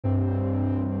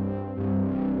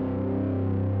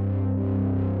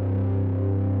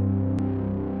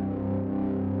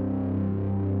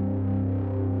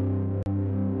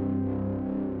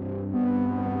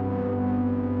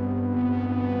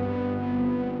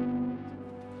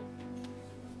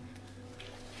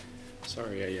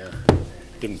Sorry, I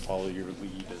didn't follow your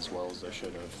lead as well as I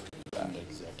should have in the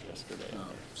exec yesterday. Oh,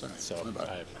 sorry. So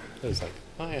I was like,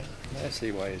 oh yeah, I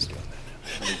see why he's doing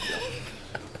that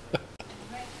now.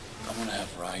 I'm going to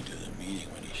have Ryan do the meeting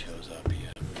when he shows up. He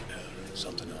had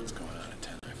something else going on at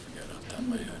 10. I forget off the top of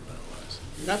my head what it was.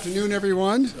 Good afternoon,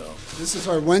 everyone. So, This is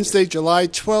our Wednesday, July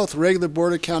 12th regular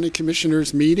Board of County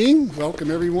Commissioners meeting. Welcome,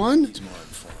 everyone. he's more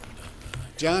informed than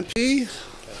John P.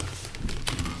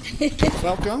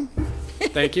 Welcome.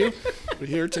 Thank you. We're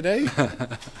here today.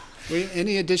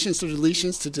 Any additions or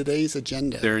deletions to today's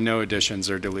agenda? There are no additions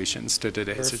or deletions to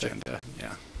today's Perfect. agenda.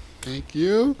 Yeah. Thank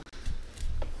you.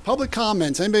 Public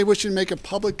comments. Anybody wishing to make a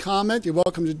public comment, you're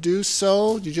welcome to do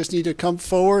so. You just need to come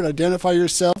forward, identify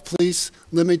yourself. Please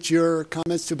limit your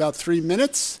comments to about 3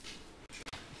 minutes.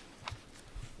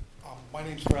 My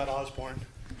name's Brad Osborne,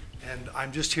 and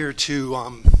I'm just here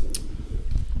to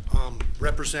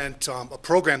represent a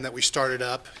program that we started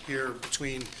up here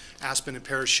between Aspen and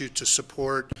Parachute to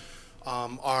support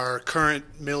our current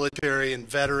military and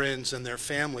veterans and their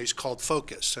families called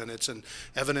Focus. And it's an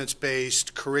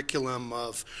evidence-based curriculum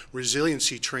of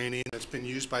resiliency training that's been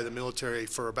used by the military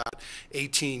for about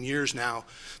 18 years now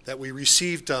that we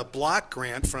received a block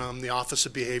grant from the Office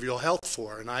of Behavioral Health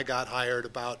for. And I got hired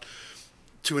about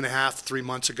 2.5, 3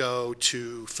 months ago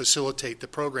to facilitate the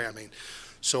programming.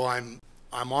 So I'm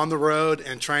on the road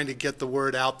and trying to get the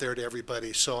word out there to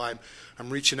everybody. So I'm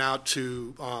reaching out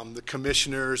to the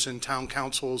commissioners and town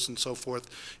councils and so forth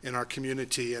in our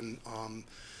community, and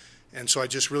so I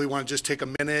just really want to just take a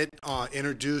minute,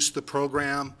 introduce the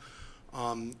program.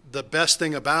 The best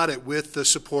thing about it, with the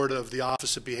support of the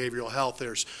Office of Behavioral Health,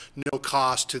 there's no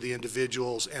cost to the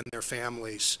individuals and their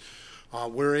families.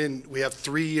 We have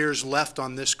 3 years left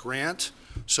on this grant,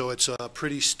 so it's a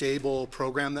pretty stable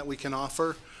program that we can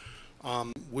offer.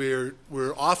 We're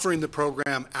offering the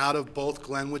program out of both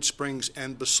Glenwood Springs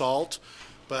and Basalt,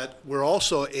 but we're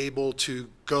also able to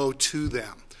go to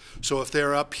them. So if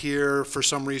they're up here for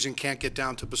some reason can't get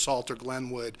down to Basalt or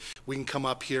Glenwood, we can come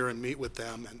up here and meet with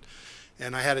them.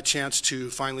 And I had a chance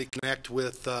to finally connect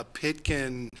with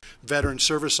Pitkin Veteran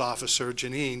Service Officer,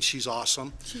 Janine. She's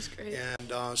awesome. She's great.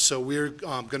 And so we're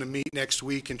going to meet next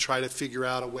week and try to figure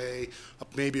out a way,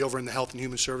 maybe over in the Health and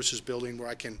Human Services building, where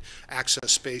I can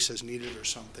access space as needed or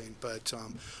something. But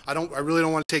I really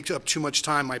don't want to take up too much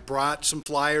time. I brought some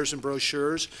flyers and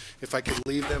brochures. If I could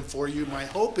leave them for you. My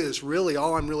hope is really,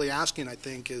 all I'm really asking, I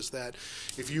think, is that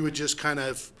if you would just kind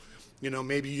of,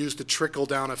 maybe use the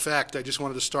trickle-down effect. I just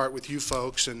wanted to start with you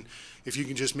folks, and if you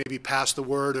can just maybe pass the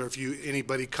word, or if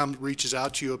anybody reaches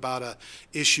out to you about a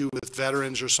issue with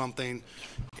veterans or something,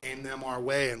 aim them our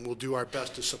way, and we'll do our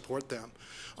best to support them.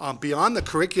 Beyond the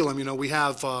curriculum, we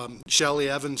have Shelley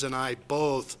Evans and I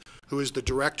both, who is the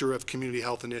Director of Community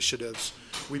Health Initiatives.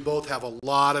 We both have a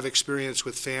lot of experience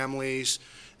with families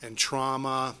and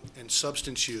trauma and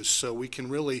substance use, so we can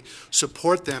really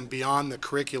support them beyond the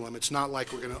curriculum. It's not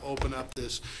like we're going to open up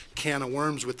this can of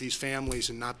worms with these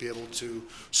families and not be able to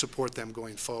support them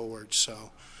going forward. So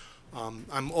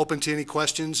I'm open to any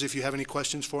questions, if you have any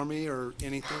questions for me or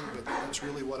anything, but that's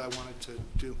really what I wanted to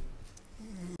do.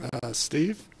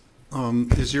 Steve?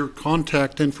 Is your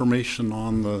contact information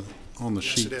on the Yes,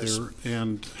 sheet it is. there?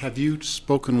 And have you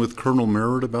spoken with Colonel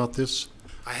Merritt about this?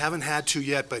 I haven't had to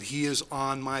yet, but he is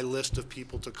on my list of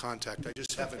people to contact. I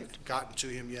just haven't gotten to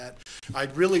him yet.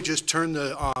 I'd really just turned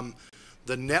the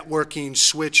networking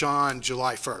switch on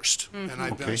July 1st, and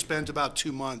I spent about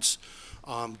 2 months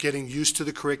getting used to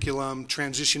the curriculum,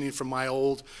 transitioning from my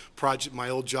old project, my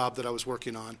old job that I was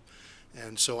working on,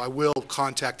 and so I will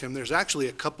contact him. There's actually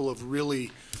a couple of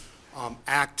really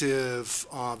active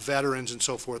veterans and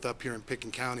so forth up here in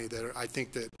Pitkin County that I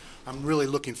think that I'm really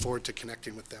looking forward to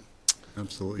connecting with them.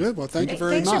 Absolutely. Good. Well, thank you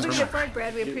very Thanks much. for bringing it forward,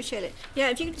 Brad. We appreciate it. Yeah,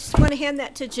 if you just want to hand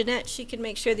that to Jeanette, she can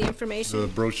make sure the information. The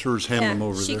brochures, hand them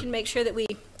over she there. can make sure that we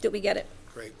get it.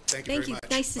 Great. Thank you Thank very you. much.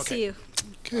 Nice to see you.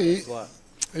 Okay.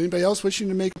 Anybody else wishing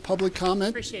to make a public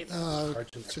comment? Appreciate it.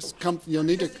 Just come. You'll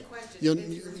need to. You'll,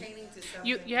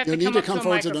 You have you'll to need come to up come to a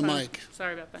forward to the microphone. mic.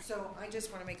 Sorry about that. So I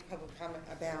just want to make a public comment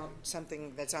about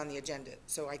something that's on the agenda,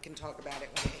 so I can talk about it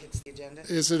when it hits the agenda.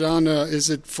 Is it on? Is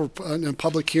it for a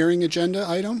public hearing agenda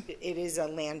item? It is a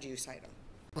land use item.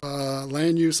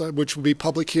 Land use, which will be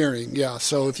public hearing. Yeah.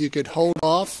 So if you could hold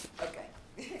off. Okay.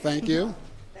 Thank you.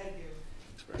 Thank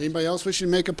you. Anybody else wishing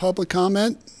to make a public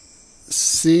comment?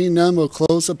 Seeing none, we'll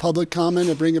close the public comment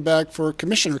and bring it back for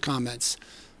commissioner comments.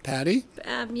 Patty?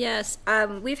 Yes,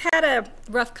 we've had a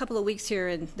rough couple of weeks here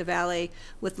in the Valley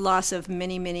with loss of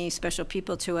many, many special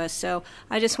people to us. So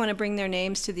I just want to bring their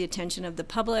names to the attention of the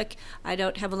public. I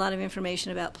don't have a lot of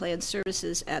information about planned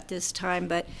services at this time,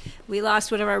 but we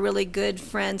lost one of our really good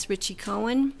friends, Richie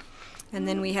Cohen. And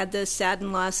then we had the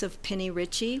saddened loss of Penny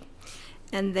Ritchie.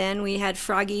 And then we had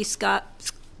Froggy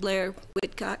Scott Blair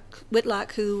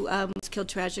Whitlock, who was killed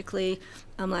tragically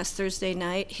last Thursday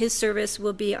night. His service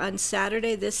will be on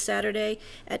Saturday, this Saturday,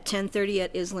 at 10:30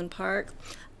 at Island Park.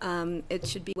 It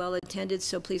should be well attended,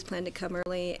 so please plan to come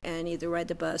early and either ride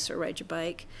the bus or ride your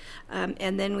bike.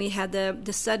 And then we had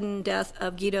the sudden death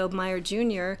of Guido Meyer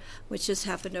Jr., which just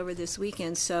happened over this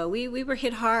weekend. So we were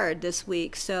hit hard this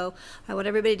week. So I want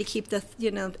everybody to keep the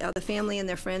family and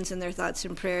their friends in their thoughts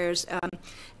and prayers.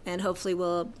 And hopefully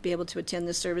we'll be able to attend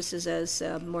the services as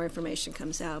more information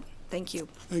comes out. Thank you.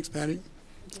 Thanks, Patty.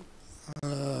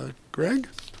 Greg?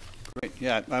 Great.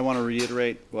 Yeah, I want to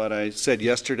reiterate what I said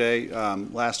yesterday.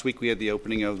 Last week we had the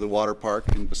opening of the water park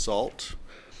in Basalt,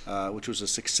 which was a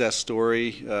success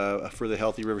story for the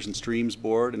Healthy Rivers and Streams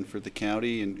Board and for the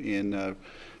county in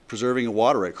preserving a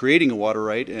water right, creating a water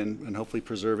right, and hopefully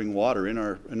preserving water in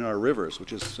our rivers,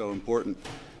 which is so important.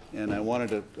 And I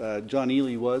wanted to, John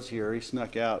Ely was here, he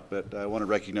snuck out, but I want to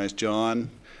recognize John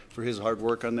for his hard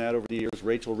work on that over the years.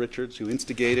 Rachel Richards, who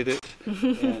instigated it,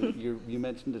 and you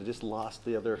mentioned it just lost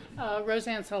the other.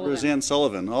 Roseanne Sullivan. Roseanne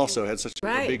Sullivan also had such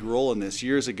Right. a big role in this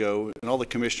years ago, and all the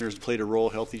commissioners played a role,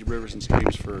 Healthy Rivers and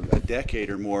Streams, for a decade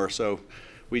or more. So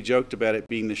we joked about it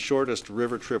being the shortest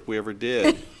river trip we ever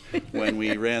did when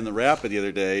we ran the rapid the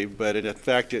other day, but in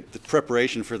fact, the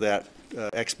preparation for that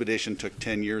expedition took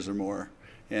 10 years or more,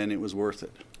 and it was worth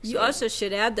it. You also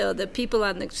should add, though, the people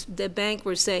on the bank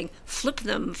were saying, flip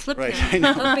them, Right, I them,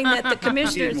 know. hoping that the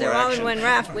commissioners, Needed more they're all in action. one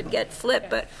raft, would get flipped.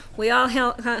 But we all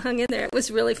hung in there. It was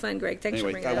really fun, Greg. Thanks for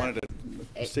Anyway, bringing I it up. wanted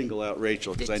to single out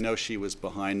Rachel because I know she was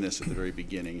behind this at the very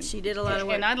beginning. And She did a lot of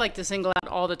work. And I'd like to single out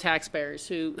all the taxpayers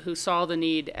who saw the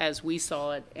need as we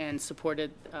saw it and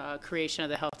supported creation of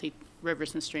the Healthy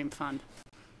Rivers and Stream Fund.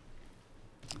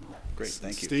 Great,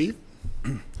 thank you. Steve?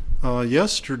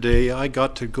 Yesterday, I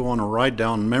got to go on a ride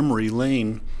down memory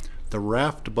lane. The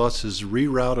raft bus is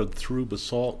rerouted through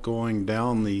Basalt going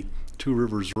down the Two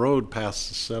Rivers Road past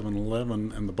the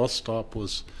 7-Eleven, and the bus stop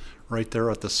was right there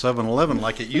at the 7-Eleven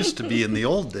like it used to be in the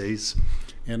old days.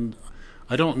 And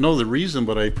I don't know the reason,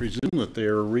 but I presume that they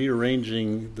are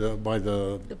rearranging by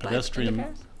the bike pedestrian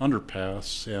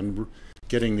underpass and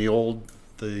getting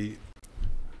the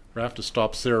raft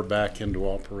stops there back into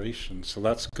operation. So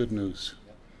that's good news.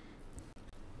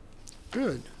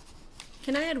 Good.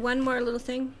 Can I add one more little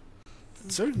thing?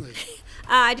 Certainly.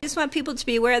 I just want people to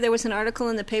be aware there was an article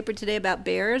in the paper today about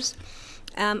bears.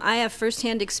 I have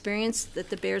firsthand experience that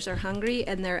the bears are hungry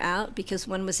and they're out because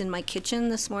one was in my kitchen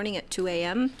this morning at 2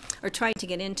 a.m. or trying to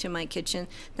get into my kitchen.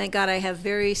 Thank God I have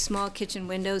very small kitchen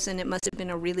windows and it must have been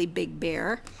a really big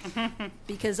bear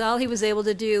because all he was able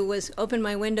to do was open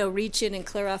my window, reach in and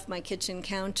clear off my kitchen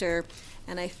counter.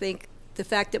 And I think the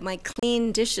fact that my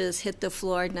clean dishes hit the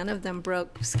floor, none of them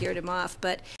broke, scared him off.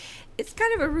 But it's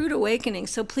kind of a rude awakening.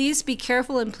 So please be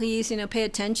careful and please, pay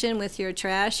attention with your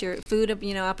trash, your food,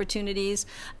 opportunities,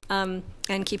 and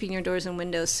keeping your doors and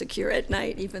windows secure at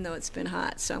night, even though it's been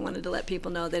hot. So I wanted to let people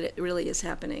know that it really is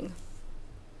happening.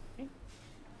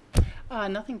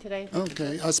 Nothing today.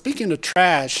 Okay. Speaking of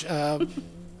trash,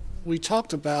 we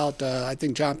talked about, I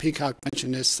think John Peacock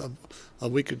mentioned this a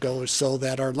week ago or so,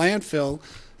 that our landfill,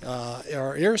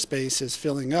 our airspace is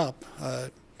filling up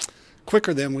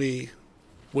quicker than we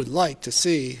would like to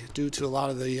see due to a lot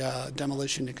of the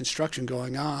demolition and construction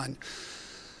going on.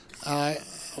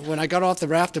 When I got off the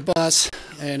rafter bus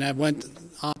and I went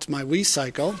onto my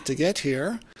cycle to get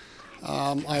here,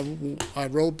 I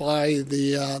rode by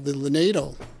the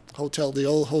Lanedo Hotel, the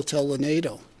old Hotel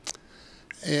Lanedo.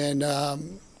 And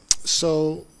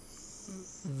so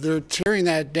they're tearing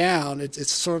that down.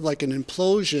 It's sort of like an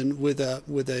implosion with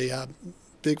a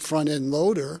big front end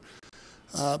loader.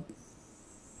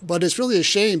 But it's really a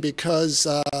shame because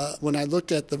when I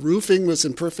looked at the roofing was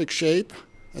in perfect shape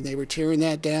and they were tearing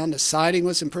that down. The siding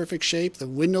was in perfect shape. The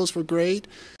windows were great.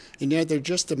 And yet they're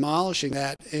just demolishing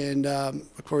that. And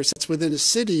of course, it's within a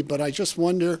city, but I just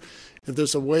wonder if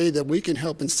there's a way that we can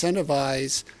help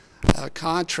incentivize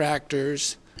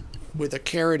contractors with a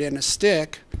carrot and a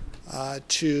stick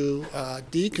to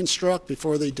deconstruct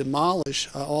before they demolish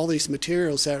all these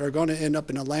materials that are going to end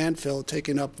up in a landfill,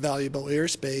 taking up valuable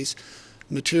airspace,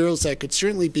 materials that could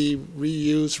certainly be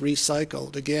reused,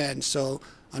 recycled again. So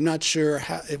I'm not sure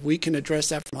if we can address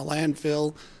that from a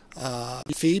landfill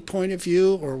fee point of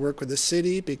view or work with the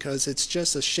city, because it's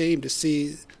just a shame to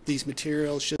see these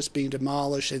materials just being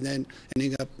demolished and then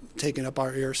ending up taking up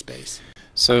our airspace.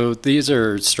 So these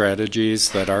are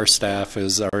strategies that our staff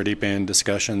has already been in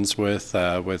discussions with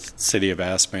City of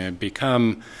Aspen.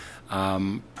 Become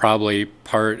probably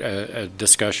a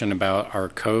discussion about our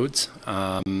codes,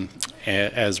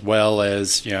 as well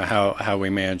as how we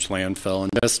manage landfill.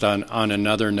 And just on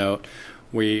another note,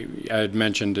 I had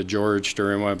mentioned to George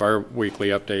during one of our weekly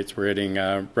updates, we're hitting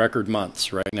record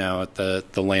months right now at the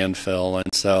landfill,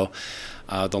 and so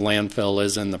the landfill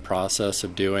is in the process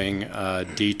of doing a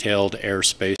detailed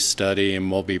airspace study, and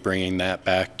we'll be bringing that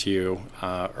back to you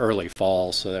early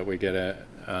fall so that we get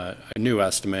a new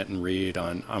estimate and read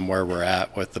on where we're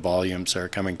at with the volumes that are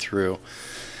coming through.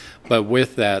 But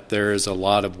with that, there is a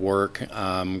lot of work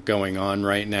going on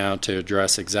right now to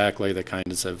address exactly the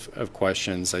kinds of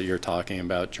questions that you're talking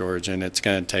about, George, and it's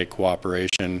going to take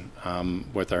cooperation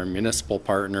with our municipal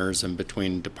partners and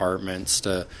between departments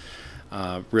to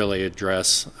really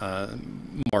address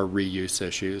more reuse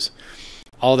issues.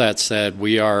 All that said,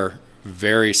 we are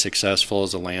very successful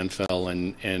as a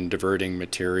landfill in diverting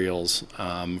materials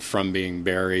from being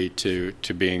buried to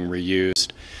being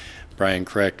reused. Brian,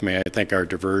 correct me, I think our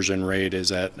diversion rate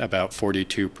is at about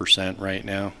 42% right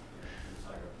now,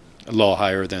 a little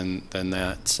higher than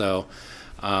that. So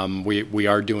we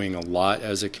are doing a lot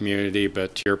as a community,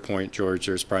 but to your point, George,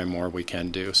 there's probably more we can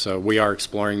do. So we are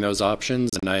exploring those options,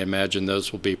 and I imagine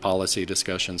those will be policy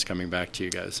discussions coming back to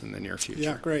you guys in the near future.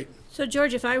 Yeah, great. So,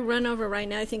 George, if I run over right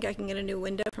now, I think I can get a new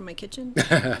window for my kitchen?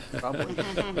 Probably.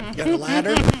 Got a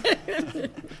ladder?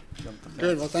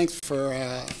 Good. Well, thanks for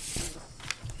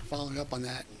following up on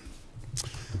that.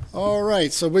 All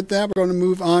right. So with that, we're going to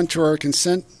move on to our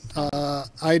consent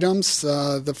items.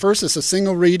 The first is a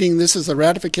single reading. This is a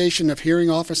ratification of hearing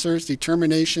officers'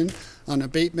 determination on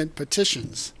abatement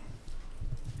petitions.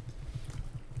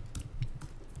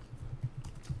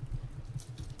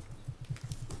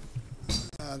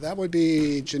 That would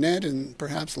be Jeanette and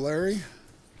perhaps Larry.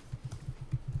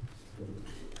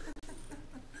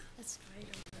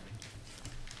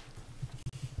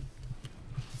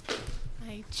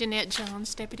 Hi, Jeanette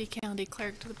Jones, Deputy County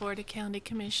Clerk to the Board of County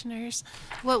Commissioners.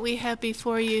 What we have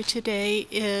before you today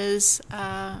is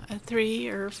 3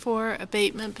 or 4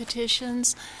 abatement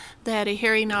petitions that a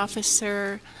hearing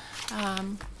officer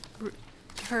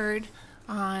heard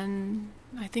on,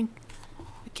 I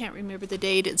can't remember the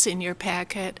date, it's in your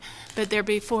packet, but they're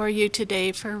before you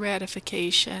today for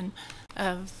ratification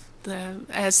of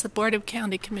as the Board of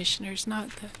County Commissioners, not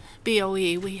the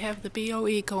BOE. We have the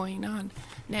BOE going on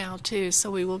now too,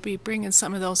 so we will be bringing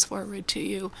some of those forward to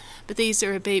you. But these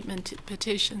are abatement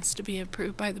petitions to be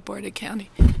approved by the Board of County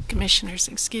Commissioners,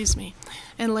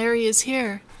 And Larry is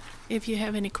here if you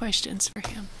have any questions for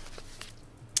him.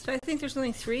 So I think there's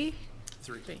only 3?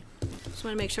 3. Just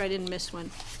want to make sure I didn't miss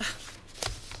one.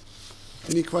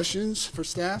 Any questions for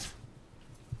staff?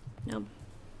 No.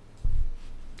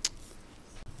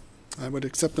 I would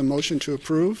accept a motion to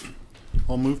approve.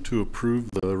 I'll move to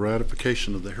approve the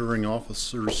ratification of the hearing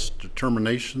officer's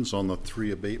determinations on the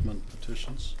 3 abatement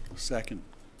petitions. Second.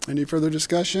 Any further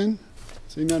discussion?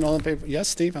 Seeing none, all in favor? Yes,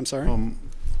 Steve, I'm sorry.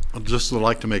 I'd just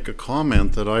like to make a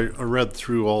comment that I read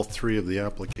through all 3 of the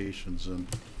applications, and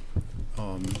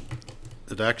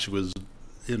it actually was,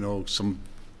 some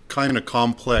kind of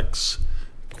complex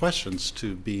questions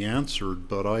to be answered,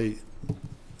 but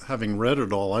having read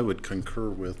it all, I would concur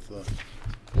with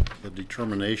the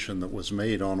determination that was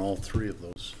made on all 3 of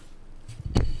those.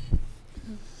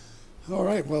 All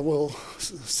right, well, we'll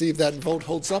see if that vote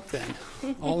holds up then.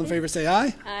 All in favor say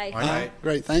aye. Aye. Aye.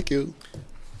 Great, thank you.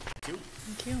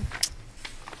 Thank you.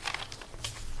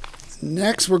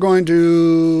 Next, we're going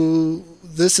to,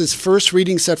 this is first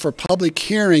reading set for public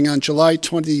hearing on July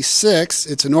 26th.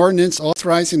 It's an ordinance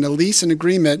authorizing the lease and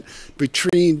agreement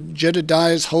between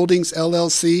Jedediah's Holdings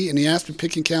LLC and the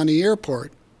Aspen-Pitkin County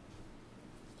Airport.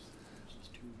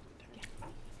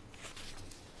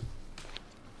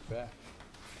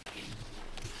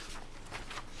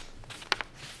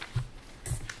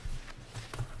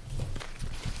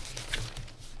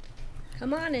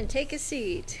 Come on and take a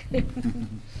seat.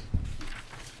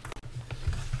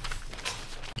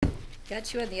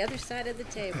 Got you on the other side of the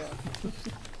table.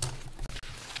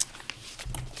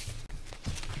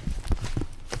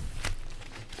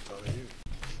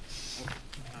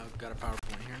 I've got a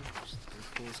PowerPoint here.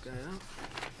 Just pull this guy out.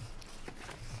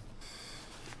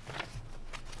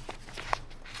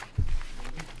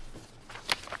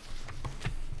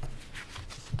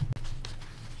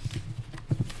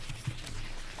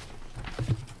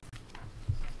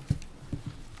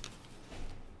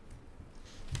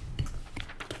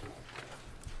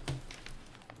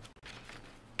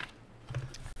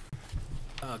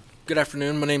 Good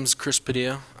afternoon. My name is Chris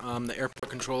Padilla. I'm the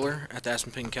airport controller at the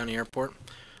Aspen County Airport.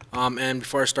 And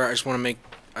before I start, I just want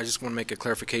to make a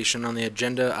clarification on the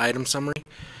agenda item summary.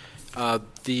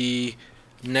 The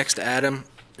next action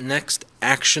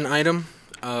item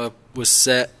was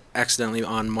set accidentally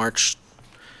on March,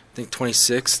 I think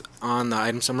 26th on the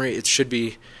item summary. It should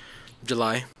be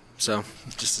July. So,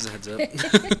 just as a heads up.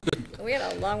 We had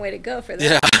a long way to go for that.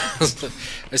 Yeah.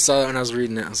 I saw that when I was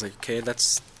reading it. I was like, okay,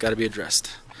 that's got to be addressed.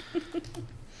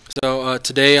 So,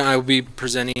 today I will be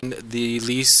presenting the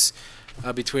lease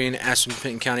between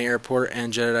Aspen County Airport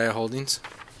and Jedediah Holdings.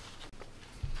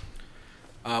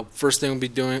 First thing we'll be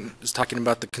doing is talking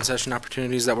about the concession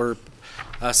opportunities that were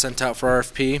sent out for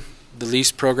RFP, the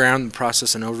lease program, the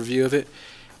process and overview of it,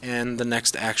 and the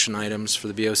next action items for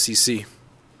the BOCC.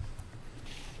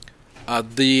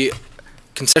 The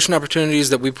concession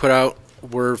opportunities that we put out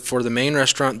were for the main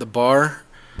restaurant, the bar,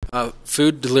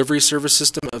 food delivery service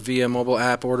system via mobile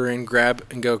app ordering, grab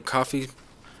and go coffee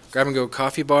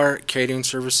bar, catering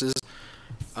services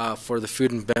for the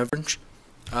food and beverage,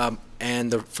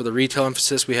 and for the retail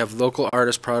emphasis, we have local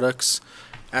artist products,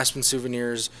 Aspen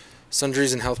souvenirs,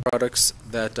 sundries and health products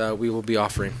that we will be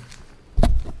offering.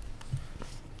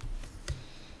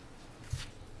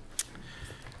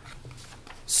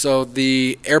 So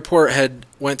the airport had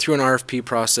went through an RFP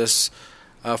process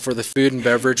for the food and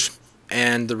beverage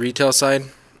and the retail side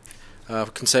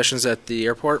concessions at the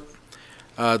airport.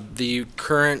 The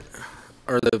current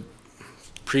or the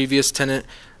previous tenant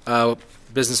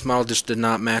business model just did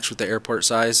not match with the airport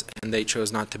size, and they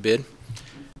chose not to bid.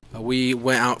 We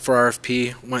went out for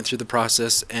RFP, went through the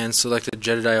process, and selected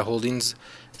Jedediah Holdings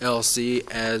LLC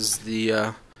as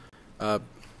the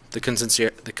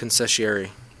concessionary.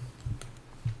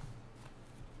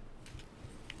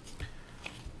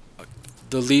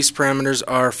 The lease parameters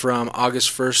are from August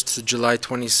 1st to July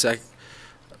 22nd,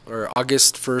 or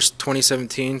August 1st,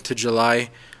 2017 to July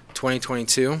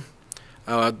 2022.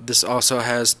 This also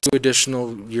has 2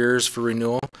 additional years for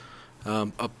renewal,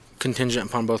 contingent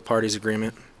upon both parties'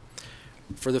 agreement.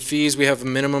 For the fees, we have a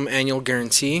minimum annual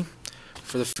guarantee.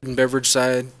 For the food and beverage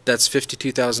side, that's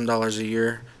 $52,000 a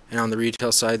year, and on the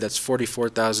retail side, that's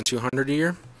 $44,200 a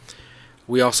year.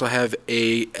 We also have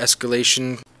a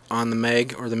escalation on the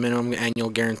MEG, or the minimum annual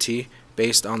guarantee,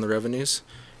 based on the revenues,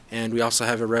 and we also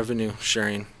have a revenue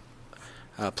sharing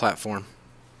platform.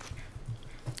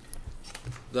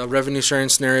 The revenue sharing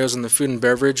scenarios in the food and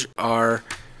beverage are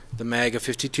the MAG of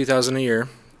 $52,000 a year.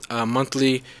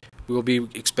 Monthly, we will be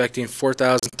expecting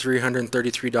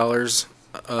 $4,333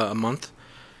 a month.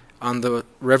 On the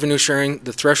revenue sharing,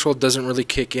 the threshold doesn't really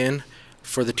kick in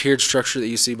for the tiered structure that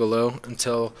you see below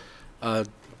until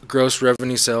gross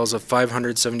revenue sales of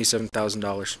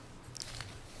 $577,000.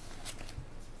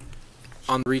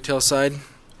 On the retail side,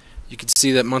 you can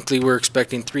see that monthly we're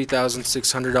expecting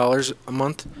 $3,600 a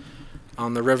month.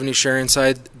 On the revenue sharing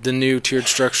side, the new tiered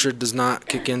structure does not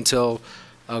kick in until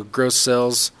gross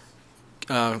sales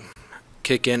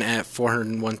kick in at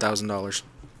 $401,000.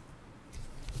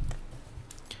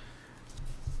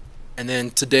 And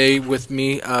then today with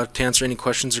me to answer any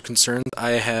questions or concerns,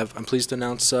 I'm pleased to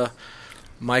announce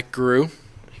Mike Guru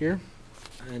here,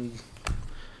 and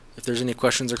if there's any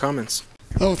questions or comments.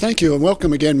 Oh, thank you, and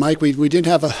welcome again, Mike. We did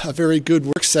have a very good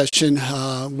work session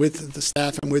with the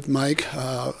staff and with Mike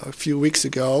a few weeks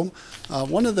ago.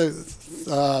 One of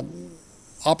the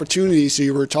opportunities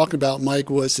you were talking about, Mike,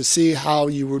 was to see how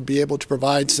you would be able to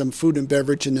provide some food and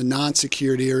beverage in the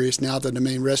non-security areas now that the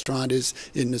main restaurant is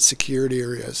in the security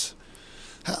areas.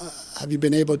 Have you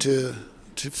been able to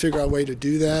figure out a way to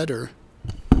do that, or?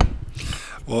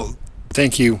 Well,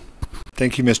 thank you.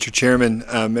 Thank you, Mr. Chairman,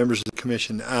 members of the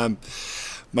Commission.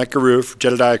 Mike Garoof,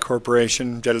 Jedediah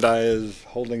Corporation. Jedediah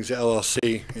Holdings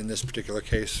LLC. In this particular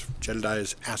case, Jedediah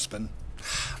is Aspen.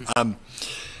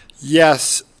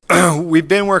 Yes, we've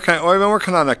been working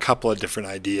on a couple of different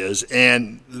ideas,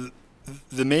 and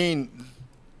the main,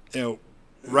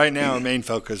 right now our main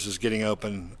focus is getting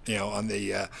open,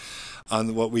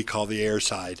 on what we call the air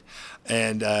side,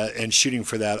 and shooting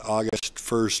for that August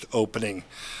 1st opening.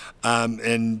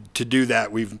 And to do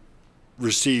that, we've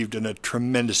received a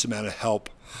tremendous amount of help,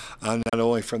 not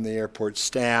only from the airport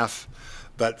staff,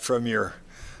 but from your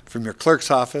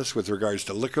clerk's office with regards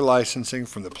to liquor licensing,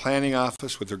 from the planning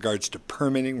office with regards to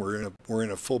permitting. We're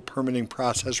in a full permitting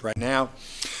process right now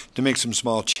to make some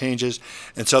small changes,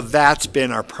 and so that's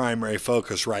been our primary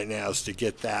focus right now, is to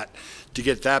get that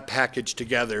package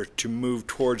together to move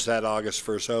towards that August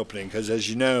 1st opening. Because as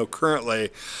you know, currently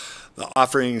the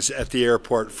offerings at the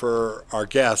airport for our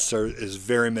guests is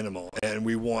very minimal, and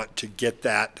we want to get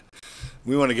that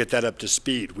we want to get that up to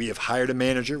speed. We have hired a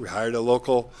manager. We hired a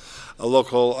local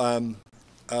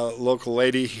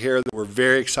lady here that we're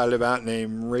very excited about,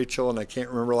 named Rachel, and I can't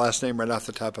remember her last name right off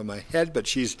the top of my head, but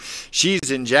she's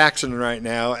in Jackson right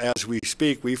now as we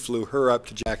speak. We flew her up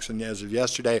to Jackson as of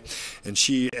yesterday, and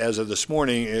she, as of this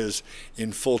morning, is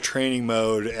in full training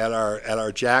mode at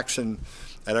our Jackson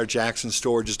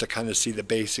store, just to kind of see the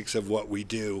basics of what we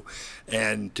do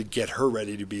and to get her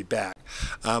ready to be back.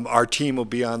 Our team will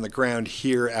be on the ground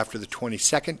here after the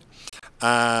 22nd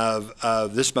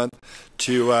of this month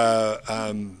to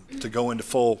go into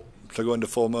full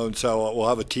mode. So we'll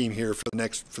have a team here for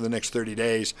the next 30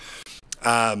 days,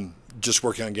 just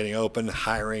working on getting open,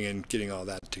 hiring, and getting all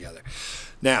that together.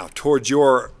 Now, towards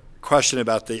your question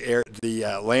about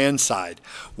the land side,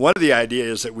 one of the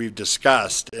ideas that we've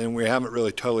discussed, and we haven't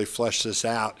really totally fleshed this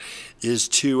out, is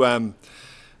to a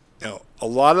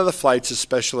lot of the flights,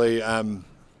 especially in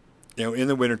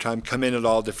the wintertime, come in at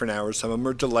all different hours. Some of them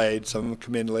are delayed. Some of them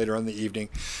come in later on the evening.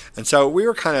 And so we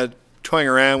were kind of toying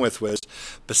around with was,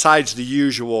 besides the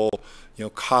usual,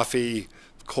 coffee,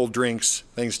 cold drinks,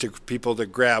 things to people to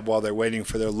grab while they're waiting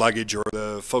for their luggage, or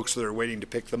the folks that are waiting to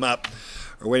pick them up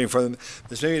or waiting for them,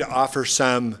 there's maybe to offer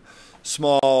some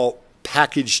small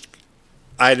packaged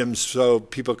items so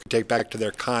people can take back to their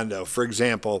condo. For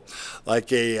example,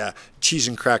 like a cheese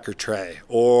and cracker tray,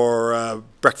 or a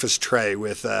breakfast tray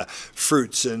with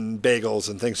fruits and bagels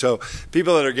and things. So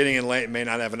people that are getting in late may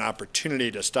not have an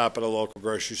opportunity to stop at a local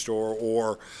grocery store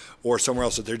or somewhere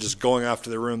else, that they're just going off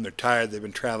to their room, they're tired, they've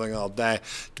been traveling all day,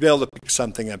 to be able to pick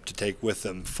something up to take with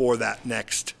them for that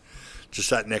next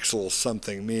little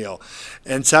something meal.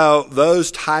 And so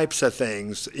those types of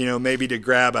things, maybe to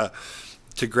grab an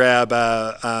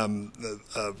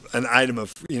item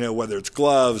of, whether it's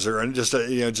gloves or just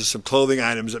some clothing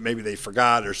items that maybe they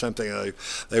forgot or something.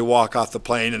 They walk off the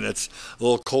plane and it's a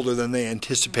little colder than they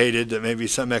anticipated, that maybe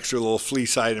some extra little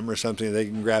fleece item or something they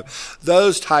can grab.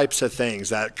 Those types of things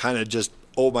that kind of just,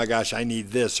 oh my gosh, I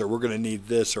need this, or we're going to need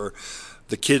this, or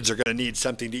the kids are going to need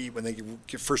something to eat when they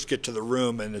first get to the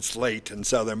room and it's late, and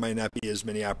so there might not be as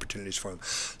many opportunities for them.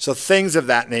 So things of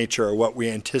that nature are what we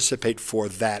anticipate for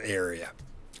that area.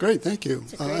 Great, thank you.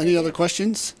 Any other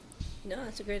questions? No,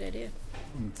 that's a great idea.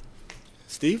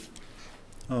 Steve?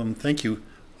 Thank you.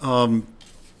 The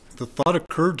thought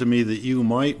occurred to me that you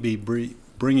might be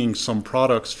bringing some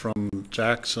products from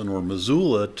Jackson or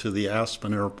Missoula to the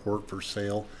Aspen Airport for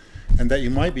sale, and that you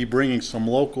might be bringing some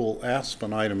local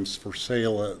Aspen items for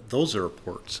sale at those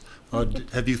airports.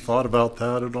 Have you thought about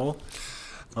that at all?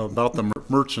 About the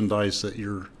merchandise that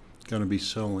you're going to be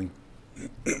selling?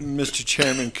 Mr.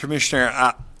 Chairman,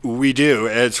 Commissioner, we do.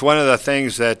 It's one of the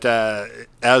things that,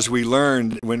 as we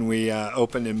learned when we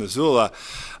opened in Missoula,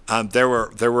 there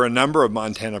were a number of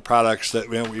Montana products that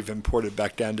we've imported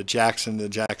back down to Jackson, the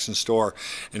Jackson store,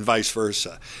 and vice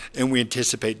versa. And we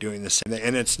anticipate doing the same thing.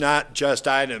 And it's not just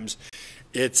items;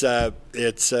 it's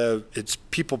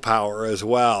people power as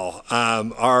well.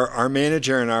 Our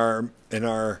manager in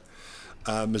our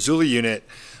Missoula unit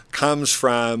comes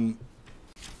from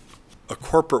a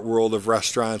corporate world of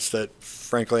restaurants that,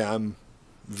 frankly, I'm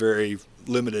very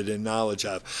limited in knowledge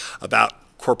of, about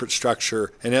corporate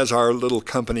structure. And as our little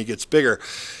company gets bigger,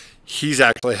 he's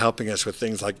actually helping us with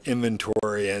things like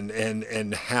inventory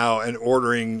and how, and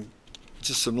ordering,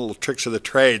 just some little tricks of the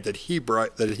trade that he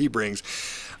brings.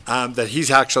 That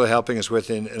he's actually helping us with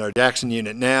in our Jackson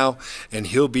unit now, and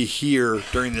he'll be here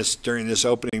during this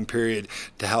opening period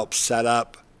to help set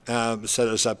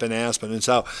us up in Aspen. And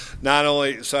so not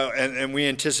only and we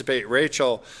anticipate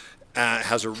Rachel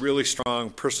has a really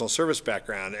strong personal service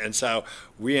background, and so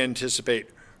we anticipate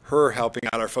her helping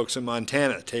out our folks in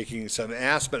Montana, taking some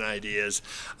Aspen ideas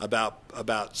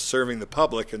about serving the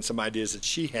public and some ideas that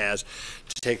she has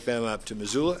to take them up to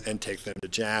Missoula and take them to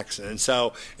Jackson. And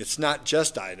so it's not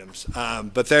just items,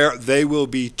 but they will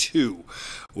be too.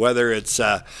 Whether it's,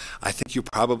 I think you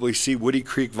probably see Woody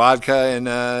Creek vodka in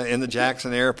the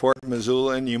Jackson Airport in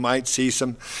Missoula, and you might see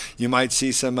some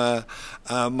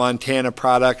Montana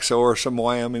products or some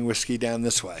Wyoming whiskey down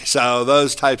this way. So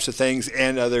those types of things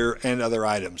and other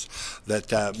items that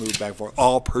move back and forth,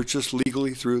 all purchased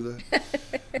legally through the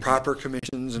proper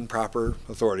commissions and proper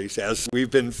authorities, as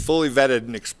we've been fully vetted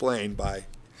and explained by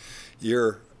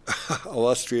your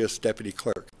illustrious deputy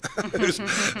clerk,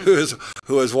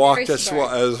 who has walked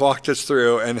us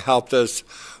through and helped us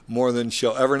more than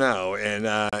she'll ever know,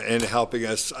 in helping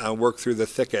us work through the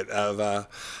thicket of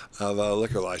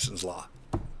liquor license law.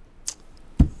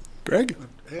 Greg?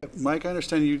 Mike, I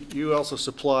understand you also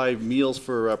supply meals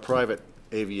for private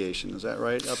aviation. Is that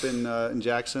right? Up in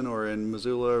Jackson or in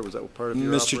Missoula, or was that part of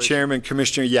your Mr. operation? Chairman,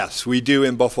 Commissioner, yes, we do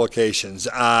in both locations.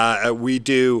 We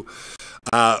do,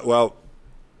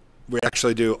 we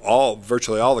actually do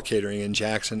virtually all the catering in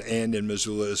Jackson and in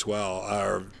Missoula as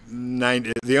well.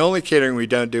 The only catering we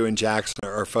don't do in Jackson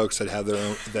are folks that have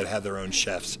their own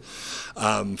chefs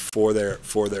for their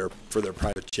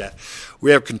private jet.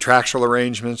 We have contractual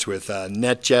arrangements with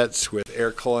NetJets, with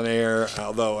Air Culinaire,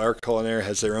 although Air Culinaire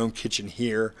has their own kitchen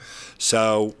here.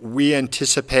 So we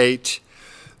anticipate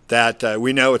that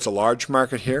we know it's a large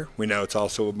market here. We know it's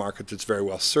also a market that's very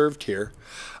well served here.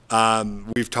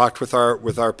 We've talked with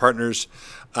our partners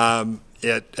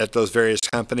at those various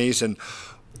companies, and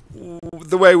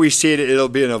the way we see it, it'll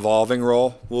be an evolving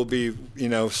role. We'll be,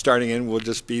 starting in, we'll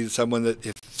just be someone that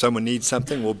if someone needs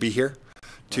something, we'll be here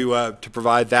to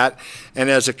provide that. And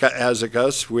as it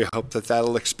goes, we hope that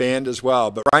that'll expand as well.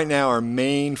 But right now, our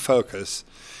main focus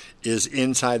is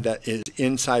inside the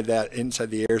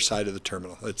air side of the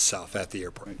terminal itself at the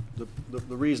airport. Right.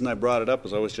 The reason I brought it up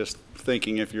is I was just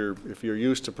thinking if you're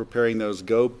used to preparing those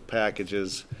go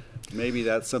packages, maybe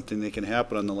that's something that can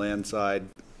happen on the land side,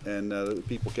 and the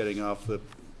people getting off the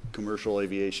commercial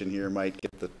aviation here might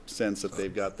get the sense that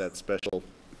they've got that special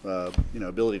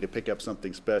ability to pick up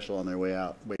something special on their way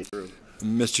through.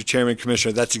 Mr. Chairman,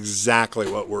 Commissioner, that's exactly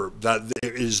what that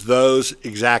is those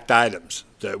exact items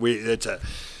that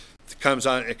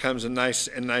it comes in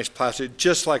nice plastic,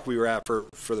 just like we wrap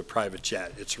for the private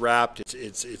jet. It's wrapped,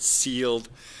 it's sealed,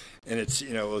 and it's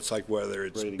like whether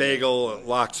it's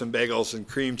lox and bagels and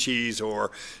cream cheese or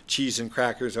cheese and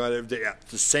crackers or whatever.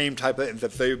 The same type of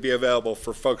that they would be available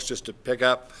for folks just to pick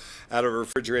up out of a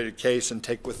refrigerated case and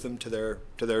take with them to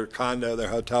their condo, their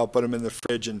hotel, put them in the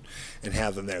fridge and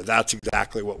have them there. That's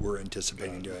exactly what we're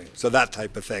anticipating doing. So that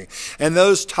type of thing. And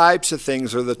those types of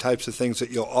things are the types of things that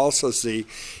you'll also see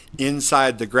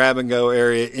inside the grab-and-go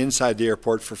area, inside the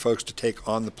airport for folks to take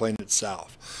on the plane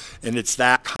itself. And it's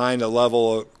that kind of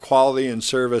level of quality and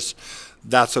service.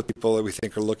 That's what people that we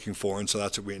think are looking for, and so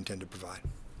that's what we intend to provide.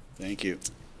 Thank you.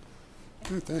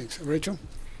 Thanks. Rachel?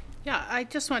 Yeah, I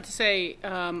just want to say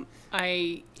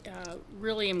I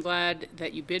really am glad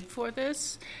that you bid for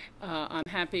this. I'm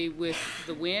happy with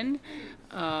the win.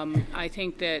 I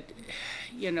think that,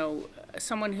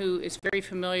 someone who is very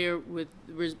familiar with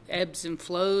ebbs and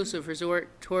flows of resort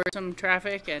tourism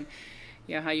traffic and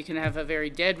how you can have a very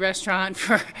dead restaurant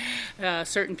for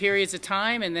certain periods of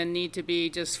time and then need to be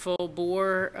just full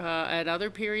bore at other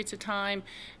periods of time,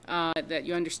 that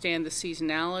you understand the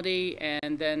seasonality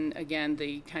and then, again,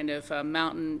 the kind of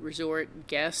mountain resort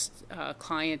guest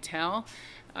clientele.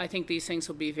 I think these things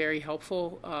will be very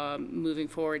helpful moving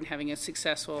forward and having a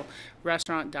successful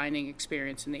restaurant dining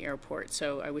experience in the airport.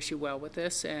 So I wish you well with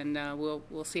this, and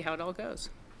we'll see how it all goes.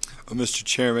 Well, Mr.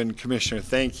 Chairman, Commissioner,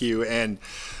 thank you. And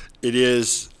it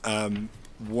is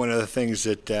one of the things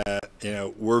that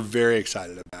we're very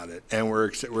excited about it, and we're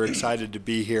excited to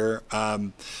be here.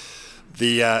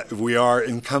 We are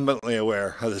incumbently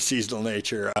aware of the seasonal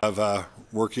nature of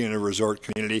working in a resort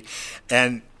community,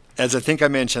 and as I think I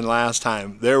mentioned last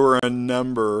time, there were a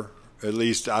number. At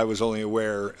least I was only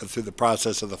aware through the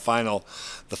process of the final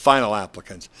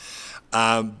applicants,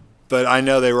 but I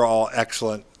know they were all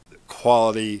excellent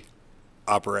quality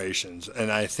operations,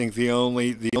 and I think the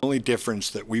only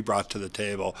difference that we brought to the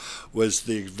table was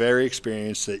the very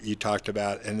experience that you talked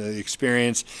about, and the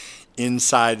experience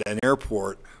inside an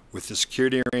airport with the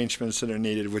security arrangements that are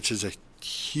needed, which is a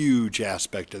huge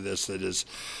aspect of this. That is,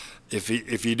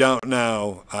 if you don't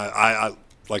know, I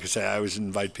like I say, I always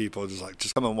invite people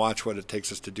just come and watch what it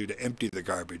takes us to do to empty the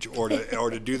garbage or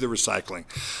to do the recycling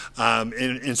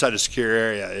inside a secure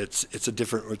area. It's a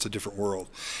different world,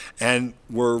 and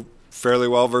we're fairly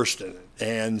well versed in it,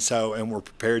 and we're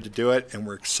prepared to do it, and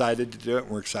we're excited to do it,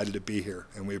 and we're excited to be here,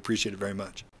 and we appreciate it very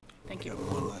much. Thank you.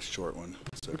 One last short one.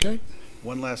 So, Okay.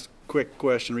 one last quick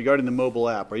question regarding the mobile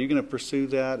app. Are you going to pursue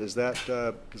that? Is that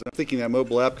because I'm thinking that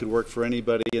mobile app could work for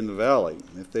anybody in the valley.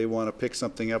 If they want to pick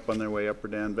something up on their way up or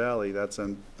down valley, that's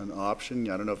an option.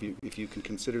 I don't know if you can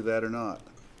consider that or not.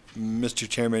 Mr.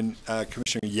 Chairman,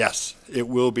 Commissioner, yes, it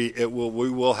will be. We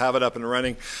will have it up and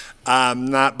running.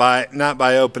 Not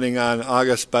by opening on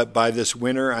August, but by this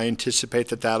winter. I anticipate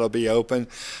that'll be open.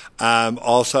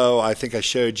 Also, I think I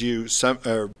showed you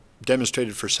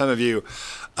demonstrated for some of you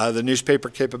the newspaper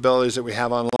capabilities that we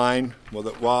have online.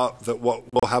 We'll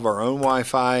have our own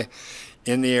Wi-Fi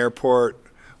in the airport,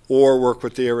 or work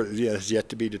with the airport. Has yet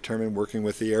to be determined. Working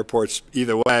with the airports,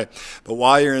 either way. But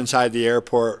while you're inside the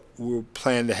airport, we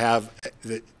plan to have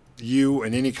that you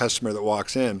and any customer that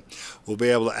walks in will be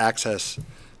able to access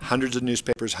hundreds of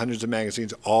newspapers, hundreds of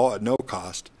magazines, all at no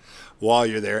cost while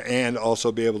you're there, and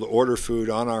also be able to order food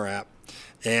on our app.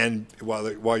 And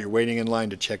while you're waiting in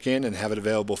line to check in, and have it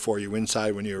available for you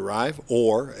inside when you arrive,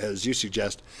 or, as you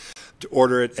suggest, to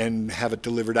order it and have it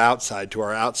delivered outside to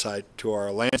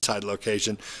our landside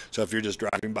location. So if you're just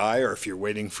driving by, or if you're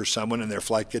waiting for someone and their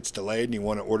flight gets delayed and you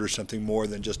want to order something more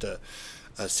than just a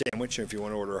sandwich, or if you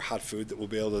want to order hot food, that we'll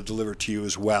be able to deliver to you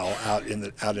as well out in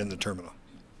the terminal.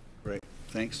 Great,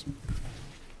 thanks.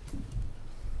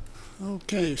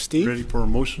 Okay, Steve. Ready for a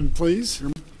motion? Please.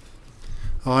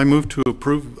 I move to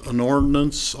approve an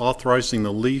ordinance authorizing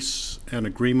the lease and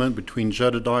agreement between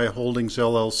Jedediah Holdings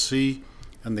LLC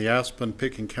and the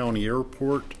Aspen-Picken County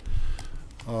Airport,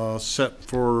 set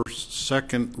for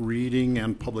second reading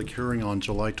and public hearing on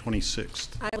July 26th.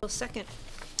 I will second.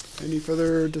 Any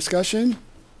further discussion?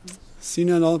 Seeing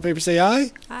none, all in favor say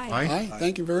aye. Aye. Aye.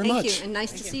 Thank you very much. Thank you, and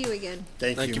nice to see you again.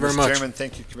 Thank you very Mr. much. Chairman.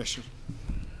 Thank you, Commissioner.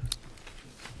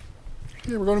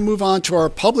 Okay, we're going to move on to our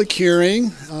public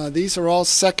hearing. These are all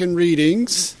second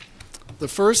readings. The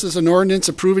first is an ordinance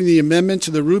approving the amendment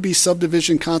to the Ruby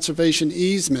Subdivision Conservation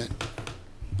Easement.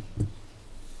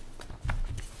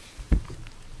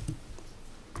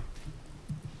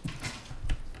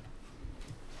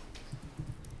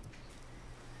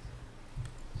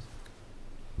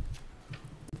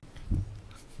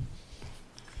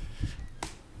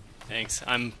 Thanks.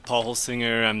 I'm Paul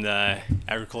Holsinger. I'm the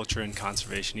Agriculture and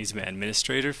Conservation Easement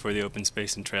Administrator for the Open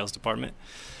Space and Trails Department.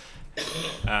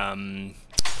 And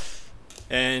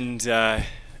to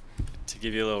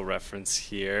give you a little reference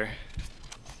here,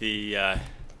 the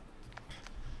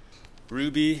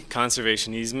Ruby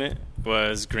Conservation Easement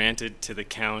was granted to the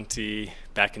county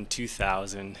back in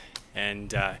 2000, and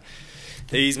the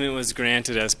easement was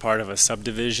granted as part of a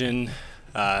subdivision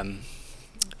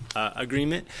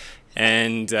agreement.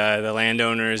 And the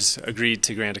landowners agreed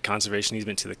to grant a conservation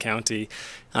easement to the county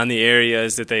on the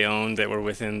areas that they owned that were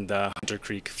within the Hunter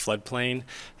Creek floodplain,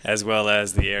 as well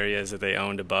as the areas that they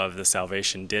owned above the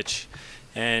Salvation Ditch.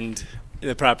 And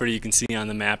the property you can see on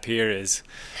the map here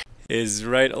is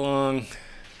right along,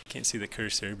 can't see the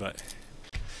cursor, but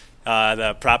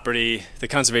the property, the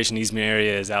conservation easement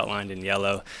area is outlined in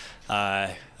yellow.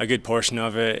 A good portion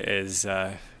of it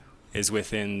is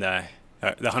within the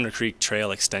Hunter Creek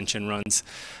Trail extension runs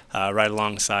right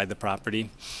alongside the property.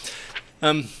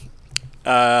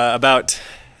 About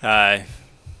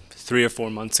 3 or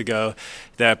 4 months ago,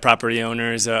 the property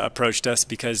owners approached us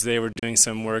because they were doing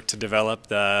some work to develop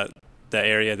the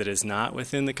area that is not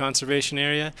within the conservation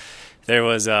area. There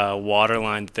was a water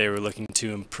line that they were looking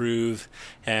to improve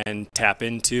and tap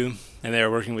into, and they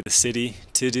were working with the city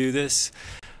to do this.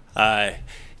 They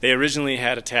originally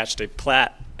had attached a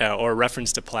plat or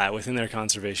reference to plat within their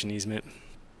conservation easement,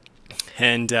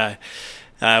 and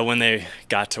when they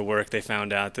got to work, they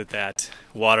found out that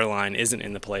water line isn't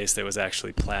in the place that was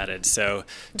actually platted. So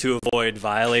to avoid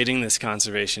violating this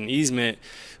conservation easement,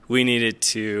 we need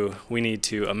to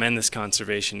amend this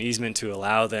conservation easement to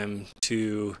allow them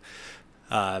to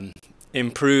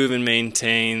improve and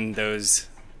maintain those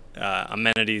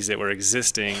amenities that were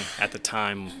existing at the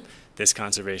time this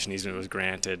conservation easement was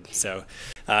granted. So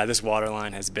this water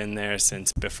line has been there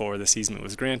since before this easement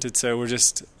was granted, so we're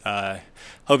just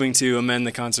hoping to amend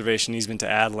the conservation easement to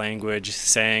add language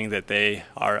saying that they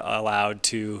are allowed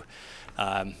to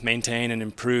maintain and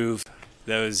improve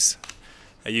those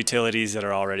utilities that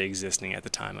are already existing at the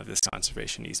time of this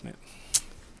conservation easement.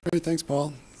 Great, thanks,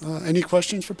 Paul. Any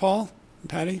questions for Paul and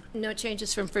Patty? No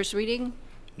changes from first reading?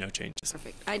 No changes.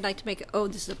 Perfect. I'd like to make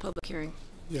this is a public hearing.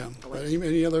 Yeah.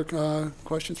 Any other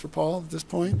questions for Paul at this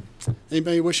point?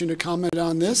 Anybody wishing to comment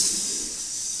on this?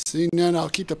 Seeing none, I'll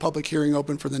keep the public hearing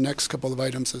open for the next couple of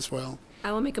items as well.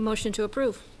 I will make a motion to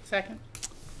approve. Second.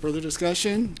 Further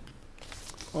discussion?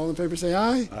 All in favor say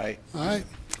aye. Aye. Aye.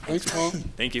 Thanks, Paul.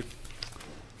 Thank you.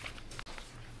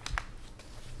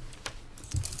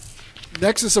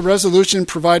 Next is a resolution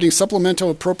providing supplemental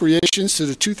appropriations to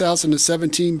the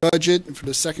 2017 budget for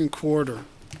the second quarter.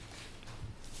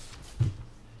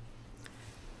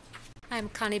 I'm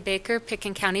Connie Baker,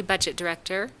 Picken County Budget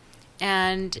Director,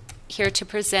 and here to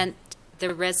present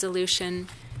the resolution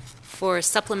for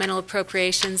supplemental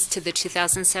appropriations to the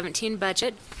 2017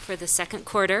 budget for the second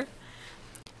quarter.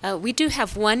 We do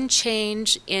have one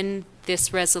change in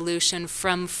this resolution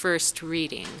from first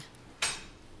reading.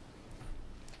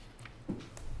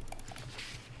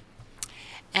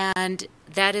 And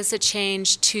that is a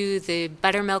change to the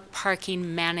buttermilk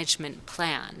parking management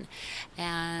plan.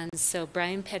 And so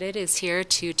Brian Pettit is here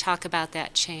to talk about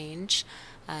that change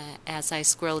as I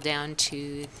scroll down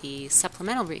to the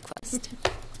supplemental request.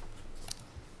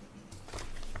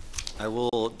 I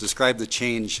will describe the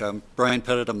change. Brian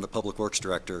Pettit, I'm the Public Works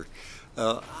Director.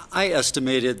 I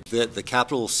estimated that the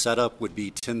capital setup would be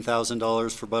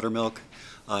 $10,000 for buttermilk.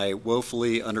 I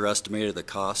woefully underestimated the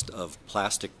cost of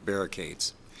plastic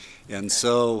barricades. And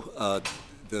so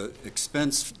the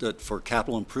expense for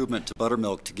capital improvement to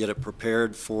buttermilk to get it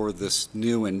prepared for this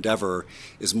new endeavor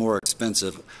is more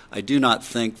expensive. I do not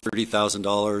think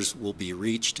 $30,000 will be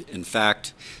reached. In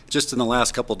fact, just in the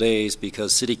last couple days,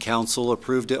 because City Council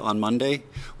approved it on Monday,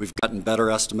 we've gotten better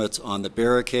estimates on the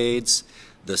barricades,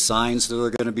 the signs that are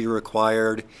going to be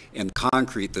required, and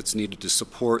concrete that's needed to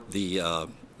support the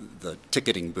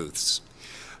ticketing booths.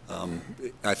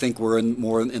 I think we're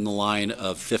more in the line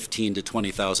of $15,000 to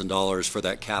 $20,000 for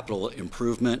that capital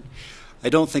improvement. I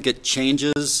don't think it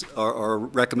changes our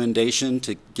recommendation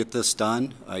to get this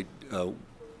done.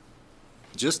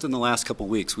 Just in the last couple of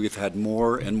weeks, we've had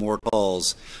more and more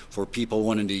calls for people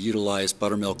wanting to utilize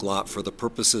Buttermilk Lot for the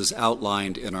purposes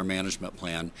outlined in our management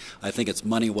plan. I think it's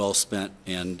money well spent,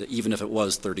 and even if it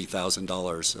was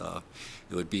 $30,000,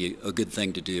 it would be a good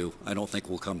thing to do. I don't think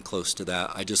we'll come close to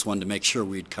that. I just wanted to make sure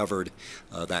we'd covered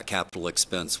that capital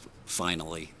expense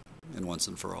finally and once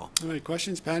and for all. Any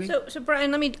questions, Patty? So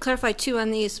Brian, let me clarify too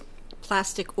on these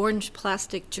orange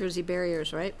plastic jersey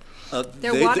barriers, right?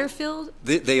 They're water filled?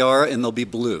 They are, and they'll be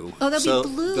blue. Oh, they'll be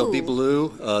blue. They'll be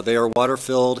blue. They are water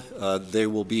filled. They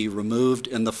will be removed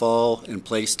in the fall and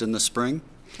placed in the spring.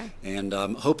 Okay. And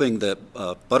I'm hoping that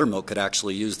buttermilk could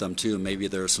actually use them too. Maybe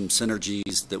there are some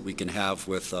synergies that we can have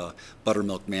with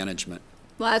buttermilk management.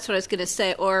 Well, that's what I was going to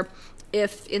say. Or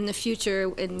if in the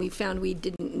future, and we found we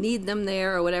didn't need them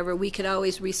there or whatever, we could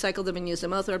always recycle them and use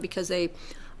them elsewhere because they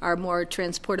are more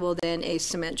transportable than a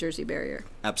cement jersey barrier.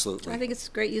 Absolutely. I think it's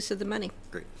a great use of the money.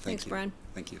 Great. Thanks, Brian.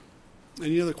 Thank you.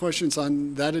 Any other questions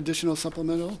on that additional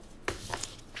supplemental?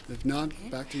 If not,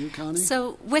 back to you, Connie.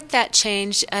 So with that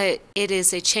change, it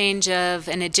is a change of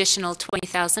an additional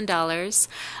 $20,000.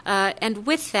 And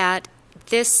with that,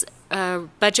 this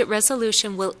budget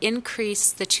resolution will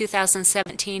increase the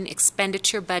 2017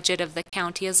 expenditure budget of the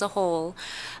county as a whole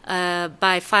by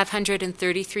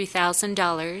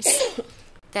 $533,000.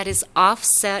 That is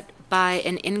offset by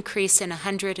an increase in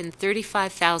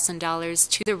 $135,000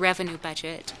 to the revenue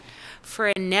budget for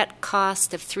a net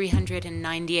cost of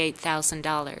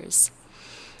 $398,000.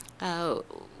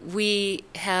 We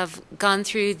have gone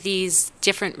through these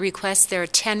different requests. There are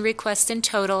 10 requests in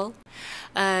total.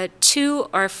 2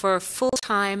 are for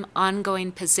full-time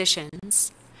ongoing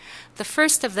positions. The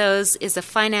first of those is a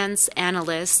finance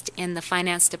analyst in the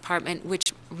finance department,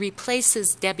 which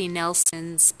replaces Debbie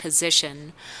Nelson's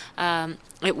position.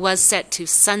 It was set to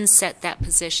sunset that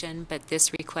position, but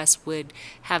this request would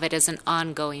have it as an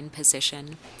ongoing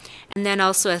position. And then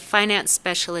also a finance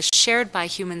specialist shared by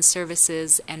Human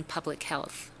Services and Public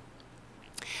Health.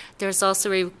 There's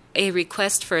also a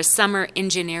request for a summer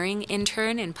engineering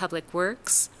intern in Public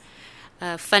Works.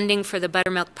 Funding for the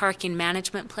Buttermilk Parking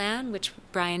Management Plan, which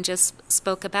Brian just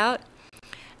spoke about,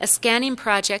 a scanning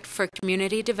project for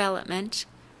community development,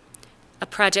 a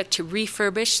project to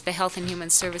refurbish the Health and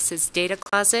Human Services data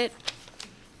closet,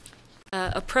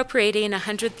 appropriating a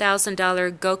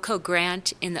 $100,000 GOCO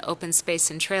grant in the Open Space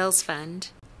and Trails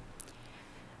Fund,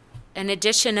 an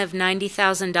addition of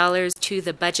 $90,000 to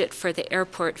the budget for the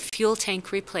airport fuel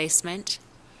tank replacement,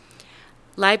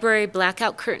 library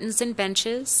blackout curtains and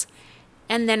benches,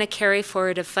 and then a carry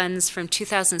forward of funds from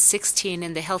 2016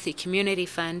 in the Healthy Community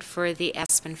Fund for the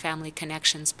Aspen Family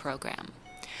Connections program.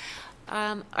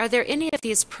 Are there any of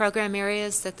these program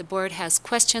areas that the board has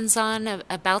questions on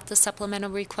about the supplemental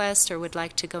request or would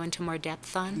like to go into more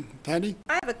depth on? Patty?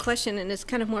 I have a question, and it's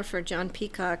kind of more for John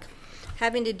Peacock,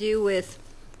 having to do with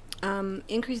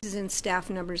increases in staff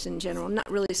numbers in general, not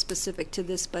really specific to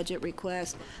this budget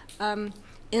request.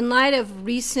 In light of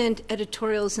recent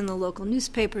editorials in the local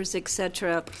newspapers, et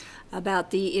cetera,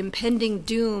 about the impending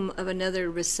doom of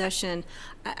another recession,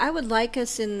 I would like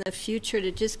us in the future to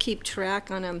just keep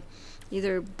track on a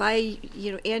either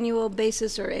annual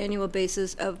basis or annual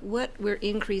basis of what we're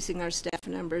increasing our staff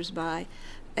numbers by.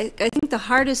 I think the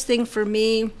hardest thing for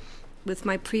me with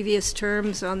my previous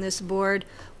terms on this board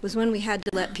was when we had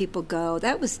to let people go.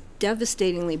 That was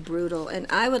devastatingly brutal, and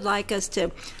I would like us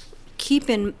to keep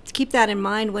that in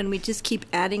mind when we just keep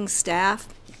adding staff,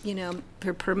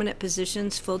 for permanent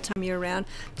positions, full-time year-round,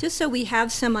 just so we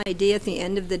have some idea at the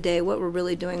end of the day what we're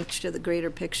really doing to the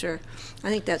greater picture. I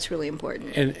think that's really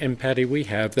important. And Patty, we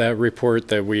have that report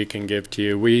that we can give to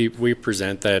you. We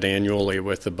present that annually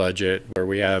with the budget, where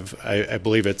we have, I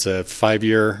believe it's a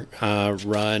 5-year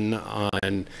run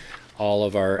on all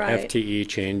of our FTE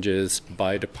changes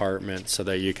by department so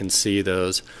that you can see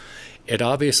those. it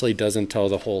obviously doesn't tell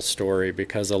the whole story,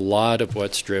 because a lot of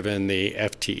what's driven the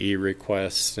FTE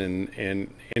requests and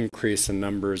increase in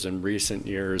numbers in recent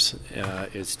years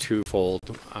is twofold.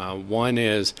 One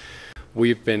is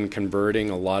we've been converting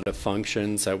a lot of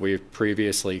functions that we've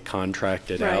previously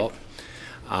contracted out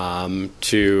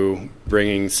to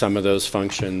bringing some of those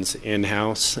functions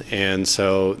in-house. And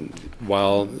so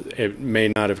while it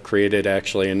may not have created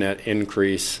actually a net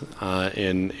increase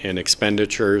in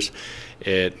expenditures,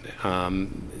 it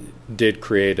did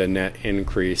create a net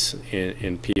increase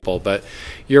in people. But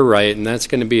you're right, and that's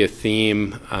going to be a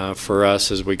theme for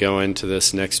us as we go into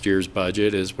this next year's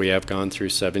budget, is we have gone through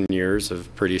 7 years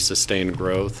of pretty sustained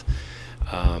growth.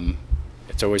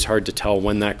 It's always hard to tell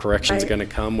when that correction is going to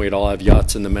come. We'd all have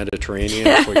yachts in the Mediterranean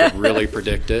if we could really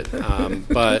predict it.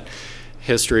 But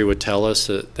history would tell us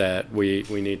that we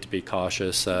need to be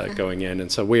cautious going in,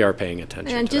 and so we are paying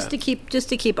attention. And just to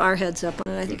keep our heads up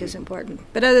on it, I think is important.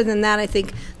 But other than that, I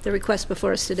think the request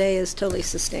before us today is totally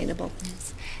sustainable.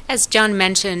 Yes. As John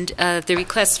mentioned, the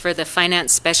request for the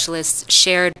finance specialist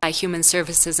shared by Human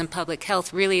Services and Public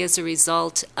Health really is a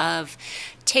result of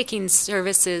taking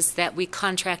services that we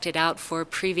contracted out for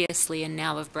previously and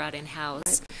now have brought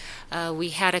in-house. We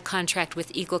had a contract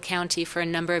with Eagle County for a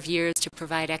number of years to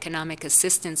provide economic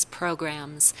assistance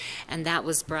programs, and that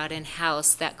was brought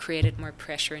in-house. That created more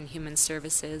pressure in Human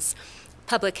Services.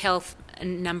 Public Health, a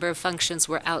number of functions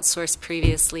were outsourced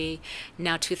previously.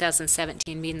 Now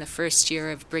 2017 being the first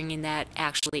year of bringing that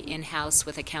actually in-house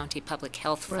with a county public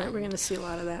health fund. Right, we're going to see a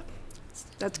lot of that.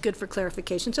 That's good for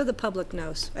clarification, so the public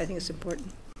knows. I think it's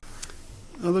important.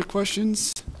 Other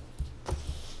questions?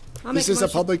 This is a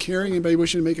public hearing. Anybody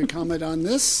wishing to make a comment on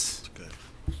this?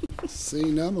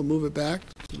 Seeing none, we'll move it back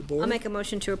to the board. I'll make a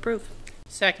motion to approve.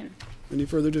 Second. Any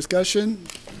further discussion?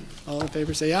 All in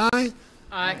favor say aye.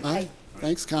 Aye. Aye.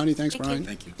 Thanks, Connie. Thanks, Brian.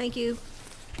 Thank you. Thank you.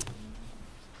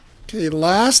 Okay,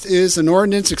 last is an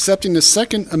ordinance accepting the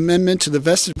Second Amendment to the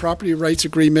Vested Property Rights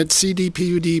Agreement,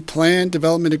 CDPUD Plan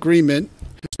Development Agreement,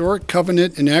 Historic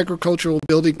Covenant and Agricultural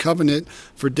Building Covenant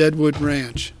for Deadwood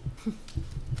Ranch.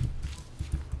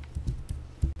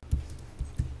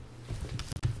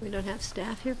 We don't have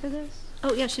staff here for this?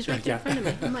 Oh, yeah, she's right there in front of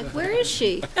me. I'm like, where is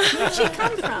she? Where did she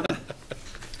come from?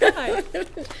 Hi.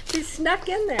 She snuck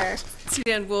in there.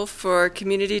 Suzanne Wolf for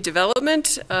Community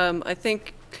Development. I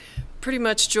think pretty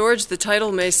much, George, the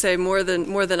title may say more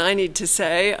than I need to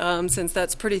say, since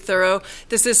that's pretty thorough.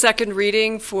 This is second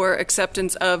reading for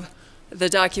acceptance of the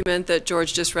document that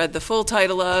George just read the full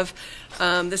title of.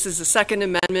 This is the second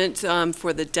amendment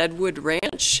for the Deadwood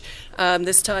Ranch.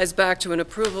 This ties back to an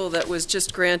approval that was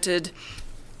just granted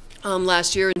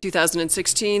last year in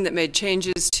 2016 that made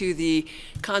changes to the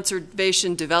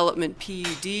Conservation Development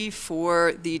PUD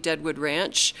for the Deadwood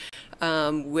Ranch,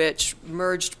 which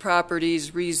merged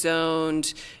properties,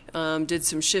 rezoned, did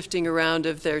some shifting around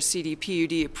of their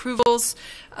CDPUD approvals,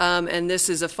 and this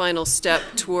is a final step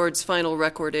towards final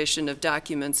recordation of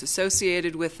documents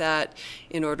associated with that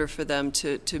in order for them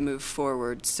to move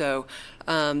forward. So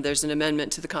there's an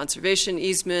amendment to the conservation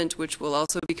easement, which will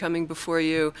also be coming before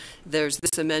you. There's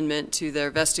this amendment to their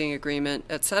vesting agreement,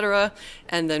 et cetera,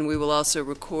 and then we will also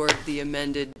record the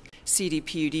amended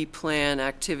CDPUD plan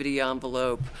activity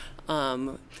envelope.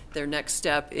 Their next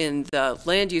step in the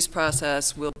land use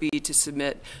process will be to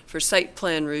submit for site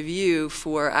plan review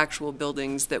for actual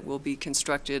buildings that will be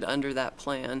constructed under that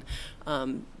plan.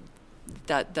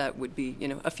 That would be,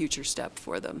 a future step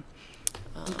for them.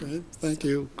 Okay, thank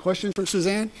you. Question for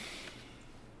Suzanne?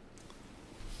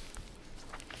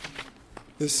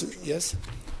 Yes?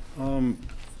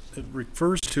 It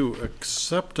refers to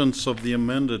acceptance of the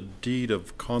amended deed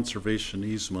of conservation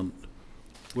easement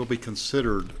will be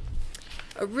considered.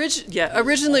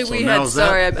 Originally So we now had, is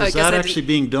sorry, that, I is guess that I actually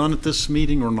being done at this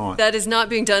meeting or not? That is not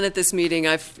being done at this meeting.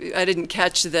 I didn't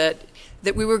catch that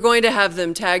we were going to have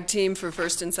them tag team for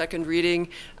first and second reading,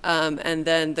 and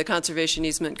then the conservation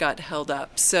easement got held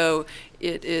up. So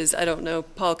it is, I don't know,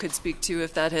 Paul could speak to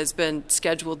if that has been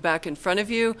scheduled back in front of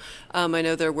you. I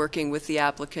know they're working with the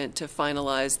applicant to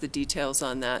finalize the details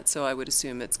on that, so I would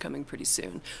assume it's coming pretty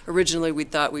soon. Originally, we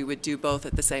thought we would do both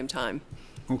at the same time.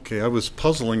 Okay, I was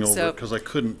puzzling over it because I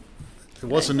couldn't, it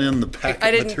wasn't in the packet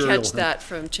material. I didn't catch that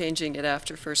from changing it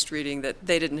after first reading, that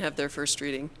they didn't have their first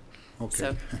reading. Okay.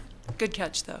 So, good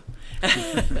catch, though.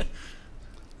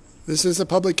 This is a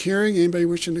public hearing. Anybody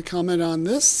wishing to comment on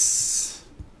this?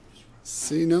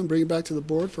 Seeing none, bring it back to the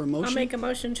board for a motion. I'll make a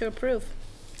motion to approve.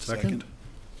 Second.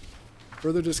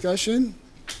 Further discussion?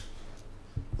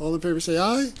 All in favor say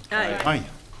aye. Aye. Aye.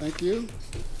 Thank you.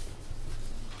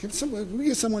 Can we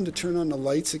get someone to turn on the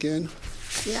lights again?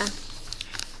 Yeah.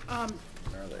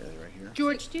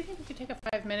 George, do you think we could take a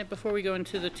 5-minute before we go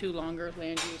into the two longer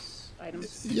land use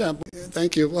items? Yeah,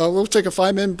 thank you. We'll take a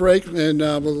 5-minute break, and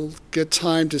we'll get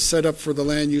time to set up for the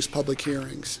land use public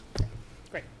hearings.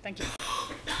 Great, thank you.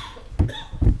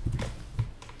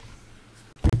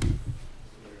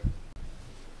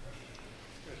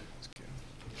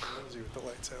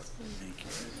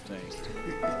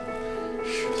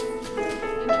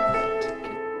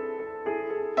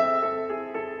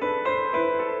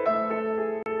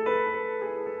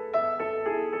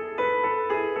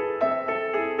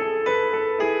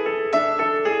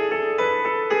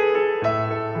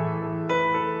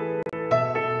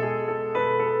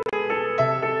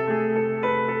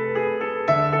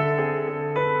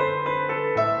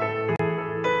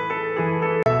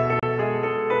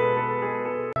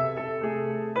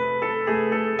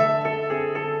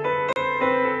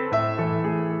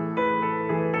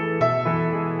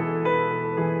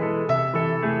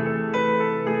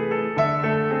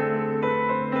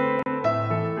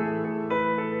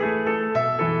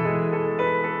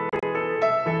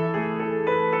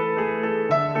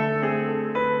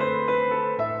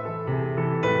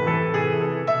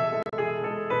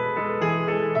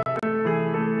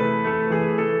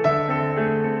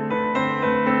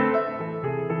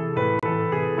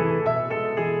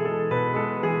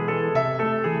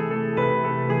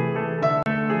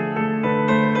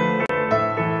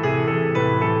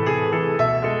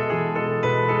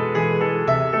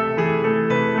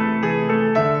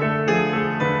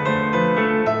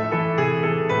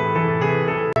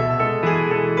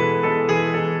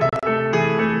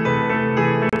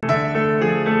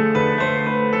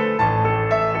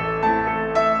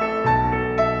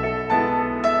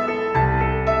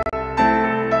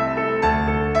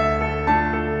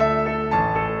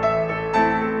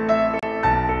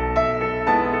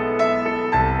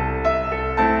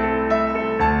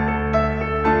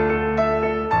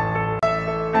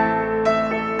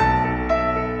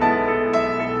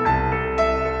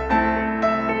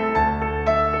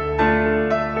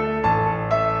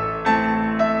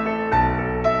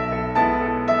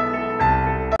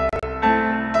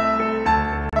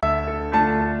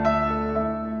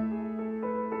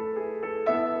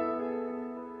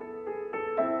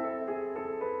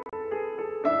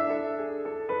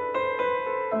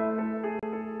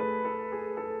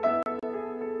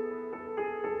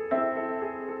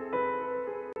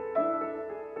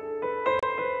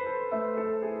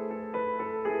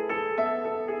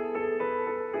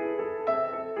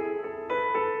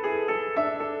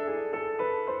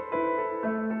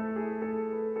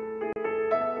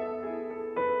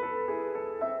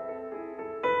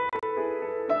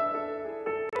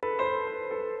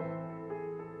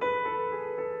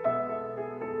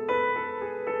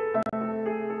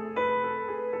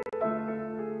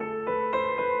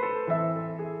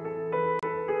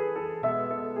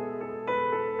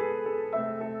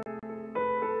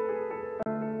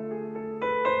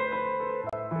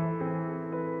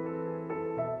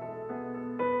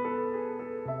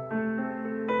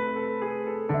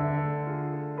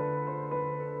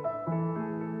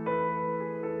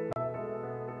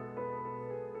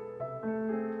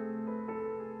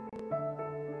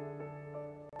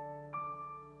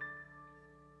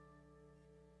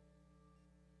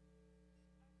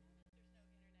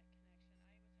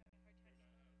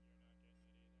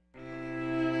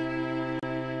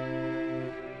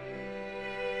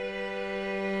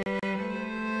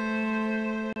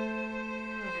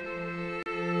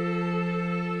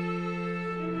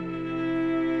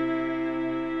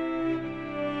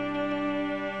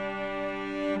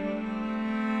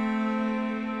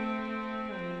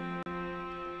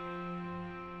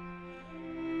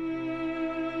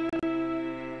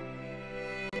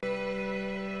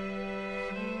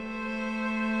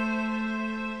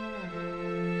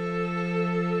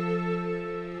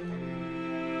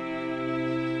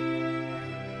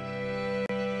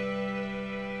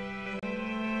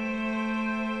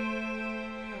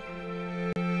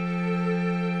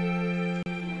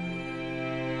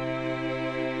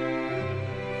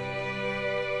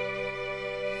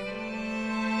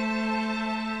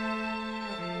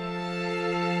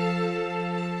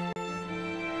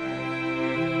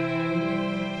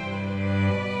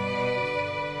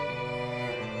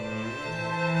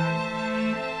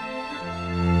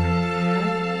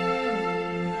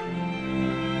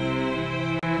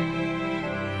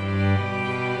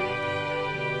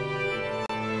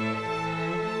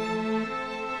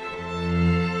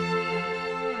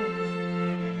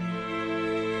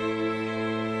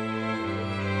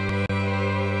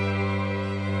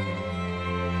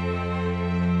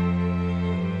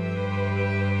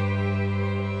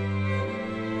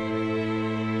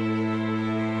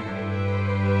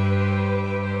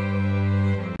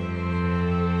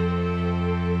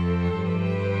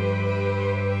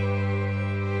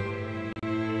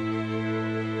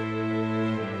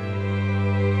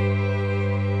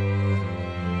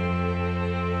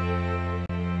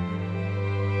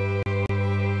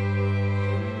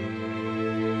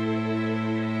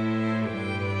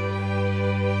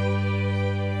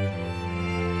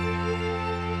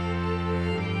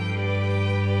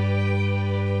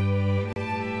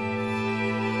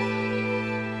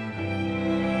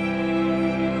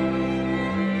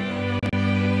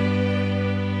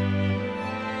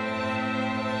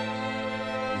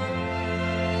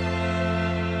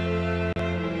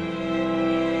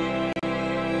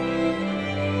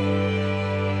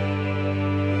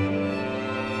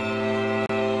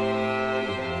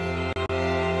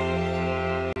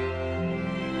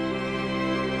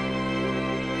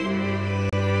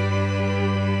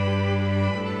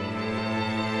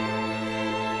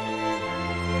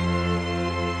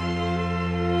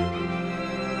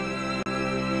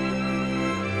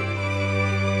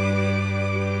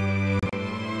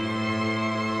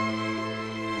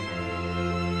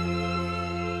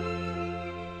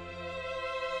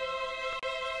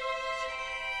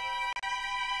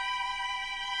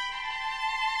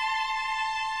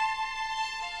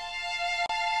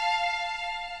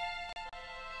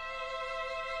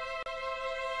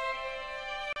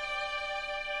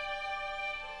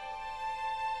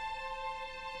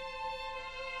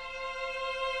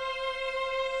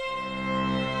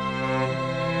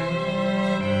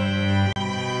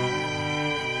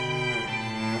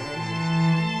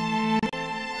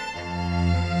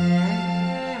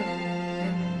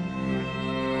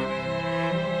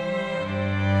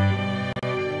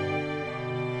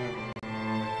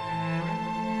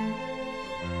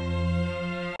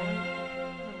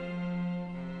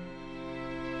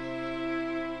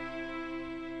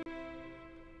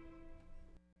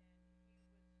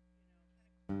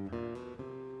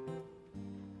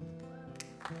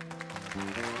 Okay,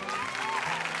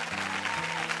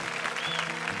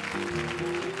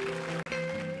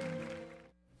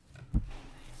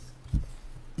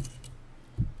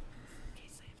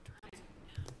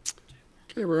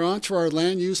 we're on to our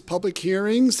land use public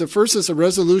hearings. The first is a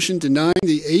resolution denying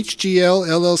the HGL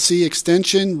LLC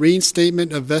extension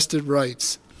reinstatement of vested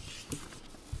rights.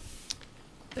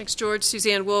 Thanks, George.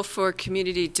 Suzanne Wolf for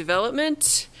Community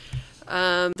Development.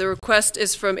 The request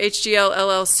is from HGL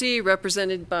LLC,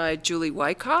 represented by Julie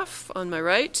Wyckoff on my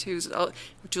right,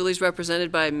 Julie's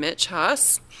represented by Mitch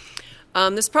Haas.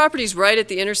 This property is right at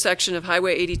the intersection of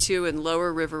Highway 82 and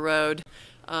Lower River Road.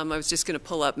 I was just going to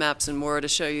pull up maps and more to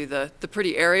show you the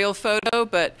pretty aerial photo,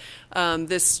 but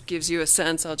this gives you a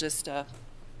sense. I'll just... do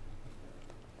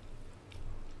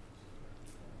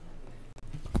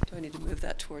I need to move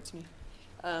that towards me?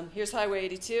 Here's Highway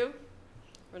 82,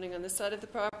 running on this side of the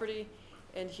property,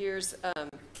 and here's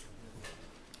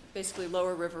basically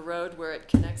Lower River Road where it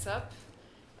connects up.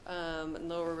 And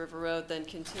Lower River Road then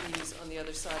continues on the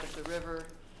other side of the river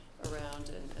around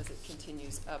and as it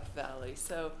continues up valley.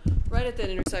 So right at that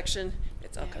intersection,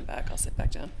 I'll come back, I'll sit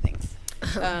back down. Thanks.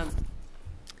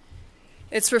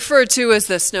 It's referred to as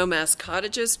the Snowmass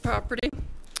Cottages property.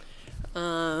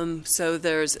 So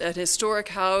there's an historic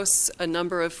house, a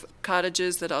number of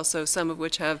cottages that also, some of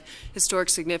which have historic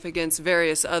significance,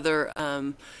 various other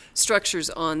structures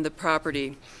on the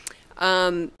property.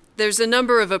 There's a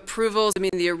number of approvals. I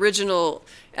mean, the original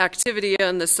activity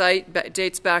on the site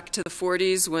dates back to the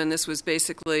 40s when this was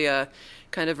basically a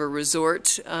kind of a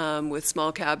resort with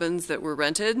small cabins that were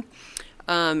rented.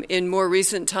 In more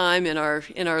recent time in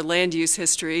our land use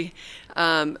history,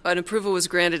 an approval was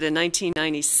granted in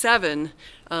 1997,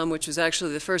 which was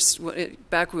actually the first,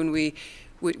 back when we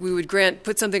would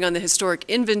put something on the historic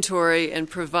inventory and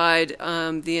provide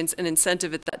an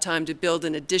incentive at that time to build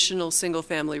an additional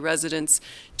single-family residence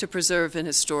to preserve an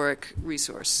historic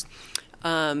resource.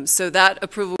 So that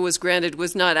approval was granted,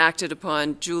 was not acted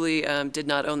upon. Julie did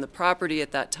not own the property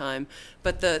at that time,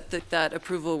 but that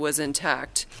approval was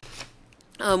intact.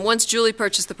 Once Julie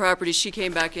purchased the property, she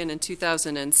came back in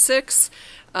 2006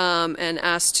 and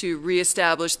asked to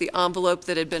reestablish the envelope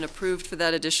that had been approved for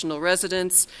that additional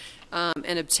residence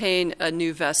and obtain a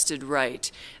new vested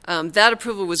right. That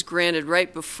approval was granted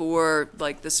right before,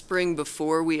 like the spring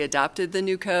before we adopted the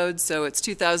new code. So it's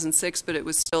 2006, but it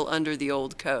was still under the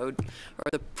old code, or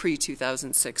the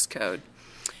pre-2006 code.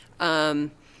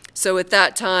 So at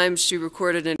that time, she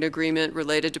recorded an agreement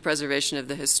related to preservation of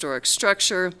the historic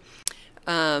structure,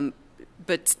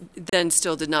 but then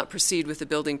still did not proceed with the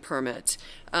building permit.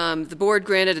 The board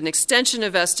granted an extension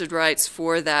of vested rights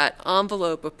for that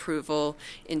envelope approval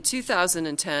in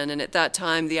 2010, and at that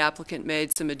time the applicant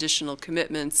made some additional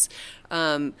commitments.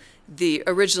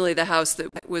 Originally the house that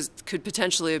could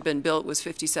potentially have been built was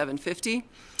 5750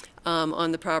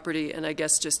 on the property, and I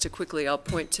guess just to quickly, I'll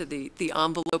point to the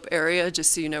envelope area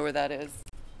just so you know where that is.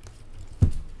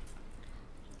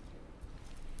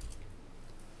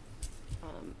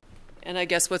 And I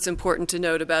guess what's important to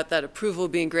note about that approval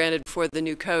being granted before the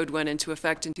new code went into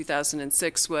effect in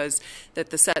 2006 was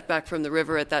that the setback from the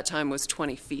river at that time was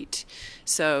 20 feet.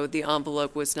 So the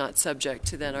envelope was not subject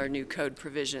to then our new code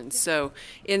provisions. So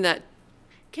in that...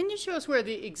 Can you show us where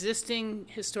the existing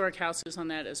historic house is on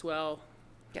that as well?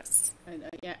 Yes. And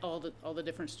yeah, all the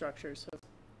different structures. So.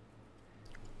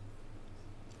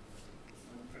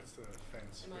 That's the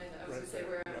fence. I was going to say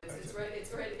where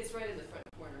it's right in the front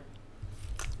corner.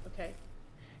 Okay.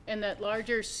 And that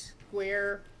larger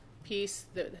square piece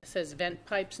that says vent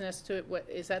pipes next to it, what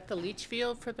is that, the leach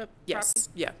field for the Yes,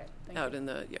 property? yeah, Okay, out in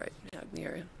the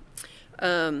area.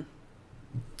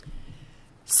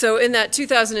 So in that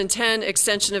 2010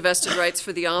 extension of vested rights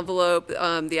for the envelope,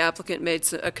 the applicant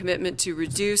made a commitment to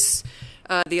reduce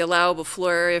the allowable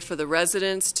floor area for the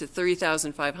residence to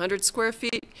 3,500 square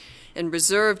feet and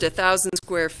reserved 1,000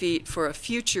 square feet for a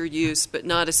future use, but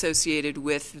not associated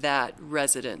with that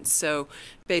residence. So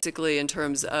basically, in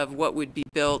terms of what would be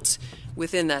built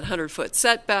within that 100-foot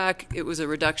setback, it was a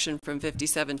reduction from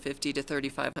 5,750 to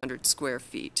 3,500 square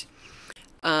feet.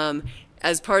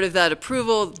 As part of that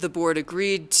approval, the board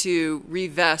agreed to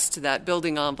revest that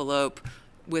building envelope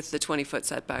with the 20-foot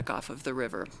setback off of the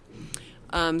river.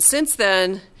 Since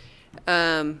then,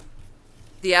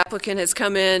 the applicant has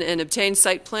come in and obtained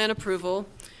site plan approval,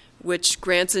 which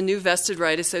grants a new vested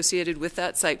right associated with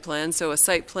that site plan, so a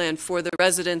site plan for the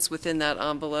residence within that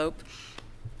envelope.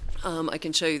 I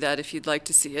can show you that if you'd like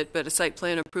to see it, but a site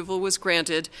plan approval was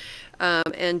granted,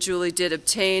 and Julie did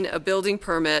obtain a building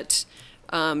permit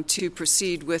to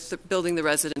proceed with building the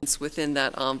residence within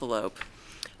that envelope,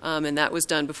 and that was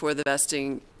done before the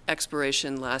vesting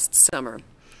expiration last summer.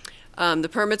 The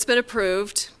permit's been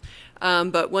approved,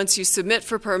 but once you submit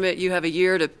for permit, you have a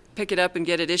year to pick it up and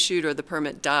get it issued, or the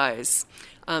permit dies.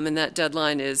 And that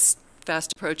deadline is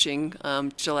fast approaching,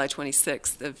 July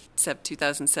 26th of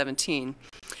 2017.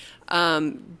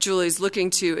 Julie's looking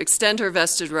to extend her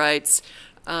vested rights,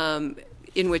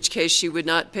 in which case she would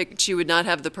not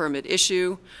have the permit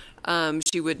issue.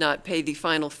 She would not pay the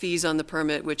final fees on the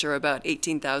permit, which are about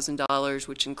 $18,000,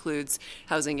 which includes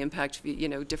housing impact fee,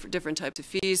 different types of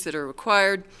fees that are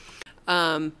required.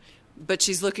 But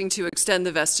she's looking to extend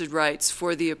the vested rights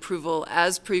for the approval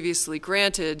as previously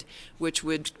granted, which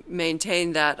would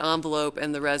maintain that envelope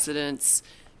and the residence,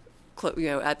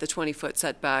 at the 20-foot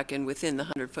setback and within the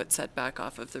 100-foot setback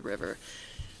off of the river.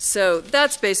 So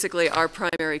that's basically our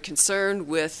primary concern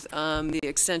with the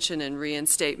extension and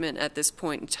reinstatement at this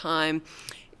point in time.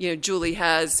 Julie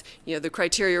has, the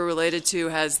criteria related to,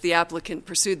 has the applicant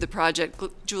pursued the project.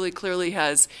 Julie clearly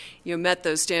has, met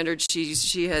those standards.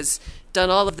 She has done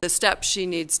all of the steps she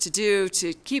needs to do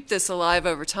to keep this alive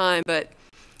over time. But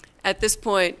at this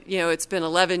point, it's been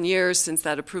 11 years since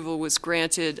that approval was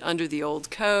granted under the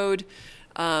old code.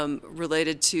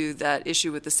 Related to that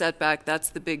issue with the setback. That's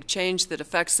the big change that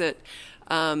affects it.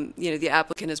 The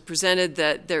applicant has presented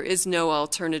that there is no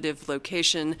alternative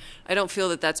location. I don't feel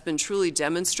that that's been truly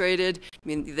demonstrated. I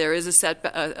mean, there is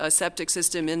a septic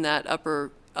system in that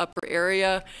upper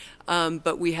area,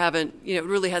 but we haven't, it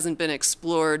really hasn't been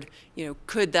explored.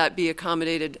 Could that be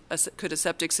accommodated? Could a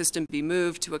septic system be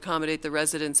moved to accommodate the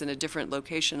residents in a different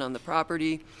location on the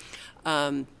property?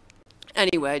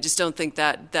 Anyway, I just don't think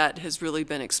that has really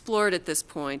been explored at this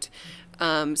point.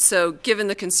 So given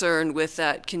the concern with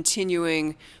that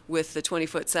continuing with the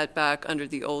 20-foot setback under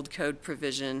the old code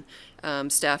provision,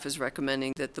 staff is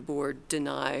recommending that the board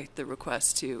deny the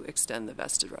request to extend the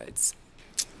vested rights.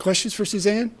 Questions for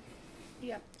Suzanne?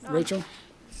 Yeah. Rachel?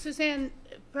 Suzanne,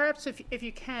 perhaps if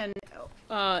you can,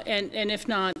 and if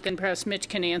not, then perhaps Mitch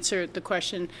can answer the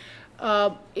question.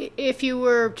 If you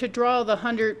were to draw the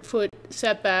 100-foot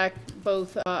setback,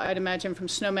 both, I'd imagine, from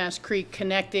Snowmass Creek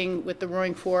connecting with the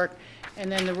Roaring Fork,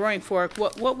 and then the Roaring Fork,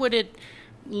 what would it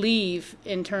leave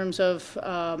in terms of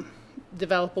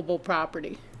developable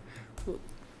property?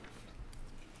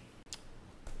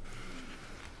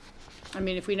 I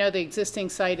mean, if we know the existing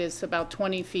site is about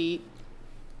 20 feet.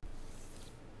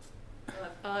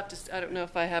 I'll have to, I don't know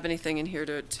if I have anything in here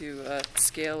to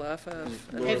scale off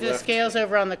of. If the scale's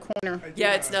over on the corner.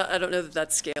 Yeah, it's not, I don't know that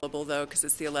that's scalable though, because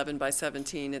it's the 11 by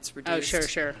 17, it's reduced. Oh,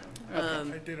 sure. I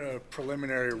did a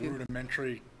preliminary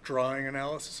rudimentary drawing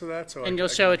analysis of that. So and you'll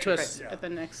show it to us at the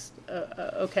next,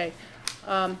 okay.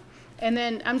 And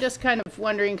then I'm just kind of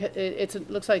wondering, it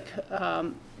looks like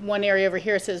one area over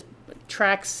here says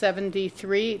track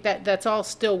 73. That's all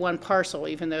still one parcel,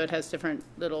 even though it has different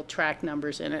little track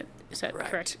numbers in it. Is that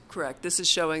correct? Correct. This is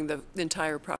showing the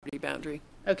entire property boundary.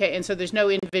 Okay, and so there's no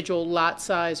individual lot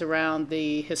size around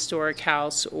the historic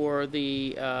house or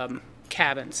the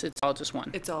cabins. It's all just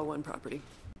one. It's all one property.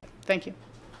 Thank you.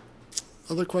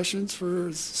 Other questions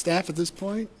for staff at this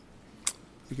point?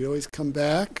 You can always come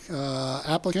back.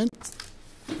 Applicant?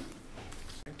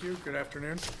 Thank you. Good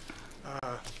afternoon.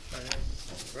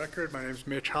 My name is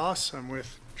Mitch Haas. I'm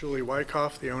with Julie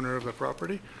Wyckoff, the owner of the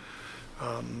property.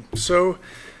 So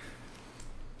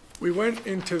we went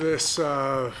into this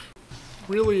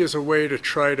really as a way to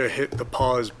try to hit the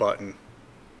pause button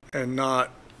and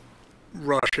not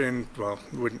rush in. Well,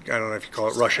 I don't know if you call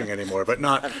it rushing anymore, but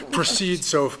not proceed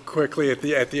so quickly at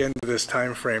the end of this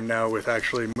time frame now with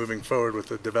actually moving forward with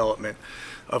the development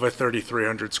of a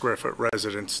 3,300 square foot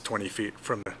residence 20 feet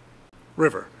from the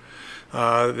river.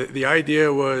 The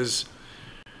idea was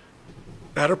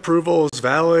that approval is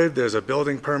valid. There's a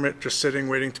building permit just sitting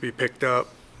waiting to be picked up.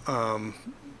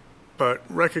 But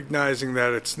recognizing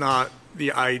that it's not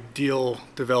the ideal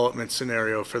development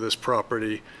scenario for this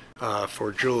property,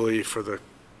 for Julie, for the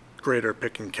greater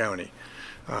Picken County.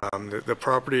 The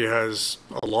property has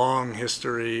a long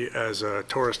history as a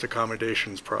tourist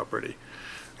accommodations property.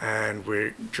 And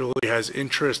Julie has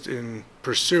interest in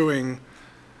pursuing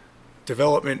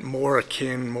development more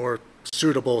akin, more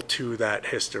suitable to that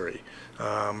history.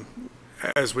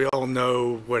 As we all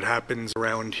know, what happens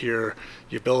around here,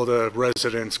 you build a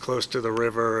residence close to the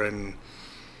river, and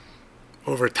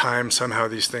over time, somehow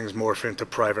these things morph into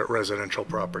private residential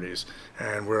properties.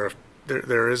 And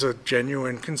there is a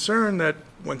genuine concern that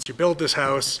once you build this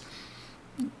house,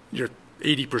 you're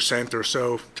 80% or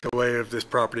so away of this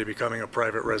property becoming a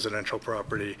private residential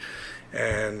property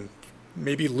and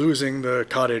maybe losing the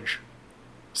cottage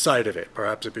side of it.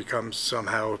 Perhaps it becomes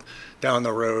somehow down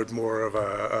the road more of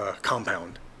a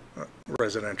compound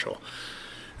residential.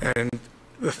 And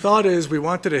the thought is we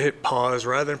wanted to hit pause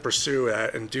rather than pursue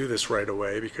that and do this right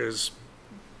away, because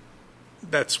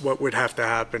that's what would have to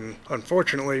happen,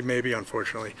 unfortunately, maybe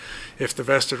unfortunately, if the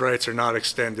vested rights are not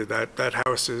extended. That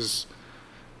house is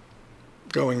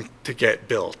going to get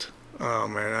built.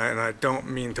 And I don't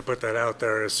mean to put that out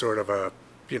there as sort of a,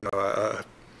 you know,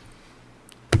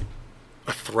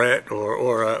 a threat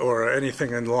or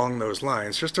anything along those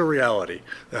lines, just a reality.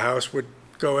 The house would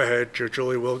go ahead,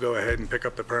 Julie will go ahead and pick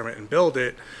up the permit and build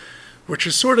it, which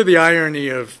is sort of the irony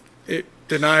of it.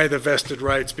 Deny the vested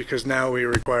rights because now we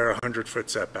require a 100-foot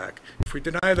setback. If we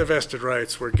deny the vested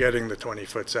rights, we're getting the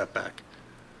 20-foot setback.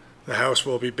 The house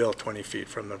will be built 20 feet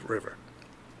from the river.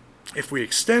 If we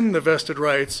extend the vested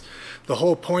rights, the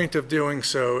whole point of doing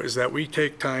so is that we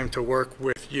take time to work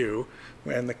with you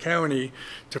and the county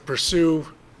to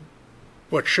pursue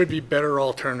what should be better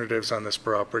alternatives on this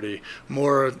property,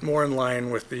 more in line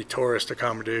with the tourist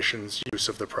accommodations use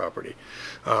of the property.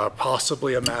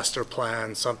 Possibly a master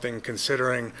plan, something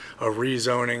considering a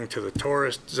rezoning to the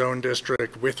tourist zone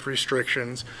district with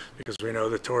restrictions, because we know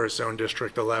the tourist zone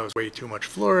district allows way too much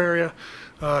floor area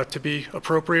to be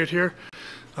appropriate here.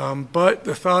 But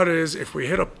the thought is, if we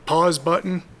hit a pause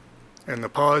button, and the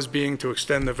pause being to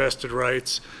extend the vested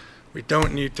rights, we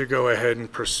don't need to go ahead and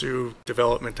pursue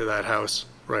development of that house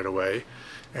right away,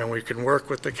 and we can work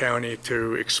with the county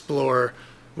to explore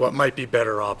what might be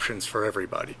better options for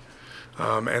everybody.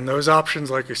 And those options,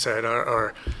 like I said,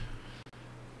 are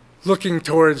looking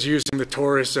towards using the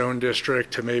tourist zone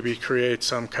district to maybe create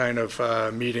some kind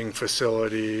of meeting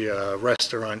facility,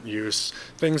 restaurant use,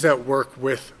 things that work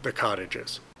with the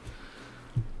cottages.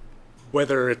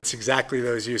 Whether it's exactly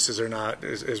those uses or not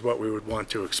is what we would want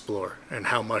to explore, and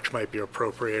how much might be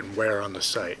appropriate and where on the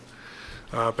site.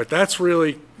 But that's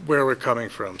really where we're coming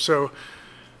from. So,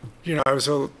 you know, I was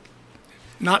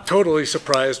not totally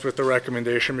surprised with the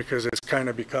recommendation, because it's kind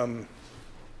of become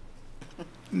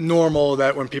normal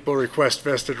that when people request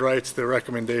vested rights, the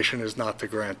recommendation is not to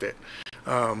grant it.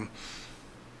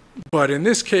 But in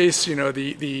this case, you know,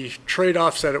 the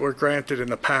trade-offs that were granted in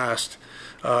the past,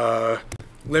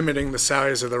 limiting the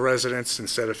size of the residence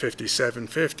instead of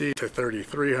 5,750 to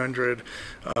 3,300,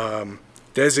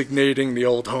 designating the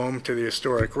old home to the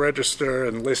historic register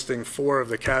and listing 4 of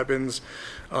the cabins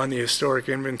on the historic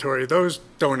inventory, those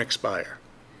don't expire.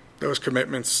 Those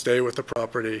commitments stay with the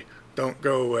property, don't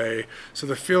go away. So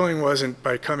the feeling wasn't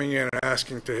by coming in and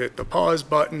asking to hit the pause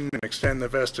button and extend the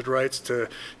vested rights to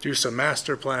do some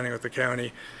master planning with the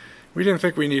county. We didn't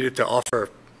think we needed to offer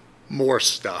more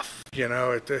stuff. You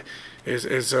know,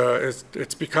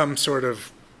 it's become sort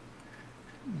of,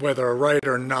 whether a right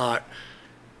or not,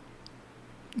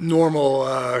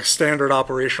 normal standard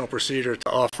operational procedure to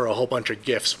offer a whole bunch of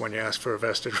gifts when you ask for a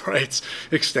vested rights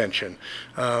extension.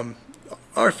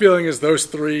 Our feeling is those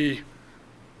 3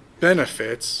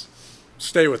 benefits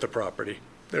stay with the property.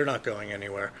 They're not going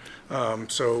anywhere.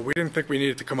 So we didn't think we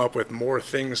needed to come up with more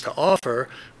things to offer.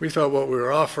 We thought what we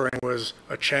were offering was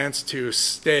a chance to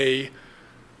stay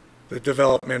the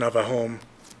development of a home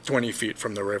 20 feet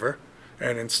from the river,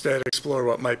 and instead explore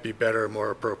what might be better, more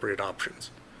appropriate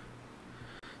options.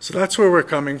 So that's where we're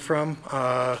coming from.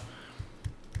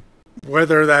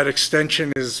 Whether that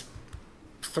extension is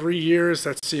 3 years,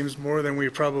 that seems more than we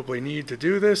probably need to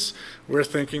do this. We're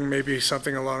thinking maybe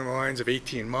something along the lines of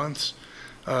 18 months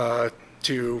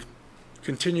to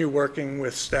continue working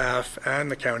with staff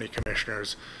and the county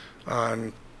commissioners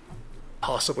on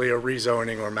possibly a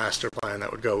rezoning or master plan that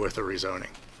would go with the rezoning.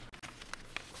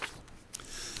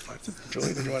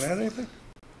 Julie, did you want to add anything?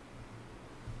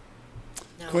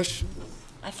 No. Question?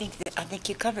 I think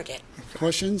you covered it.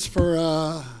 Questions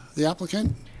for the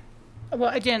applicant?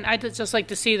 Well, again, I'd just like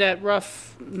to see that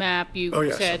rough map you Oh,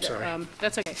 yes, said. I'm sorry.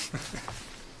 That's okay.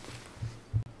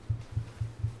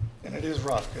 And it is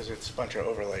rough because it's a bunch of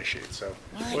overlay sheets. So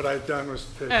what I've done was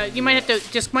You might have to,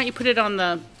 just, why don't you put it on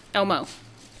the Elmo?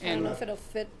 I don't know if it'll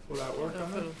fit. Will that work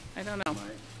on that? I don't know. I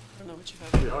don't know what you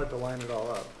have. It'd be hard to line it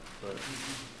all up. But,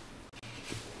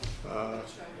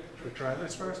 should we try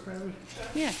this first, maybe?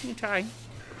 Yeah, you try.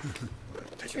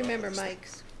 Just remember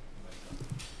mics.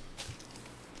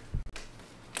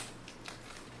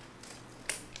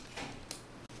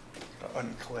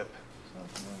 Unclip.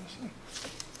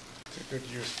 It's a good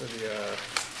use for the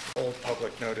old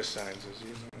public notice signs, is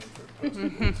using them for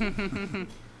posting.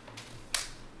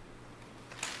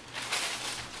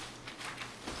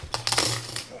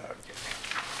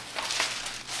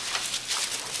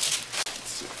 Let's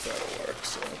see if that'll work.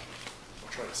 So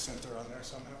we'll try to center on there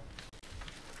somehow.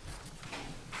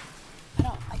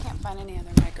 I can't find any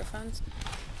other microphones.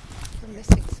 We're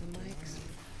missing some mics.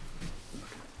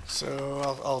 So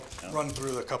I'll run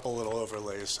through a couple little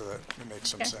overlays so that it makes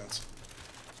some sense.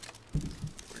 Here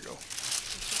we go.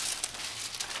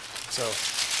 So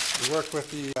we worked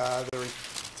with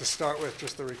to start with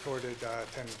just the recorded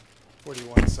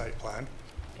 1041 site plan.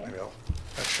 Maybe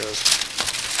that shows.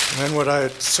 And then what I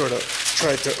had sort of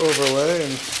tried to overlay,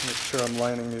 and make sure I'm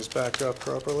lining these back up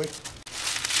properly.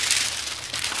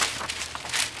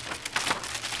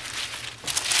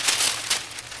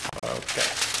 Okay.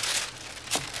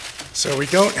 So we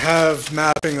don't have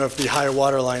mapping of the high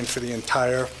water line for the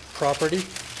entire property,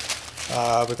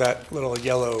 but that little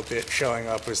yellow bit showing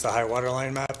up is the high water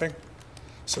line mapping.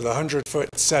 So the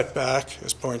 100-foot setback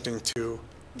is pointing to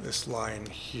this line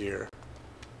here.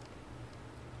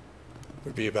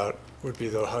 Would be the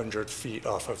 100 feet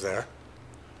off of there.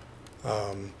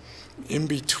 In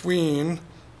between,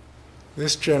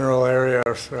 this general area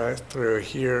right through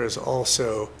here is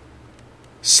also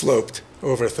sloped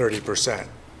over 30%.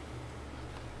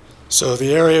 So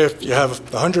the area, you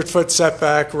have the 100-foot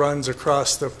setback runs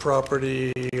across the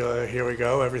property, here we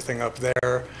go, everything up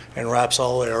there, and wraps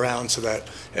all the way around so that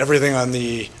everything on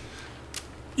the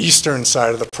eastern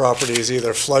side of the property is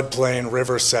either floodplain,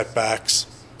 river setbacks,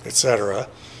 etc.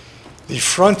 The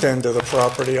front end of the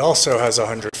property also has a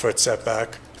 100-foot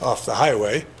setback off the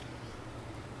highway,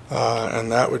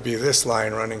 and that would be this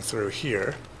line running through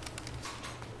here.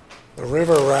 The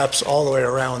river wraps all the way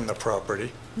around the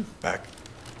property back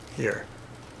here.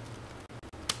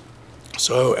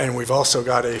 So, and we've also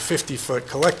got a 50-foot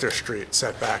collector street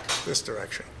setback this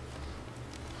direction.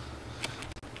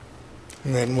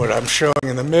 And then what I'm showing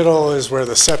in the middle is where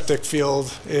the septic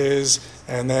field is,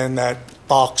 and then that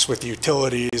box with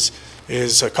utilities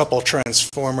is a couple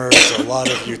transformers, a lot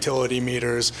of utility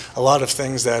meters, a lot of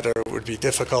things that would be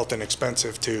difficult and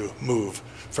expensive to move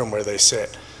from where they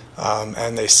sit.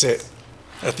 And they sit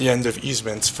at the end of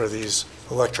easements for these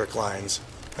electric lines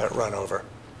that run over.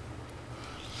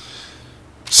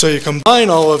 So you combine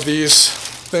all of these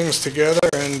things together,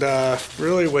 and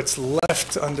really what's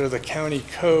left under the county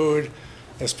code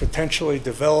as potentially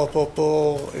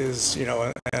developable is,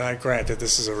 and I granted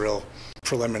this is a real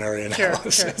preliminary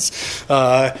analysis,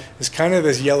 sure. Is kind of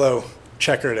this yellow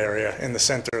checkered area in the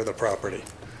center of the property.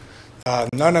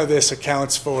 None of this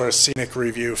accounts for a scenic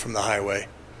review from the highway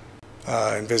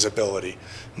and visibility.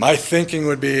 My thinking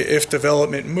would be if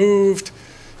development moved,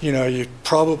 you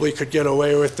probably could get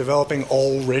away with developing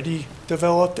already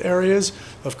developed areas.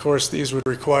 Of course, these would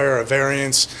require a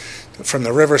variance from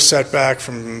the river setback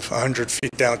from 100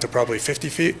 feet down to probably 50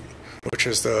 feet, which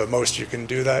is the most you can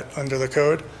do that under the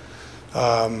code.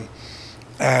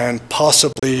 And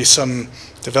possibly some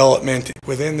development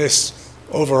within this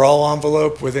overall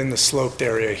envelope within the sloped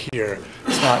area here.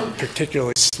 It's not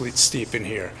particularly steep in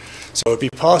here. So it would be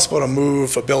possible to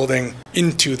move a building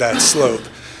into that slope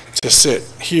to sit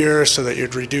here so that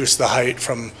you'd reduce the height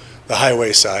from the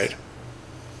highway side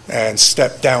and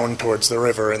step down towards the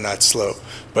river in that slope,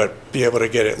 but be able to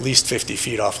get at least 50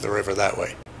 feet off the river that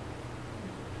way.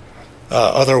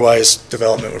 Otherwise,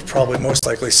 development would probably most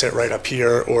likely sit right up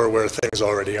here or where things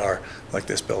already are, like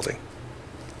this building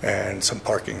and some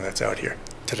parking that's out here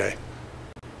today.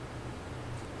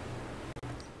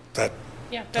 That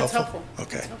yeah, that's helpful.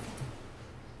 Okay. That's helpful.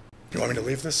 Do you want me to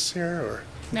leave this here, or?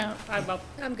 No,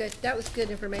 I'm good. That was good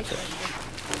information.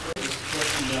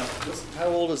 How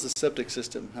old is the septic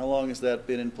system? How long has that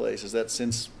been in place? Is that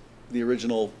since the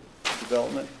original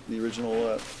development, the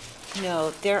original?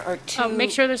 No, there are two.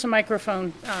 Make sure there's a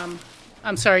microphone.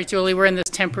 I'm sorry, Julie, we're in this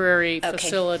temporary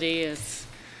facility. It's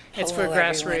for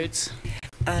grassroots.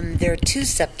 There are two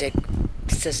septic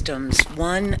systems.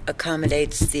 One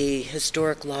accommodates the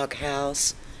historic log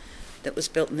house that was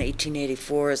built in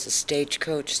 1884 as a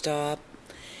stagecoach stop.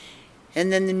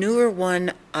 And then the newer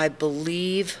one, I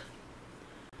believe,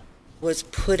 was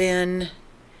put in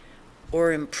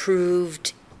or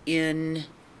improved in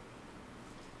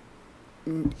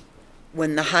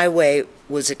when the highway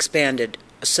was expanded.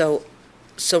 So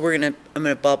I'm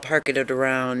gonna ballpark it at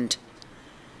around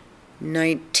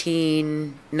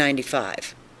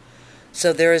 1995.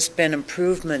 So there has been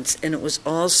improvements, and it was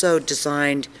also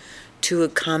designed to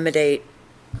accommodate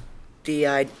the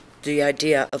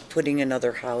idea of putting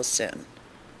another house in.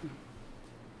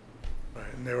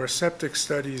 Right, and there were septic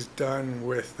studies done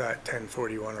with that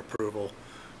 1041 approval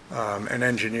and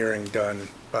engineering done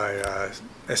by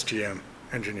SGM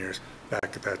engineers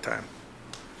back at that time.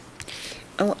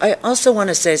 Oh, I also want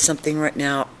to say something right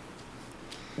now.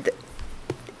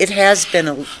 It has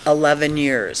been 11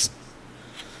 years,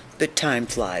 but time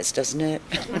flies, doesn't it?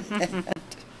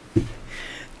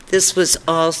 This was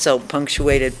also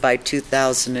punctuated by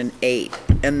 2008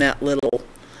 and that little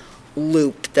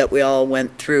loop that we all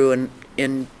went through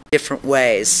in different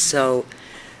ways. So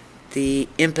the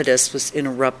impetus was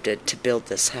interrupted to build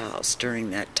this house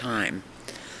during that time.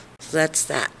 So that's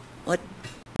that.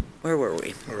 Where were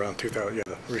we? Around 2000, yeah,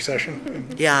 the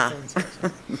recession. Yeah,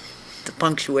 the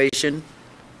punctuation.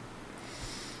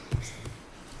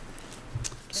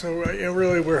 So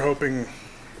really, we're hoping,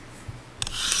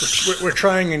 we're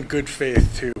trying in good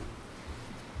faith to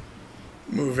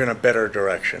move in a better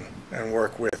direction and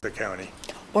work with the county.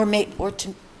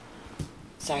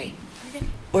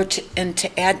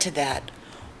 To add to that,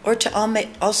 or to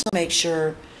also make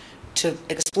sure to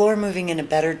explore moving in a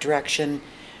better direction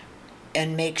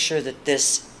and make sure that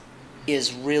this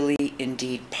is really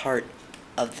indeed part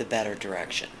of the better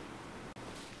direction.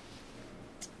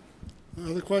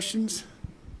 Other questions?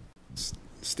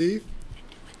 Steve?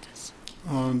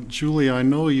 Julie, I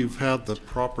know you've had the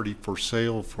property for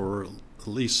sale for at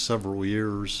least several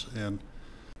years, and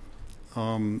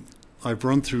I've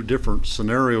run through different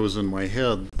scenarios in my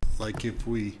head, like if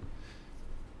we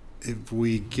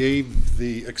gave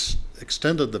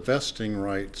extended the vesting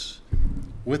rights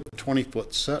with the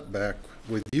 20-foot setback,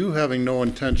 with you having no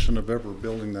intention of ever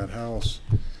building that house,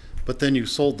 but then you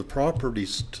sold the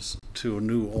properties to a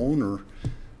new owner,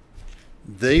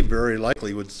 they very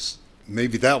likely would,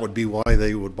 maybe that would be why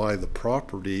they would buy the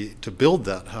property to build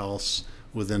that house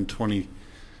within 20,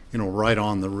 right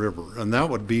on the river. And that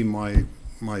would be my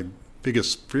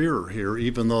biggest fear here,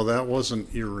 even though that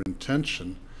wasn't your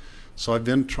intention. So I've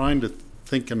been trying to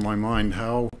think in my mind,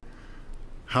 how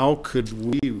could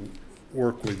we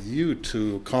work with you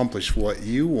to accomplish what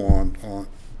you want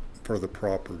for the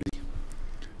property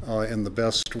in the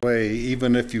best way,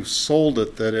 even if you sold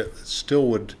it, that it still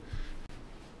would,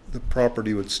 the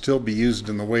property would still be used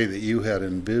in the way that you had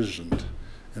envisioned.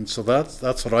 And so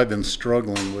that's what I've been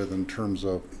struggling with in terms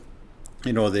of,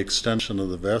 the extension of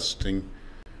the vesting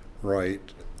right.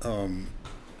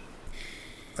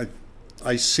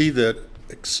 I see that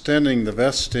extending the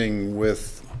vesting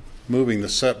with moving the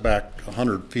setback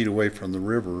 100 feet away from the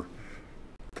river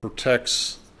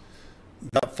protects,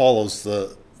 that follows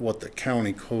what the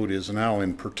county code is now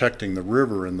in protecting the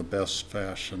river in the best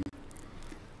fashion.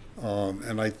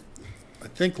 And I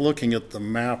think looking at the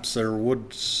maps, there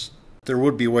would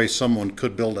be a way someone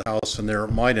could build a house in there.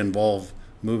 It might involve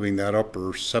moving that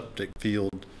upper septic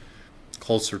field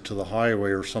closer to the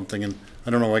highway or something. And I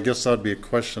don't know, I guess that'd be a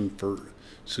question for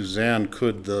Suzanne.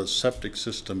 Could the septic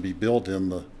system be built in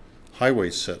the highway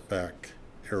setback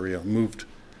area, moved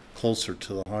closer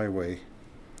to the highway,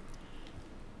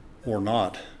 or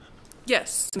not?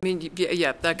 Yes, I mean,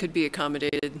 yeah, that could be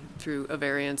accommodated through a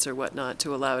variance or whatnot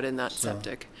to allow it in that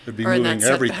septic. It'd be or in moving that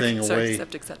setback. everything Sorry, away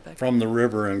septic setback. from the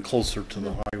river and closer to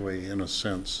the highway in a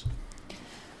sense.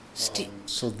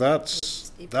 So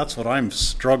that's what I'm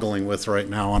struggling with right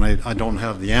now, and I don't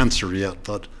have the answer yet,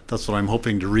 but that's what I'm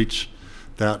hoping to reach,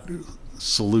 that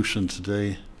solution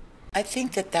today. I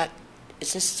think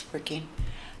is this working?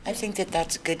 I think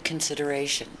that's a good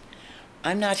consideration.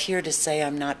 I'm not here to say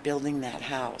I'm not building that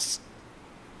house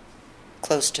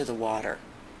close to the water,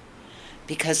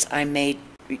 because I may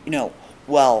be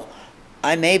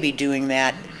doing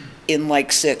that in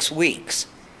like 6 weeks,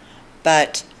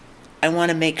 but I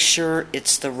want to make sure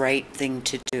it's the right thing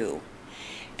to do.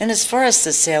 And as far as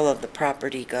the sale of the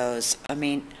property goes, I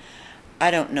mean, I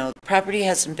don't know. The property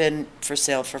hasn't been for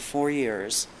sale for 4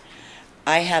 years.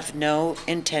 I have no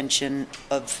intention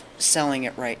of selling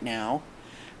it right now,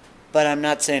 but I'm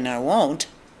not saying I won't.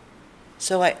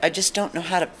 So I just don't know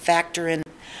how to factor in,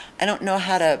 I don't know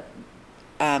how to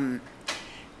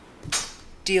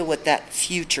deal with that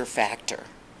future factor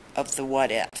of the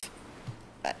what if.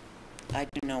 But I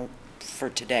do know for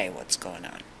today what's going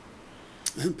on.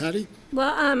 Patty?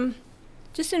 Well,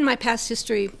 just in my past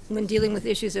history, when dealing with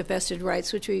issues of vested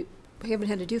rights, which we haven't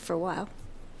had to do for a while,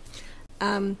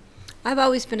 I've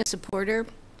always been a supporter,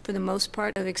 for the most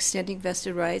part, of extending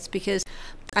vested rights, because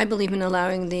I believe in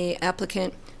allowing the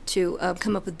applicant to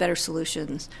come up with better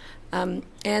solutions. And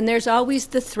there's always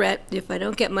the threat, if I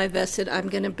don't get my vested, I'm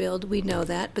going to build. We know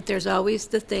that. But there's always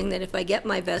the thing that if I get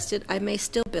my vested, I may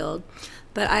still build.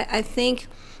 But I think,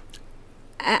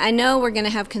 I know we're going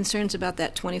to have concerns about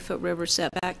that 20-foot river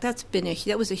setback. That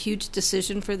was a huge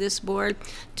decision for this board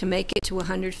to make it to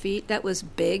 100 feet. That was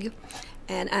big.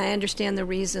 And I understand the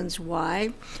reasons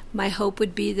why. My hope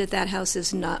would be that that house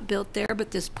is not built there,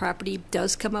 but this property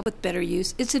does come up with better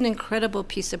use. It's an incredible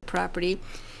piece of property.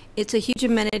 It's a huge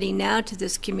amenity now to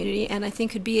this community, and I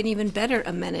think could be an even better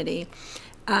amenity.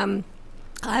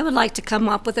 I would like to come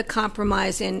up with a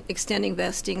compromise in extending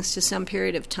vestings to some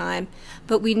period of time,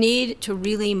 but we need to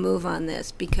really move on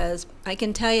this, because I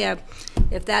can tell you,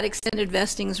 if that extended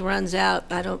vestings runs out,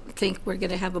 I don't think we're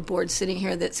going to have a board sitting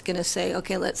here that's going to say,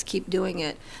 okay, let's keep doing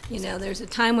it. You know, there's a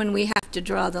time when we have to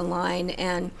draw the line,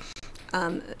 and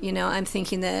you know, I'm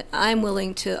thinking that I'm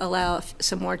willing to allow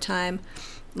some more time,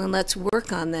 and let's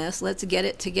work on this. Let's get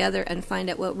it together and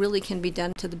find out what really can be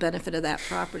done to the benefit of that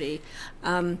property.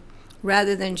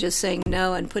 Rather than just saying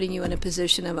no and putting you in a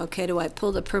position of, okay, do I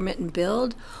pull the permit and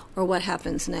build, or what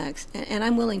happens next? And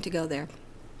I'm willing to go there.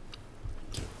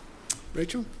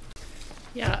 Rachel?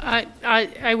 Yeah,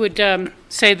 I would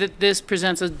say that this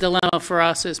presents a dilemma for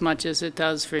us as much as it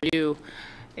does for you.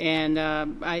 And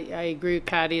I agree with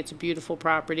Patty. It's a beautiful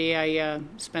property. I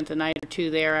spent a night or two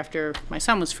there after my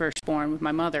son was first born with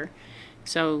my mother.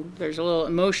 So there's a little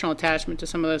emotional attachment to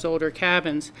some of those older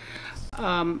cabins.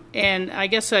 And I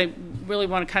guess I really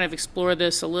want to kind of explore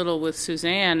this a little with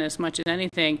Suzanne as much as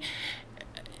anything.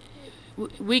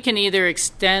 We can either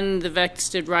extend the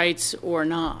vested rights or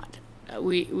not.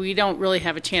 We don't really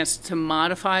have a chance to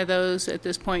modify those at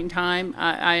this point in time.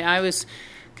 I was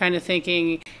kind of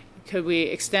thinking, could we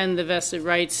extend the vested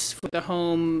rights for the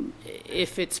home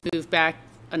if it's moved back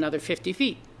another 50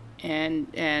 feet? And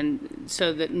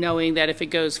so that knowing that if it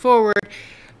goes forward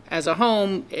as a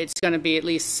home, it's going to be at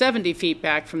least 70 feet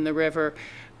back from the river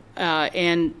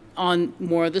and on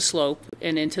more of the slope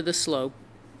and into the slope.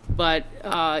 But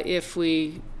if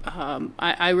we,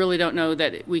 I really don't know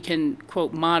that we can,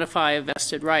 quote, modify a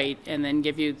vested right and then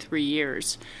give you 3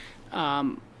 years,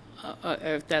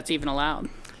 if that's even allowed.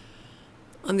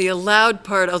 On the allowed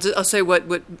part, I'll say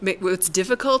what's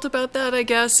difficult about that, I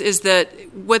guess, is that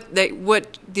what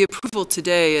the approval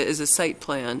today is a site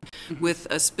plan with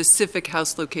a specific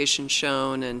house location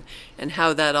shown and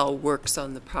how that all works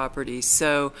on the property.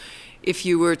 So if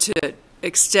you were to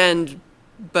extend,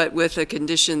 but with a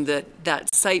condition that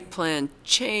that site plan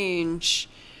change,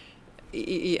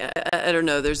 I don't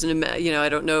know. There's I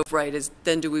don't know if right is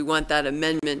then do we want that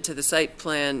amendment to the site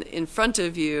plan in front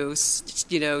of you,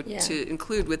 to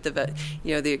include with the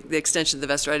the extension of the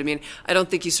vested right. I mean, I don't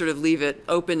think you sort of leave it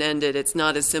open ended. It's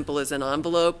not as simple as an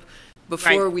envelope.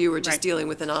 Before we were just dealing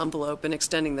with an envelope and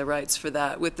extending the rights for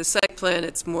that. With the site plan,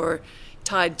 it's more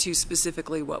tied to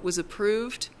specifically what was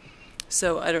approved.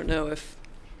 So I don't know if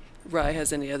Rye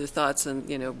has any other thoughts on,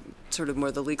 sort of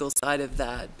more the legal side of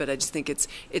that, but I just think it's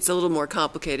a little more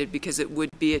complicated because it would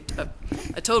be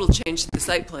a total change to the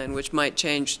site plan, which might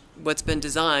change what's been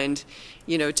designed,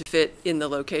 to fit in the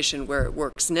location where it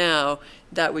works now.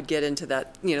 That would get into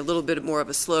that, a little bit more of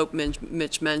a slope.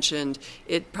 Mitch mentioned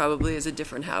it probably is a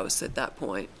different house at that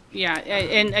point. Yeah,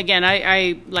 and again,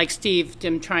 I like Steve,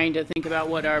 am trying to think about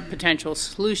what are potential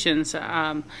solutions.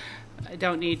 I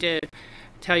don't need to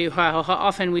tell you how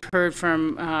often we've heard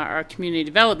from our community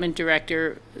development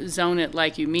director, zone it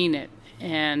like you mean it,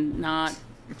 and not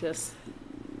just,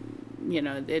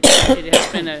 it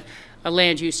has been a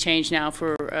land use change now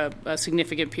for a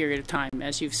significant period of time,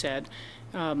 as you've said,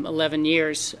 11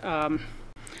 years. On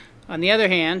the other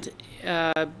hand,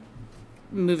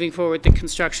 moving forward the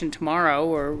construction tomorrow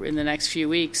or in the next few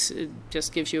weeks, it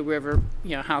just gives you a river,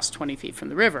 house 20 feet from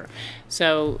the river.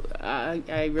 So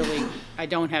I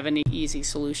don't have any easy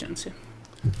solutions.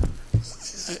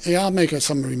 Yeah, I'll make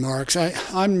some remarks.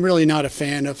 I'm really not a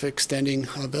fan of extending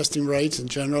vesting rights in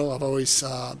general. I've always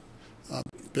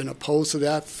been opposed to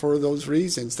that for those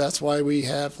reasons. That's why we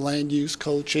have land use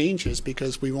code changes,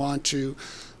 because we want to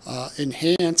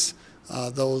enhance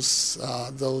those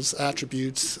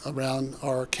attributes around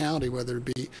our county, whether it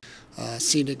be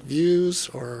scenic views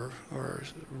or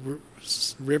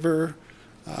river,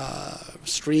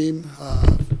 stream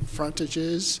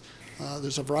frontages.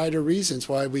 There's a variety of reasons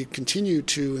why we continue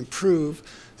to improve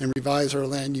and revise our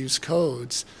land use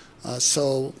codes.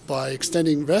 So by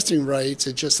extending vesting rights,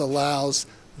 it just allows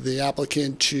the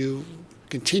applicant to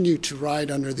continue to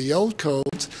ride under the old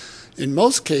codes. In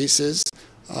most cases,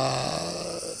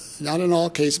 not in all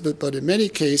cases, but in many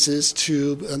cases,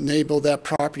 to enable that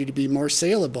property to be more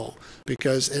saleable,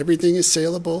 because everything is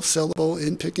sellable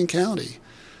in Pickens County.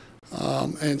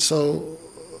 And so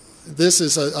this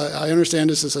is I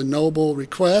understand this is a noble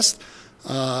request.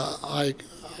 I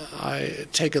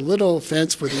take a little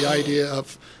offense with the idea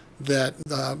of that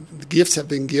gifts have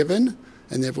been given,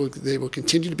 and they will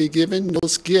continue to be given.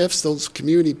 Those gifts, those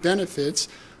community benefits,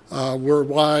 were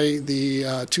why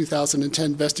the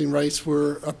 2010 vesting rights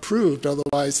were approved.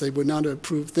 Otherwise, they would not have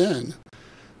approved then.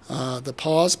 The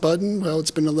pause button, well,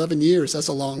 it's been 11 years. That's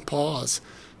a long pause.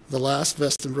 The last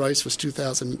vested rights was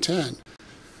 2010.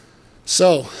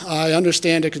 So I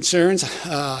understand the concerns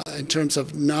in terms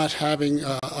of not having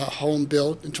a home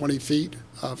built in 20 feet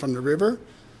from the river.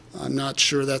 I'm not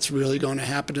sure that's really going to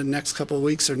happen in the next couple of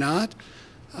weeks or not.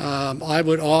 I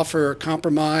would offer a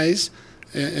compromise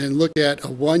and look at a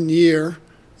 1-year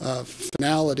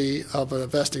finality of a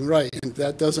vesting right. And if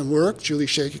that doesn't work, Julie's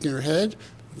shaking her head,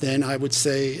 then I would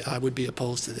say I would be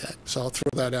opposed to that. So I'll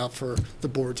throw that out for the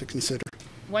board to consider.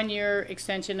 1-year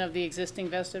extension of the existing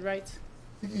vested rights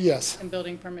Yes. and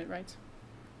building permit rights?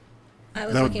 I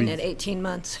was looking at 18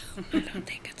 months. I don't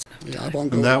think it's enough. Yeah, I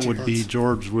won't go And that 18 months. Be,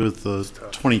 George, with the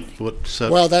 20-foot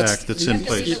setback well, that's in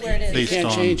place. You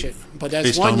can't change it. But that's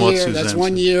based 1 on what year. That's Suzanne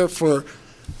 1 year for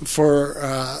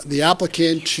the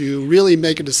applicant to really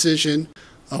make a decision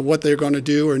of what they're going to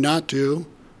do or not do.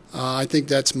 I think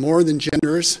that's more than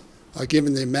generous,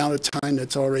 given the amount of time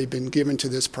that's already been given to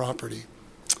this property.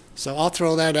 So I'll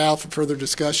throw that out for further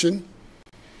discussion.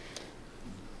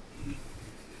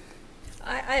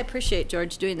 I appreciate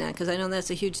George doing that because I know that's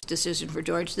a huge decision for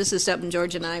George. This is something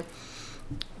George and I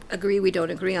agree we don't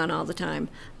agree on all the time.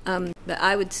 But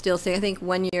I would still think, I think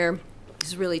 1 year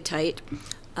is really tight.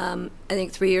 I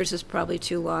think 3 years is probably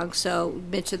too long. So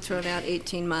Mitch had thrown out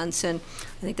 18 months, and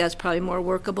I think that's probably more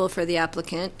workable for the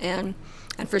applicant and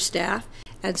for staff.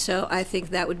 And so I think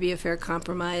that would be a fair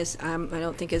compromise. I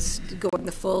don't think it's going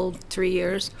the full 3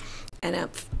 years, and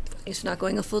it's not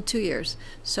going a full 2 years.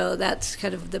 So that's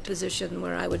kind of the position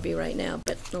where I would be right now.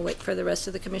 But we'll wait for the rest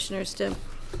of the commissioners to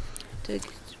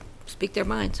speak their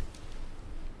minds.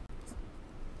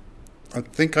 I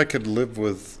think I could live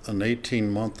with an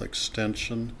 18-month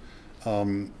extension.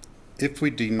 If we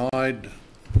denied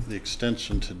the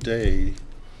extension today,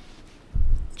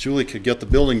 Julie could get the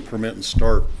building permit and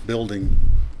start building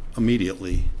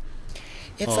immediately.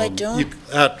 If I don't...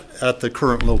 At the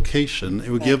current location, it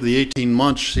would give the 18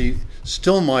 months. She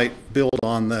still might build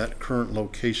on that current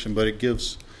location, but it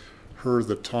gives her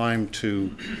the time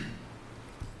to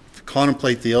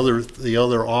contemplate the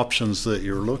other options that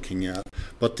you're looking at.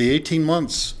 But the 18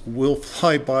 months will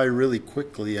fly by really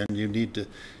quickly, and you need to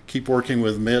keep working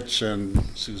with Mitch and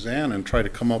Suzanne and try to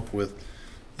come up with,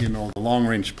 you know, the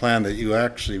long-range plan that you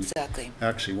actually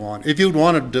want. If you'd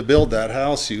wanted to build that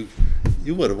house, you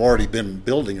would have already been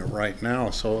building it right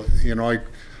now. So, you know,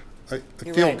 I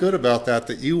feel good about that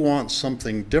you want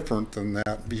something different than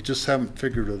that. You just haven't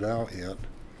figured it out yet.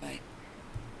 Right.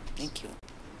 Thank you.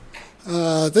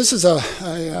 This is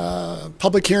a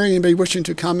public hearing. Anybody wishing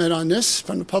to comment on this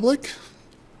from the public?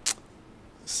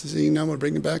 Seeing none, we'll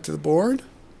bring it back to the board.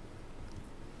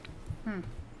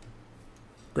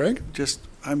 Greg?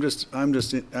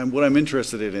 What I'm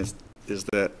interested in is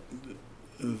that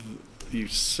you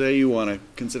say you want to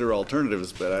consider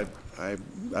alternatives, but I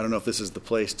don't know if this is the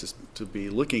place to be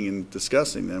looking and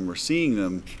discussing them or seeing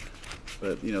them.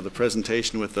 But, you know, the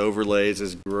presentation with the overlays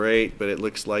is great, but it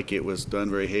looks like it was done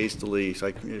very hastily.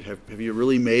 So have you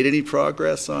really made any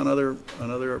progress on other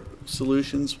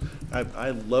solutions? I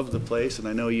love the place, and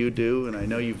I know you do, and I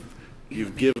know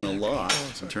you've given a lot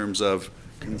in terms of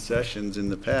concessions in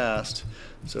the past.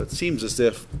 So it seems as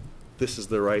if this is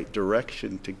the right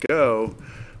direction to go.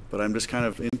 But I'm just kind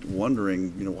of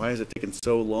wondering, you know, why is it taking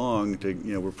so long to,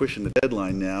 you know, we're pushing the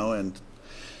deadline now, and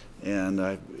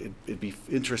it'd be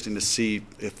interesting to see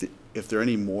if there are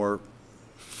any more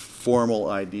formal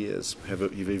ideas have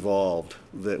evolved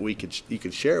that you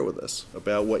could share with us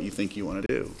about what you think you want to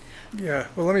do. Yeah,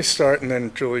 well, let me start, and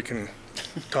then Julie can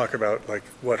talk about like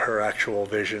what her actual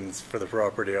visions for the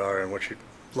property are and what she'd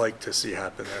like to see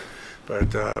happen there.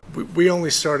 But we only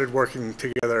started working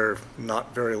together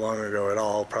not very long ago at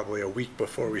all, probably a week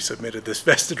before we submitted this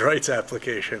vested rights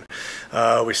application.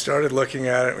 We started looking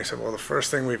at it, and we said, well, the first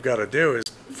thing we've got to do is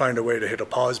find a way to hit a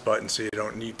pause button so you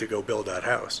don't need to go build that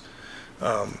house.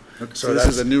 So this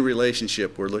is a new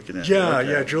relationship we're looking at. Yeah,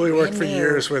 yeah. Julie worked for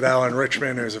years with Alan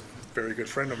Richmond, who's a very good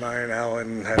friend of mine.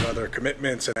 Alan had other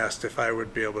commitments and asked if I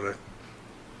would be able to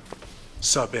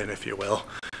sub in, if you will.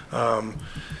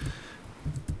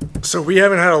 So we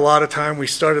haven't had a lot of time. We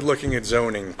started looking at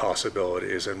zoning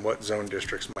possibilities and what zone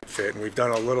districts might fit. And we've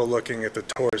done a little looking at the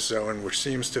tourist zone, which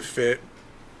seems to fit.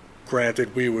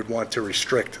 Granted, we would want to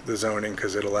restrict the zoning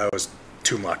because it allows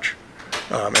too much.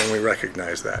 And we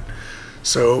recognize that.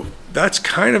 So that's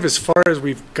kind of as far as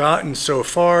we've gotten so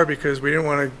far because we didn't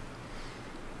want to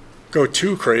go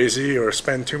too crazy or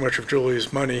spend too much of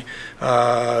Julie's money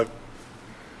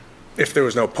if there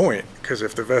was no point. Because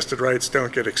if the vested rights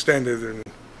don't get extended, then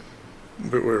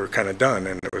we were kind of done,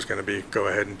 and it was going to be go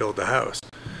ahead and build the house.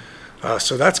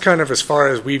 So that's kind of as far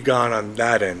as we've gone on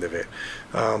that end of it.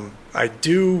 I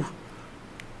do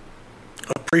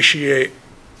appreciate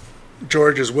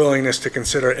George's willingness to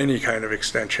consider any kind of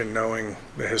extension, knowing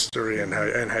the history and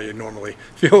how you normally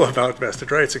feel about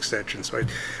vested rights extensions. So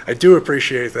I do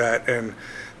appreciate that. And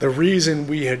the reason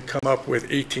we had come up with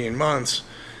 18 months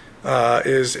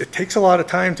is it takes a lot of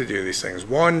time to do these things.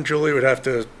 One, Julie would have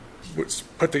to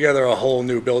put together a whole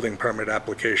new building permit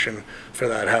application for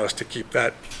that house to keep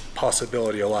that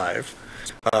possibility alive.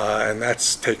 And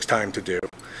that takes time to do.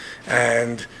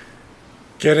 And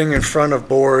getting in front of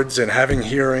boards and having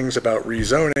hearings about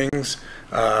rezonings,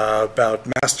 about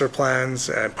master plans,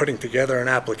 and putting together an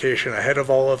application ahead of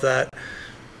all of that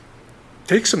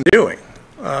takes some doing.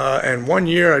 And 1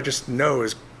 year I just know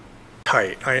is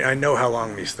tight. I know how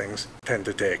long these things tend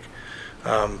to take.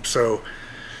 So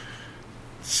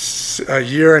a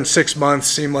year and 6 months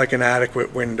seem like an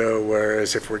adequate window,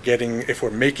 whereas if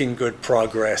we're making good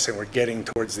progress and we're getting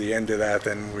towards the end of that,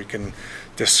 then we can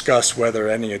discuss whether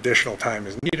any additional time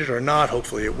is needed or not.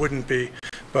 Hopefully it wouldn't be,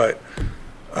 but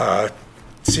it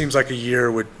seems like a year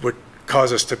would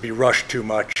cause us to be rushed too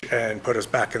much and put us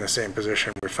back in the same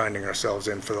position we're finding ourselves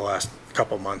in for the last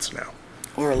couple months now.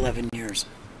 Or 11 years.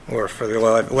 Or for the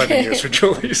 11 years for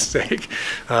Julie's sake.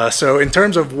 So in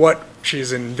terms of what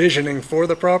she's envisioning for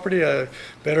the property,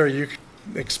 better you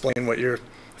explain what your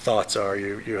thoughts are.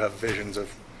 You have visions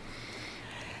of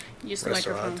Use the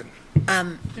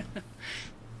microphone.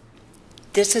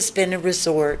 This has been a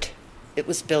resort. It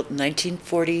was built in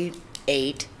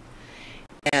 1948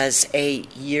 as a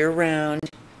year-round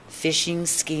fishing,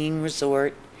 skiing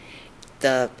resort.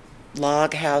 The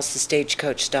log house, the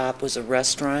stagecoach stop, was a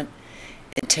restaurant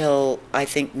until, I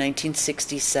think,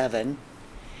 1967.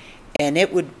 And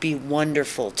it would be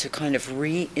wonderful to kind of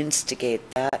reinstigate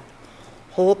that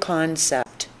whole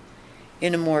concept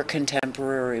in a more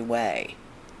contemporary way.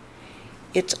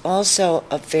 It's also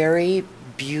a very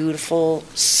beautiful,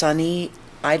 sunny,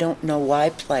 I don't know why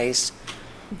place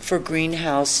for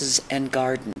greenhouses and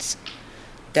gardens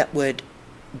that would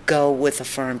go with a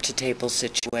farm-to-table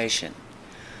situation.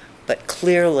 But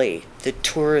clearly, the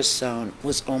tourist zone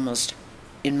was almost,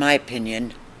 in my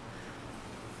opinion,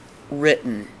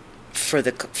 written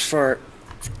for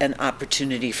an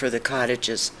opportunity for the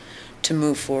cottages to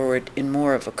move forward in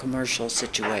more of a commercial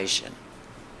situation.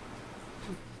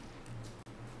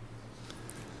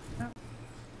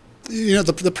 You know,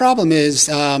 the problem is,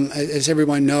 as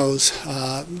everyone knows,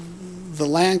 the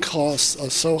land costs are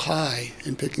so high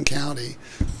in Pickens County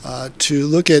to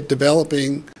look at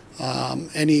developing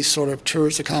any sort of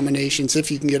tourist accommodations,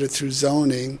 if you can get it through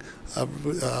zoning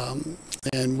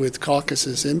and with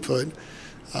caucus's input,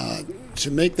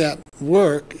 to make that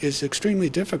work is extremely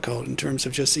difficult in terms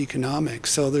of just economics.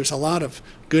 So there's a lot of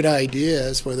good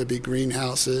ideas, whether it be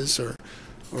greenhouses or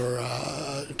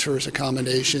tourist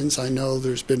accommodations. I know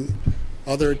there's been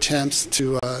other attempts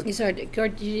to. Sorry,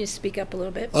 Gord, you just speak up a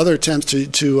little bit. Other attempts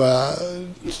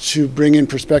to bring in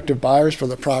prospective buyers for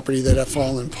the property that have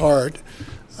fallen apart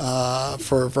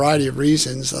for a variety of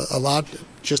reasons. A lot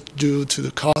just due to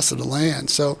the cost of the land.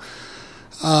 So.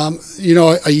 You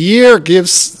know, a year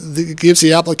gives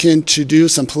the applicant to do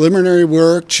some preliminary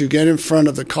work, to get in front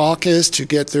of the caucus, to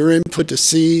get their input, to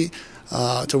see,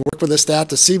 to work with the staff,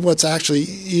 to see what's actually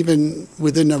even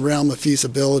within the realm of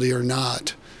feasibility or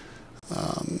not.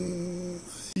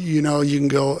 You know, you can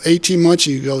go 18 months,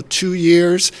 you can go 2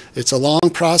 years. It's a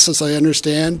long process, I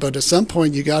understand, but at some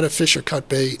point you got to fish or cut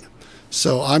bait.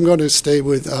 So I'm going to stay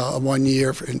with 1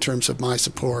 year in terms of my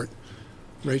support.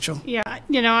 Rachel? Yeah,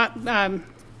 you know, I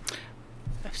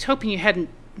was hoping you hadn't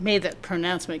made that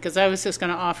pronouncement, because I was just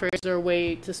going to offer, is there a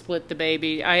way to split the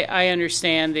baby? I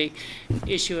understand the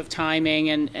issue of timing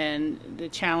and the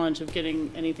challenge of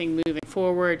getting anything moving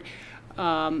forward.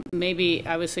 Maybe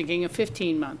I was thinking of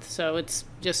 15 months, so it's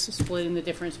just splitting the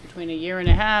difference between 1.5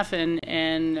 years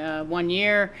and 1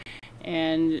 year,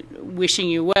 and wishing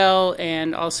you well,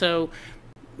 and also,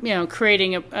 you know,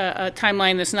 creating a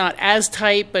timeline that's not as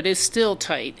tight but is still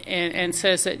tight, and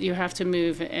says that you have to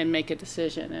move and make a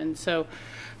decision. And so,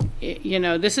 you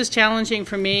know, this is challenging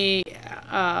for me.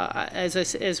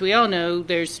 As we all know,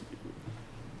 there's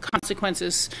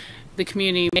consequences the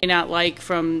community may not like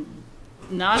from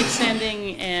not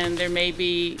extending, and there may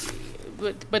be,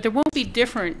 but there won't be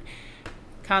different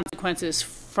consequences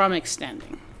from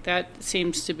extending. That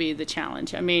seems to be the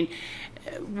challenge. I mean,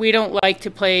 we don't like to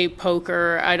play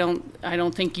poker. I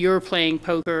don't think you're playing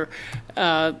poker.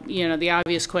 You know, the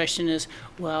obvious question is,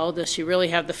 well, does she really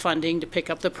have the funding to pick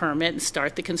up the permit and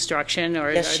start the construction?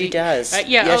 Or yes, she does.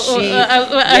 Yeah, yes,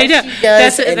 I know. She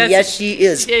does, and yes, she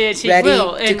is she ready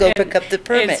will. to go pick up the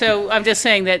permit. And so I'm just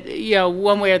saying that, you know,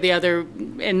 one way or the other,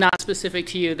 and not specific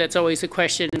to you, that's always a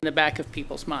question in the back of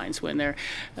people's minds when they're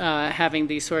having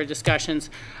these sort of discussions.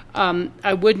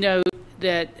 I would note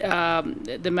that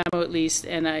the memo, at least,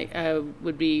 and I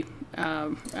would be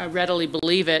I readily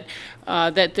believe it,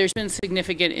 that there's been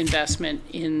significant investment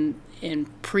in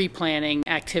pre-planning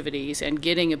activities and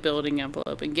getting a building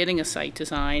envelope and getting a site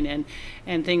design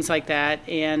and things like that.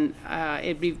 And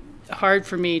it'd be hard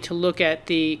for me to look at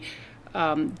the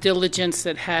diligence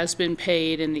that has been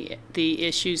paid and the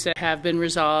issues that have been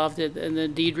resolved and the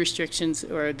deed restrictions,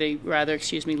 or the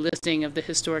listing of the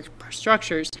historic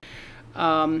structures,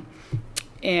 and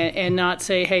not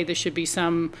say, hey, there should be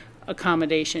some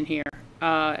accommodation here,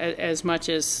 as much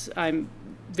as I'm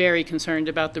very concerned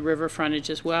about the river frontage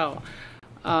as well.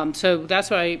 So that's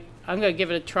why I'm going to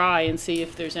give it a try and see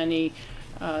if there's any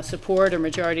support or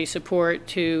majority support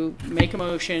to make a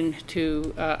motion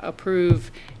to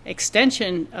approve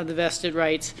extension of the vested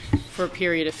rights for a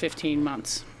period of 15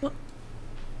 months. Well,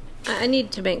 I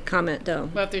need to make comment,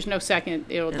 though. Well, if there's no second,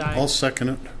 it'll die. I'll second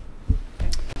it.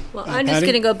 Well, I'm just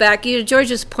going to go back.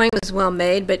 George's point was well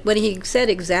made, but what he said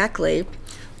exactly,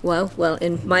 well,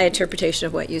 in my interpretation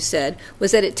of what you said,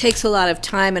 was that it takes a lot of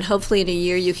time, and hopefully in a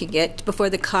year you can get before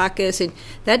the caucus, and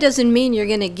that doesn't mean you're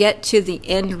going to get to the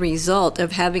end result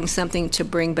of having something to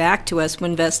bring back to us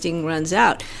when vesting runs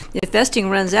out. If vesting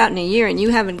runs out in a year and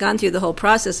you haven't gone through the whole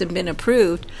process and been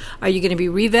approved, are you going to be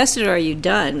revested or are you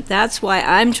done? That's why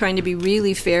I'm trying to be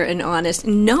really fair and honest,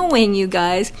 knowing, you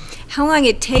guys, how long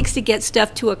it takes to get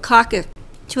stuff to a caucus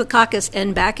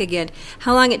and back again,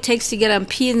 how long it takes to get on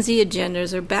P&Z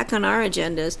agendas or back on our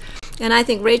agendas. And I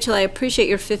think, Rachel, I appreciate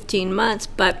your 15 months,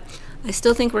 but I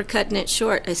still think we're cutting it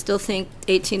short. I still think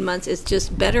 18 months is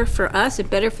just better for us and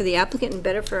better for the applicant and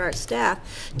better for our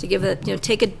staff to give it,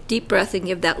 take a deep breath and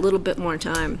give that little bit more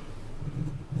time.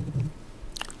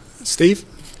 Steve?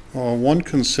 One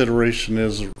consideration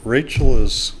is Rachel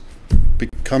is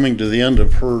coming to the end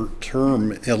of her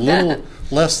term a little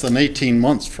less than 18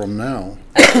 months from now.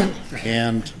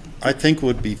 And I think it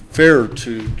would be fair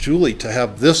to Julie to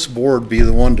have this board be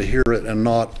the one to hear it and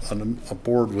not a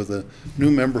board with a new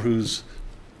member who's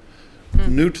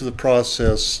new to the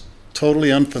process,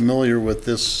 totally unfamiliar with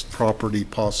this property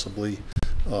possibly.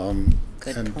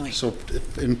 Good point. So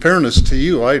in fairness to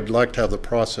you, I'd like to have the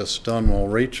process done while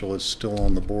Rachel is still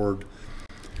on the board,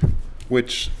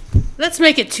 which... Let's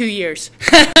make it 2 years.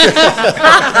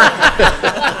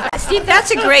 Steve,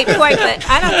 that's a great point, but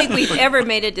I don't think we've ever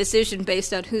made a decision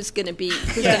based on who's going to be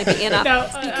in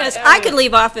office. Because I could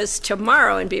leave office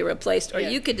tomorrow and be replaced, or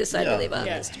you could decide to leave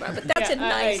office tomorrow. But that's a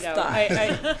nice thought.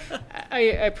 I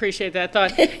appreciate that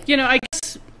thought. I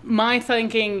guess my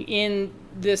thinking in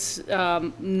this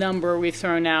number we've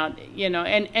thrown out,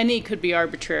 and any could be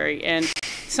arbitrary, and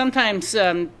sometimes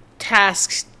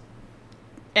tasks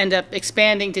end up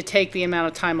expanding to take the amount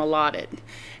of time allotted,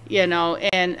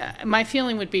 and my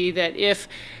feeling would be that if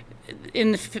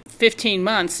in the 15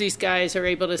 months these guys are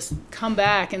able to come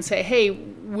back and say, hey,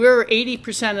 we're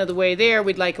 80% of the way there,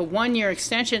 we'd like a 1-year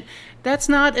extension, that's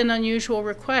not an unusual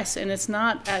request, and it's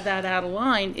not that out of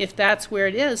line if that's where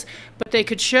it is. But they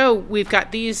could show, we've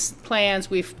got these plans,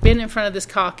 we've been in front of this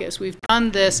caucus, we've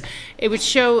done this. It would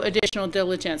show additional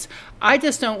diligence. I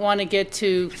just don't want to get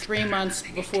to 3 months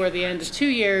before the end of 2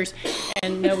 years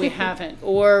and no, we haven't.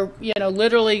 Or,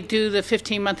 literally do the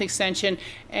 15-month extension,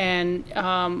 and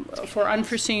for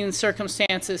unforeseen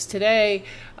circumstances today,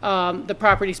 the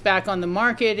property's back on the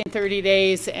market in 30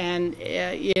 days, and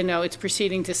it's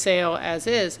proceeding to sale as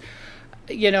is,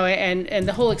 and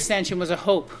the whole extension was a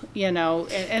hope,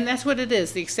 and that's what it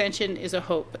is. The extension is a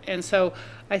hope, and so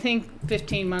I think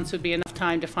 15 months would be enough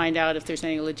time to find out if there's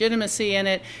any legitimacy in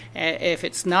it. If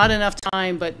it's not enough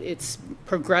time, but it's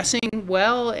progressing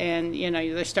well, and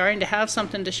they're starting to have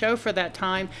something to show for that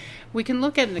time, we can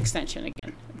look at an extension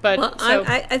again. But well,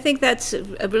 I think that's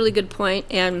a really good point,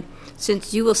 and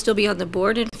since you will still be on the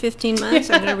board in 15 months,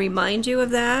 I'm going to remind you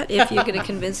of that if you're going to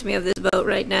convince me of this vote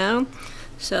right now.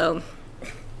 So,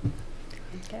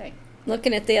 okay.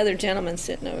 Looking at the other gentleman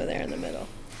sitting over there in the middle.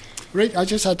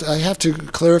 I have to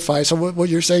clarify. So what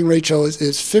you're saying, Rachel,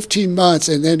 is 15 months,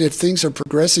 and then if things are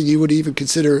progressing, you would even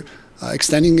consider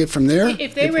extending it from there?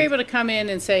 If they were able to come in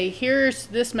and say, here's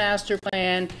this master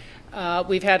plan,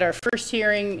 we've had our first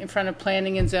hearing in front of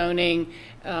planning and zoning,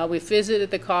 we've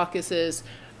visited the caucuses,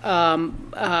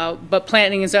 but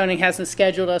planning and zoning hasn't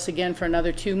scheduled us again for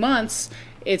another 2 months,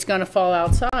 it's going to fall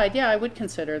outside. Yeah, I would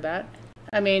consider that.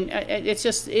 I mean, it's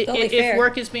just if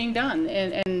work is being done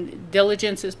and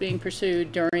diligence is being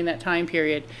pursued during that time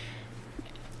period.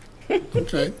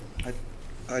 Okay.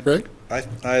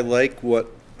 I like what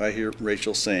I hear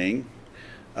Rachel saying.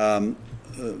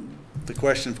 the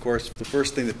question, of course, the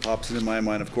first thing that pops into my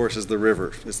mind, of course, is the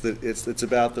river. It's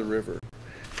about the river.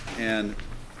 And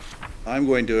I'm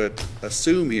going to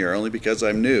assume here, only because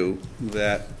I'm new,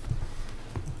 that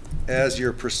as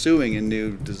you're pursuing a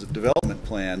new development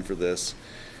plan for this,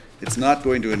 it's not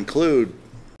going to include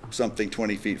something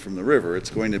 20 feet from the river. It's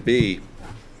going to be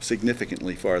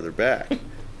significantly farther back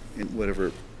in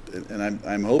whatever, and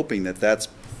I'm hoping that that's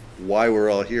why we're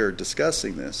all here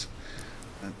discussing this.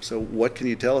 So what can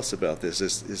you tell us about this?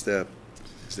 Is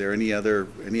there any other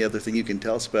thing you can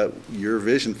tell us about your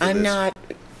vision for this? I'm not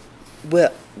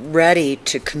ready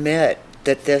to commit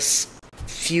that this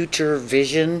future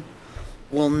vision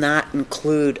will not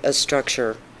include a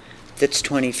structure that's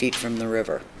 20 feet from the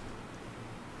river.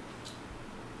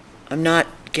 I'm not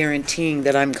guaranteeing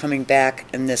that I'm coming back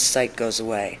and this site goes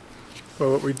away.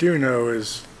 Well, what we do know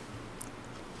is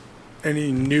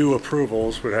any new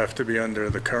approvals would have to be under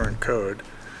the current code,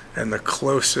 and the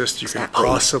closest you can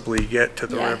possibly get to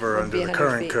the river under the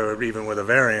current code, even with a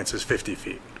variance, is 50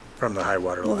 feet from the high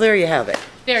water line. Well, there you have it.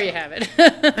 There you have it.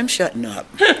 I'm shutting up.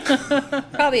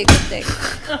 Probably a good thing.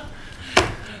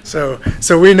 So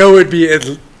we know it'd be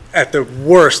at the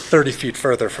worst 30 feet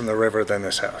further from the river than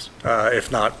this house,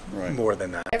 if not more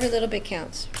than that. Every little bit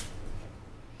counts.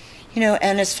 You know,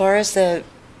 and as far as the...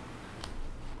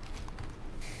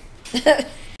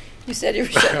 You said you were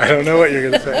shut I don't know what you're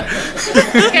going to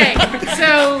say. Okay,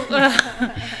 so...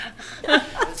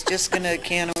 I was just going to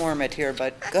can of worm it here,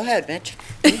 but go ahead, Mitch.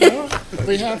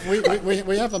 We have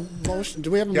a motion.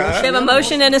 Do we have a motion? We have a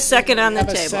motion and a second on the We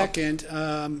have table. a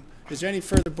second. Is there any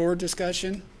further board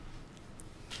discussion?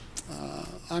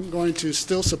 I'm going to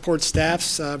still support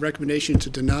staff's recommendation to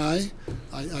deny.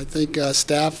 I think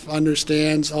staff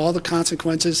understands all the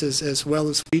consequences as well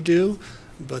as we do,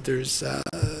 but there's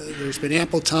been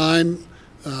ample time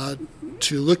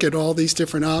to look at all these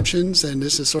different options, and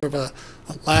this is sort of a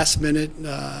last-minute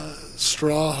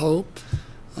straw hope.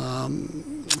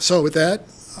 So with that,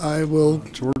 I will...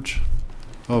 George,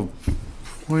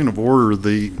 point of order,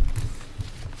 the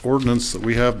ordinance that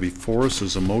we have before us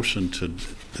is a motion to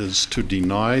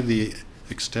deny the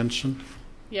extension?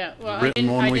 Yeah, well, I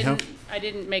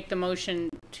didn't make the motion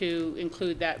to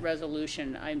include that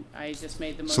resolution. I just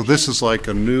made the motion. So this is like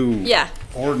a new Yeah.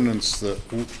 ordinance that,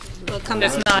 That's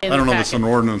not in I don't the know if it's an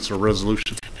packet. ordinance or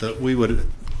resolution, that we would,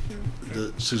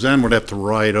 that Suzanne would have to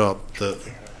write up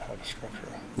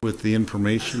with the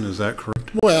information, is that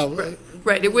correct? Well,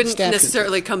 Right, it wouldn't staff can-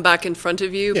 necessarily come back in front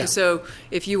of you. Yeah. So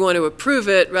if you want to approve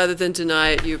it, rather than deny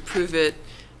it, you approve it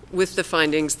with the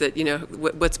findings that, you know,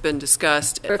 what's been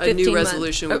discussed. For A 15 new months.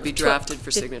 resolution Or would be 12 drafted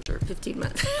for signature. 15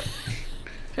 months.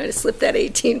 Trying to slip that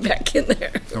 18 back in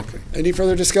there. Okay. Any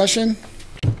further discussion?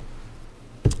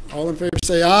 All in favor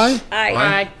say aye.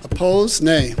 Aye. Opposed,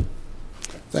 nay.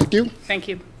 Thank you. Thank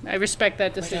you. I respect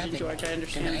that decision, George. I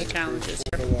understand the challenges.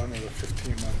 The one with a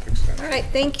 15-month extension. All right,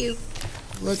 thank you.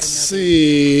 Let's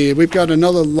see, we've got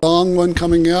another long one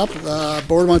coming up.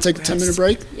 Board want to take a 10-minute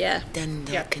break? Yeah. Then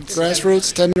Yeah.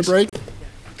 Grassroots, 10-minute break?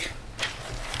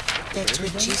 That's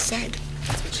what she said.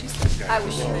 I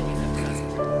was sure.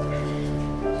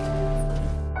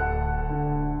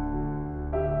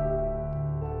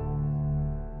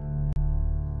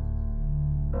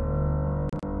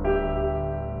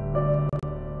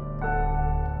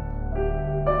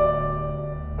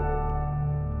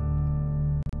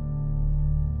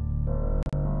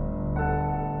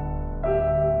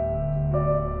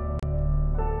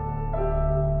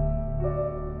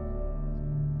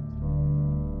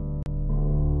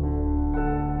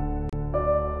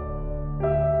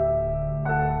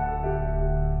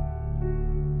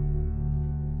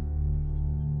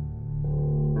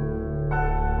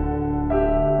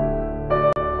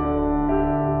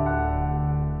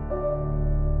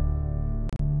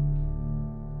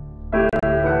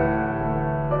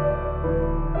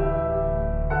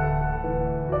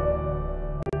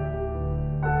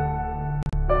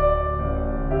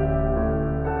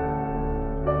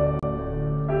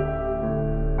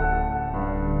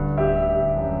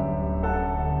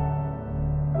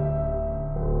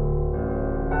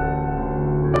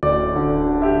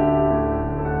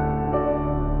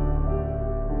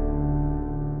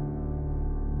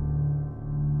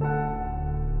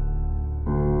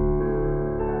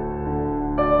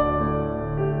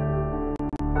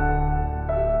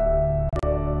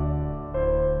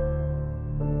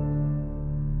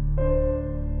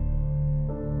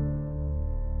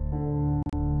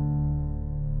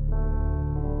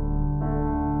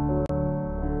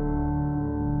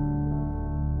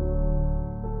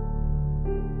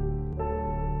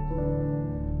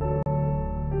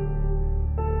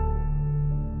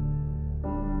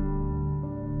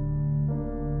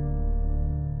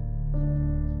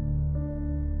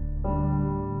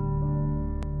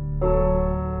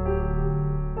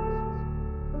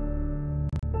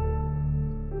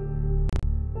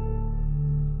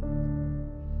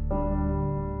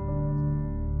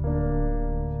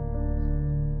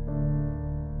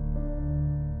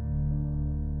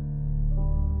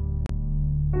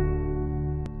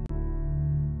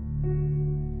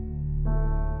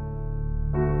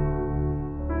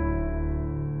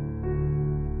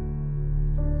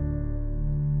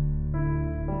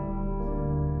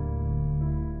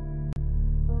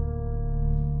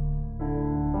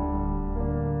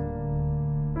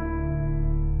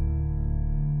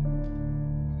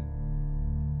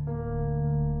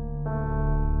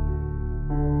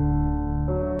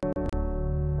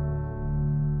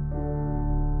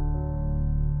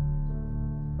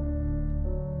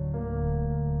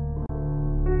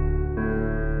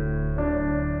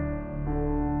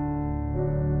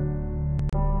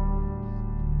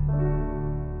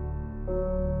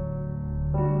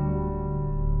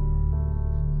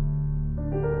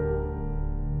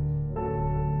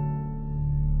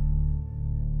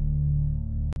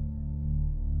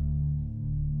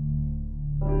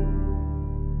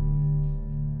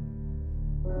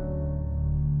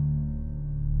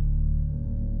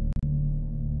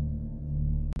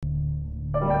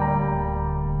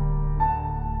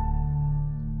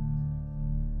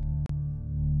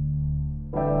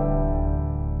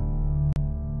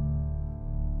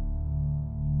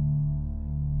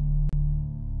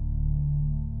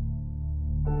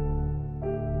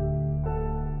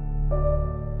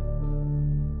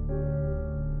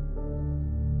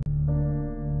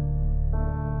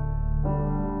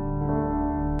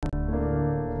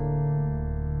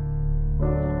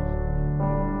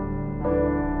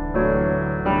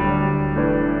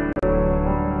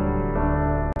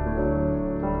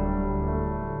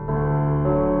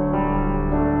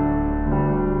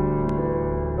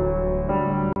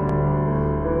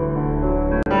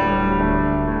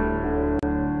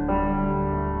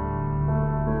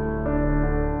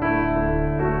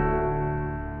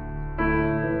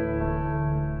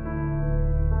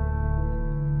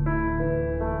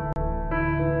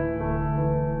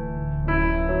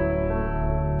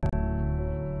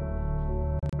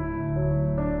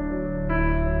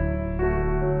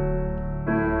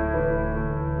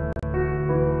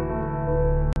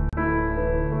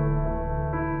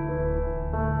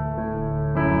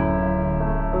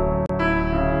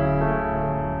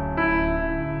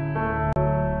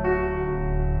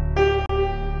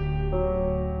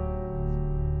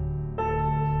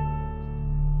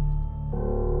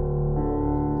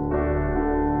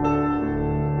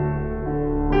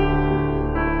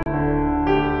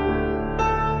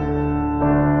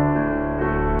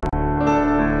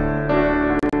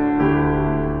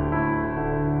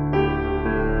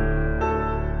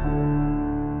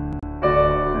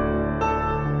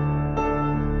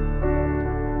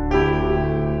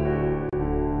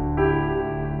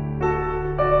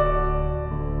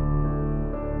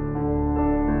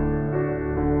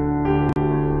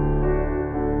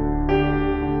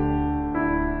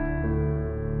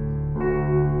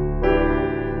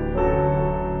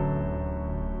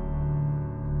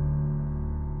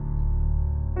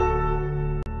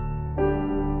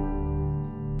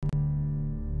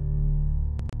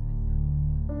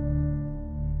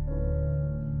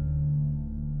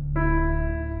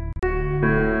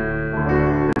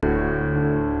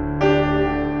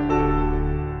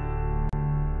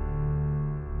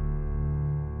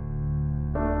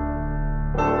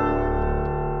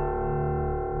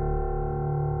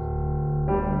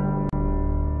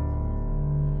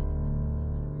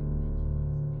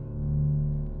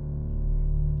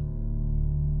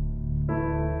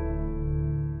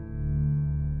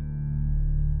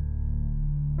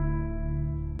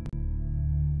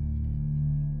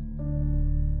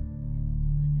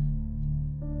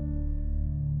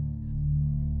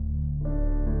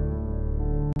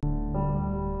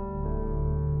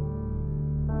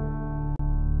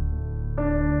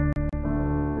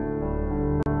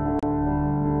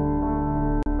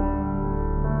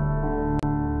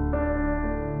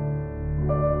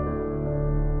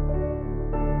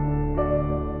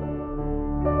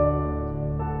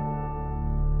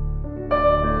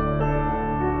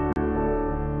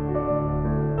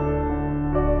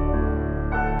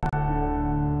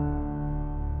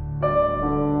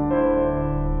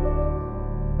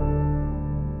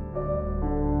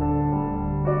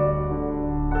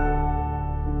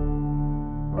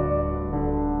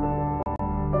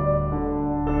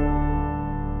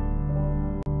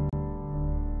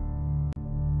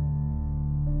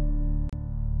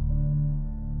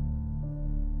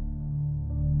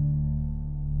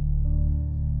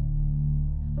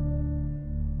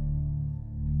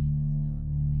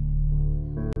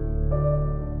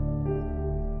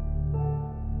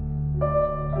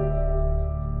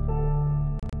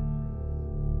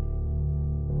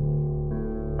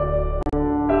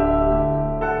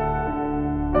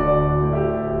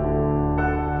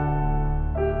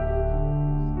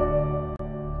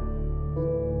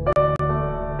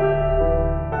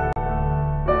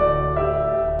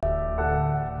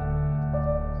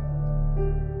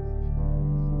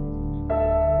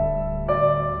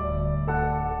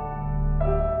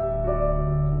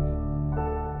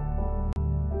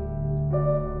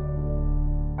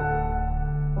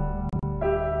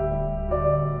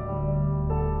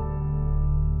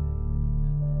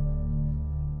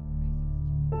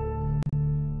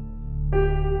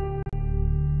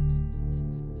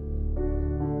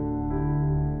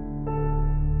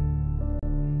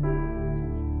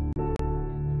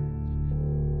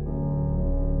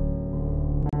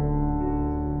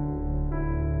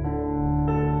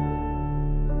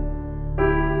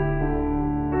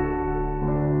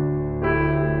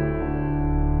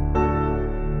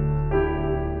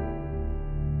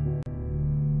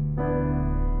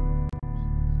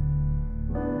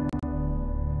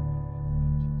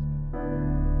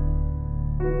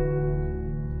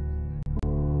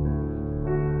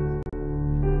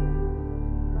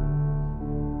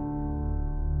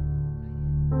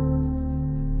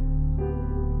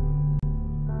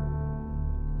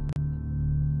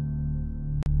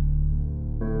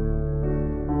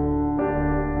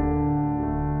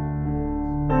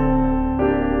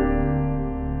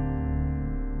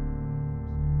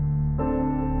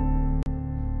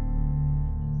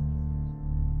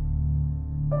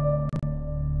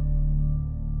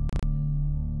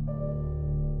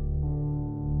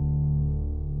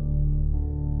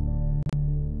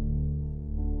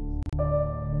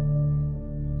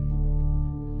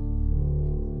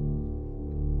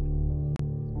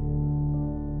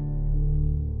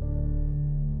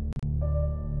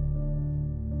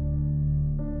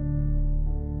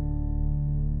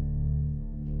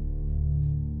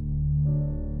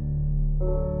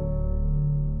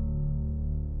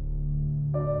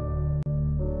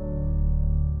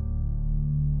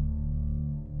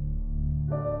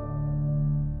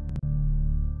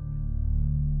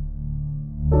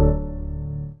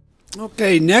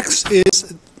 Okay, next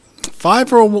is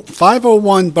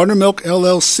 501 Buttermilk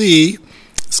LLC,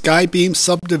 Skybeam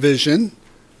Subdivision.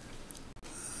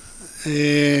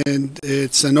 And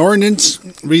it's an ordinance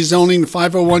rezoning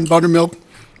 501 Buttermilk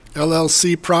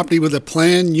LLC property with a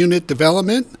planned unit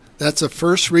development. That's a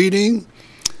first reading.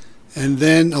 And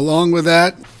then along with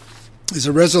that is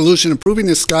a resolution approving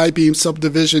the Skybeam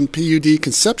Subdivision PUD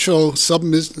conceptual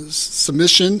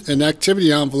submission and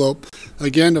activity envelope.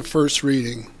 Again, a first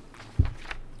reading.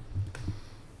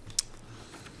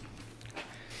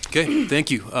 Okay, thank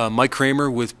you. Mike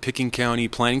Kramer with Picking County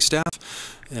Planning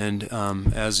Staff. And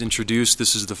as introduced,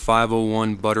 this is the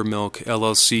 501 Buttermilk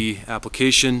LLC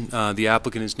application. The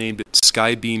applicant is named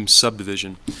Skybeam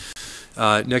Subdivision.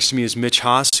 Next to me is Mitch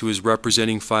Haas, who is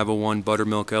representing 501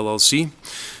 Buttermilk LLC.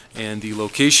 And the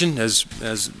location, as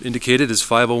indicated, is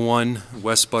 501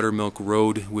 West Buttermilk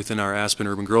Road within our Aspen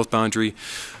urban growth boundary.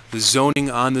 The zoning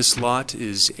on this lot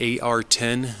is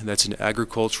AR10. That's an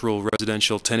agricultural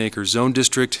residential 10-acre zone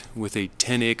district with a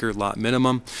 10-acre lot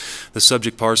minimum. The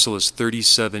subject parcel is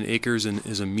 37 acres and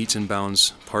is a meets and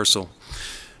bounds parcel.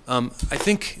 I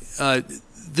think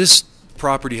this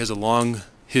property has a long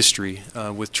history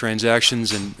with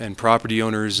transactions and property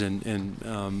owners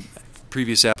and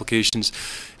previous applications.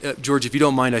 George, if you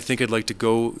don't mind, I think I'd like to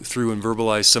go through and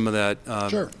verbalize some of that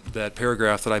Sure. that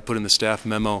paragraph that I put in the staff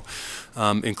memo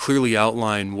and clearly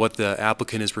outline what the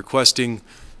applicant is requesting,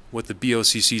 what the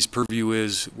BOCC's purview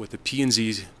is, what the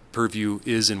P&Z's purview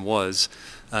is and was,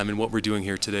 and what we're doing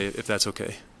here today, if that's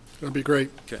okay. That'd be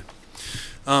great. Okay.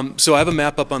 So I have a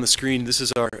map up on the screen. This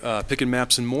is our Pick and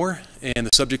Maps and More, and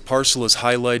the subject parcel is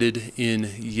highlighted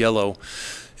in yellow.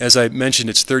 As I mentioned,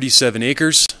 it's 37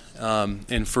 acres.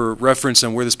 And for reference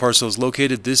on where this parcel is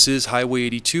located, this is Highway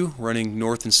 82 running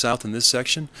north and south in this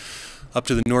section. Up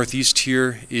to the northeast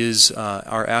here is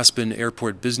our Aspen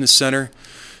Airport Business Center.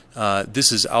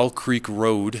 This is Owl Creek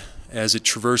Road as it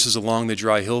traverses along the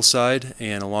dry hillside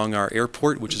and along our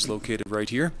airport, which is located right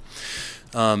here.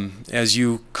 As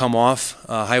you come off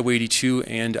Highway 82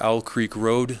 and Owl Creek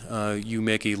Road, you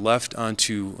make a left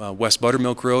onto West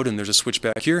Buttermilk Road, and there's a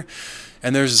switchback here.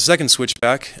 And there's a second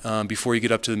switchback before you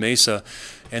get up to the mesa.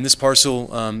 And this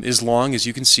parcel is long, as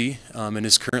you can see, and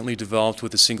is currently developed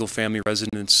with a single-family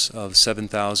residence of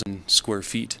 7,000 square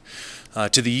feet.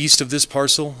 To the east of this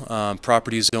parcel,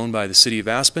 property is owned by the City of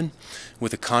Aspen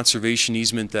with a conservation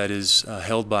easement that is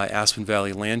held by Aspen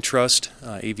Valley Land Trust,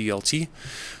 AVLT.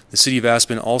 The City of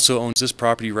Aspen also owns this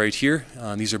property right here.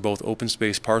 These are both open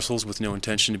space parcels with no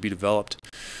intention to be developed.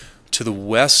 To the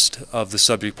west of the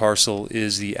subject parcel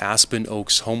is the Aspen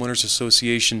Oaks Homeowners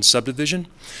Association subdivision,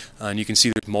 and you can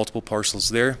see there's multiple parcels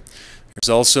there. There's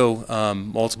also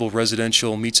multiple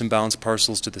residential meets and bounds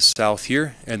parcels to the south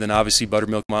here, and then obviously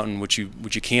Buttermilk Mountain, which you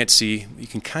can't see. You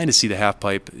can kind of see the half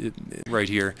pipe right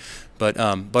here, but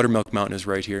Buttermilk Mountain is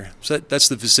right here. So that's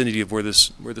the vicinity of where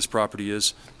this property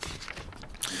is.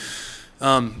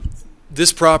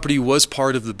 This property was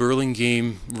part of the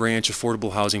Burlingame Ranch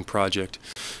Affordable Housing Project.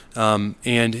 And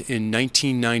in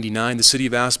 1999, the City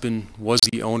of Aspen was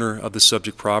the owner of the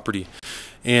subject property.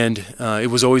 And it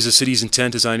was always the city's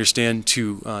intent, as I understand,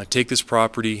 to take this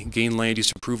property, gain land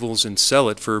use approvals, and sell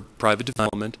it for private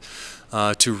development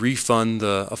to refund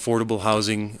the affordable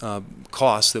housing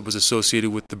cost that was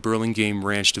associated with the Burlingame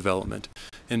Ranch development.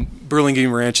 And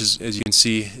Burlingame Ranch, as you can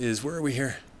see, is, where are we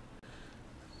here?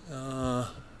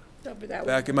 Over that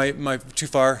Back, one. am I too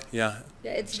far? Yeah.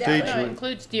 Yeah, it's It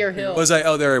includes Deer Hill. Was I?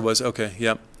 Oh, there I was. Okay,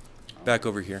 yep. Back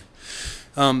over here.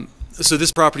 So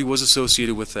this property was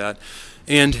associated with that.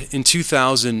 And in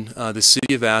 2000, the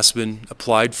City of Aspen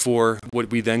applied for what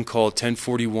we then called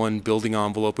 1041 building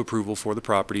envelope approval for the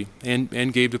property and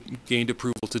gained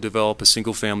approval to develop a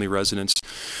single-family residence.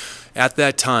 At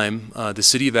that time, the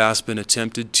City of Aspen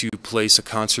attempted to place a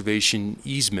conservation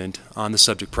easement on the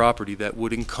subject property that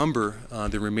would encumber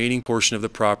the remaining portion of the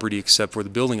property except for the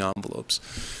building envelopes.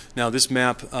 Now, this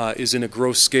map is in a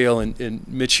gross scale, and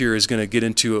Mitch here is going to get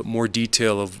into more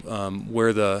detail of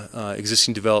where the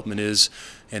existing development is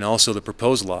and also the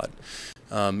proposed lot.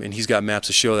 And he's got maps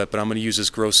to show that, but I'm going to use this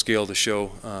gross scale to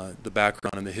show the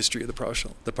background and the history of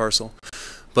the parcel.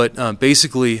 But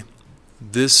basically,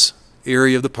 this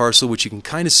area of the parcel, which you can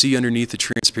kind of see underneath the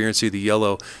transparency of the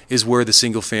yellow, is where the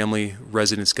single-family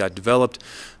residence got developed.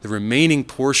 The remaining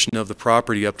portion of the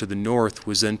property up to the north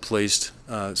was then placed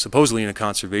supposedly in a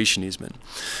conservation easement.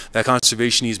 That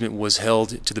conservation easement was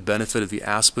held to the benefit of the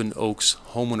Aspen Oaks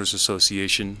Homeowners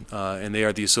Association, and they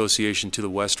are the association to the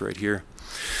west right here.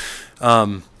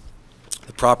 The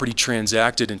property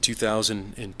transacted in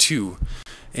 2002,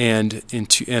 and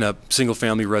a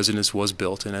single-family residence was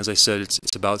built. And as I said, it's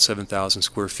about 7,000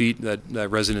 square feet. That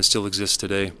residence still exists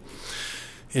today.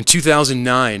 In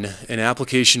 2009, an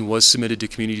application was submitted to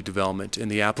community development, and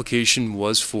the application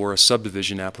was for a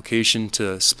subdivision application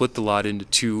to split the lot into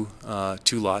two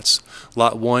lots.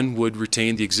 Lot 1 would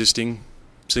retain the existing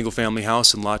single-family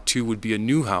house, and Lot 2 would be a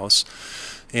new house.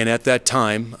 And at that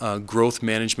time, growth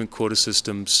management quota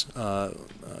systems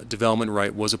development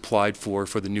right was applied for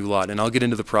the new lot. And I'll get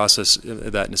into the process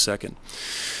of that in a second.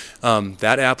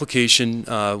 That application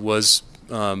was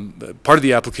part of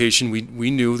the application.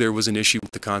 We knew there was an issue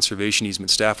with the conservation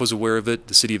easement. Staff was aware of it.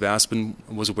 The City of Aspen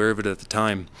was aware of it at the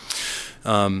time.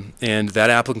 And that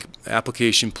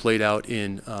application played out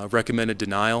in recommended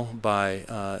denial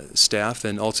by staff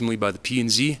and ultimately by the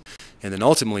P&Z, and then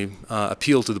ultimately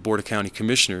appealed to the Board of County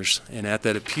Commissioners. And at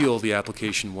that appeal, the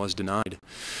application was denied.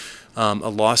 A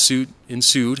lawsuit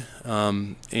ensued,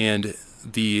 and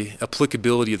the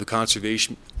applicability of the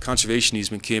conservation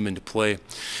easement came into play.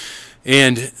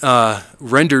 And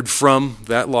rendered from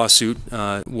that lawsuit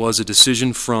was a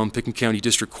decision from Pickens County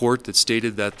District Court that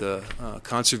stated that the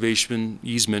conservation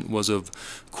easement was of,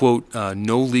 quote,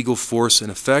 no legal force in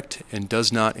effect and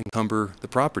does not encumber the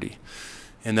property.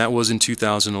 And that was in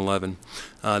 2011.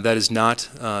 That is not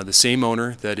the same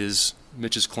owner that is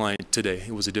Mitch's client today.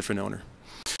 It was a different owner.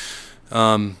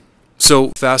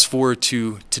 So fast forward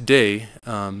to today,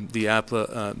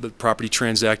 the property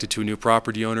transacted to a new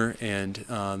property owner, and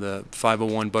the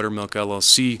 501 Buttermilk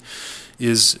LLC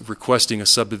is requesting a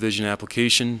subdivision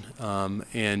application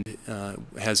and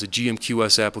has a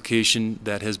GMQS application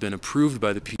that has been approved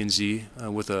by the P&Z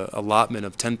with an allotment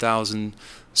of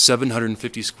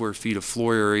 10,750 square feet of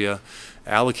floor area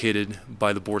allocated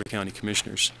by the Board of County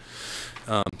Commissioners.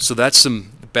 So that's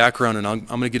some background, and I'm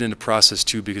going to get into process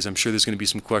too, because I'm sure there's going to be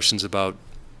some questions about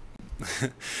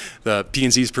the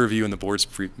P&Z's purview and the board's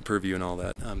purview and all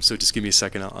that. So just give me a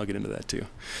second, I'll get into that too.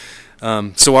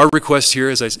 So our request here,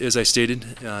 as I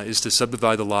stated, is to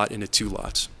subdivide the lot into 2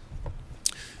 lots.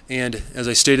 And as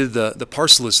I stated, the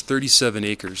parcel is 37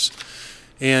 acres.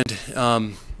 And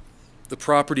the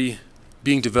property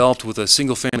being developed with a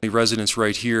single-family residence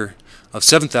right here of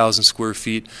 7,000 square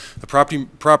feet. The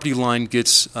property line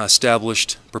gets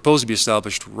proposed to be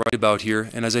established right about here.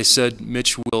 And as I said,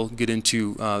 Mitch will get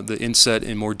into the inset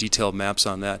and more detailed maps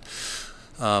on that.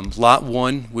 Lot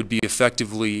 1 would be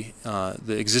effectively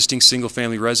the existing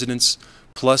single-family residence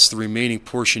plus the remaining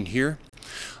portion here.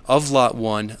 Of Lot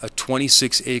 1, a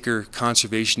 26-acre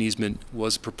conservation easement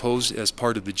was proposed as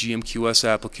part of the GMQS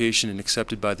application and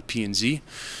accepted by the P&Z.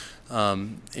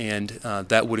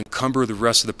 That would encumber the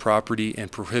rest of the property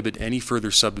and prohibit any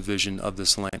further subdivision of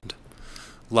this land.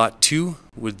 Lot 2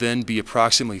 would then be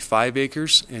approximately 5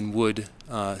 acres and would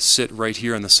sit right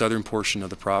here on the southern portion of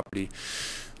the property.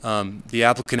 The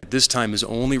applicant at this time is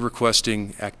only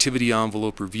requesting activity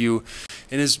envelope review,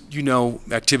 and as you know,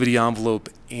 activity envelope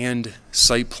and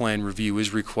site plan review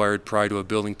is required prior to a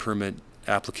building permit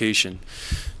application.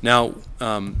 Now,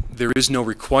 there is no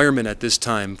requirement at this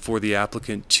time for the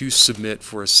applicant to submit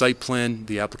for a site plan.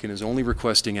 The applicant is only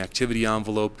requesting activity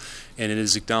envelope, and it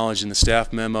is acknowledged in the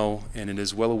staff memo, and it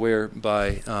is well aware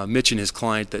by Mitch and his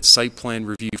client that site plan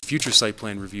review, future site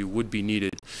plan review, would be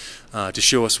needed to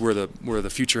show us where the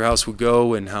future house would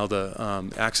go and how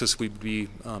the access would be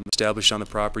established on the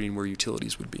property and where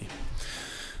utilities would be.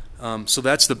 So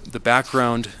that's the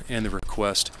background and the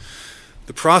request.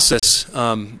 The process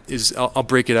is, I'll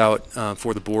break it out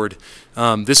for the board.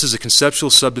 This is a conceptual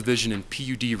subdivision and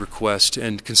PUD request,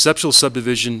 and conceptual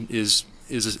subdivision is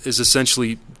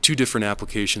essentially 2 different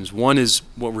applications. One is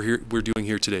what we're doing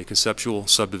here today, conceptual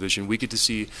subdivision. We get to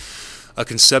see a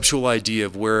conceptual idea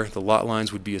of where the lot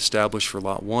lines would be established for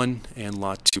Lot 1 and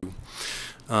Lot 2.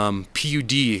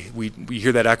 PUD, we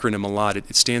hear that acronym a lot.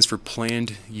 It stands for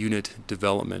Planned Unit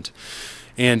Development.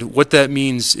 And what that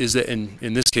means is that,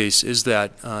 in this case, is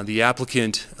that the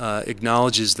applicant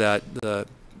acknowledges that the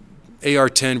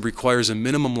AR10 requires a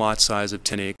minimum lot size of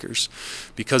 10 acres.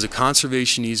 Because a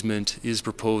conservation easement is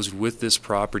proposed with this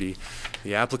property,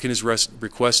 the applicant is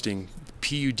requesting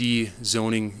PUD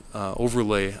zoning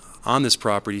overlay on this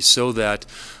property so that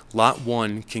Lot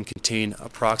 1 can contain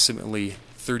approximately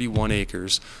 31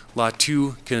 acres. Lot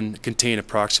 2 can contain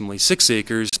approximately 6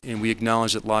 acres, and we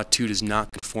acknowledge that Lot 2 does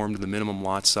not conform to the minimum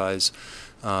lot size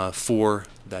for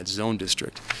that zone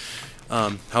district.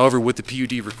 However, with the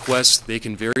PUD request, they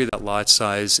can vary that lot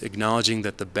size, acknowledging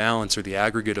that the balance or the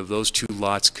aggregate of those 2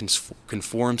 lots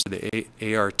conforms to the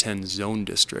AR10 zone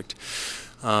district.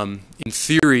 In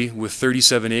theory, with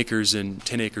 37 acres and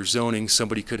 10-acre zoning,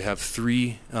 somebody could have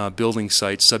 3 building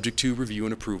sites subject to review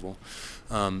and approval.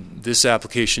 This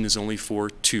application is only for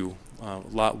two.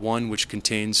 Lot 1, which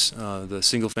contains the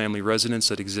single-family residence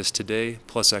that exists today,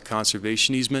 plus that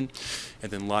conservation easement,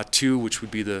 and then Lot 2, which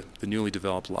would be the newly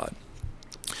developed lot.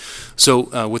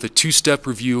 So with a two-step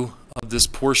review of this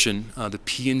portion, the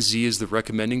P&Z is the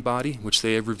recommending body, which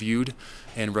they have reviewed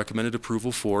and recommended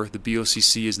approval for. The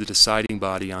BOCC is the deciding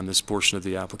body on this portion of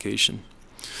the application.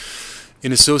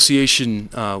 In association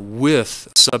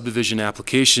with subdivision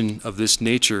application of this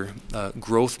nature,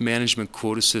 growth management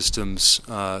quota systems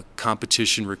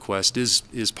competition request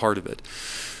is part of it.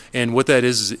 And what that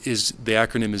is the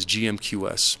acronym is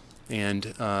GMQS.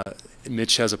 And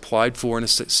Mitch has applied for and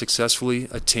successfully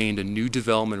attained a new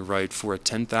development right for a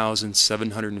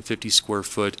 10,750 square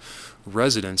foot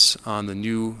residence on the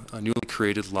newly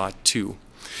created Lot 2.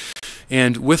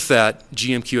 And with that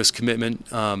GMQS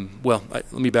commitment,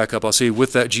 let me back up. I'll say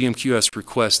with that GMQS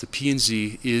request, the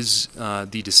P&Z is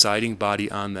the deciding body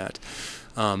on that.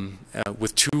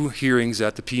 With two hearings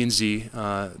at the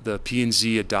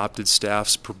P&Z adopted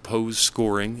staff's proposed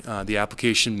scoring. The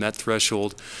application met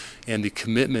threshold, and the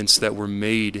commitments that were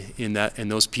made in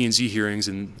those P&Z hearings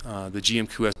and the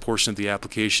GMQS portion of the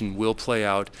application will play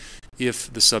out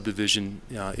if the subdivision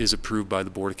is approved by the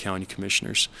Board of County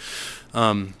Commissioners.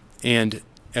 And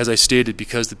as I stated,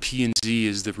 because the P&Z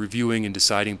is the reviewing and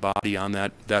deciding body on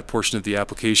that portion of the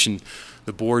application,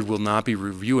 the board will not be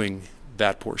reviewing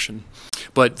that portion.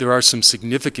 But there are some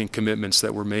significant commitments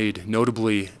that were made,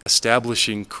 notably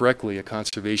establishing correctly a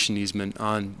conservation easement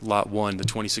on Lot 1, the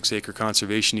 26-acre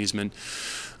conservation easement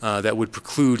that would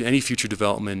preclude any future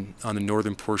development on the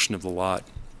northern portion of the lot.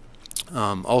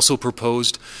 Also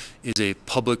proposed is a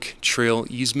public trail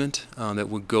easement that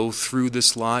would go through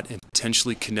this lot and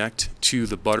potentially connect to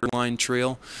the Butterline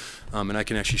Trail. And I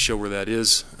can actually show where that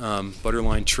is.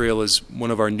 Butterline Trail is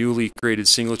one of our newly created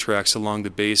single tracks along the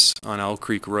base on Owl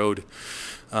Creek Road.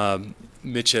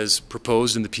 Mitch has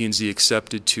proposed and the P&Z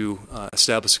accepted to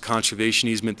establish a conservation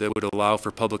easement that would allow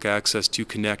for public access to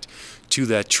connect to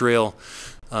that trail.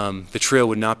 The trail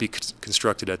would not be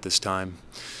constructed at this time,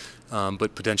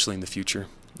 but potentially in the future.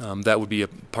 That would be a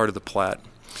part of the plat.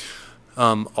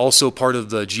 Also part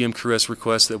of the GMQS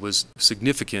request that was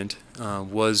significant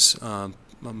was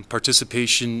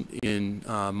participation in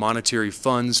monetary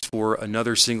funds for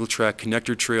another single-track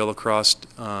connector trail across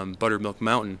Buttermilk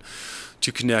Mountain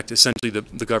to connect essentially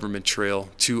the government trail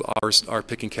to our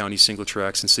Pickens County single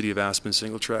tracks and City of Aspen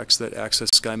single tracks that access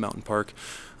Sky Mountain Park.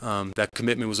 That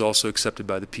commitment was also accepted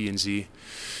by the P&Z.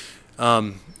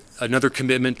 Another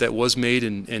commitment that was made,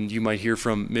 and you might hear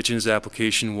from Mitch in his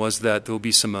application, was that there will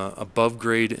be some above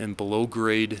grade and below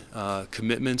grade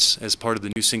commitments as part of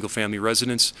the new single family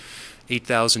residence.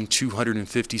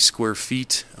 8,250 square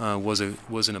feet was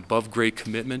an above grade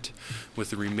commitment, with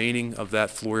the remaining of that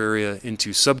floor area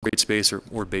into subgrade space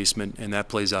or basement, and that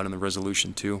plays out in the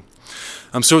resolution too.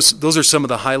 So those are some of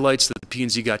the highlights that the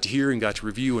P&Z got to hear and got to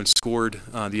review and scored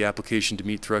the application to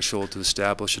meet threshold to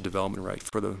establish a development right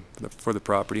for the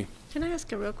property. Can I ask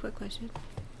a real quick question?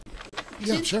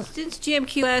 Yeah, sure. Since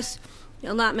GMQS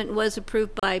allotment was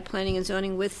approved by Planning and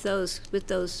Zoning with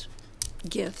those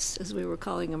gifts, as we were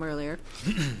calling them earlier,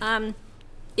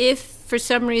 if for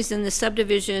some reason the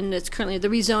subdivision that's currently, the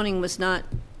rezoning was not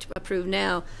approved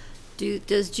now,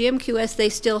 does GMQS, they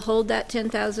still hold that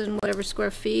 10,000 whatever square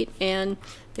feet and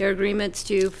their agreements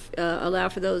to allow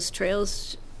for those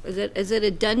trails? Is it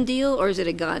a done deal or is it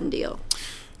a gone deal?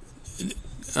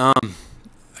 I'm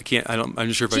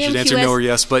not sure if I should answer no or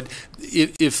yes, but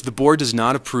if the board does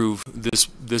not approve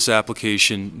this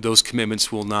application, those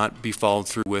commitments will not be followed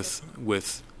through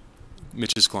with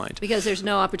Mitch's client. Because there's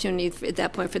no opportunity at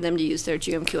that point for them to use their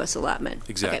GMQS allotment.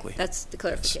 Exactly. Okay, that's the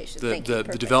clarification.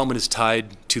 The development is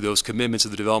tied to those commitments.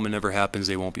 If the development never happens,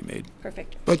 they won't be made.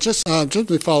 Perfect. But just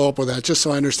to follow up with that, just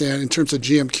so I understand, in terms of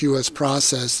GMQS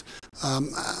process,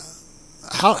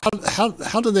 how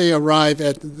do they arrive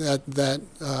at that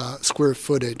square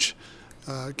footage?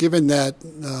 Given that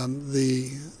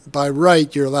by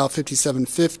right you're allowed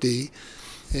 5,750,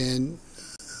 and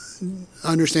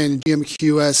understanding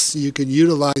GMQS, you could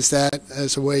utilize that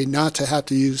as a way not to have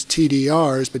to use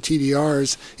TDRs, but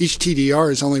each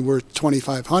TDR is only worth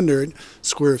 2,500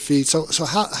 square feet. So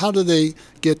how do they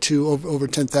get to over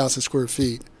 10,000 square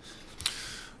feet?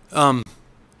 And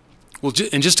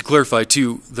just to clarify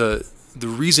too, the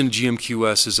reason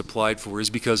GMQS is applied for is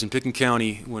because in Pickens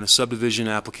County, when a subdivision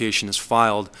application is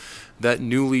filed, that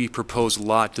newly proposed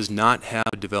lot does not have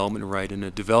a development right, and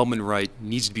a development right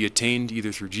needs to be attained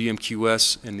either through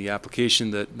GMQS and the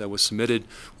application that was submitted,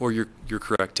 or you're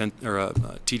correct,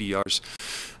 TDRs.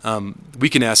 We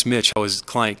can ask Mitch how his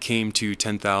client came to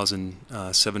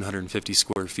 10,750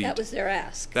 square feet. That was their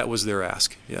ask. That was their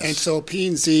ask, yes. And so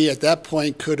P&Z at that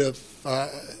point could have,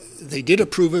 they did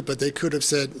approve it, but they could have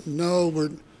said, no,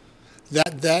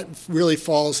 that really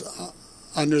falls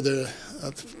under the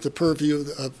purview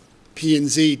of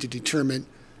P&Z to determine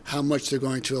how much they're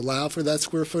going to allow for that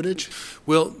square footage?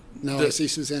 Well, no, I see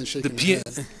Suzanne shaking her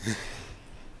head.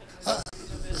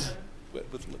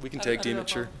 We can tag team it,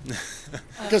 sure.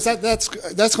 Because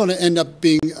that's going to end up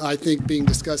being, I think, being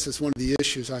discussed as one of the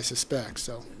issues, I suspect.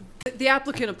 So, the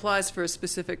applicant applies for a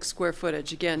specific square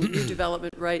footage. Again, new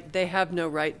development right, they have no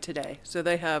right today. So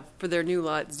they have, for their new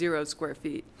lot, 0 square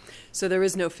feet. So there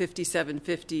is no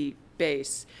 5750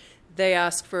 base. They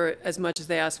ask for as much as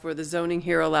they ask for. The zoning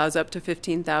here allows up to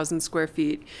 15,000 square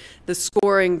feet. The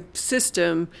scoring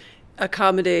system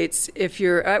accommodates if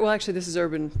you're, well, actually, this is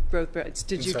urban growth rights.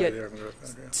 Did you get,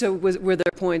 so were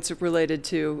there points related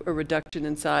to a reduction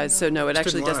in size? So no, it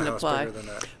actually doesn't apply.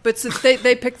 But so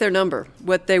they pick their number,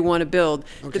 what they want to build.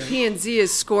 Okay. The P&Z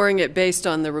is scoring it based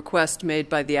on the request made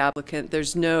by the applicant.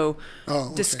 There's no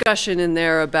discussion in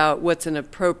there about what's an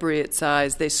appropriate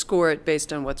size. They score it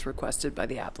based on what's requested by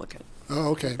the applicant. Oh,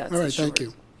 okay. That's all right, thank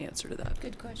you. Answer to that.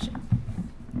 Good question.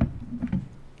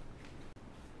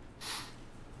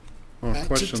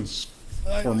 Questions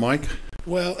for Mike?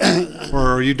 Well, or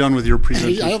are you done with your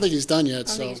presentation? I don't think he's done yet. I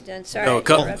don't think he's done. Sorry. No,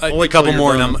 a couple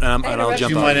more, and I'll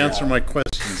jump You on. might answer my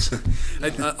questions.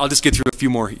 I'll just get through a few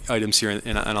more items here,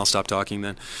 and I'll stop talking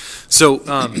then. So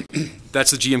that's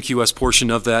the GMQS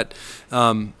portion of that.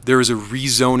 There is a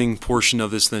rezoning portion of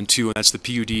this then too, and that's the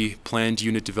PUD, Planned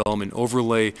Unit Development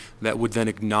Overlay, that would then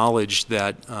acknowledge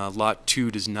that Lot 2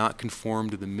 does not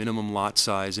conform to the minimum lot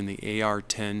size in the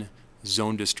AR10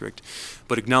 zone district,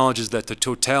 but acknowledges that the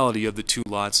totality of the 2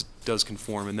 lots does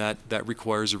conform, and that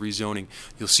requires a rezoning.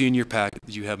 You'll see in your packet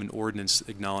that you have an ordinance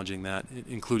acknowledging that,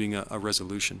 including a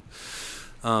resolution.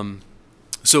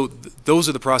 So those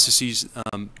are the processes,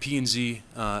 P&Z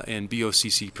and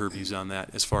BOCC purviews on that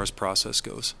as far as process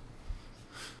goes.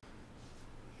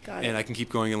 Got it. And I can keep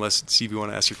going unless, Steve, you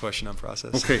want to ask your question on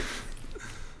process. Okay.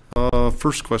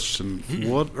 First question,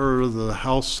 what are the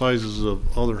house sizes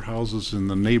of other houses in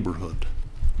the neighborhood?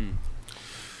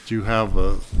 Do you have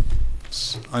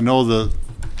I know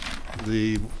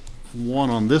the one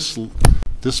on this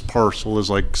parcel is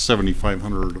like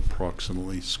 7,500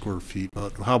 approximately square feet,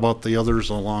 but how about the others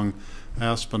along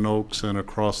Aspen Oaks and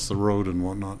across the road and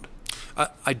whatnot?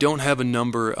 I don't have a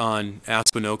number on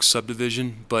Aspen Oaks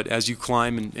subdivision, but as you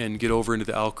climb and get over into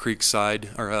the Owl Creek side,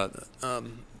 or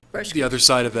the other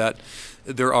side of that,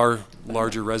 there are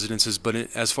larger residences, but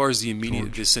as far as the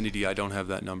immediate vicinity, I don't have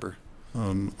that number.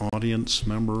 An audience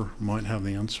member might have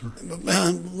the answer.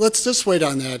 Let's just wait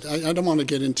on that. I don't want to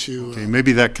get into... Okay,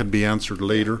 maybe that could be answered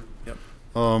later. Yep.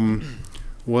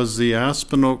 Was the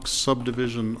Aspen Oaks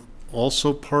subdivision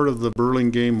also part of the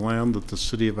Burlingame land that the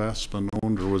city of Aspen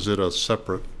owned, or was it a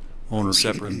separate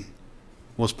ownership? Separate.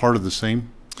 Was part of the same?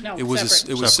 No, it was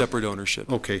separate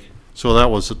ownership. Okay, so that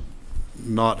was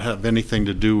not have anything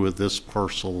to do with this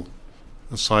parcel,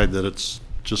 aside that it's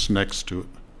just next to it.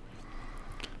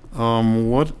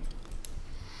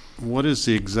 What is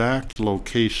the exact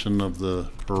location of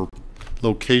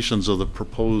locations of the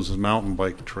proposed mountain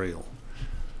bike trail?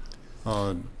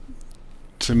 To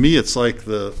me, it's like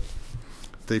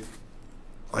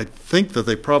I think that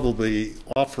they probably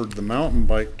offered the mountain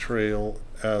bike trail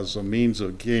as a means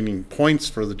of gaining points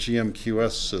for the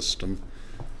GMQS system.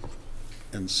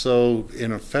 And so,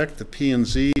 in effect, the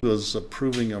P&Z was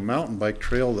approving a mountain bike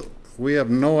trail that we have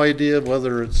no idea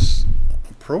whether it's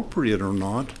appropriate or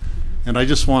not. And I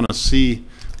just want to see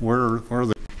where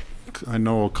I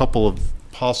know a couple of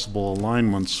possible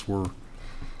alignments were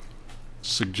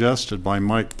suggested by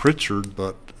Mike Pritchard,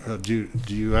 but do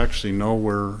you actually know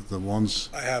where the ones?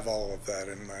 I have all of that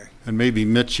in my. And maybe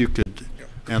Mitch, you could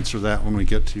answer that when we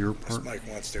get to your part. Mike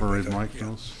wants to. Or if Mike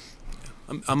knows.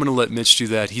 I'm going to let Mitch do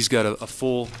that. He's got a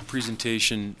full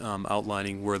presentation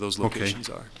outlining where those locations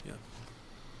are. Yeah.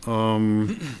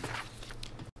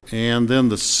 And then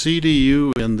the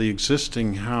CDU in the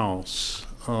existing house,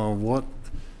 what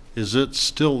is it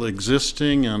still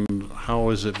existing, and how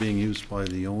is it being used by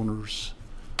the owners?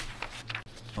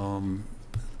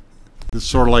 It's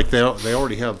sort of like they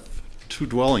already have 2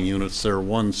 dwelling units there,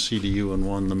 one CDU and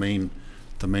one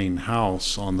the main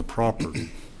house on the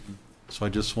property. So I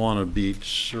just want to be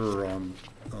sure on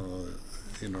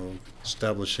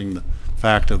establishing the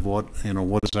fact of what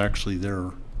is actually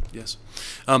there. Yes,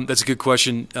 that's a good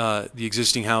question. The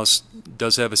existing house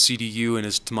does have a CDU, and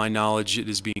as to my knowledge, it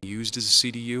is being used as a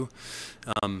CDU.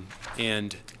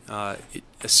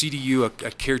 A CDU, a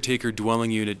caretaker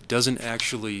dwelling unit, doesn't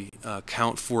actually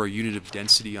count for a unit of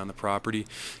density on the property.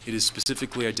 It is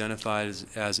specifically identified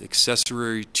as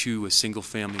accessory to a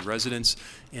single-family residence,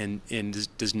 and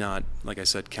does not, like I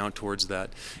said, count towards that.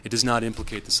 It does not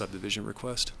implicate the subdivision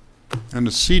request. And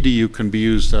the CDU can be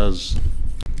used as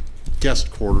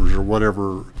guest quarters or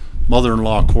whatever,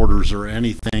 mother-in-law quarters or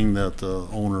anything that the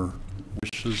owner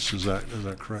wishes. Is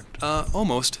that correct?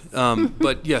 Almost.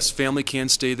 But yes, family can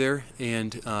stay there,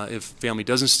 and if family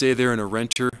doesn't stay there and a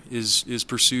renter is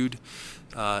pursued,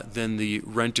 then the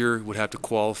renter would have to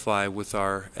qualify with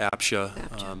our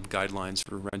APSHA guidelines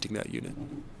for renting that unit.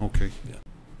 Okay. Yeah.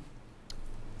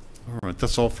 All right,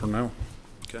 that's all for now.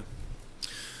 Okay.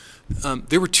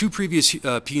 There were two previous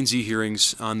P&Z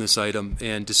hearings on this item,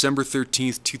 and December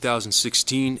 13th,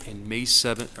 2016, and May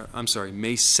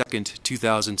 2nd,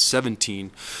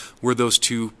 2017 were those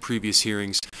two previous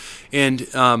hearings. And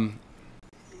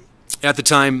at the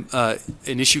time,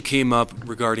 an issue came up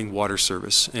regarding water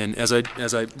service, and as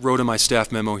I wrote in my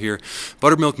staff memo here,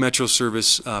 Buttermilk Metro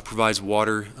Service provides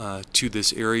water to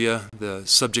this area. The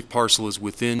subject parcel is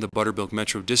within the Buttermilk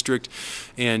Metro District,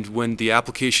 and when the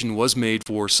application was made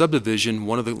for subdivision,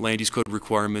 one of the land use code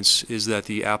requirements is that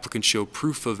the applicant show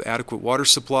proof of adequate water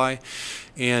supply.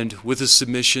 And with the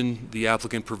submission, the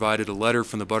applicant provided a letter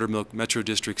from the Buttermilk Metro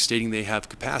District stating they have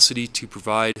capacity to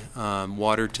provide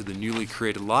water to the newly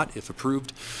created lot if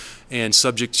approved, and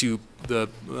subject to the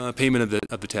payment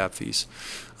of the tap fees.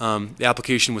 The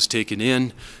application was taken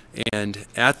in, and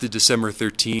at the December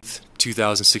 13th,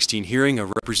 2016 hearing, a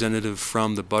representative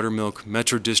from the Buttermilk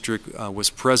Metro District was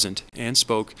present and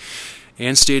spoke,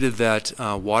 and stated that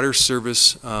water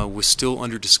service was still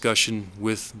under discussion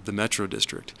with the Metro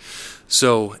District.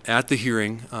 So at the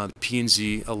hearing, the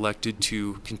P&Z elected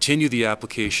to continue the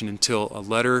application until a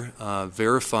letter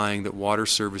verifying that water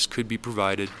service could be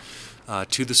provided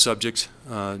to the subject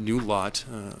new lot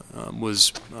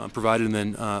was provided, and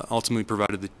then ultimately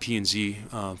provided the P&Z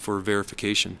for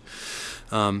verification.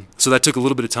 So that took a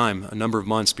little bit of time, a number of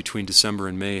months between December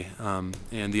and May,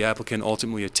 and the applicant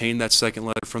ultimately attained that second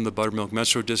letter from the Buttermilk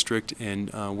Metro District,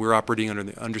 and we're operating under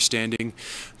the understanding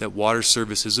that water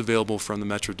service is available from the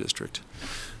Metro District.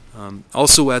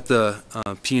 Also at the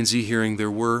P&Z hearing,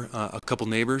 there were a couple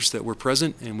neighbors that were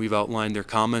present, and we've outlined their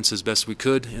comments as best we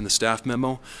could in the staff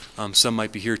memo. Some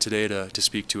might be here today to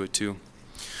speak to it too.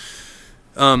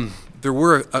 There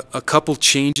were a couple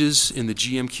changes in the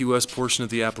GMQS portion of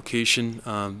the application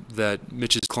that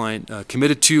Mitch's client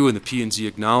committed to and the P&Z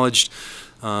acknowledged.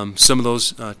 Some of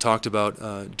those talked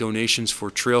about donations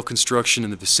for trail construction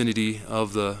in the vicinity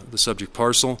of the subject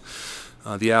parcel.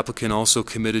 The applicant also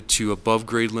committed to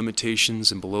above-grade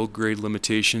limitations and below-grade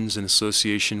limitations in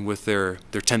association with their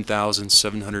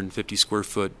 10,750 square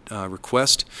foot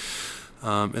request.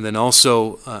 And then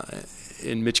also,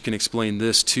 and Mitch can explain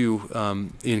this too,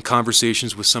 in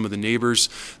conversations with some of the neighbors,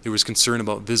 there was concern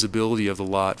about visibility of the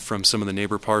lot from some of the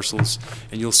neighbor parcels.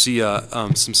 And you'll see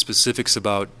some specifics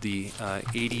about the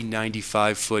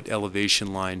 80-95 foot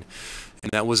elevation line. And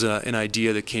that was an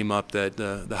idea that came up that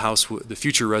the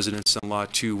future residence on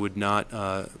Lot 2 would not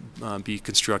be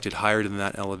constructed higher than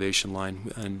that elevation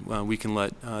line. And we can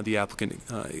let the applicant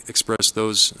express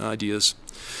those ideas.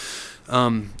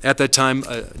 At that time,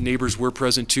 neighbors were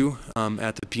present too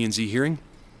at the P&Z hearing.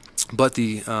 But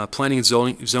the Planning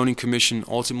and Zoning Commission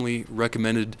ultimately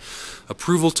recommended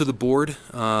approval to the board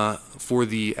for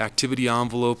the activity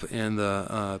envelope and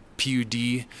the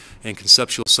PUD and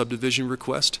conceptual subdivision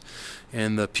request.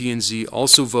 And the P&Z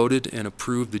also voted and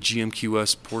approved the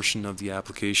GMQS portion of the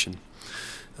application.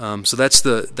 So that's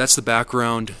the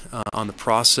background on the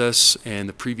process and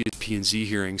the previous P&Z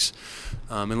hearings.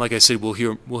 And like I said, we'll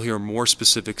hear more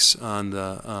specifics on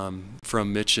the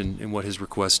from Mitch and what his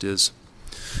request is.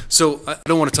 So I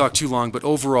don't want to talk too long, but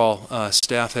overall,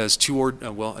 staff has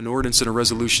an ordinance and a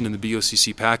resolution in the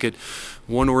BOCC packet.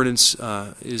 One ordinance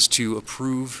is to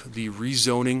approve the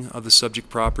rezoning of the subject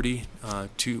property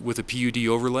with a PUD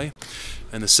overlay,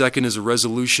 and the second is a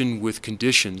resolution with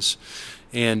conditions.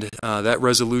 And that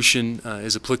resolution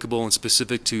is applicable and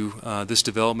specific to this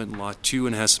development in Lot 2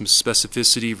 and has some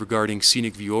specificity regarding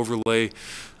scenic view overlay,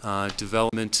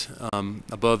 development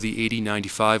above the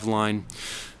 80-95 line.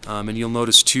 And you'll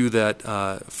notice too that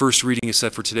first reading is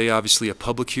set for today, obviously a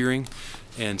public hearing,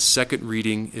 and second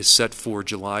reading is set for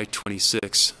July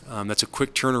 26. That's a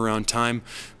quick turnaround time,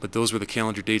 but those were the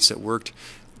calendar dates that worked.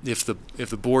 If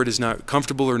the board is not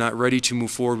comfortable or not ready to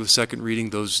move forward with second reading,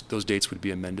 those dates would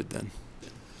be amended then.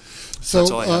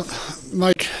 So,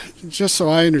 Mike, just so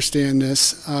I understand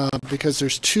this, because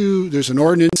there's an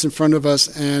ordinance in front of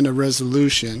us and a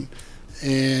resolution,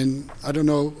 and I don't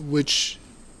know which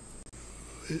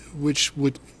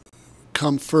would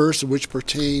come first or which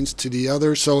pertains to the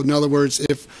other. So, in other words,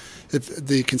 if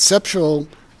the conceptual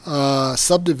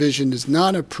subdivision is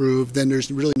not approved, then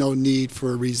there's really no need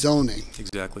for rezoning.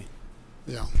 Exactly.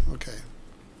 Yeah. Okay.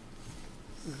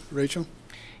 Rachel?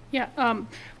 Yeah,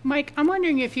 Mike, I'm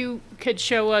wondering if you could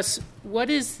show us what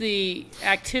is the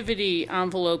activity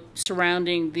envelope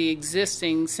surrounding the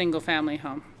existing single-family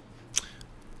home?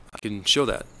 I can show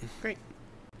that. Great.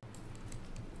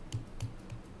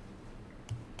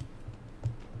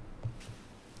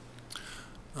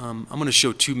 I'm going to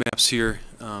show two maps here.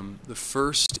 The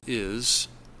first is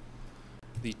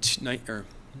the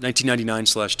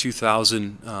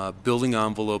 1999/2000 building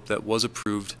envelope that was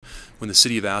approved when the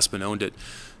city of Aspen owned it.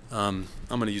 I'm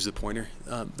going to use the pointer.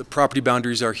 The property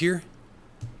boundaries are here,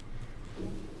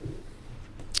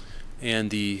 and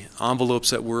the envelopes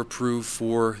that were approved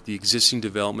for the existing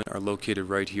development are located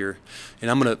right here.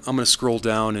 And I'm going to scroll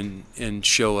down and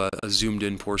show a zoomed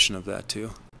in portion of that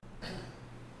too.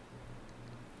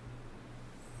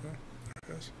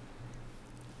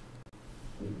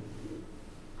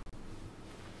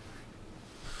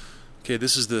 Okay,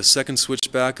 this is the second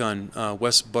switchback on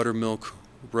West Buttermilk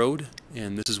Road,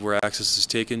 and this is where access is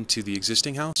taken to the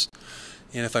existing house.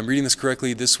 And if I'm reading this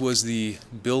correctly, this was the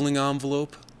building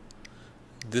envelope.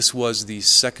 This was the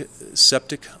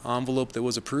septic envelope that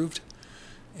was approved,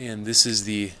 and this is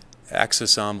the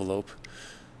access envelope.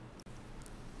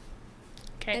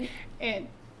 Okay, and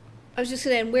I was just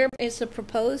going to add, where is the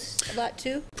proposed lot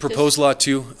 2? Proposed lot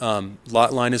 2,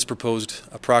 lot line is proposed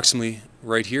approximately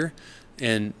right here,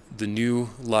 and the new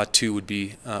lot 2 would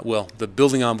be, well, the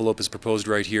building envelope is proposed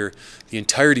right here. The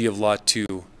entirety of lot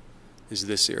 2 is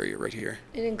this area right here.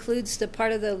 It includes the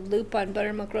part of the loop on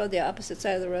Buttermilk Road, the opposite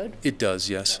side of the road? It does,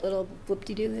 yes. That little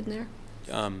whoop-de-doo in there?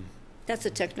 That's a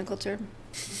technical term.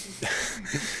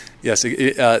 Yes,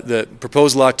 the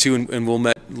proposed lot 2, and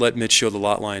we'll let Mitch show the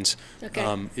lot lines.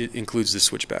 Okay. It includes this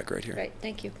switchback right here. Right,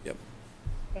 thank you. Yep.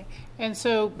 okay. And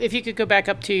so if you could go back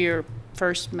up to your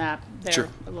first map there Sure.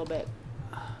 a little bit.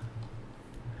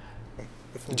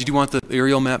 Did you want the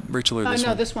aerial map, Rachel, or this no,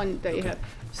 one? this one that you have.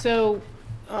 So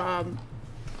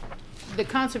the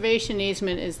conservation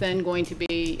easement is then going to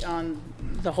be on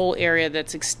the whole area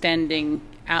that's extending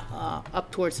out,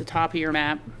 up towards the top of your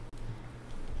map.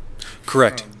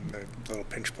 Correct. The little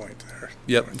pinch point there.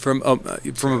 Yep, from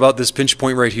about this pinch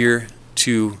point right here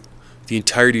to the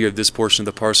entirety of this portion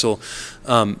of the parcel,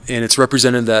 and it's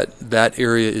represented that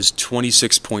area is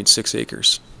 26.6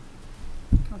 acres.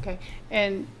 Okay,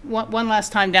 and one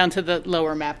last time down to the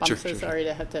lower map. I'm Sure, so sure, sorry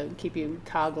to have to keep you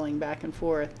toggling back and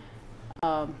forth.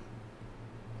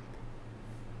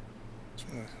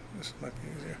 This might be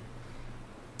easier.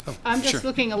 Oh, I'm just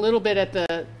looking a little bit at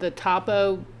the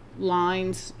topo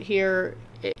lines here.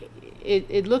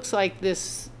 It looks like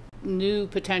this new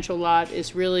potential lot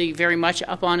is really very much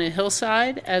up on a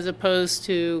hillside, as opposed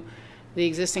to the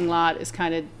existing lot is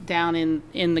kind of down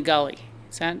in the gully.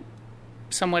 Is that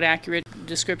somewhat accurate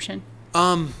description?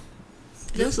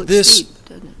 This looks steep,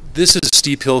 doesn't it? This is a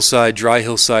steep hillside, dry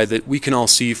hillside that we can all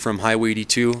see from Highway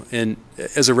 82. And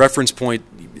as a reference point,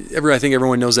 I think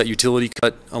everyone knows that utility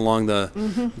cut along the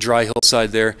dry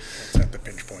hillside there. That's at the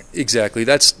pinch point. Exactly.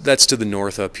 That's to the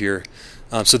north up here.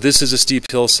 So this is a steep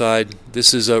hillside.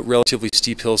 This is a relatively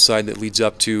steep hillside that leads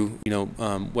up to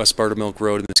West Buttermilk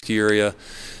Road in the ski area.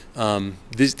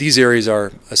 These areas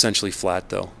are essentially flat,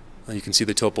 though. You can see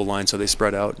the topo line, so they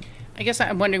spread out. I guess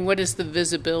I'm wondering, what is the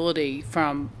visibility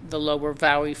from the lower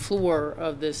valley floor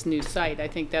of this new site? I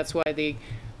think that's why the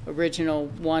original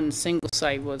one single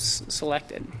site was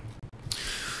selected.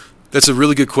 That's a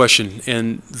really good question,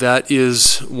 and that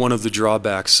is one of the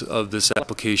drawbacks of this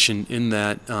application, in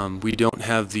that we don't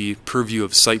have the purview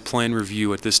of site plan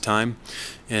review at this time.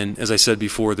 And as I said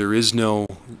before, there is no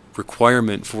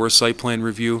requirement for a site plan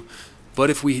review. But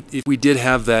if we did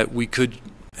have that, we could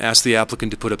ask the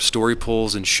applicant to put up story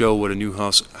poles and show what a new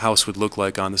house would look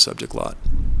like on the subject lot.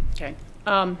 Okay.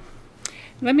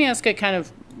 Let me ask a kind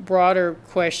of broader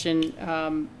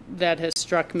question that has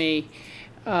struck me.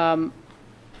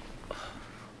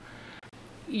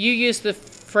 You used the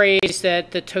phrase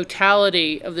that the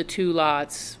totality of the two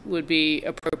lots would be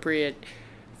appropriate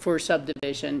for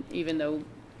subdivision, even though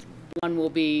one will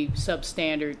be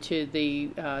substandard to the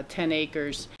 10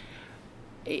 acres.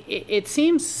 It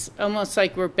seems almost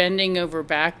like we're bending over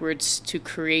backwards to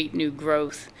create new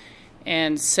growth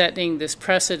and setting this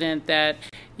precedent that,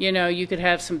 you could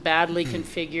have some badly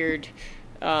configured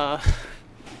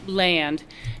land,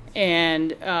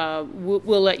 and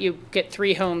we'll let you get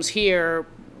 3 homes here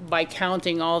by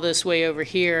counting all this way over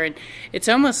here. And it's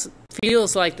almost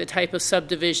feels like the type of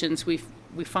subdivisions we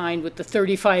find with the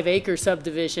 35-acre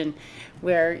subdivision,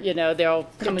 where they're all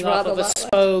coming off of a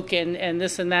spoke and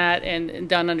this and that, and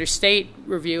done under state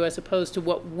review, as opposed to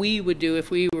what we would do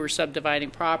if we were subdividing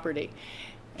property.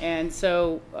 And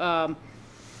so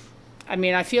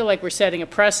I feel like we're setting a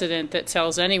precedent that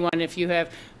tells anyone, if you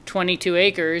have 22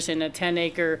 acres in a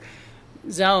 10-acre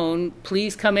zone,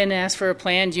 please come in and ask for a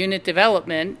planned unit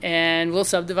development, and we'll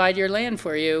subdivide your land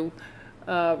for you,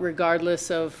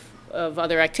 regardless of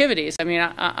other activities.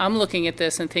 I'm looking at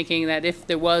this and thinking that if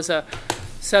there was a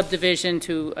subdivision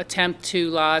to attempt 2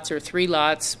 lots or 3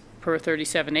 lots per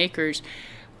 37 acres,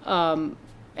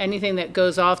 anything that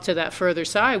goes off to that further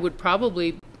side would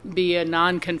probably be a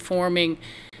non-conforming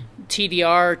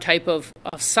TDR type of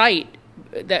site,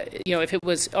 that if it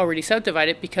was already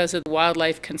subdivided, because of the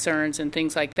wildlife concerns and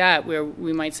things like that, where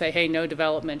we might say, hey, no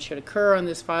development should occur on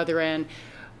this farther end.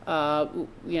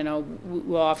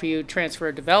 We'll offer you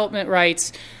transfer development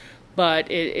rights, but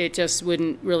it just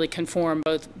wouldn't really conform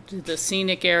both to the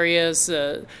scenic areas,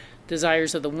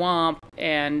 desires of the WAMP,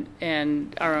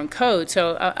 and our own code.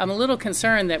 So I'm a little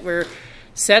concerned that we're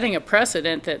setting a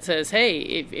precedent that says, hey,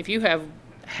 if you have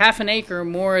half an acre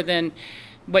more than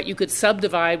what you could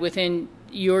subdivide within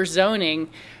your zoning,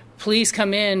 please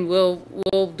come in, we'll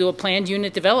do a planned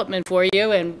unit development for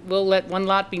you, and we'll let one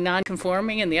lot be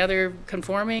non-conforming and the other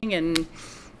conforming. And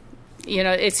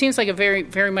it seems like a very,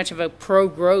 very much of a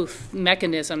pro-growth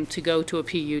mechanism to go to a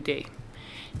PUD.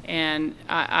 And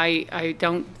I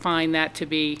don't find that to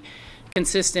be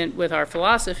consistent with our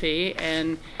philosophy.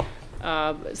 And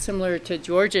similar to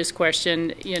George's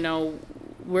question,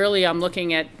 really I'm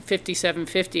looking at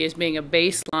 5750 as being a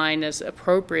baseline as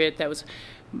appropriate, that was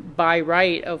by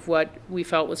right of what we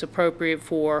felt was appropriate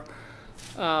for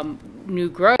new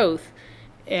growth.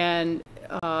 And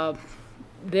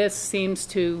this seems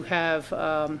to have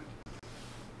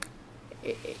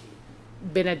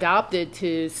been adopted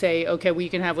to say, okay, we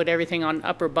can have what everything on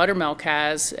Upper Buttermilk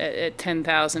has at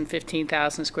 10,000,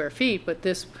 15,000 square feet, but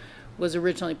this was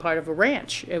originally part of a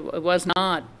ranch. It was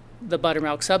not the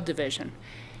Buttermilk subdivision.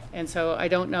 And so I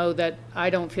don't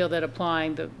feel that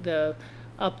applying the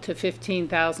up to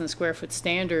 15,000 square foot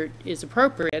standard is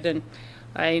appropriate. And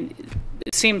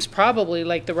it seems probably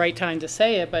like the right time to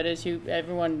say it, but as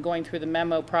everyone going through the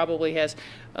memo probably has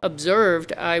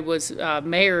observed, I was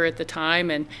mayor at the time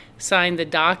and signed the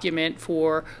document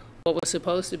for what was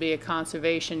supposed to be a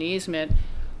conservation easement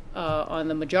on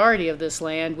the majority of this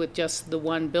land with just the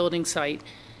one building site.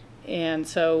 And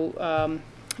so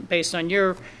based on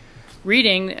your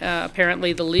reading,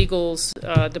 apparently the legals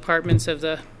departments of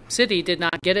the city did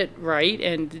not get it right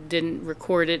and didn't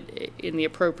record it in the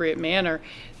appropriate manner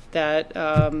that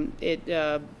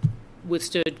it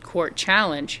withstood court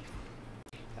challenge.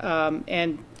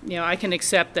 And I can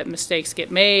accept that mistakes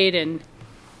get made, and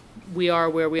we are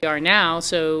where we are now,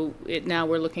 so now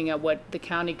we're looking at what the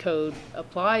county code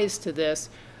applies to this.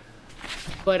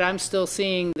 But I'm still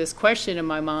seeing this question in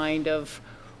my mind of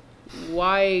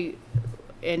why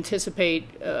anticipate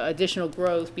additional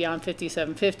growth beyond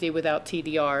 5750 without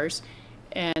TDRs,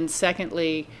 and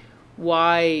secondly,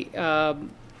 why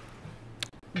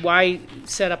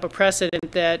set up a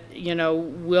precedent that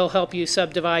will help you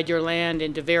subdivide your land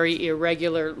into very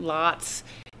irregular lots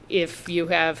if you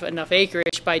have enough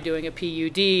acreage by doing a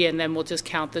PUD, and then we'll just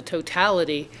count the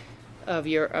totality of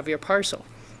your parcel.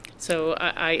 So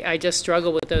I just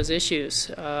struggle with those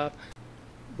issues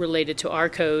related to our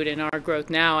code and our growth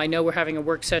now. I know we're having a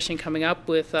work session coming up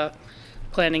with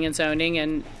planning and zoning,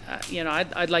 and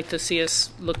I'd like to see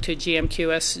us look to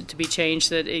GMQS to be changed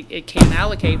that it can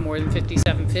allocate more than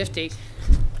 5750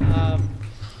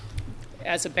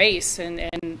 as a base,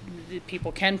 and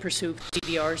people can pursue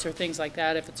TDRs or things like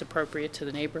that if it's appropriate to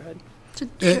the neighborhood.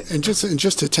 And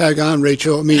just to tag on,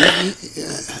 Rachel, I mean,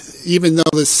 even though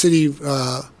the city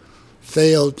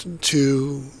failed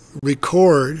to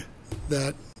record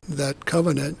that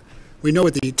covenant, we know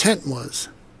what the intent was.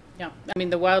 Yeah, I mean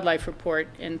the wildlife report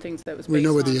and things that was based on. We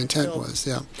know what the intent was,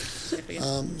 yeah.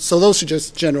 So those are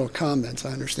just general comments,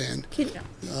 I understand.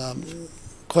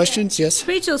 Questions? Yes?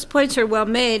 Rachel's points are well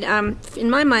made. In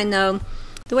my mind, though,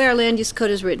 the way our land use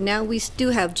code is written now, we do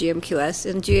have GMQS,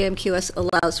 and GMQS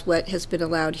allows what has been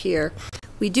allowed here.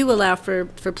 We do allow for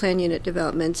plan unit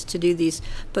developments to do these,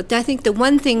 but I think the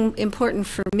one thing important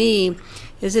for me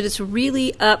is that it's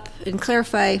really up, and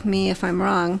clarify me if I'm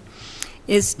wrong,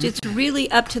 is it's really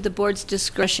up to the board's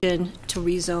discretion to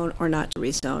rezone or not to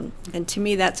rezone. And to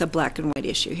me, that's a black and white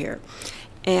issue here.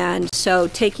 And so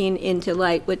taking into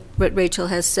light what Rachel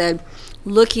has said,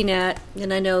 looking at,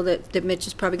 and I know that Mitch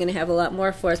is probably going to have a lot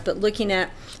more for us, but looking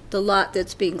at the lot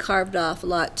that's being carved off,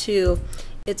 Lot 2,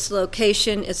 its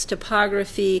location, its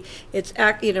topography, it's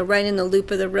right in the loop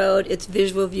of the road, its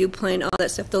visual view plane, all that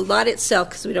stuff. The lot itself,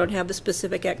 because we don't have the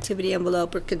specific activity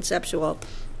envelope or conceptual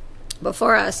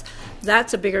before us,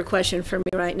 that's a bigger question for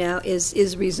me right now, is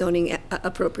rezoning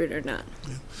appropriate or not?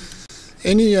 Yeah.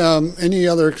 Any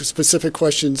other specific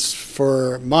questions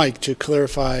for Mike to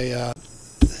clarify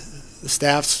the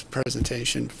staff's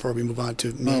presentation before we move on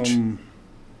to Mitch?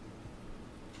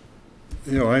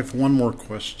 I have one more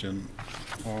question.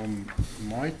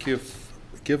 Mike,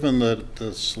 given that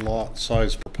this lot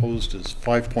size proposed is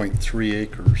 5.3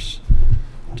 acres,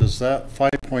 does that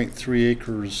 5.3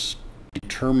 acres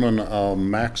determine a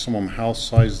maximum house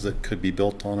size that could be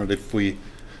built on it? If we,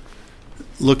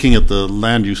 looking at the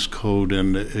land use code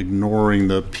and ignoring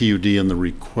the PUD and the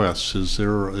requests, is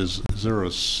there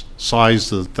a size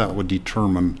that would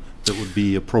determine that would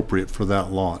be appropriate for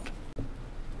that lot?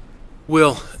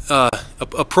 Well,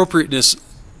 appropriateness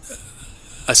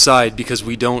aside, because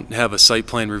we don't have a site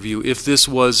plan review, if this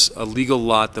was a legal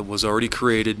lot that was already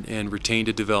created and retained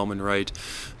a development right,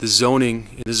 the zoning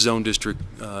in this zone district,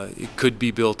 it could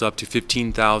be built up to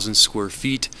 15,000 square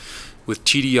feet with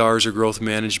TDRs or growth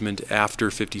management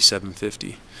after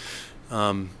 5750.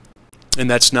 And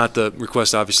that's not the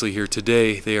request obviously here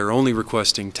today. They are only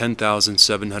requesting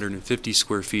 10,750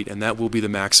 square feet, and that will be the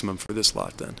maximum for this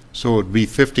lot then. So it would be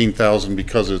 15,000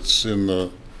 because it's in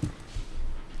the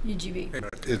UGB.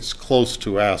 It's close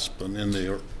to Aspen in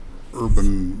the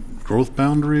urban growth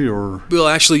boundary, or? Well,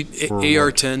 actually,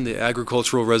 AR10, the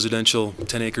agricultural residential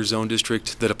 10-acre zone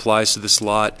district that applies to this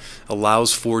lot,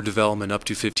 allows for development up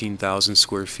to 15,000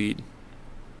 square feet.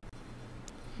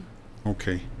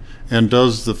 Okay. And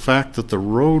does the fact that the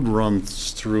road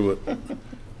runs through it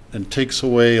and takes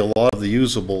away a lot of the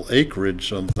usable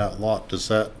acreage of that lot, does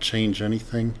that change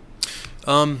anything?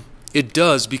 It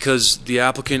does, because the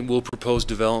applicant will propose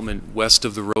development west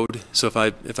of the road. So if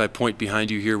I point behind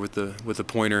you here with the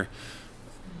pointer,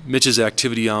 Mitch's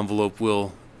activity envelope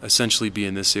will essentially be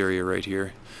in this area right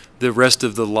here. The rest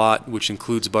of the lot, which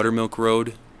includes Buttermilk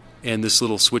Road and this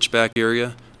little switchback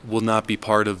area, will not be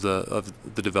part of the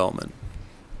development.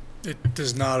 It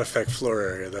does not affect floor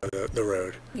area, the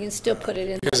road. You can still put it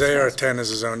in. Because AR10 is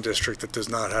a zone district that does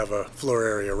not have a floor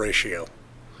area ratio.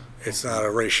 It's not a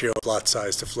ratio of lot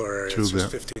size to floor area. It's just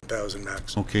 15,000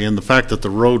 max. Okay, and the fact that the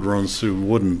road runs through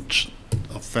wouldn't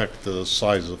affect the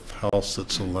size of house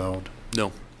that's allowed?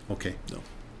 No. Okay. No.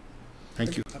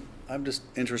 Thank you. I'm just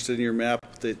interested in your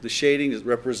map. The shading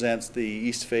represents the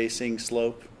east-facing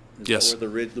slope? Is yes. that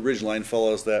where the ridge line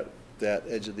follows that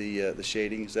edge of the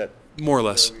shading? Is that more or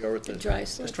less? Where we are with the dry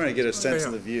slope. Just trying to get a sense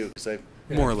of the view, because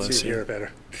more or less. See here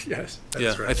better. Yes.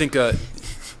 That's right. I think,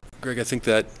 Greg, I think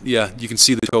that you can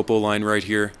see the topo line right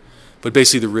here, but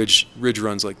basically the ridge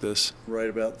runs like this. Right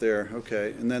about there.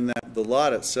 Okay, and then the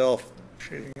lot itself,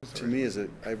 to me,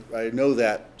 I know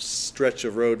that stretch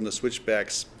of road and the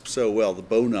switchbacks so well, the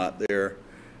bow knot there,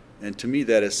 and to me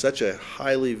that is such a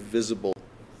highly visible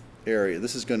area.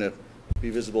 This is going to be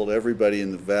visible to everybody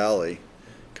in the valley,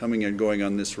 coming and going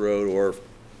on this road or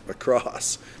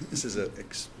across. This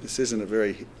isn't a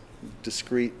very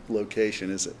discrete location,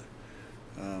 is it?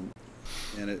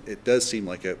 And it does seem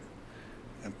like the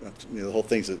whole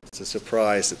thing's it's a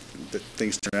surprise that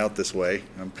things turn out this way.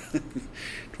 I'm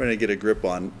trying to get a grip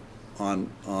on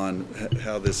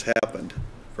how this happened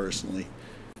personally.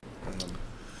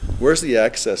 Where's the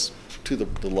access to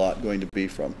the lot going to be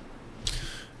from?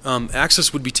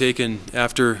 Access would be taken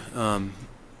after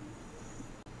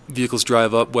vehicles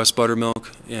drive up West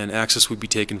Buttermilk, and access would be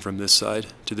taken from this side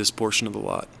to this portion of the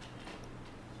lot.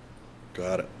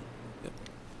 Got it.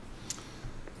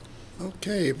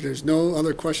 Okay, if there's no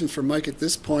other questions for Mike at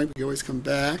this point, we can always come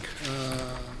back.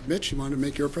 Mitch, you want to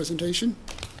make your presentation?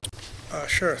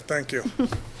 Sure, thank you.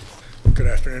 Good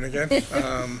afternoon again.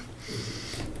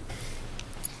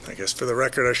 I guess for the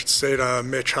record, I should state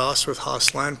Mitch Haas with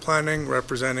Haas Land Planning,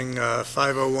 representing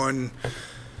 501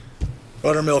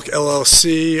 Buttermilk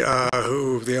LLC,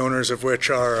 who the owners of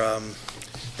which are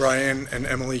Brian and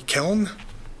Emily Keln.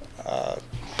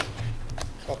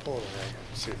 Couple of them.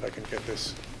 See if I can get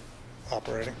this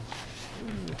operating.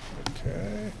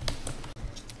 Okay.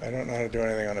 I don't know how to do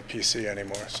anything on a PC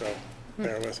anymore, so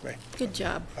bear with me. Good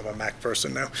job. I'm a Mac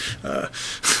person now.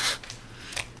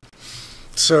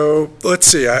 So let's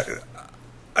see.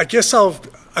 I guess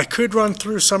I could run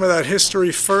through some of that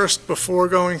history first before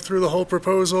going through the whole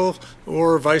proposal,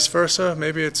 or vice versa.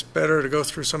 Maybe it's better to go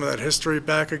through some of that history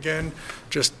back again,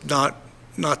 just not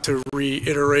to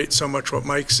reiterate so much what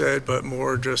Mike said, but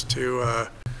more just to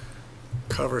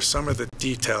cover some of the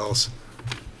details.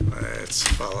 Let's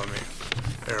follow me.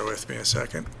 Bear with me a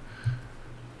second.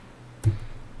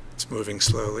 It's moving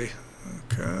slowly.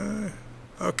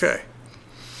 Okay.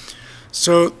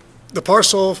 So the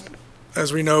parcel,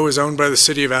 as we know, is owned by the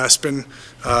city of Aspen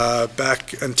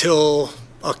back until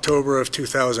October of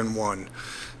 2001.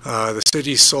 The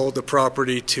city sold the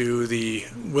property to the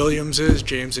Williamses,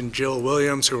 James and Jill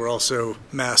Williams, who were also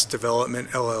Mass Development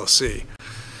LLC.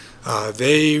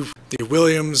 The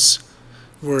Williams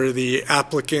were the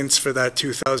applicants for that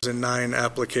 2009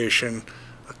 application.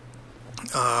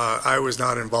 I was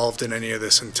not involved in any of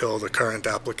this until the current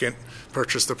applicant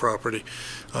purchased the property.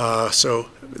 So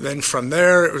then from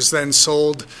there, it was then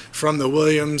sold from the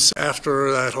Williams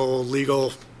after that whole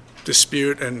legal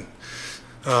dispute and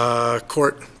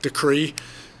court decree.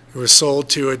 It was sold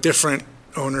to a different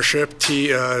ownership,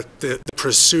 the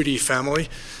Presutti family,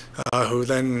 who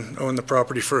then owned the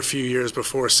property for a few years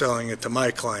before selling it to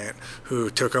my client, who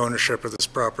took ownership of this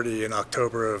property in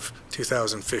October of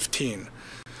 2015.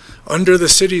 Under the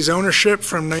city's ownership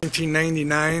from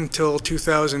 1999 till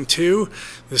 2002,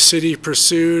 the city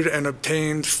pursued and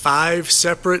obtained 5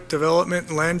 separate development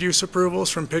and land use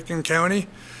approvals from Pitkin County,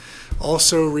 all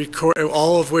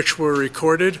of which were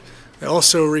recorded. They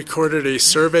also recorded a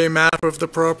survey map of the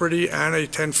property and a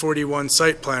 1041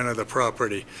 site plan of the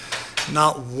property.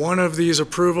 Not one of these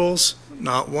approvals,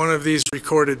 not one of these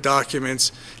recorded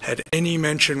documents had any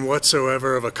mention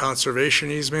whatsoever of a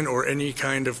conservation easement or any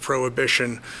kind of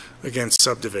prohibition against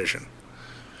subdivision.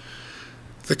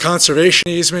 The conservation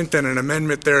easement and an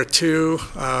amendment thereto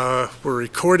were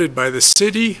recorded by the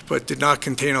city, but did not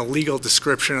contain a legal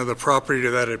description of the property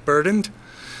that it burdened,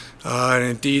 and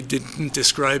indeed didn't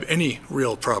describe any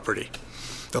real property.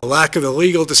 The lack of the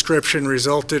legal description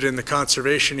resulted in the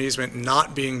conservation easement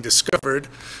not being discovered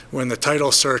when the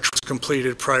title search was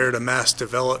completed prior to Mass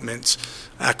Development's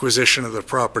acquisition of the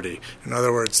property. In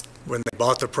other words, when they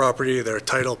bought the property, their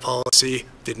title policy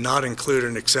did not include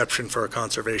an exception for a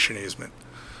conservation easement.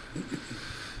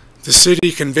 The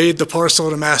city conveyed the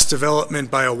parcel to Mass Development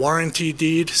by a warranty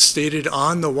deed, stated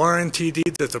on the warranty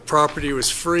deed that the property was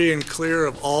free and clear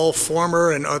of all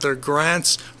former and other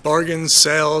grants, bargains,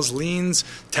 sales, liens,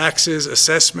 taxes,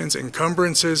 assessments,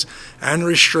 encumbrances, and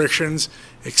restrictions,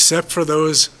 except for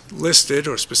those listed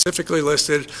or specifically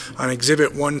listed on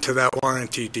Exhibit 1 to that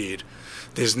warranty deed.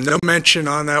 There's no mention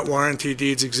on that warranty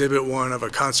deed's Exhibit 1 of a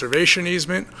conservation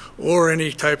easement or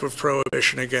any type of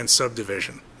prohibition against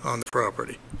subdivision on the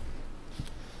property.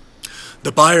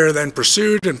 The buyer then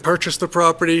pursued and purchased the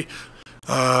property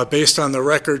based on the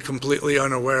record, completely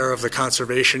unaware of the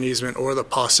conservation easement or the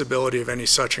possibility of any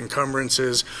such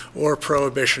encumbrances or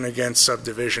prohibition against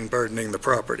subdivision burdening the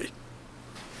property.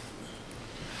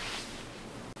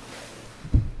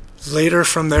 Later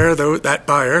from there, though, that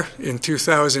buyer in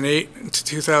 2008 to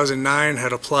 2009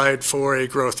 had applied for a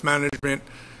growth management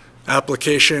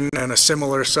application and a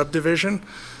similar subdivision.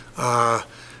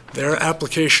 Their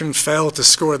application failed to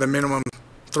score the minimum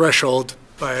threshold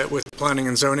with the Planning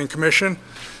and Zoning Commission.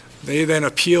 They then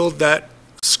appealed that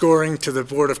scoring to the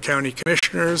Board of County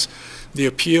Commissioners. The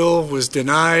appeal was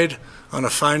denied on a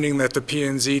finding that the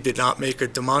P&Z did not make a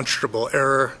demonstrable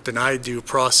error, deny due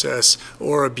process,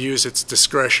 or abuse its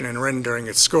discretion in rendering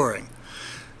its scoring.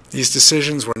 These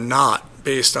decisions were not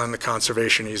based on the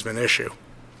conservation easement issue.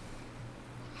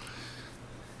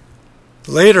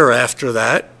 Later after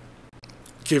that,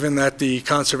 given that the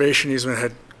conservation easement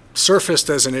had surfaced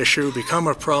as an issue, become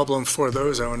a problem for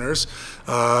those owners,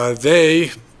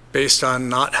 they, based on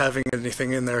not having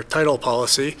anything in their title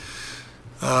policy,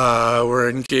 were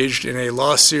engaged in a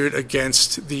lawsuit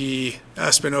against the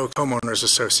Aspen Oak Homeowners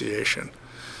Association.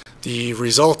 The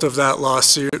result of that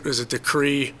lawsuit was a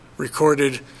decree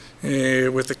recorded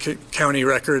with the county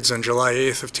records on July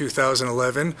 8th of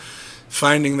 2011,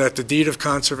 finding that the deed of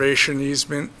conservation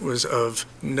easement was of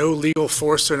no legal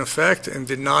force in effect and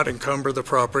did not encumber the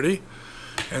property,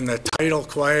 and the title was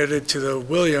quieted to the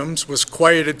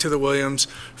Williams,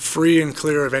 free and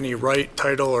clear of any right,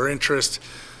 title, or interest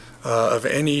of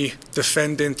any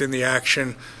defendant in the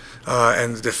action,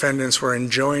 and the defendants were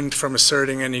enjoined from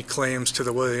asserting any claims to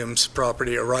the Williams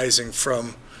property arising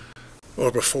before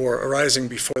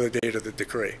the date of the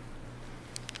decree.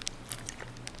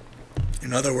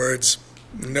 In other words,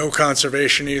 no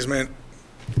conservation easement,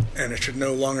 and it should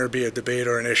no longer be a debate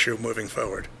or an issue moving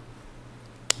forward.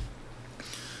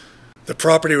 The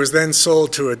property was then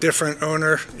sold to a different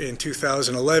owner in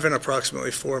 2011,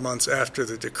 approximately 4 months after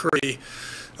the decree.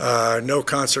 No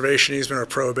conservation easement or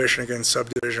prohibition against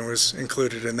subdivision was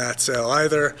included in that sale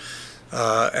either.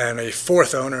 And a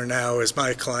fourth owner now is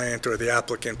my client or the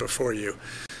applicant before you,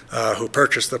 who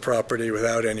purchased the property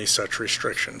without any such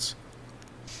restrictions.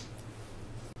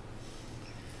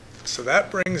 So that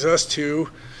brings us to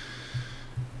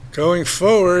going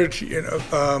forward.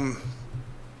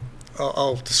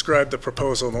 I'll describe the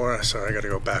proposal more. Sorry, I got to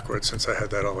go backwards since I had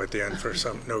that all at the end for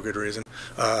some no good reason.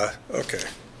 Okay.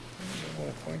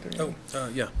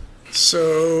 Yeah.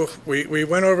 So we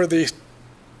went over the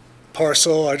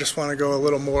parcel. I just want to go a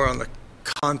little more on the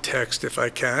context if I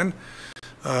can.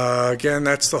 Again,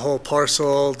 that's the whole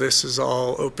parcel. This is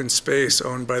all open space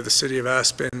owned by the City of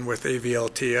Aspen with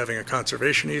AVLT having a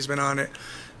conservation easement on it.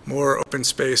 More open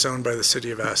space owned by the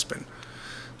City of Aspen.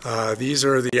 These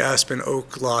are the Aspen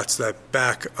Oak lots that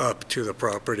back up to the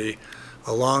property.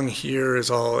 Along here is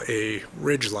all a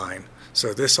ridge line.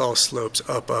 So this all slopes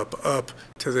up, up, up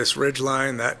to this ridge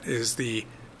line. That is the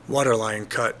water line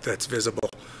cut that's visible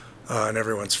and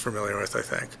everyone's familiar with, I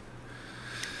think.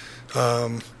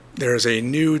 There's a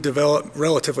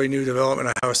relatively new development,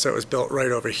 a house that was built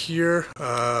right over here,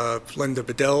 Linda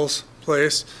Bedell's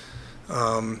place.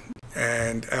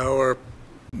 And our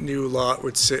new lot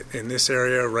would sit in this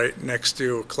area right next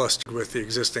to, clustered with the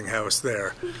existing house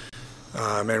there.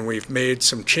 And we've made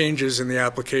some changes in the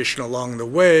application along the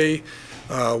way,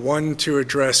 one to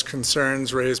address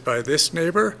concerns raised by this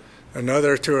neighbor,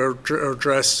 another to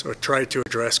address or try to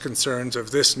address concerns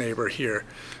of this neighbor here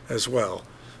as well,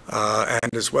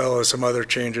 and as well as some other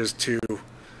changes to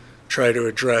try to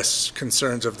address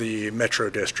concerns of the Metro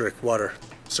District water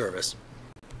service.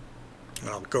 And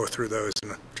I'll go through those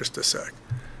in just a sec.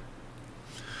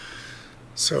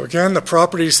 So again, the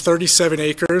property is 37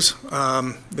 acres.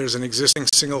 There's an existing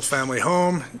single-family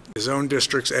home, the zone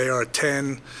district's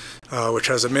AR10, which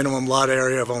has a minimum lot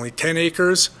area of only 10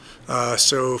 acres.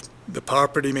 So the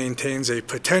property maintains a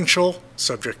potential,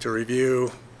 subject to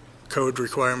review, code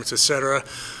requirements, etc.,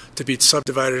 to be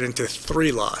subdivided into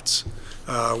 3 lots.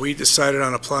 We decided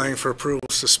on applying for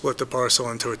approvals to split the parcel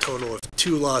into a total of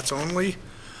 2 lots only,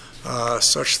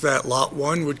 such that Lot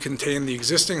 1 would contain the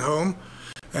existing home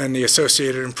and the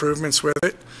associated improvements with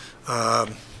it.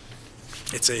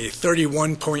 It's a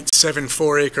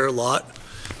 31.74 acre lot,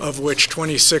 of which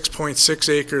 26.6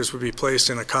 acres would be placed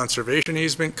in a conservation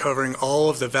easement covering all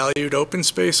of the valued open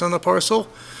space on the parcel.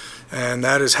 And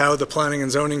that is how the Planning and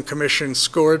Zoning Commission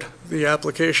scored the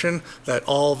application, that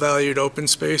all valued open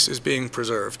space is being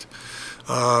preserved.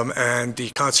 And the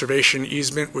conservation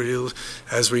easement, will,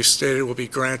 as we've stated, will be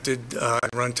granted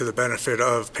and run to the benefit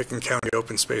of Picken County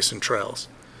Open Space and Trails.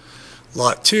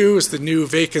 Lot 2 is the new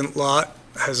vacant lot,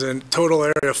 has a total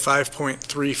area of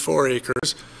 5.34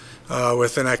 acres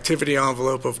with an activity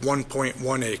envelope of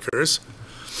 1.1 acres,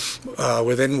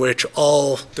 within which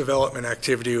all development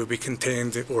activity would be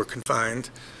contained or confined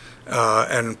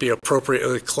and be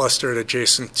appropriately clustered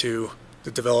adjacent to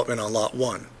the development on Lot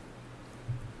 1.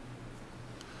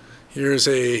 Here's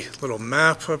a little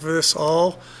map of this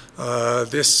all.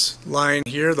 This line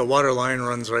here, the water line,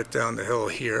 runs right down the hill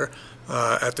here.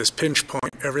 At this pinch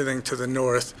point, everything to the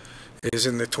north is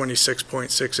in the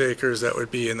 26.6 acres that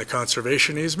would be in the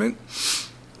conservation easement.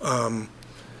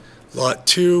 Lot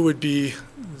 2 would be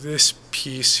this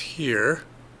piece here.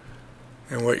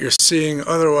 And what you're seeing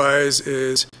otherwise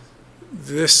is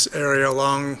this area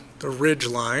along the ridge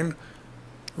line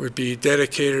would be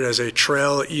dedicated as a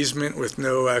trail easement with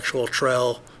no actual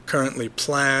trail currently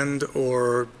planned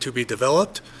or to be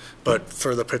developed, but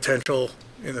for the potential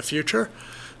in the future.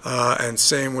 And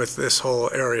same with this whole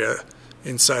area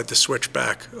inside the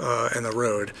switchback and the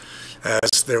road,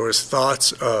 as there was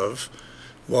thoughts of,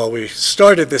 while we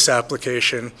started this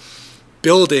application,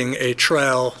 building a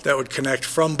trail that would connect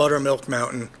from Buttermilk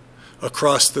Mountain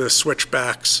across the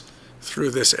switchbacks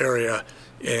through this area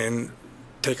and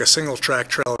take a single track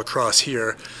trail across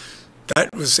here.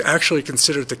 That was actually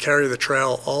considered to carry the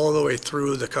trail all the way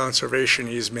through the conservation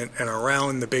easement and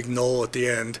around the big knoll at the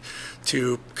end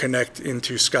to connect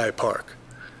into Sky Park.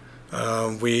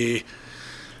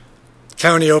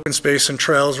 County Open Space and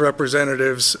Trails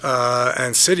representatives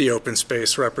and City Open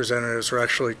Space representatives were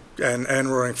actually, and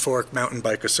Roaring Fork Mountain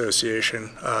Bike Association,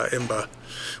 IMBA,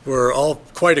 were all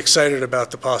quite excited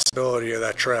about the possibility of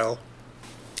that trail.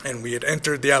 And we had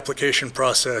entered the application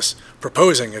process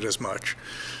proposing it as much.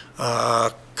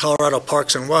 Colorado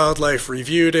Parks and Wildlife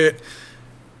reviewed it,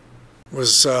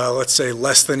 was, let's say,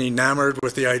 less than enamored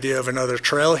with the idea of another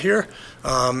trail here,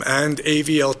 and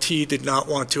AVLT did not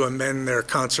want to amend their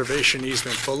conservation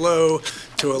easement below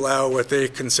to allow what they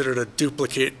considered a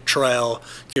duplicate trail,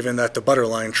 given that the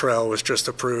Butterline Trail was just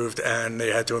approved and they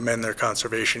had to amend their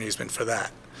conservation easement for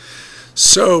that.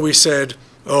 So we said,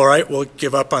 all right, we'll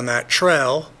give up on that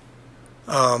trail,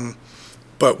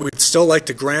 but we'd still like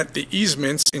to grant the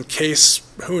easements in case,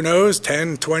 who knows,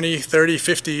 10, 20, 30,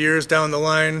 50 years down the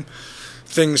line,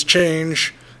 things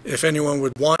change. If anyone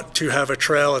would want to have a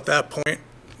trail at that point,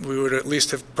 we would at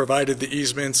least have provided the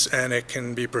easements and it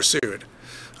can be pursued.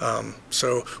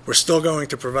 So we're still going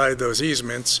to provide those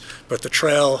easements, but the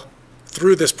trail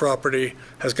through this property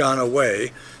has gone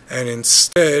away, and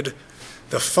instead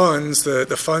the funds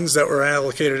that were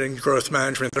allocated in growth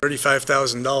management,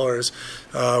 $35,000,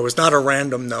 was not a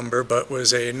random number, but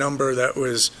was a number that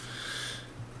was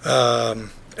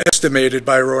estimated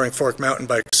by Roaring Fork Mountain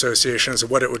Bike Association as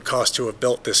what it would cost to have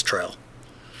built this trail.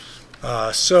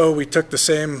 So we took the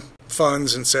same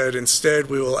funds and said, instead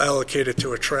we will allocate it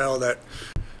to a trail that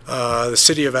the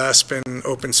City of Aspen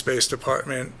Open Space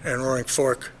Department and Roaring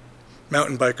Fork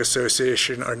Mountain Bike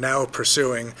Association are now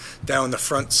pursuing down the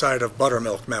front side of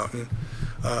Buttermilk Mountain,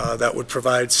 that would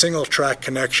provide single track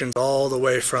connections all the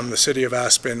way from the City of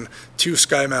Aspen to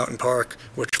Sky Mountain Park,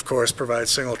 which of course provides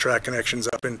single track connections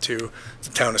up into the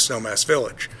town of Snowmass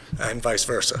Village and vice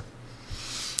versa.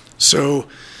 So,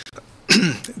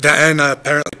 and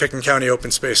apparently Picken County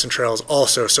Open Space and Trails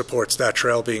also supports that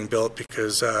trail being built,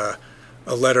 because a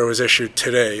letter was issued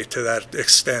today to that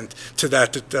extent, to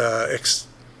that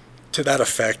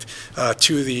effect,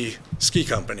 to the ski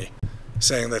company,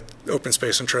 saying that Open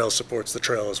Space and Trails supports the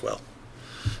trail as well.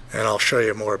 And I'll show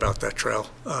you more about that trail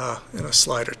in a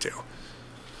slide or two.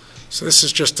 So this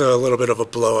is just a little bit of a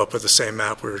blow up of the same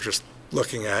map we were just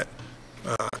looking at,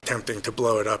 attempting to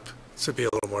blow it up to be a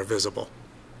little more visible.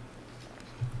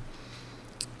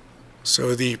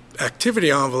 So the activity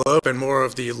envelope and more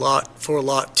of the lot for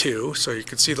lot 2, so you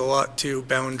can see the lot 2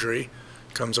 boundary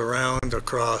comes around,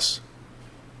 across,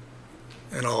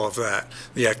 and all of that.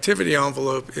 The activity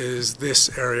envelope is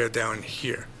this area down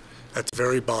here at the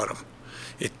very bottom.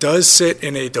 It does sit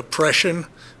in a depression.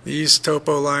 These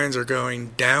topo lines are going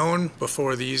down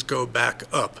before these go back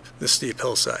up the steep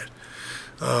hillside.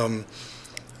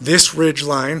 This ridge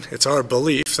line, it's our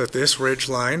belief that this ridge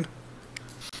line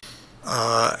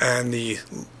and the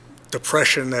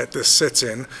depression that this sits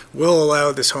in will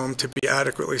allow this home to be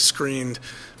adequately screened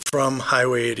from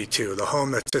Highway 82. The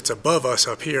home that sits above us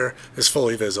up here is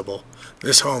fully visible.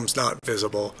 This home's not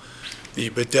visible. The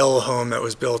Bedell home that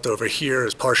was built over here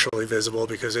is partially visible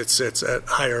because it sits at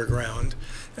higher ground,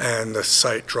 and the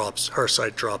site drops, her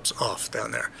site drops off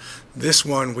down there. This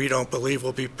one we don't believe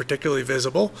will be particularly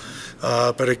visible,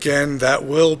 but again, that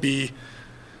will be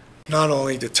not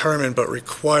only determined but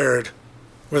required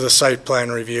with a site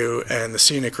plan review and the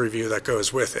scenic review that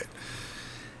goes with it.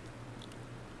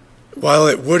 While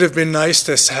it would have been nice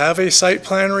to have a site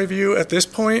plan review at this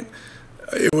point,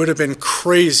 it would have been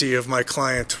crazy of my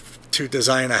client to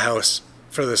design a house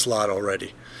for this lot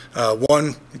already.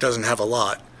 One, he doesn't have a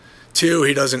lot. Two,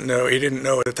 he didn't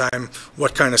know at the time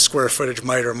what kind of square footage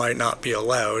might or might not be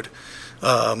allowed.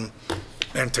 And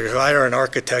to hire an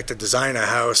architect to design a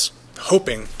house,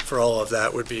 hoping for all of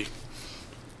that, would be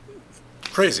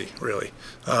crazy, really.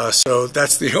 So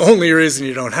that's the only reason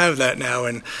you don't have that now,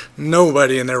 and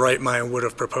nobody in their right mind would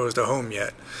have proposed a home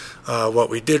yet. What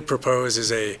we did propose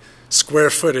is a square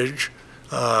footage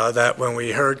that, when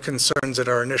we heard concerns at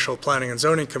our initial Planning and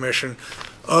Zoning Commission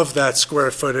of that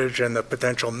square footage and the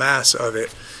potential mass of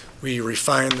it, we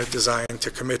refined the design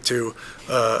to commit to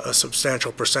a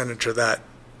substantial percentage of that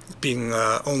being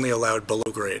only allowed below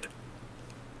grade.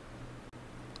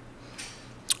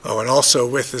 Oh, and also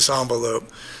with this envelope,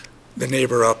 the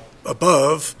neighbor up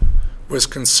above was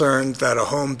concerned that a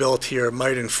home built here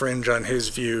might infringe on his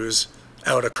views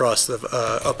out across the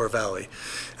upper valley.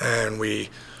 And we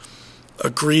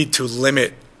agreed to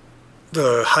limit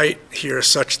the height here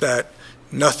such that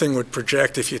nothing would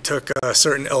project. If you took a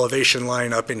certain elevation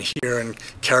line up in here and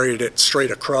carried it straight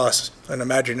across an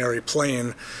imaginary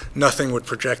plane, nothing would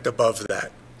project above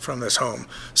that from this home,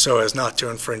 so as not to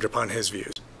infringe upon his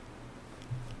views.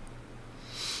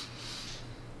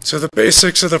 So the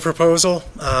basics of the proposal,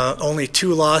 only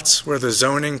 2 lots where the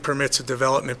zoning permits a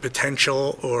development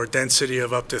potential or density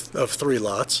of up to 3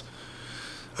 lots.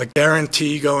 A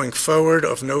guarantee going forward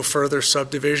of no further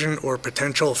subdivision or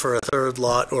potential for a 3rd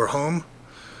lot or home.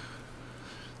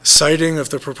 Siting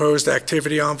of the proposed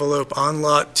activity envelope on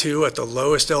lot 2 at the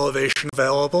lowest elevation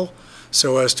available,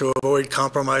 so as to avoid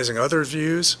compromising others'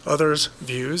 views,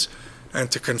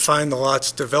 and to confine the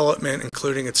lot's development,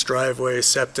 including its driveway,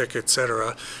 septic,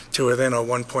 etc., to within a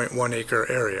 1.1 acre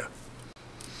area.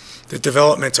 The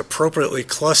development's appropriately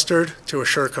clustered to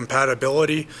assure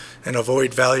compatibility and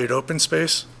avoid valued open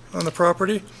space on the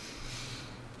property.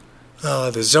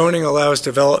 The zoning allows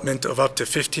development of up to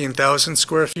 15,000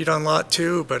 square feet on Lot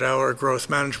 2, but our growth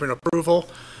management approval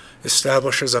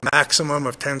establishes a maximum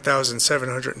of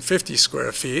 10,750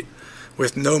 square feet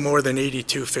with no more than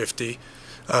 8,250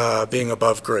 being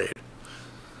above grade.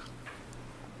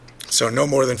 So no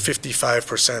more than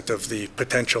 55% of the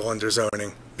potential under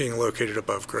zoning being located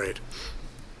above grade.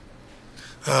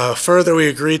 Further, we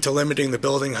agreed to limiting the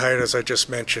building height, as I just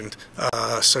mentioned,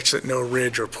 such that no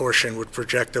ridge or portion would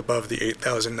project above the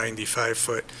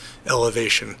 8,095-foot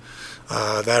elevation.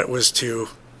 That was to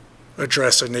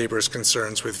address a neighbor's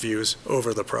concerns with views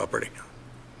over the property.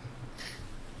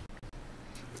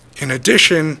 In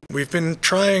addition, we've been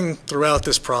trying throughout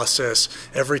this process,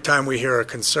 every time we hear a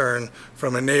concern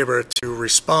from a neighbor, to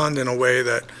respond in a way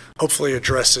that hopefully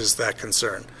addresses that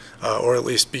concern, or at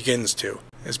least begins to,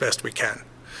 as best we can.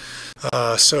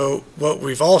 So what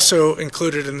we've also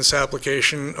included in this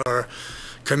application are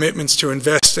commitments to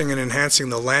investing and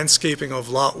enhancing the landscaping of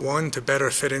Lot 1 to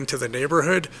better fit into the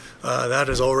neighborhood. That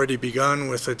has already begun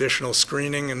with additional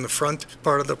screening in the front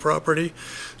part of the property.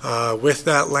 With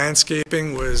that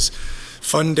landscaping was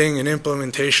funding and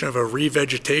implementation of a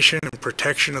revegetation and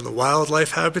protection of the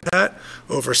wildlife habitat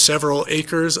over several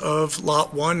acres of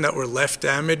Lot 1 that were left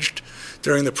damaged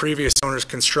during the previous owner's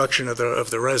construction of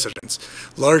the residence,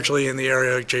 largely in the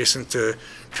area adjacent to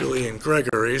Julie and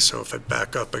Gregory. So if I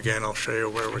back up again, I'll show you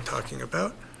where we're talking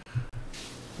about.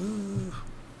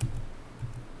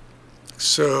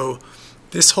 So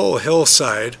this whole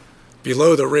hillside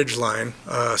below the ridge line,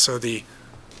 so the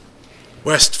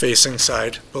west-facing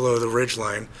side below the ridge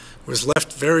line, was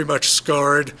left very much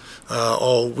scarred,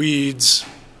 all weeds,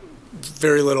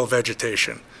 very little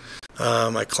vegetation.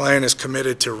 My client is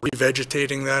committed to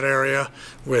revegetating that area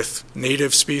with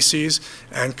native species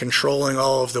and controlling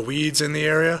all of the weeds in the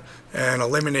area and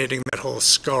eliminating that whole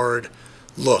scarred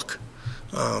look,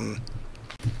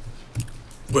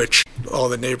 which a lot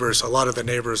of the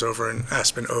neighbors over in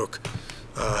Aspen Oak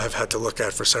have had to look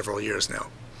at for several years now.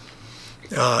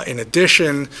 In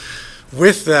addition,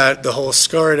 with that, the whole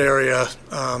scarred area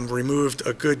removed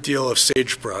a good deal of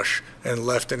sagebrush and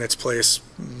left in its place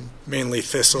mainly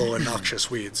thistle and noxious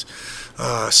weeds.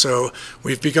 So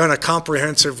we've begun a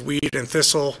comprehensive weed and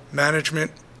thistle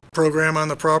management program on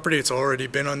the property. It's already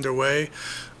been underway,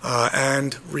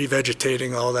 and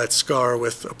revegetating all that scar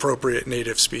with appropriate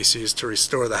native species to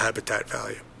restore the habitat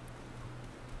value.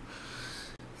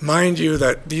 Mind you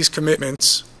that these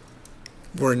commitments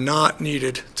were not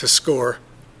needed to score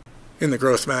in the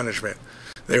growth management.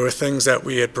 They were things that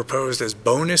we had proposed as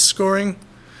bonus scoring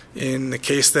in the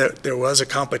case that there was a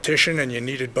competition and you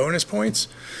needed bonus points.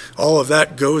 All of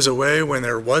that goes away when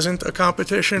there wasn't a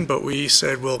competition, but we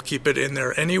said we'll keep it in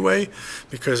there anyway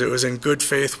because it was in good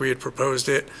faith we had proposed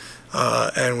it,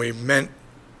 and we meant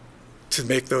to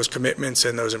make those commitments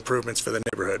and those improvements for the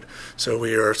neighborhood. So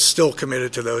we are still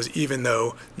committed to those even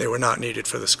though they were not needed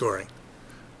for the scoring.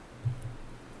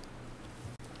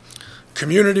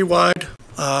 Community-wide,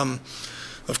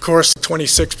 of course, the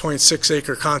 26.6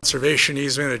 acre conservation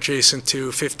easement adjacent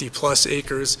to 50 plus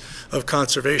acres of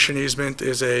conservation easement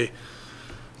is a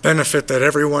benefit that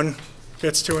everyone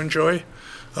gets to enjoy,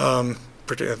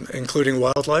 including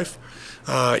wildlife.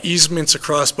 Easements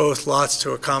across both lots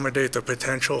to accommodate the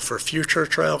potential for future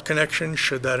trail connections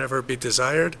should that ever be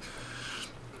desired,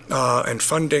 and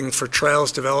funding for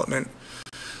trails development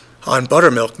on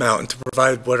Buttermilk Mountain to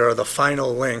provide what are the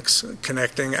final links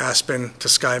connecting Aspen to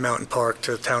Sky Mountain Park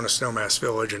to the town of Snowmass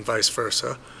Village and vice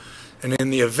versa. And in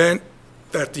the event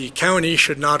that the county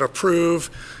should not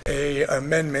approve a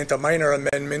minor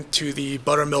amendment to the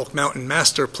Buttermilk Mountain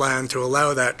Master Plan to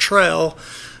allow that trail,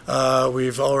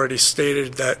 we've already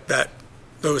stated that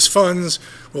those funds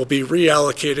will be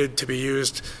reallocated to be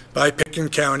used by Pitkin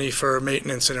County for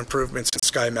maintenance and improvements in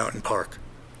Sky Mountain Park.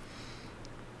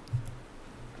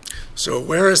 So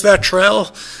where is that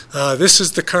trail? This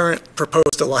is the current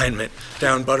proposed alignment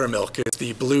down Buttermilk, is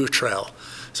the blue trail.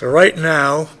 So right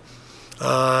now,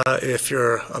 if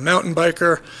you're a mountain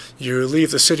biker, you leave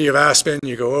the city of Aspen,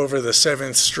 you go over the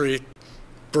 7th Street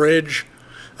Bridge,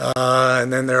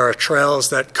 and then there are trails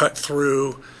that cut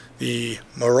through the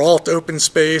Maralt open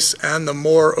space and the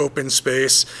Moore open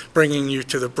space, bringing you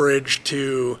to the bridge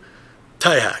to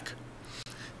Tyhack.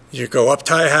 You go up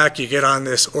Tyhack, you get on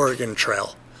this Oregon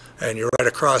Trail, and you're right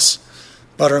across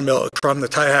Buttermilk, from the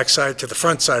Tyhack side to the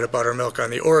front side of Buttermilk on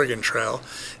the Oregon Trail.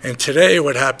 And today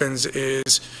what happens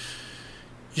is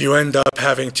you end up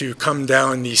having to come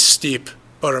down the steep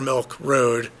Buttermilk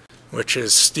Road, which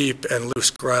is steep and loose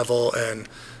gravel and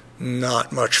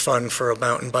not much fun for a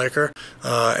mountain biker,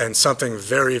 and something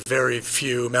very, very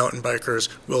few mountain bikers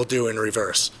will do in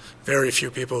reverse. Very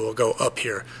few people will go up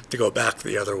here to go back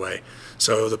the other way.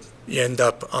 So you end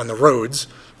up on the roads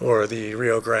or the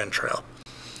Rio Grande Trail.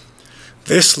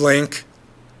 This link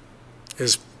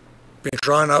is being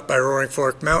drawn up by Roaring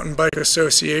Fork Mountain Bike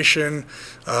Association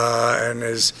and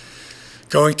is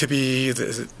going to be,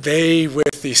 they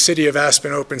with the City of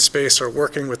Aspen Open Space are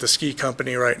working with the ski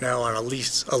company right now on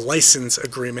a license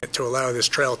agreement to allow this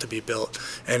trail to be built,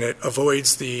 and it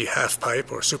avoids the half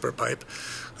pipe or super pipe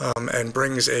and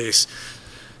brings a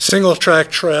single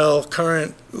track trail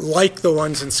current like the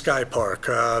ones in Sky Park,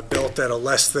 built at a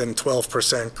less than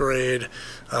 12% grade,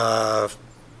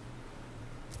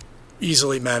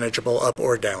 easily manageable up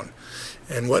or down.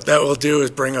 And what that will do is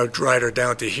bring a rider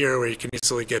down to here where you can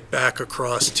easily get back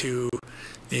across to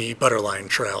the Butterline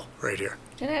Trail right here.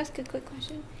 Can I ask a quick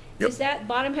question? Yep. Is that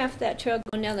bottom half of that trail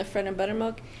going down the front of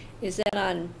Buttermilk, is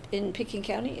that in Pitkin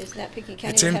County? Is that Pitkin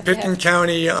County? It's in Pitkin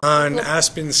County on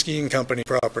Aspen Skiing Company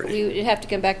property. You'd have to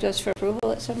come back to us for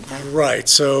approval at some point? Right,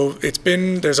 so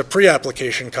there's a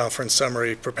pre-application conference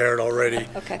summary prepared already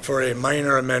for a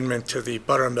minor amendment to the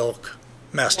Buttermilk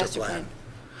Master Plan.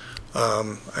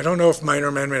 I don't know if minor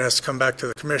amendment has to come back to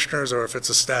the commissioners or if it's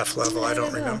a staff level. I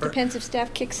don't remember. Depends if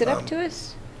staff kicks it up to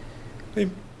us. They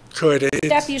could.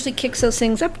 Staff usually kicks those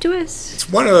things up to us. It's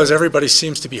one of those everybody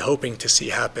seems to be hoping to see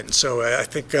happen. So I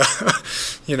think,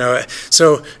 you know,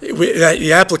 so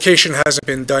the application hasn't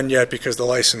been done yet because the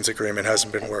license agreement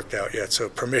hasn't been worked out yet. So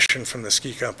permission from the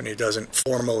ski company doesn't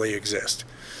formally exist.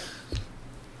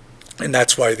 And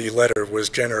that's why the letter was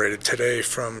generated today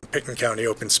from Pitkin County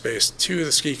Open Space to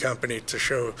the ski company to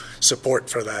show support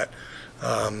for that.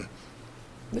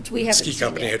 Which we haven't seen. The ski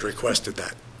company yet. had requested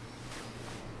that.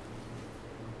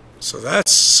 So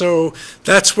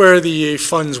that's where the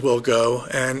funds will go.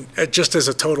 And just as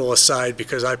a total aside,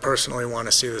 because I personally want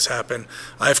to see this happen,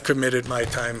 I've committed my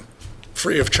time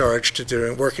free of charge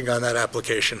to working on that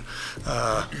application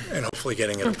and hopefully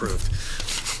getting it approved.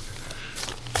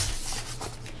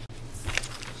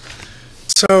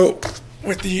 So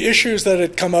with the issues that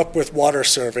had come up with water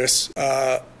service,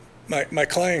 my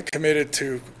client committed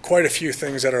to quite a few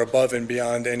things that are above and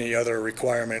beyond any other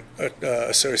requirement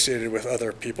associated with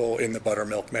other people in the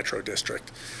Buttermilk Metro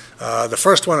District. The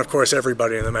first one, of course,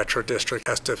 everybody in the Metro District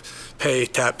has to pay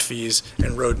tap fees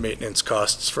and road maintenance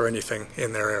costs for anything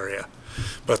in their area.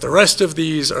 But the rest of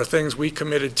these are things we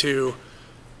committed to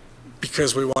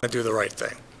because we want to do the right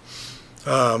thing.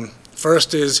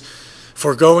 First is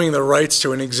foregoing the rights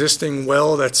to an existing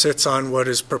well that sits on what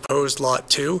is proposed Lot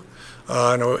 2,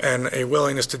 and a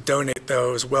willingness to donate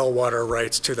those well water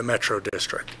rights to the Metro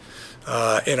District.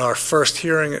 In our first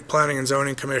hearing at Planning and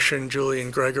Zoning Commission,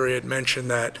 Julian Gregory had mentioned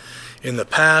that in the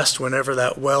past, whenever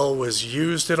that well was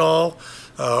used at all,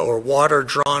 or water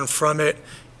drawn from it,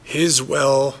 his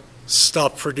well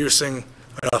stopped producing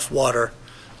enough water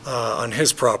on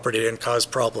his property and caused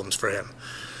problems for him.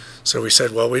 So we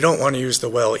said, well, we don't want to use the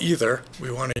well either. We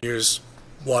want to use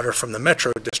water from the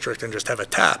Metro District and just have a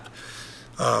tap.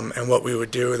 And what we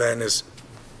would do then is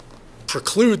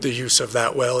preclude the use of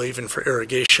that well, even for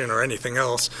irrigation or anything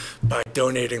else, by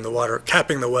donating the water,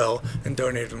 capping the well, and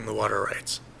donating the water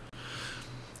rights.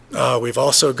 We've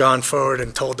also gone forward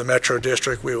and told the Metro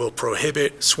District we will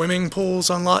prohibit swimming pools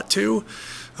on Lot 2,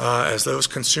 as those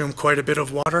consume quite a bit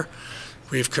of water.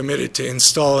 We've committed to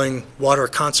installing water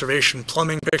conservation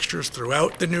plumbing fixtures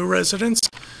throughout the new residence,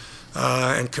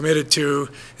 and committed to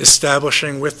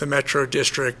establishing with the Metro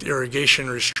District irrigation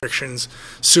restrictions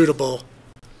suitable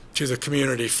to the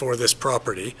community for this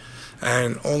property,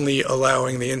 and only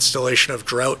allowing the installation of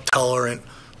drought-tolerant,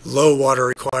 low water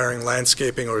requiring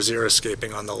landscaping or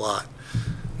xeriscaping on the lot.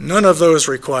 None of those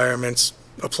requirements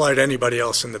apply to anybody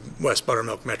else in the West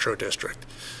Buttermilk Metro District,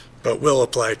 but will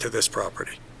apply to this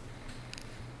property.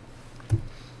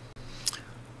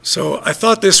 So I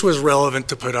thought this was relevant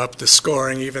to put up the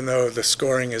scoring, even though the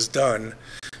scoring is done,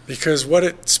 because what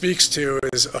it speaks to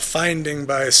is a finding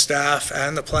by staff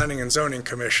and the Planning and Zoning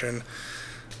Commission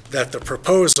that the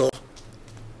proposal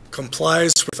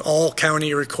complies with all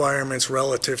county requirements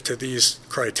relative to these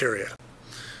criteria.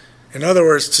 In other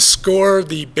words, to score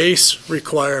the base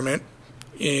requirement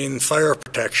in fire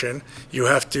protection, you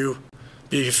have to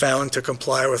be found to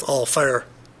comply with all fire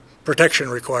protection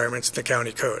requirements in the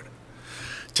county code.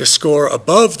 To score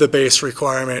above the base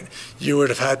requirement, you would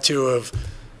have had to have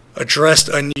addressed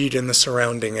a need in the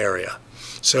surrounding area.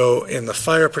 So in the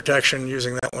fire protection,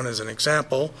 using that one as an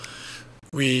example,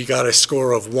 we got a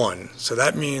score of 1. So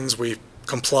that means we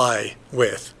comply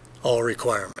with all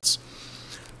requirements.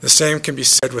 The same can be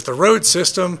said with the road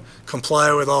system,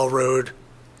 comply with all road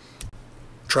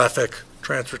traffic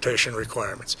transportation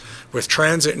requirements. With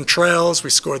transit and trails, we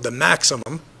scored the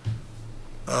maximum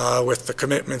with the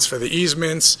commitments for the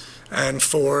easements and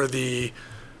for the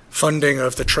funding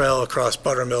of the trail across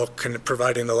Buttermilk and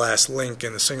providing the last link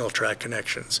in the single track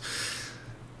connections.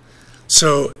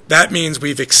 So that means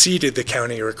we've exceeded the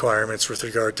county requirements with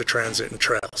regard to transit and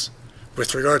trails.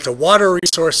 With regard to water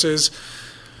resources,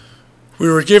 we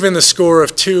were given the score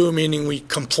of 2, meaning we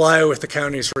comply with the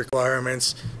county's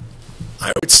requirements.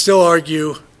 I would still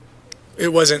argue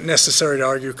it wasn't necessary to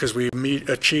argue because we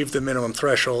achieved the minimum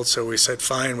threshold, so we said,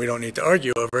 fine, we don't need to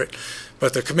argue over it.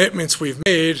 But the commitments we've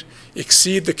made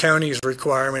exceed the county's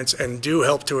requirements and do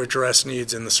help to address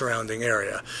needs in the surrounding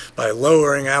area by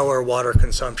lowering our water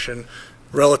consumption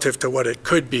relative to what it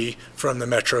could be from the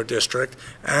Metro District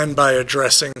and by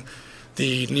addressing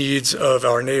the needs of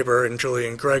our neighbor in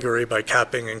Julian Gregory by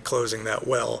capping and closing that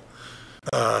well.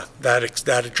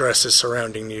 That addresses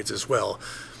surrounding needs as well.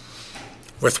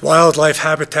 With wildlife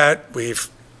habitat, we've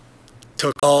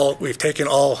taken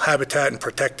all habitat and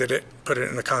protected it, put it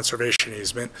in the conservation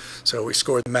easement, so we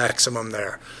scored the maximum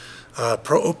there.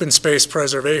 Open space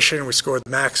preservation, we scored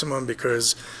the maximum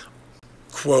because,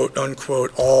 quote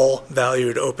unquote, all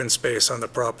valued open space on the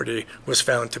property was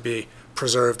found to be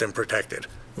preserved and protected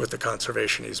with the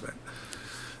conservation easement.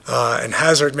 And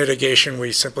hazard mitigation,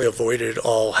 we simply avoided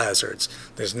all hazards.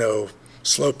 There's no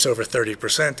slopes over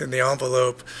 30% in the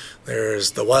envelope.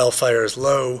 There's the wildfires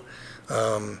low,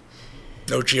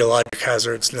 no geologic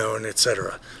hazards known,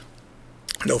 etc.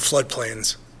 No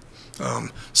floodplains.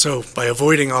 So by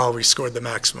avoiding all, we scored the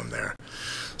maximum there.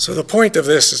 So the point of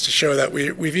this is to show that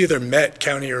we've either met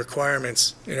county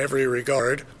requirements in every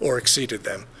regard or exceeded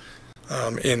them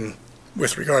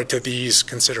with regard to these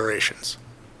considerations.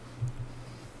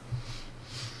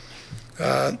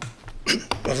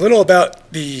 A little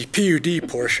about the PUD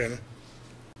portion.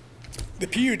 The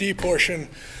PUD portion,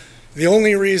 the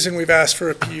only reason we've asked for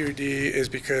a PUD is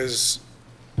because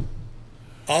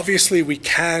obviously we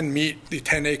can meet the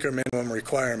 10-acre minimum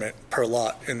requirement per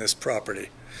lot in this property.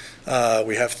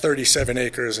 We have 37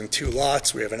 acres and 2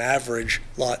 lots. We have an average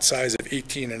lot size of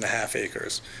 18.5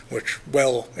 acres, which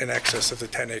well in excess of the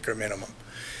 10-acre minimum.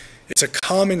 It's a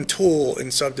common tool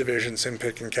in subdivisions in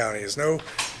Pitkin County.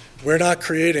 We're not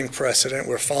creating precedent,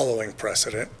 we're following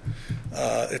precedent.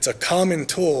 It's a common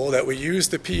tool that we use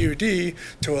the PUD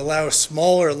to allow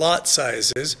smaller lot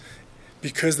sizes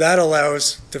because that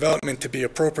allows development to be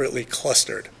appropriately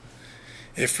clustered.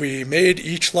 If we made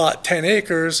each lot 10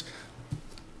 acres,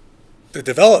 the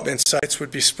development sites would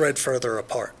be spread further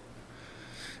apart.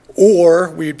 Or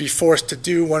we'd be forced to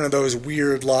do one of those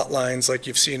weird lot lines like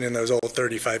you've seen in those old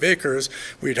 35 acres.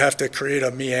 We'd have to create a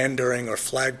meandering or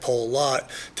flagpole lot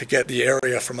to get the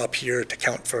area from up here to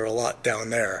count for a lot down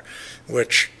there,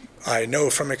 which I know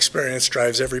from experience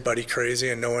drives everybody crazy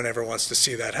and no one ever wants to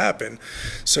see that happen.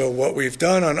 So what we've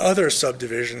done on other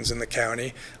subdivisions in the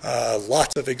county,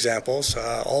 lots of examples,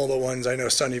 all the ones I know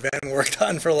Sonny Van worked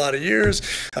on for a lot of years,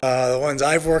 the ones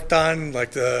I've worked on,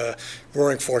 like the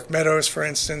Roaring Fork Meadows, for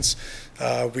instance,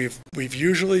 we've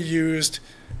usually used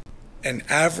an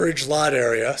average lot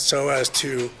area so as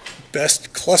to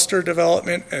best cluster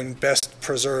development and best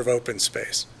preserve open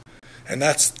space. And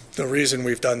that's the reason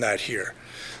we've done that here.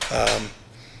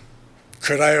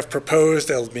 Could I have proposed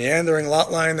a meandering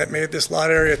lot line that made this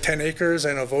lot area 10 acres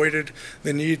and avoided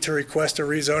the need to request a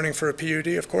rezoning for a PUD?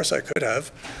 Of course I could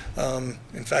have.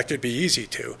 In fact, it'd be easy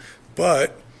to.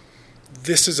 But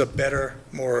this is a better,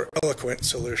 more eloquent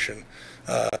solution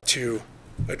to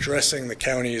addressing the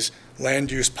county's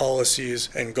land use policies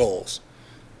and goals.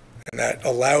 And that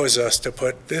allows us to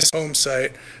put this home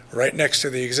site right next to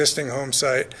the existing home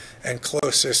site and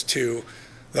closest to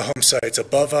the home sites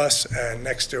above us and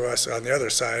next to us on the other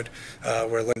side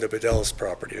where Linda Bedell's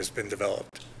property has been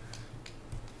developed.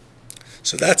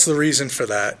 So that's the reason for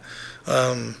that.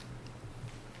 And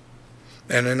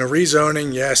in a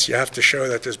rezoning, yes, you have to show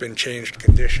that there's been changed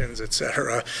conditions, et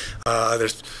cetera.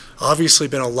 There's obviously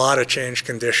been a lot of changed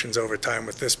conditions over time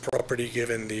with this property,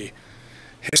 given the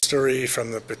history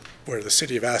from where the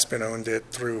city of Aspen owned it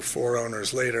through 4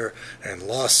 owners later, and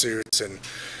lawsuits and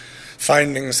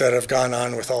findings that have gone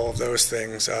on with all of those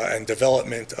things, and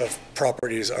development of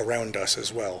properties around us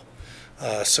as well.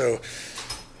 So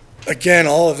again,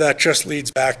 all of that just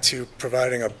leads back to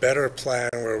providing a better plan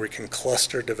where we can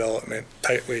cluster development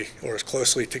tightly or as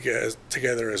closely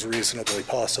together as reasonably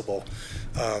possible,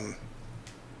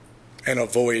 and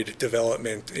avoid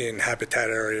development in habitat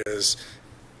areas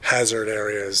hazard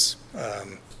areas,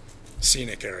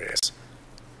 scenic areas.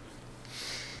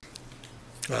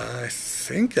 I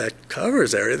think that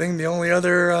covers everything. The only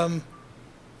other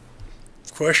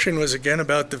question was again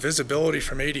about the visibility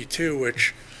from 82,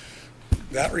 which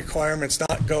that requirement's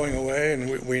not going away,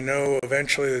 and we know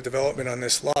eventually the development on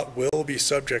this lot will be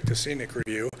subject to scenic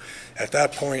review. At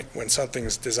that point, when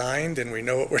something's designed and we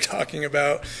know what we're talking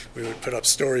about, we would put up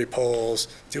story poles,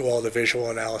 do all the visual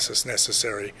analysis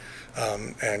necessary,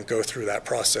 and go through that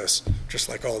process, just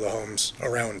like all the homes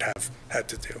around have had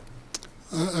to do.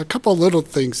 A couple little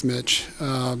things, Mitch,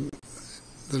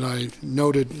 that I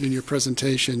noted in your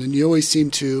presentation, and you always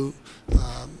seem to,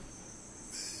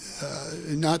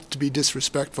 not to be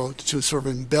disrespectful, to sort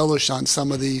of embellish on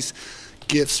some of these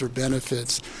gifts or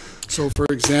benefits. So, for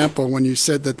example, when you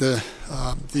said that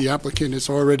the applicant is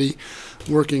already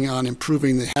working on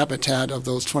improving the habitat of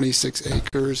those 26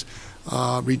 acres,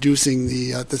 reducing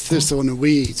the thistle and the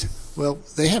weeds, well,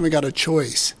 they haven't got a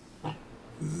choice.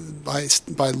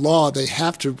 By law, they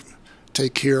have to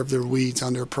take care of their weeds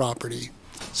on their property.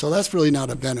 So that's really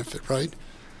not a benefit, right?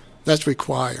 That's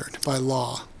required by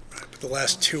law. But the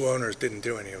last two owners didn't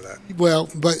do any of that. Well,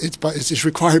 but it's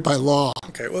required by law.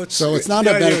 Okay, well, so it's not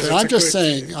a benefit. I'm just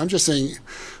saying.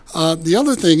 The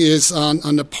other thing is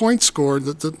on the point score,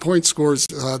 the point scores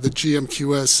the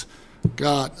GMQS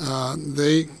got,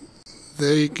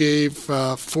 they gave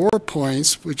 4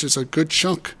 points, which is a good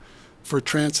chunk for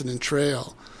transit and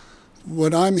trail.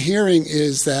 What I'm hearing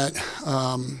is that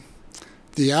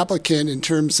the applicant, in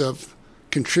terms of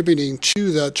contributing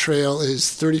to the trail, is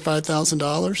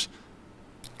 $35,000.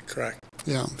 Correct.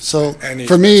 Yeah. So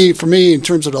for me, in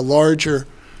terms of the larger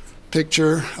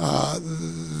picture,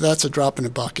 that's a drop in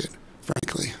the bucket,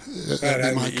 frankly.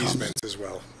 That'd be my comment as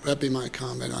well. That'd be my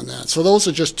comment on that. So those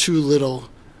are just two little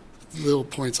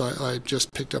points I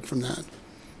just picked up from that.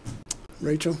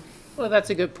 Rachel? Well, that's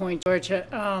a good point, George.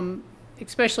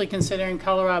 Especially considering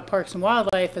Colorado Parks and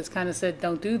Wildlife has kind of said,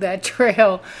 don't do that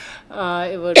trail.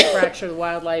 It would fracture the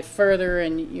wildlife further,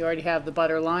 and you already have the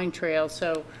Butter Line Trail.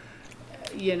 So,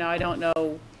 I don't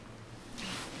know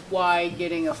why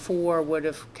getting a 4 would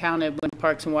have counted when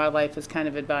Parks and Wildlife has kind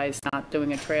of advised not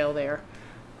doing a trail there.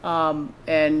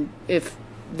 And if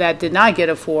that did not get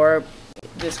a 4,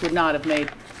 this would not have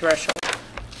made threshold.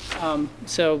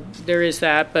 So there is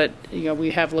that, but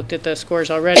we have looked at the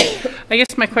scores already. I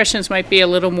guess my questions might be a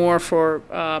little more for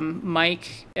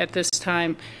Mike at this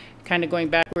time, kind of going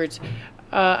backwards.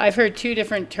 I've heard 2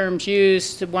 different terms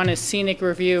used. One is scenic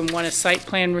review and one is site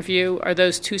plan review. Are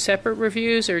those 2 separate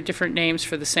reviews or different names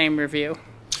for the same review?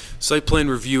 Site plan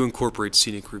review incorporates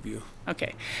scenic review.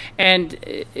 Okay.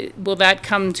 And will that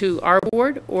come to our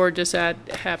board, or does that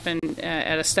happen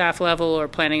at a staff level or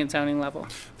planning and zoning level?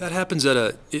 That happens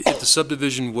if the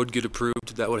subdivision would get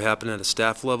approved, that would happen at a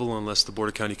staff level unless the Board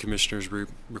of County Commissioners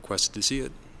requested to see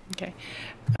it. Okay.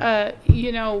 I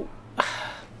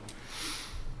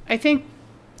think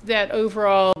that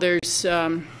overall there's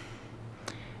kind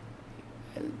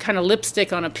of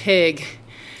lipstick on a pig,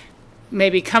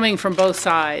 maybe coming from both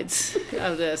sides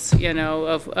of this,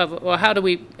 well, how do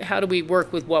we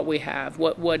work with what we have?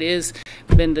 What is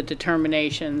been the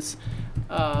determinations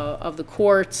of the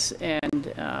courts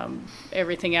and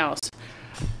everything else?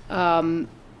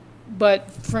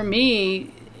 But for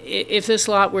me, if this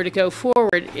lot were to go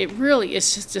forward, it really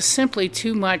is just simply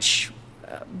too much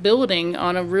building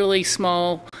on a really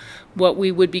small, what we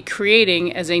would be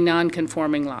creating as a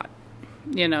non-conforming lot.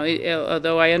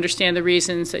 Although I understand the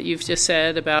reasons that you've just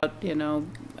said about,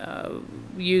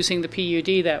 using the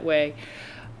PUD that way,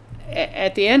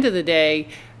 at the end of the day,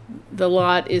 the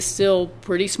lot is still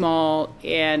pretty small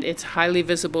and it's highly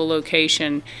visible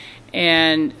location.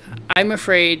 And I'm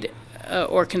afraid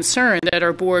or concerned that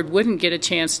our board wouldn't get a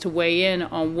chance to weigh in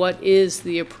on what is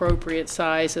the appropriate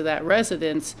size of that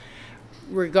residence,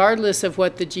 regardless of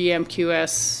what the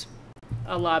GMQS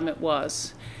allotment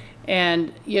was.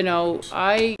 And,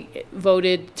 I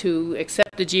voted to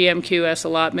accept the GMQS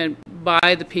allotment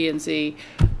by the P&Z.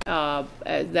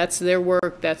 That's their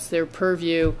work, that's their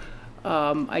purview.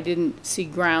 I didn't see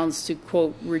grounds to,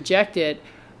 quote, reject it,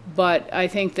 but I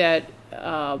think that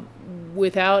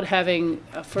without having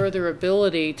a further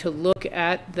ability to look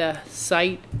at the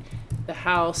site, the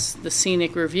house, the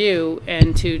scenic review,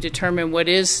 and to determine what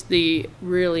is the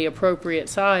really appropriate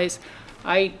size,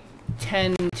 I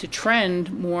tend to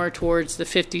trend more towards the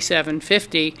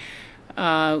 5750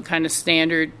 kind of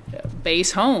standard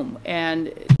base home.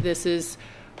 And this is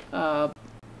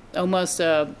almost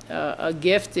a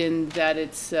gift in that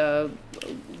it's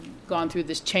gone through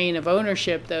this chain of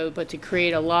ownership, though, but to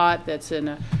create a lot that's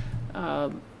in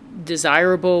a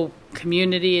desirable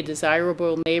community, a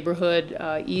desirable neighborhood,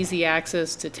 easy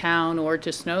access to town or to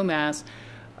Snowmass,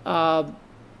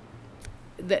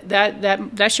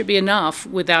 that should be enough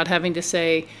without having to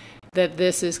say that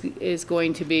this is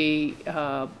going to be.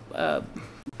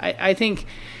 I think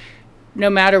no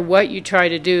matter what you try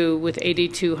to do with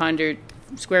 8,200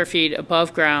 square feet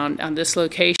above ground on this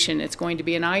location, it's going to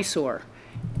be an eyesore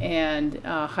and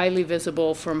highly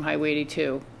visible from Highway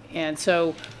 82. And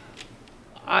so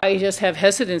I just have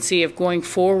hesitancy of going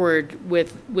forward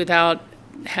without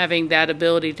having that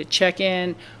ability to check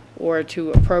in or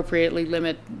to appropriately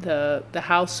limit the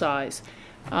house size.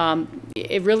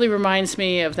 It really reminds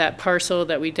me of that parcel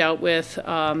that we dealt with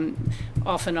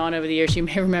off and on over the years. You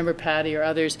may remember, Patty or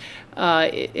others,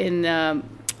 in not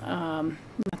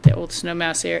the old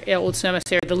Snowmass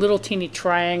area, the little teeny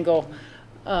triangle,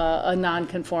 a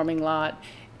non-conforming lot.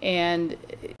 And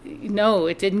no,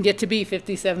 it didn't get to be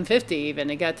 5750 even.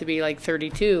 It got to be like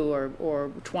 32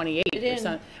 or 28 or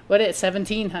something. What is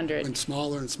 1700? And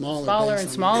smaller and smaller. Smaller and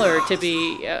smaller to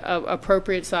be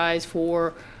appropriate size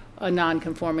for a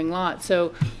non-conforming lot.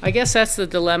 So I guess that's the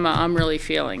dilemma I'm really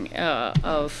feeling I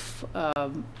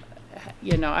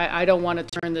don't want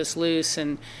to turn this loose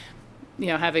and,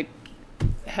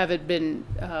 have it been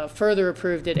further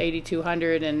approved at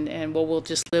 8,200 and we'll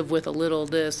just live with a little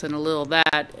this and a little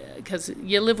that, because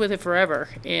you live with it forever.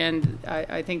 And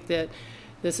I think that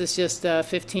this is just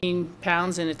 15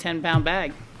 pounds in a 10-pound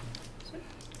bag.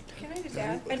 Can I just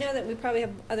add? I know that we probably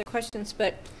have other questions,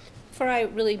 but before I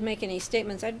really make any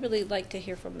statements, I'd really like to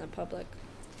hear from the public.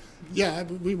 Yeah,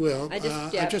 we will. I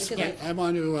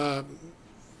want to.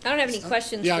 I don't have any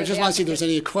questions. Yeah, for I just the want to see if there's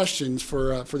applicant. any questions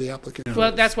for the applicant.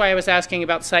 Well, that's why I was asking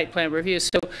about site plan review.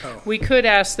 So we could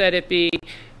ask that it be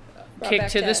kicked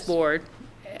to this board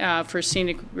for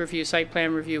scenic review, site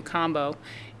plan review combo.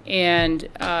 And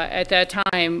at that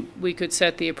time, we could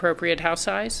set the appropriate house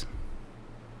size.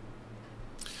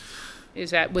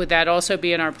 Would that also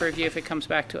be in our purview if it comes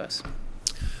back to us?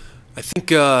 I think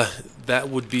that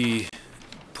would be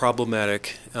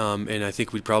problematic, and I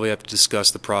think we'd probably have to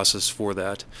discuss the process for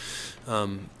that.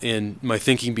 And my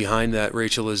thinking behind that,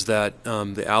 Rachel, is that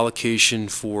the allocation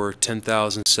for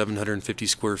 10,750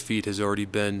 square feet has already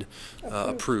been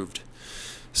approved.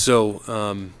 So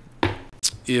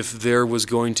if there was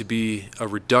going to be a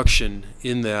reduction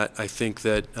in that, I think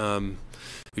that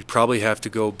we'd probably have to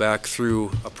go back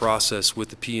through a process with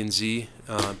the P&Z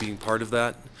being part of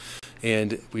that.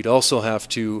 And we'd also have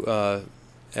to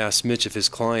ask Mitch if his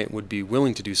client would be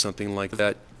willing to do something like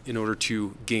that in order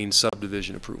to gain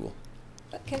subdivision approval.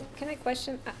 Can I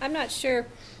question? I'm not sure,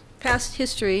 past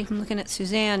history, I'm looking at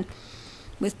Suzanne,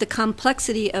 with the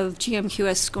complexity of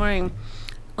GMQS scoring,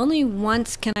 only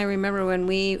once can I remember when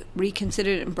we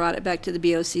reconsidered it and brought it back to the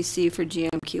BOCC for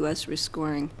GMQS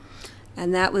rescoring.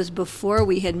 And that was before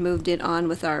we had moved it on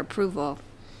with our approval.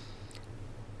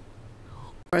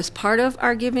 Or as part of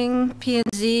our giving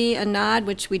P&Z a nod,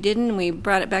 which we didn't, we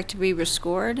brought it back to be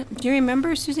rescored. Do you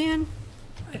remember, Suzanne?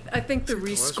 I think the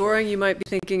rescoring you might be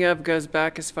thinking of goes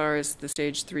back as far as the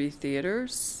Stage 3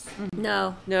 theaters.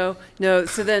 No. No.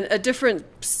 So then a different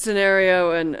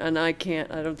scenario, and I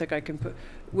don't think I can put,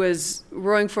 was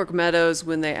Roaring Fork Meadows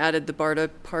when they added the BARDA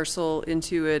parcel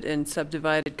into it and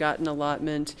subdivided, got an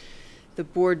allotment. The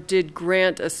board did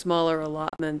grant a smaller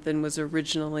allotment than was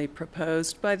originally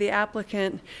proposed by the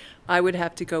applicant. I would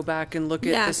have to go back and look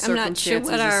at the circumstances.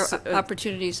 I'm not sure what our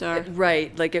opportunities are.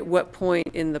 Right, like at what point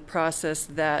in the process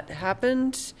that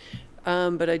happened.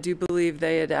 But I do believe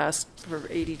they had asked for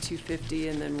 8,250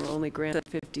 and then were only granted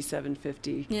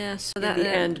 5,750 in the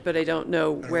end. But I don't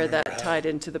know where that tied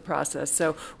into the process.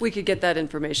 So we could get that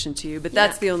information to you. But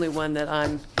that's the only one that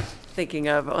I'm thinking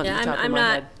of on the top of my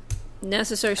head.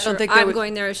 Necessarily sure I'm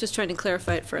going there. I was just trying to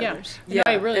clarify it for others. Yeah,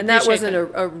 I really and that wasn't a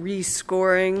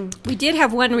rescoring. We did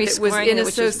have one rescoring. It was in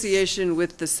association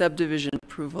with the subdivision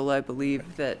approval, I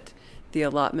believe, that the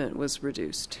allotment was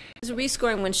reduced. It was a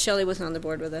rescoring when Shelley was on the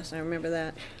board with us. I remember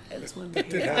that.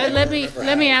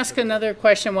 Let me ask another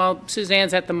question while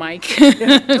Suzanne's at the mic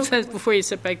before you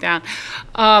sit back down.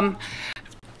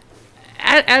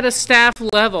 At a staff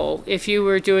level, if you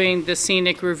were doing the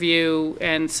scenic review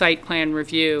and site plan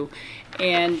review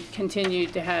and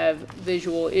continued to have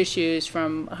visual issues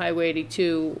from Highway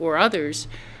 82 or others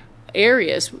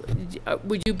areas,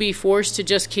 would you be forced to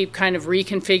just keep kind of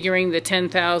reconfiguring the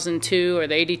 10,002 or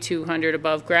the 8,200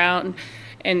 above ground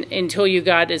and until you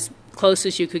got as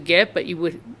closest you could get, but you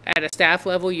would, at a staff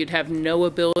level, you'd have no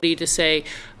ability to say,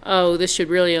 oh, this should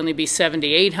really only be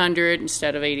 7,800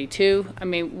 instead of 82. I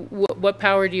mean, what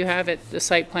power do you have at the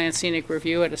site plan scenic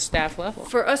review at a staff level?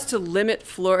 For us to limit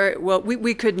floor, well,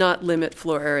 we could not limit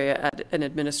floor area at an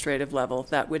administrative level.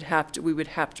 That would have to, we would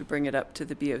have to bring it up to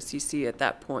the BOCC at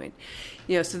that point.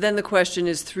 You know, so then the question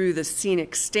is, through the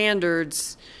scenic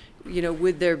standards, you know,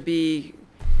 would there be,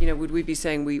 you know, would we be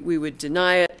saying we would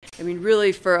deny it? I mean,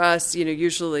 really for us, you know,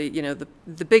 usually, you know,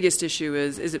 the biggest issue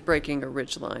is it breaking a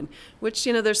ridge line? Which,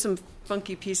 you know, there's some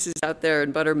funky pieces out there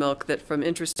in buttermilk that from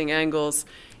interesting angles,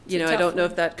 you know, I don't know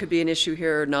if that could be an issue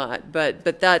here or not,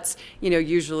 but that's, you know,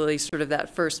 usually sort of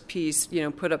that first piece, you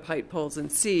know, put up height poles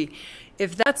and see.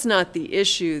 If that's not the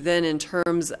issue, then in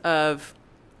terms of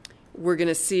we're going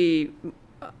to see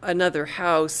another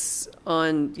house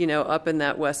on, you know, up in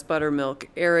that West Buttermilk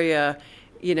area,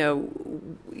 you know,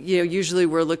 usually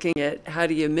we're looking at how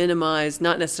do you minimize,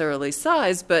 not necessarily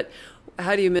size, but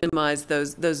how do you minimize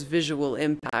those visual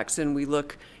impacts? And we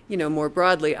look, you know, more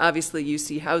broadly. Obviously, you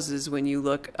see houses when you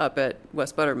look up at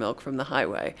West Buttermilk from the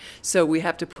highway. So we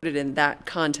have to put it in that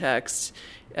context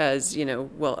as, you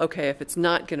know, well, okay, if it's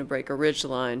not going to break a ridge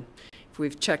line, if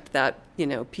we've checked that, you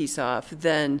know, piece off,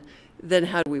 then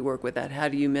how do we work with that? How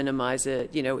do you minimize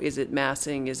it? You know, is it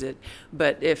massing? Is it?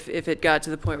 But if it got to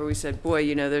the point where we said, boy,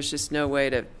 you know, there's just no way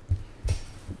to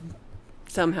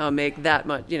somehow make that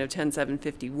much, you know,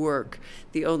 10,750 work,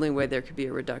 the only way there could be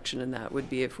a reduction in that would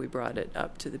be if we brought it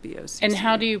up to the BOCC. And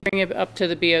how do you bring it up to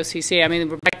the BOCC? I mean,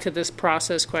 we're back to this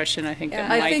process question. I think. Yeah,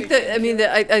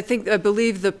 I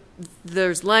believe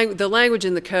there's the language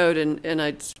in the code, and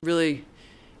it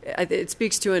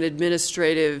speaks to an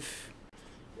administrative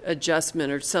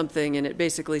adjustment or something, and it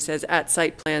basically says at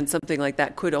site plan something like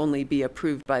that could only be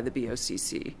approved by the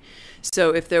BOCC.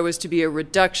 So if there was to be a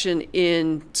reduction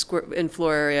in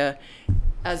floor area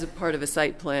as a part of a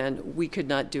site plan, we could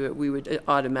not do it. We would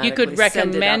automatically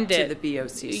send it up to the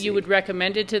BOCC. You would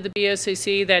recommend it to the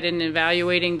BOCC that in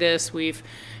evaluating this, we've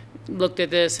looked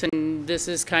at this and this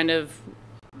is kind of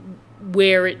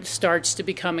where it starts to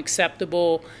become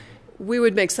acceptable. We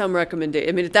would make some recommendation.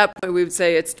 I mean, at that point, we would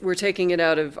say we're taking it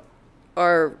out of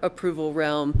our approval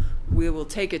realm. We will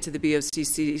take it to the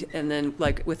BOCC, and then,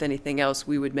 like with anything else,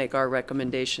 we would make our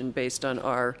recommendation based on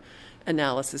our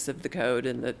analysis of the code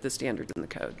and the standards in the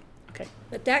code. Okay.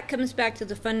 But that comes back to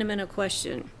the fundamental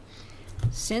question.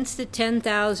 Since the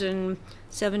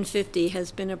 10,750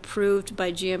 has been approved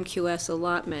by GMQS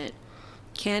allotment,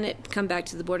 can it come back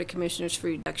to the Board of Commissioners for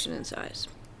reduction in size?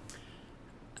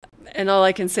 And all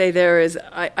I can say there is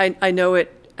I know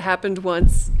it happened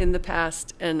once in the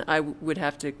past, and we would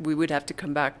have to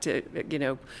come back to, you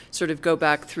know, sort of go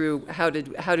back through how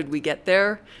did we get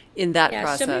there in that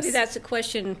process. So maybe that's a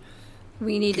question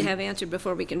we need to have answered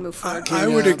before we can move forward. I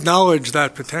would acknowledge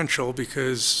that potential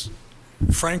because,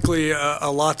 frankly,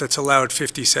 a lot that's allowed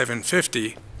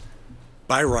 5750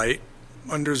 by right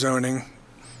under zoning,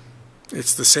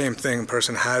 it's the same thing. A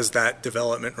person has that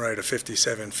development right of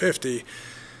 5750.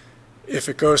 If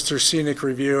it goes through scenic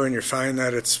review and you find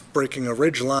that it's breaking a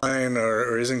ridge line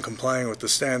or isn't complying with the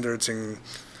standards, and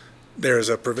there's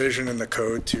a provision in the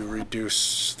code to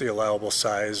reduce the allowable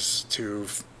size to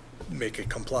make it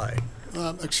comply.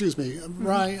 Excuse me,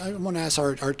 Ryan, I want to ask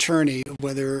our attorney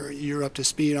whether you're up to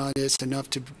speed on this enough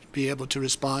to be able to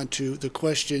respond to the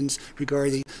questions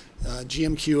regarding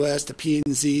GMQS, the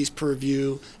P&Z's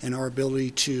purview, and our ability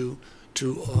to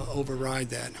override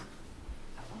that.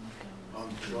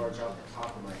 George, off the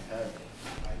top of my head,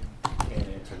 I can't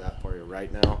answer that for you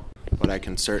right now, but I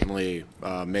can certainly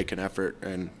make an effort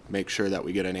and make sure that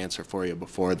we get an answer for you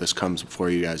before this comes before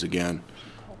you guys again.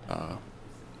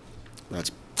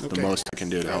 That's the most I can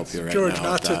do to help you right George, now. George,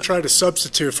 not to try to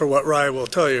substitute for what Rye will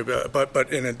tell you,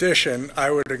 but in addition,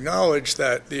 I would acknowledge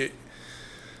that the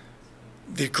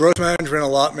growth management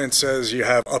allotment says you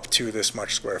have up to this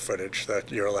much square footage that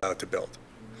you're allowed to build.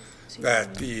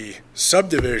 That the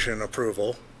subdivision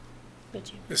approval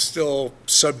is still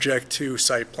subject to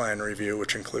site plan review,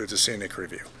 which includes a scenic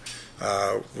review,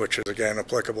 which is again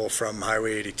applicable from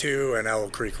Highway 82 and Owl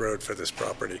Creek Road for this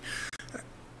property.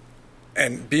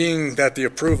 And being that the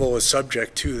approval is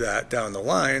subject to that down the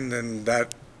line, then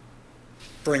that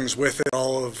brings with it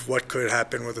all of what could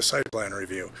happen with a site plan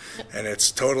review. And it's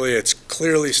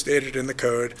clearly stated in the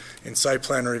code, in site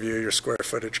plan review, your square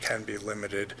footage can be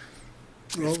limited.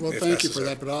 Well, thank you for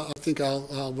that, but I think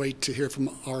I'll wait to hear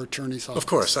from our attorney's office. Of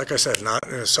course, like I said, not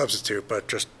in a substitute, but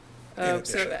just in addition.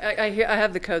 So I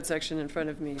have the code section in front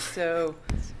of me. So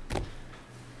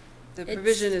The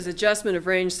provision is adjustment of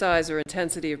range, size, or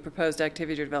intensity of proposed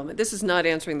activity or development. This is not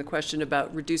answering the question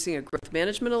about reducing a growth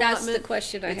management allotment. That's the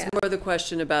question I have. It's more the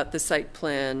question about the site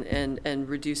plan and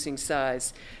reducing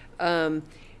size. If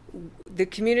the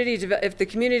community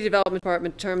development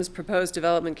department determines proposed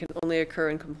development can only occur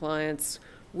in compliance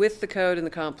with the code and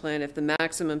the comp plan if the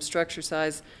maximum structure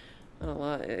size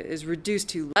is reduced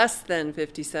to less than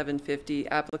 5750,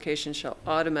 application shall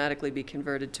automatically be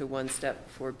converted to one step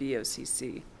for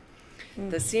BOCC.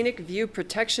 The scenic view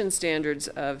protection standards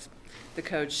of the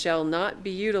code shall not be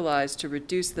utilized to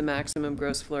reduce the maximum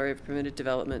gross floor area of permitted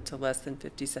development to less than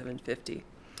 5750.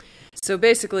 So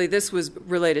basically, this was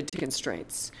related to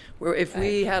constraints, where if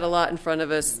we had a lot in front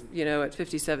of us, at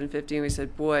 5750, and we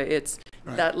said, boy, it's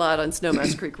that lot on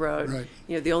Snowmass Creek Road,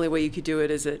 the only way you could do it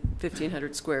is at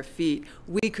 1,500 square feet,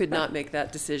 we could not make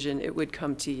that decision. It would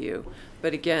come to you.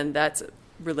 But again, that's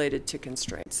related to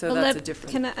constraints. So that's a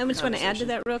different I just want to add to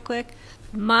that real quick.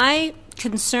 My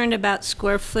concern about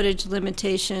square footage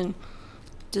limitation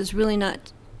does really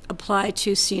not apply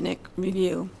to scenic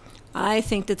review. I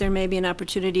think that there may be an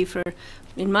opportunity for,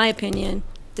 in my opinion,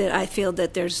 that I feel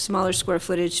that there's smaller square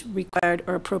footage required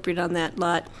or appropriate on that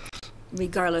lot,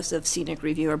 regardless of scenic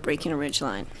review or breaking a ridge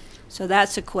line. So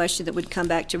that's a question that would come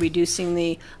back to reducing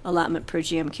the allotment per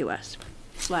GMQS,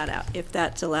 flat out, if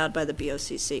that's allowed by the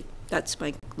BOCC. That's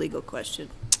my legal question.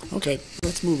 Okay,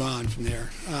 let's move on from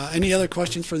there. Any other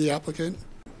questions for the applicant?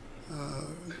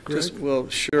 Greg?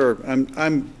 Sure.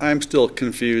 I'm still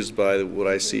confused by what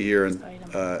I see here, and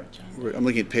I'm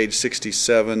looking at page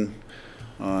 67.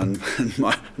 I'm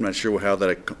not sure how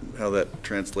that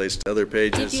translates to other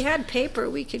pages. If you had paper,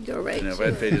 we could go right. If I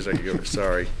had pages, I could go.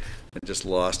 Sorry, I just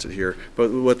lost it here. But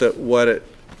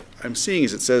I'm seeing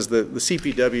is it says that the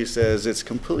CPW says it's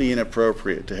completely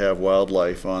inappropriate to have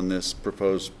wildlife on this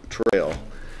proposed trail.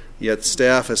 Yet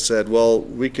staff has said, well,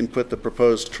 we can put the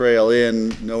proposed trail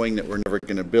in knowing that we're never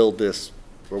going to build this,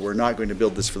 or we're not going to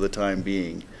build this for the time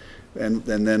being. And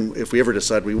then if we ever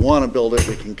decide we want to build it,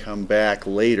 we can come back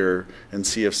later and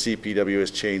see if CPW has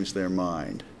changed their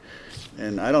mind.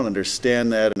 And I don't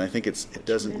understand that, and I think I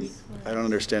don't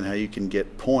understand how you can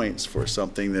get points for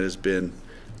something that has been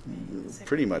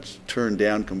pretty much turned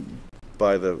down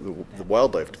by the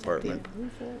wildlife department,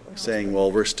 saying,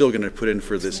 well, we're still going to put in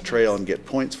for this trail and get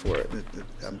points for it.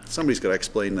 Somebody's got to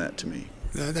explain that to me.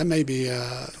 That may be,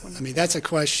 that's a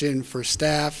question for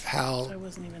staff, how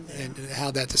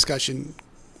that discussion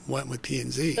went with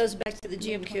P&Z. Goes back to the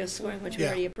GMQS scoring, which we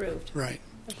already approved. Right.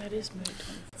 But that is moot.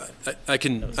 I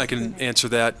can answer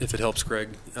that if it helps, Greg.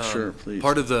 Sure, please.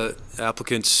 Part of the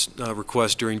applicant's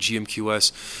request during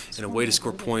GMQS and a way to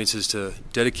score points is to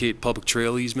dedicate public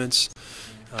trail easements.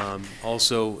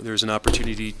 Also, there's an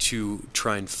opportunity to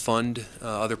try and fund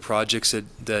other projects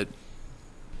that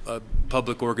a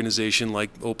public organization like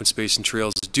Open Space and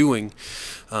Trails is doing,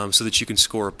 so that you can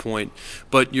score a point.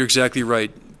 But you're exactly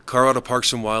right. Colorado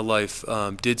Parks and Wildlife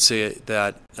did say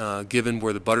that given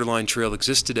where the Butterline Trail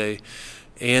exists today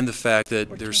and the fact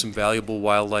that there's some valuable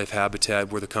wildlife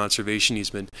habitat where the conservation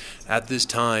easement, at this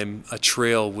time a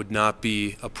trail would not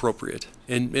be appropriate.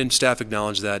 And staff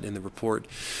acknowledged that in the report.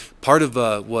 Part of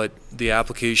what the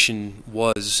application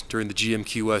was during the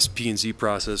GMQS P&Z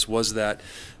process was that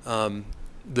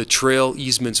the trail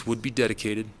easements would be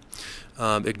dedicated,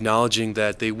 acknowledging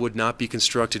that they would not be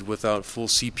constructed without full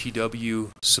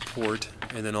CPW support,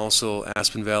 and then also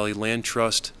Aspen Valley Land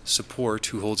Trust support,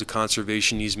 who holds a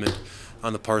conservation easement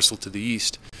on the parcel to the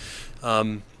east.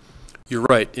 You're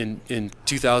right, in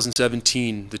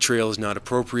 2017 the trail is not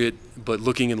appropriate, but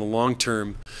looking in the long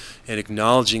term and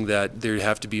acknowledging that there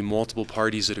have to be multiple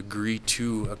parties that agree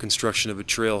to a construction of a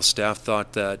trail, staff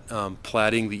thought that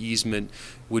platting the easement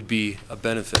would be a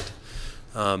benefit.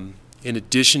 In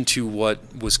addition to what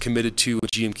was committed to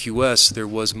GMQS, there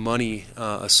was money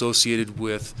associated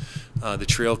with the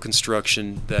trail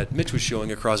construction that Mitch was showing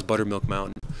across Buttermilk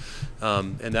Mountain.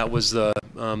 And that was the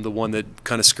one that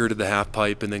kind of skirted the half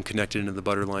pipe and then connected into the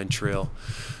Butterline Trail.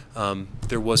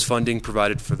 There was funding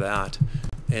provided for that.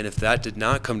 And if that did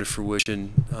not come to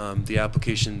fruition, the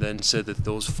application then said that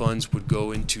those funds would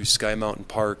go into Sky Mountain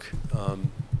Park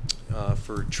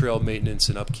for trail maintenance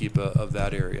and upkeep of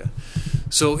that area.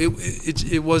 So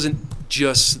it wasn't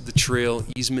just the trail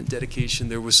easement dedication.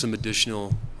 There was some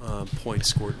additional points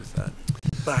scored with that.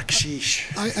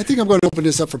 Backsheesh. I think I'm going to open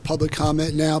this up for public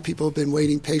comment now. People have been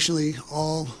waiting patiently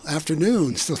all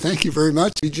afternoon, so thank you very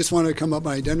much. You just want to come up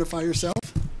and identify yourself?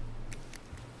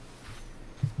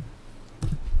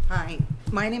 Hi,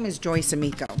 my name is Joyce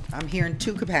Amico. I'm here in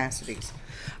two capacities.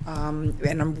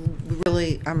 And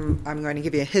I'm going to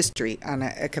give you a history on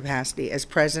a capacity as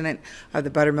president of the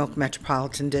Buttermilk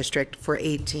Metropolitan District for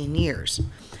 18 years.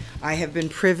 I have been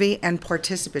privy and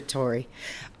participatory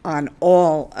on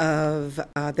all of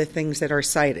the things that are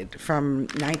cited from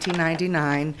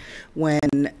 1999 when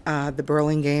the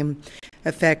Burlingame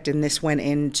effect, and this went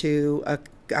into a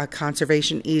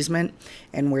conservation easement,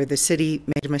 and where the city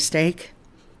made a mistake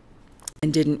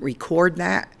and didn't record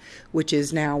that, which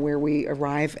is now where we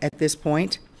arrive at this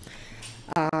point.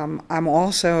 I'm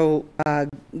also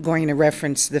going to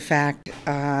reference the fact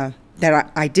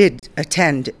that I did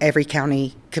attend every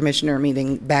county commissioner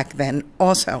meeting back then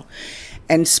also,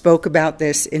 and spoke about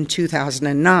this in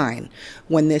 2009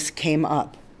 when this came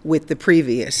up with the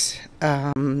previous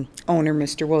owner,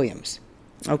 Mr. Williams.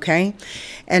 Okay?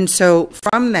 And so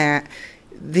from that,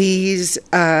 this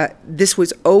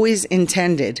was always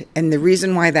intended, and the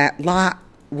reason why that lot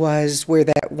was where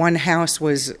that one house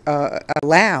was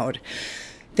allowed,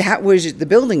 that was the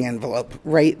building envelope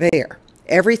right there.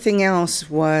 Everything else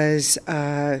was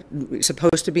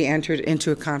supposed to be entered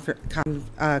into a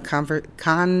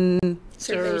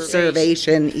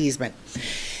conservation easement.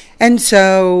 And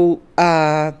so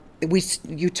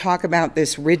you talk about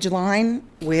this ridge line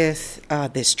with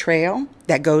this trail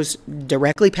that goes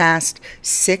directly past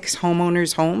 6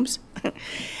 homeowners' homes.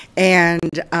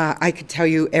 And I could tell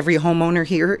you every homeowner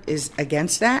here is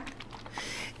against that.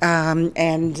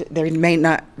 And they may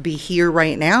not be here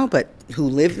right now, but who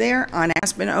live there on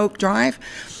Aspen Oak Drive.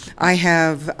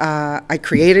 I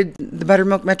created the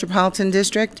Buttermilk Metropolitan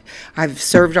District. I've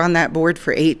served on that board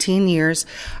for 18 years.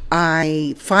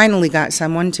 I finally got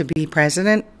someone to be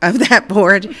president of that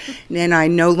board, and I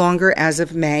no longer, as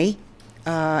of May,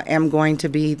 am going to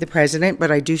be the president,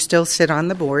 but I do still sit on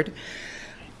the board.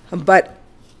 But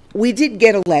we did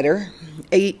get a letter.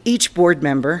 Each board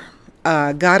member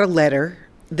got a letter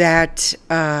that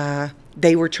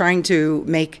they were trying to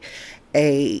make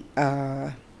a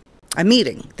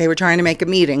meeting. They were trying to make a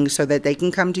meeting so that they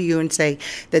can come to you and say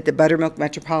that the Buttermilk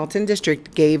Metropolitan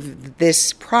District gave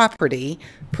this property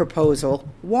proposal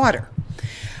water.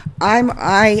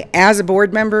 I, as a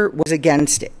board member, was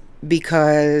against it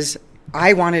because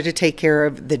I wanted to take care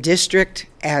of the district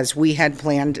as we had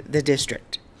planned the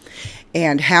district.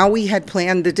 And how we had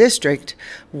planned the district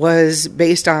was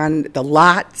based on the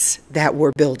lots that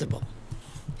were buildable.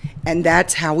 And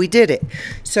that's how we did it.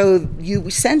 So you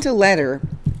sent a letter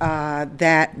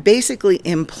that basically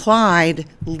implied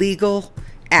legal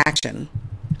action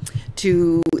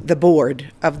to the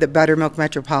board of the Buttermilk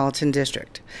Metropolitan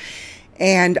District.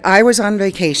 And I was on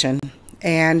vacation,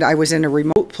 and I was in a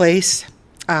remote place.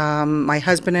 My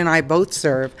husband and I both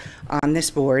serve on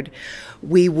this board.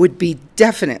 We would be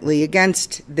definitely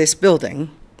against this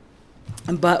building,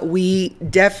 but we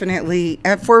definitely,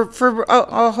 for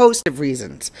a host of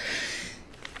reasons.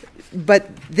 But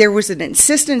there was an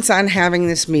insistence on having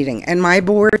this meeting, and my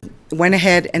board went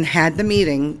ahead and had the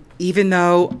meeting, even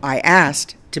though I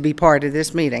asked to be part of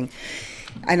this meeting,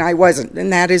 and I wasn't.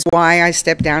 And that is why I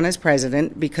stepped down as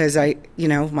president, because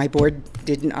my board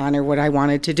didn't honor what I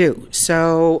wanted to do.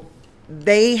 So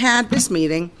they had this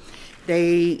meeting.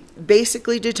 They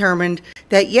basically determined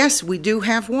that, yes, we do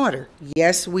have water.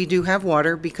 Yes, we do have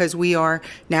water because we are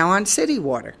now on city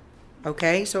water.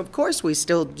 Okay, so of course we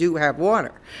still do have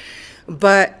water.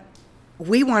 But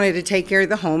we wanted to take care of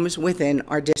the homes within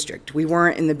our district. We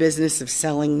weren't in the business of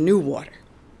selling new water.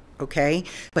 Okay,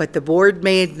 but the board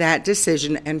made that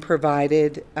decision and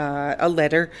provided a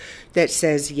letter that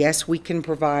says, yes, we can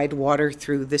provide water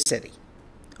through the city.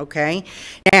 Okay,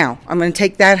 now I'm going to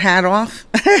take that hat off,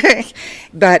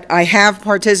 but I have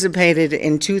participated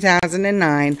in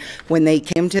 2009 when they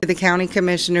came to the county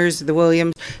commissioners, the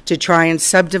Williams, to try and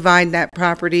subdivide that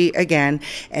property again.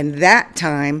 And that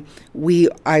time we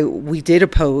did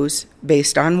oppose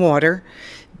based on water,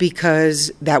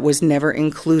 because that was never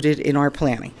included in our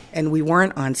planning, and we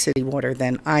weren't on city water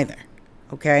then either.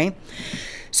 Okay,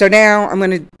 so now I'm going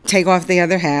to take off the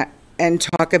other hat and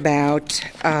talk about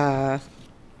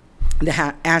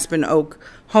the Aspen Oak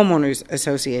Homeowners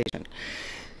Association.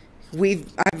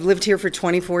 I've lived here for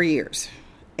 24 years,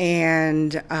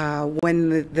 and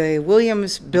when the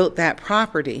Williams built that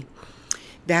property,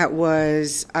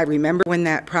 I remember when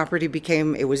that property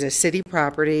it was a city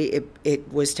property.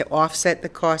 It was to offset the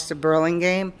cost of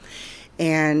Burlingame,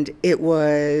 and it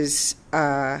was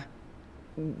Mr.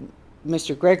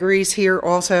 Gregory's here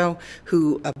also,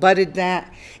 who abutted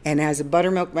that. And as a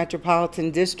Buttermilk Metropolitan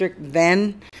District,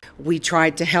 then we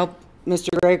tried to help Mr.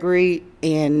 Gregory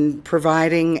in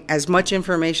providing as much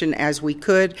information as we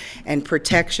could and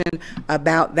protection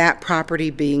about that property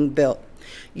being built.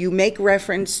 You make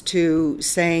reference to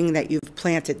saying that you've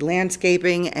planted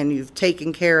landscaping and you've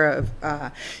taken care of,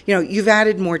 you've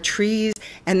added more trees,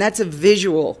 and that's a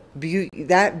visual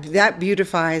that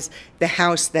beautifies the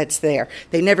house that's there.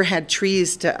 They never had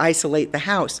trees to isolate the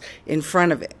house in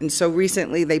front of it, and so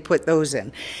recently they put those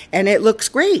in, and it looks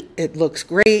great. It looks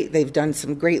great. They've done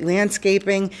some great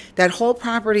landscaping. That whole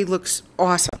property looks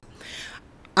awesome.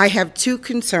 I have two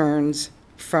concerns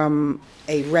from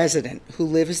a resident who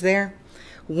lives there.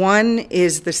 One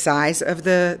is the size of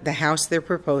the house they're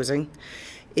proposing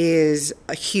is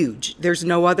huge. There's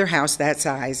no other house that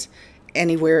size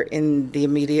anywhere in the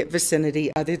immediate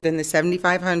vicinity other than the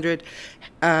 7,500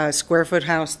 square foot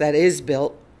house that is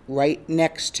built right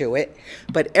next to it.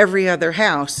 But every other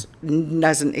house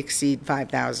doesn't exceed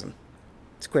 5,000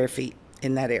 square feet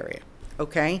in that area,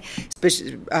 okay?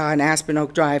 Especially on Aspen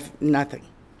Oak Drive, nothing.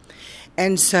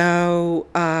 And so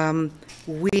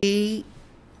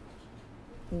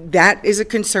that is a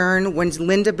concern. When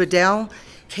Linda Bedell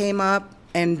came up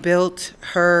and built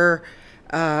her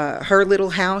little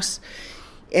house,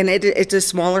 and it's a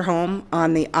smaller home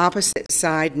on the opposite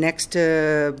side next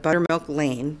to Buttermilk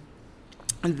Lane,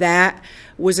 that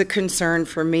was a concern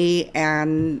for me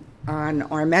and on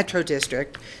our Metro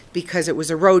District because it was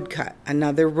a road cut,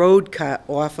 another road cut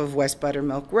off of West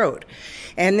Buttermilk Road.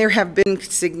 And there have been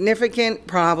significant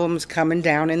problems coming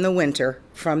down in the winter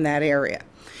from that area.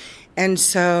 And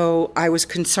so I was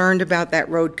concerned about that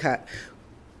road cut.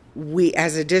 We,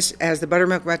 as the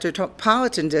Buttermilk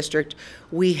Metropolitan District,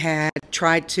 we had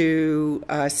tried to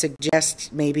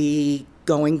suggest maybe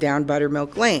going down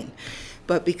Buttermilk Lane.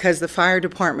 But because the fire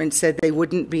department said they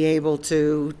wouldn't be able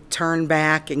to turn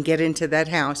back and get into that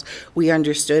house, we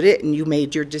understood it, and you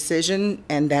made your decision,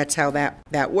 and that's how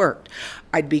that worked.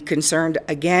 I'd be concerned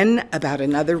again about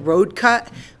another road cut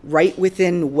right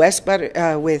within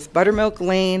with Buttermilk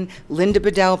Lane, Linda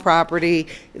Bedell property,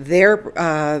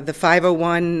 the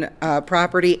 501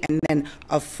 property, and then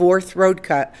a fourth road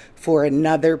cut for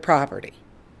another property.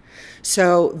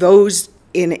 So those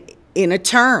in a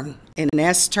turn. In an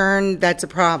S-turn, that's a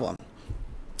problem.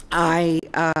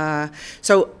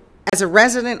 So as a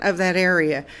resident of that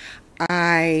area,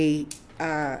 I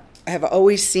have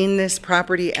always seen this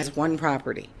property as one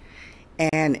property.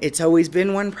 And it's always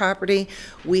been one property.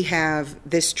 We have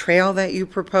this trail that you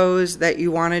propose that you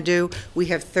want to do. We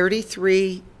have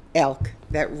 33 elk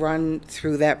that run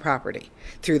through that property,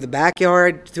 through the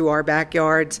backyard, through our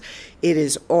backyards. It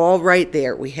is all right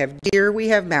there. We have deer, we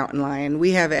have mountain lion,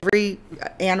 we have every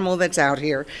animal that's out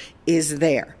here is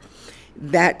there.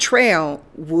 That trail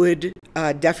would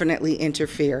definitely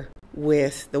interfere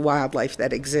with the wildlife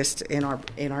that exists in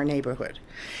our neighborhood.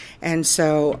 And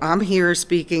so I'm here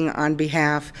speaking on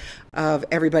behalf of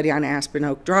everybody on Aspen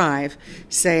Oak Drive,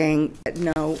 saying that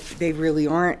no, they really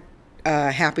aren't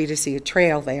happy to see a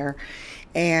trail there.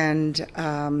 And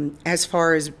as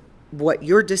far as what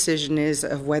your decision is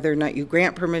of whether or not you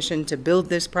grant permission to build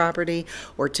this property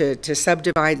or to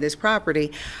subdivide this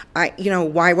property,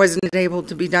 why wasn't it able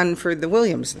to be done for the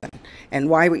Williams then? And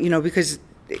why, because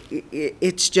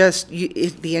it's just,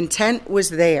 the intent was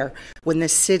there when the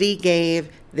city gave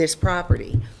this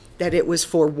property, that it was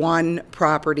for one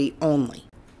property only.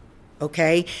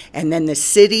 Okay, and then the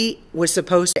city was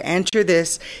supposed to enter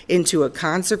this into a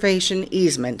conservation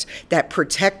easement that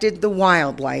protected the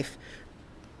wildlife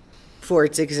for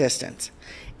its existence.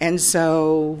 And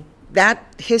so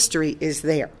that history is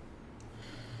there.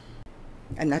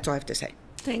 And that's all I have to say.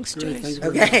 Thanks, Joyce.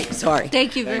 Okay, sorry.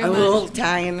 Thank you very much. I'm a little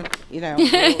Italian, a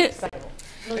little excitable.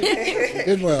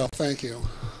 Goodwill, thank you.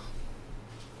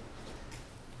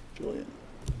 Julian.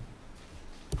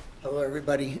 Hello,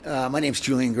 everybody. My name's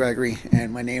Julian Gregory,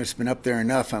 and my name's been up there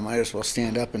enough. I might as well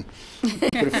stand up and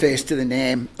put a face to the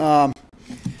name. I've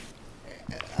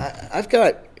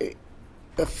got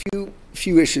a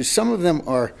few issues. Some of them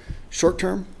are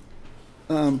short-term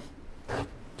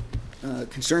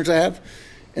concerns I have,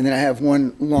 and then I have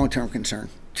one long-term concern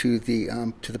to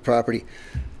the property.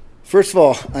 First of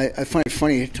all, I find it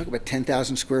funny to talk about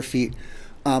 10,000 square feet.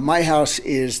 My house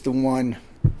is the one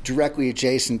directly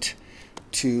adjacent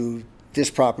to this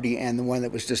property and the one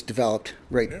that was just developed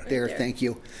right there. Thank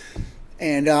you.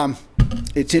 And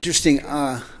it's interesting.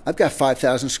 I've got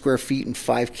 5,000 square feet and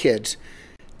 5 kids,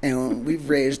 and we've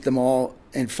raised them all.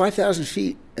 And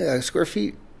 5,000 square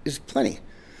feet is plenty.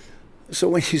 So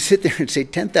when you sit there and say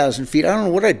 10,000 feet, I don't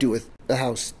know what I'd do with a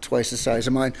house twice the size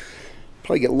of mine.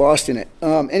 Probably get lost in it.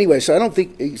 Anyway, so I don't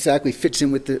think it exactly fits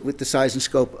in with the size and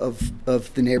scope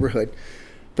of the neighborhood.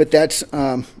 But that's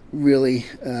really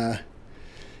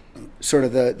sort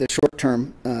of the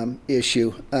short-term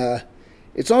issue.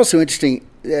 It's also interesting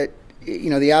that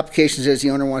the application says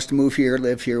the owner wants to move here,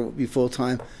 live here, will be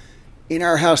full-time. In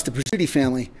our house, the Pizzuti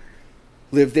family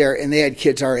lived there, and they had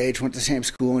kids our age, went to the same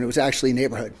school, and it was actually a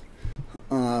neighborhood.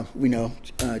 We know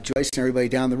Joyce and everybody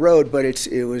down the road, but it's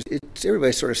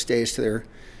everybody sort of stays to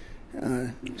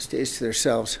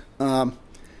themselves.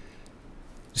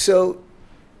 So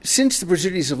since the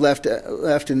Pizzutis have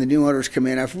left and the new owners come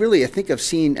in, I think I've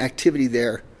seen activity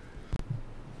there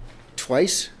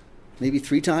twice, maybe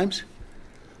 3 times,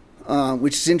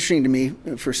 which is interesting to me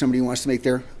for somebody who wants to make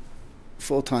their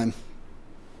full-time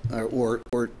or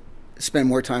spend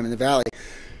more time in the valley.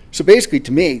 So basically,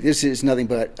 to me, this is nothing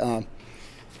but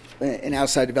an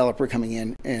outside developer coming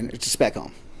in, and it's a spec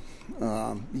home.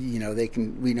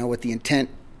 We know what the intent,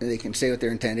 they can say what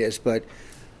their intent is, but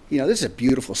this is a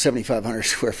beautiful 7,500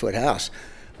 square foot house.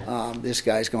 This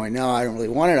guy's going, no, I don't really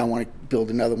want it. I want to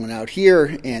build another one out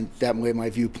here, and that way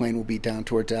my view plane will be down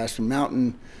towards Aspen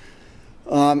Mountain.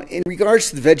 In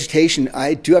regards to the vegetation,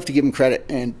 I do have to give them credit,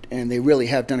 and they really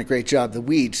have done a great job. The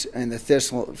weeds and the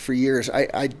thistle for years,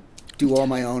 I do all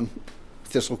my own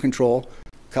thistle control,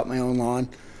 cut my own lawn.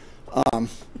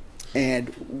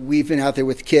 And we've been out there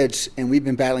with kids, and we've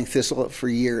been battling thistle for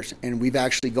years, and we've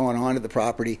actually gone onto the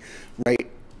property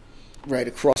right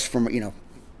across from,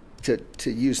 to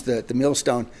use the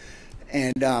millstone.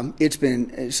 And that's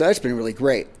been really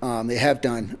great. They have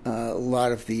done a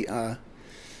lot of the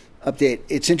update.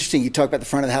 It's interesting, you talk about the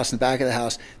front of the house and the back of the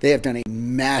house. They have done a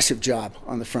massive job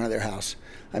on the front of their house.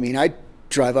 I mean, I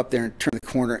drive up there and turn the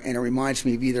corner, and it reminds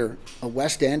me of either a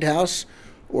West End house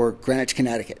or Greenwich,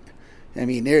 Connecticut. I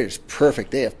mean, it is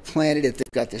perfect. They have planted it. They've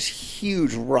got this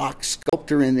huge rock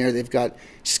sculpture in there. They've got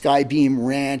Skybeam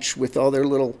Ranch with all their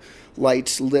little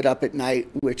lights lit up at night,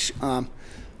 which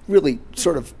really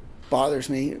sort of bothers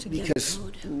me because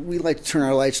we like to turn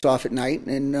our lights off at night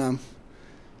and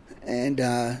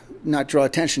not draw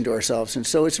attention to ourselves. And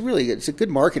so it's a good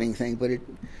marketing thing, but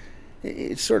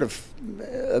it's sort of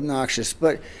obnoxious.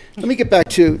 But let me get back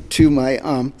to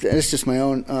my that's just my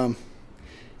own.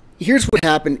 Here's what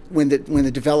happened when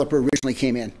the developer originally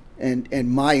came in,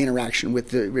 and my interaction with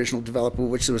the original developer,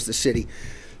 which was the city.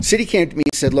 The city came to me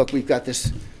and said, look, we've got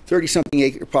this 30-something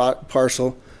acre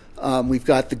parcel. We've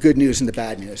got the good news and the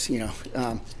bad news.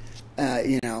 The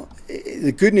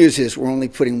good news is we're only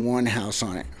putting one house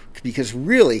on it, because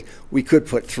really we could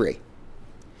put 3.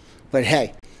 But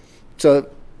hey, so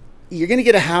you're going to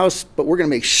get a house, but we're going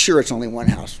to make sure it's only one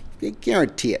house. I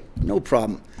guarantee it. No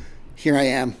problem. Here I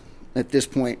am at this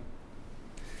point.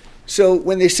 So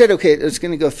when they said, okay, it's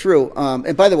going to go through,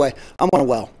 and by the way, I'm on a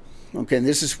well, okay, and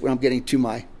this is where I'm getting to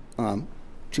my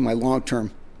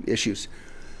long-term issues.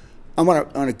 I'm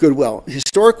on a good well.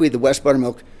 Historically, the West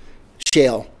Buttermilk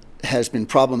Shale has been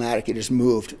problematic. It has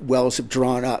moved. Wells have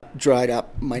dried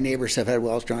up. My neighbors have had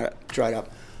wells dried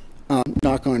up.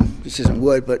 Knock on, this isn't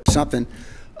wood, but something.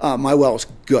 My well is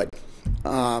good.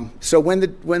 So when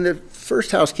the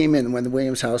first house came in, when the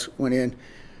Williams house went in,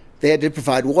 they had to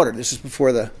provide water. This is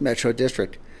before the Metro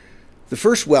District. The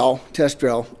first well, test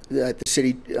drill, at the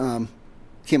city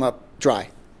came up dry.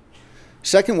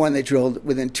 Second one, they drilled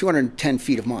within 210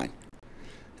 feet of mine.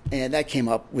 And that came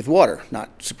up with water,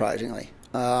 not surprisingly.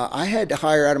 I had to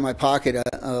hire out of my pocket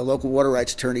a local water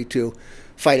rights attorney to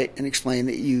fight it and explain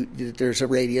that there's a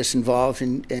radius involved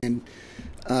in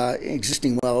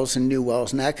existing wells and new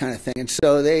wells and that kind of thing. And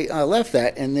so they left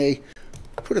that, and they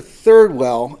put a third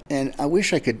well, and I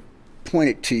wish I could point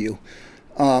it to you.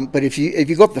 But if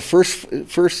you go up the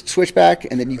first switchback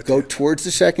and then you go towards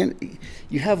the second,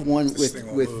 you have one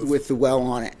with the well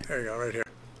on it. There you go, right here.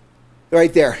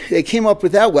 Right there. They came up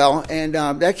with that well, and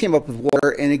that came up with water.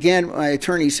 And again, my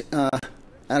attorney's out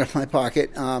of my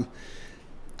pocket.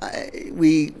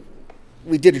 We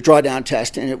did a drawdown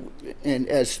test, and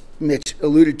as Mitch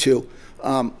alluded to,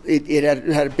 it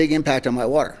had a big impact on my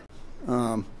water.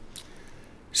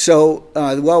 So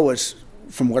the well was,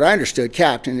 from what I understood,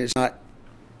 capped and is not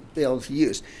able to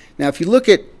use. Now, if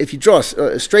you draw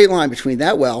a straight line between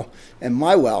that well and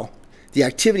my well, the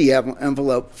activity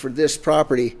envelope for this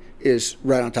property is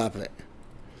right on top of it.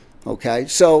 Okay,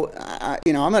 so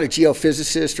I'm not a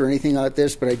geophysicist or anything like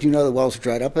this, but I do know the wells are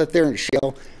dried up out there in the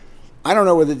shale. I don't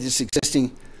know whether this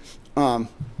existing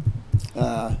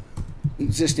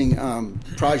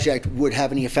project would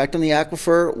have any effect on the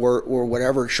aquifer or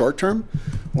whatever, short term,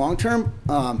 long term.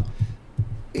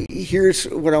 Here's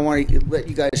what I want to let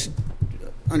you guys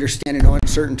understand in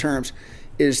uncertain terms,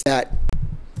 is that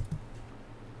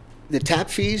the tap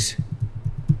fees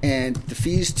and the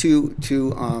fees to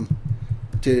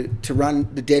run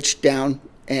the ditch down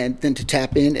and then to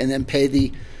tap in and then pay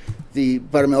the the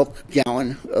buttermilk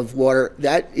gallon of water,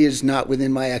 that is not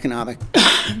within my economic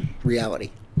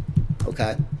reality.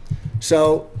 Okay?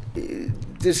 So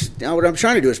now what I'm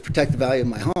trying to do is protect the value of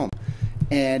my home.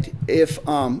 And if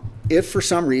for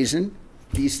some reason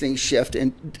these things shift,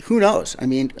 and who knows? I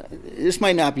mean, this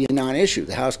might not be a non-issue.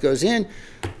 The house goes in,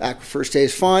 aquifer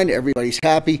stays fine, everybody's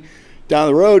happy. Down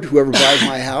the road, whoever buys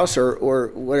my house or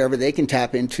whatever, they can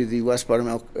tap into the West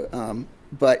Buttermilk.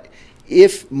 But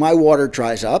if my water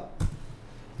dries up,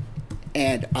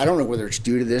 and I don't know whether it's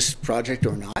due to this project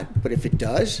or not, but if it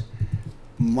does,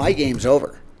 my game's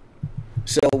over.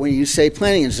 So when you say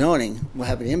planning and zoning will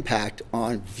have an impact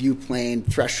on view plane,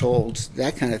 thresholds,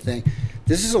 that kind of thing,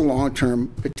 this is a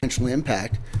long-term potential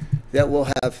impact that will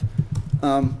have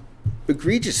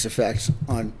egregious effects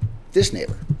on this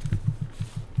neighbor.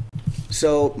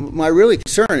 So my really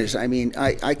concern is, I mean,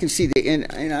 I can see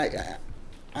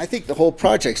I think the whole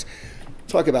project's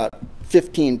talk about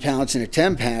 15 pounds in a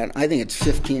 10 pound. I think it's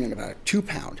 15 in about a 2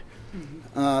 pound.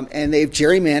 And they've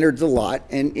gerrymandered the lot.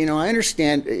 And, you know, I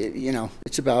understand, you know,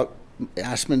 it's about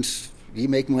Aspen's, you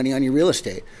make money on your real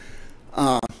estate.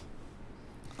 I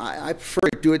prefer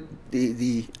to do it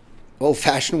the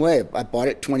old-fashioned way. I bought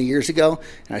it 20 years ago,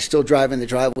 and I still drive in the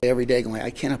driveway every day going, I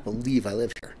cannot believe I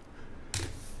live here.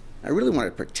 I really want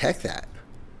to protect that.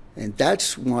 And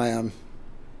that's why I'm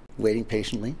waiting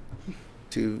patiently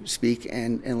to speak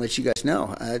and let you guys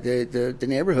know. The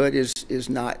neighborhood is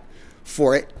not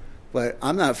for it, but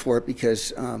I'm not for it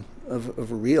because of a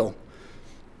real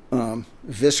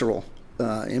visceral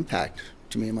impact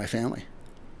to me and my family.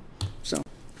 So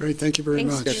great, thank you very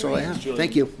much. That's all I have.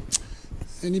 Thank you.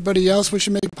 Anybody else wish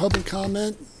to make a public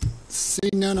comment?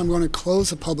 Seeing none, I'm going to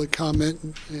close the public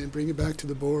comment and bring it back to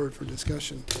the board for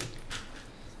discussion.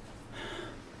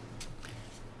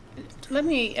 Let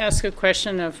me ask a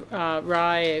question of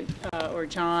Rai or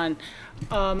John.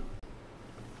 The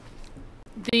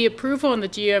approval on the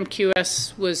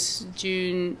GMQS was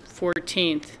June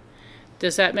 14th.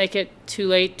 Does that make it too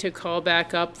late to call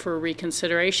back up for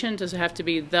reconsideration? Does it have to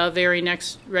be the very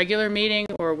next regular meeting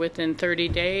or within 30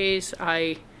 days?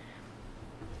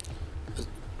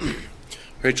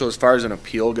 Rachel, as far as an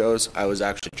appeal goes, I was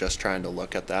actually just trying to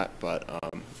look at that, but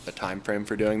the time frame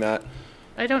for doing that.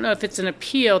 I don't know if it's an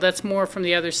appeal, that's more from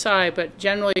the other side, but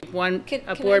generally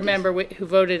a board member who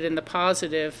voted in the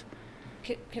positive.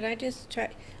 Can I just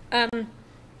try and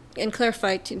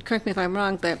clarify, correct me if I'm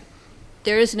wrong, but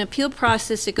there is an appeal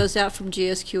process that goes out from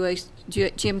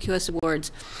GMQS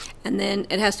awards, and then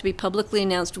it has to be publicly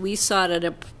announced. We saw it at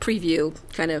a preview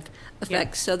kind of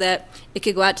effect so that it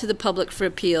could go out to the public for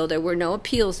appeal. There were no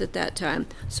appeals at that time,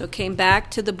 so it came back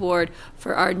to the board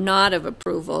for our nod of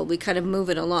approval. We kind of move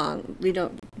it along. We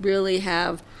don't really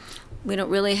have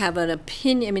an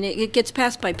opinion. I mean, it gets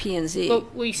passed by P&Z. Well,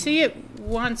 we see it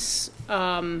once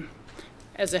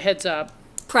as a heads up.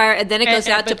 Prior, and then it goes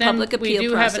out to public appeal process. We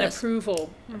do have an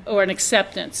approval or an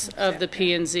acceptance of the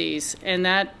P&Zs, and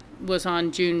that was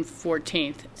on June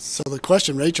 14th. So the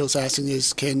question Rachel's asking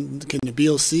is, can the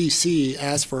BOCC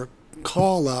ask for a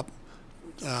call-up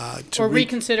or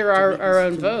reconsider our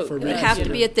own vote? It would have to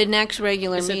be at the next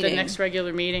regular meeting. Is it the next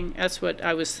regular meeting? That's what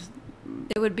I was...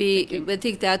 It would be, I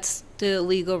think that's the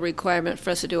legal requirement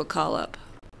for us to do a call-up.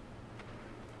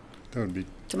 That would be...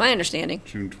 To my understanding.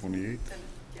 June 28th.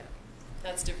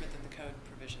 That's different than the code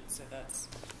provision, so that's...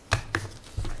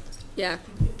 Yeah,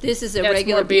 this is a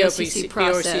regular BOCC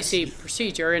process. BOCC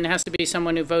procedure, and it has to be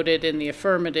someone who voted in the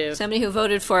affirmative. Somebody who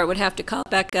voted for it would have to call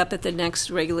back up at the next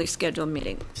regularly scheduled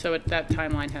meeting. So that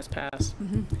timeline has passed.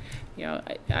 Mm-hmm. You know,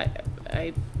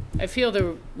 I feel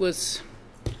there was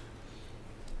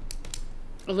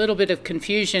a little bit of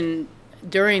confusion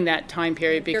during that time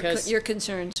period because your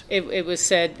concerns. It was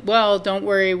said, well, don't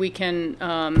worry, we can.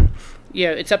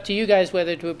 It's up to you guys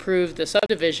whether to approve the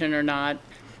subdivision or not,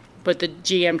 but the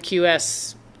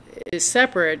GMQS is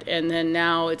separate, and then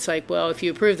now it's like, well, if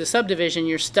you approve the subdivision,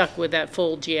 you're stuck with that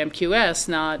full GMQS,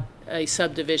 not a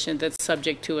subdivision that's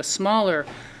subject to a smaller,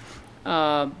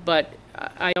 but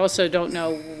I also don't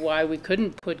know why we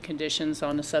couldn't put conditions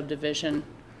on a subdivision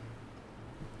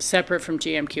separate from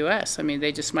GMQS. I mean,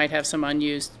 they just might have some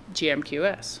unused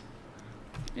GMQS.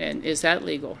 And is that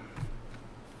legal?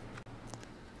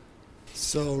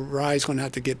 So Rye's going to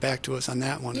have to get back to us on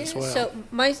that one as well. So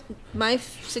my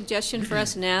suggestion for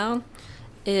us now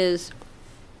is,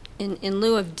 in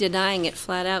lieu of denying it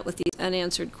flat out with these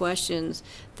unanswered questions,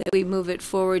 that we move it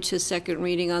forward to second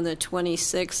reading on the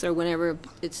 26th or whenever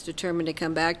it's determined to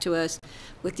come back to us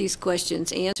with these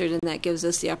questions answered, and that gives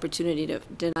us the opportunity to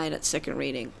deny it at second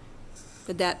reading.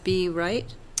 Would that be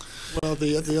right? Well,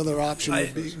 the other option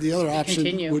would be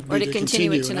Continue. would Or be to to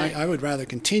continue it continue, and tonight. I would rather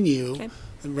continue Okay.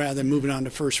 rather than moving on to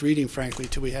first reading, frankly,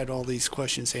 till we had all these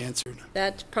questions answered.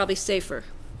 That's probably safer.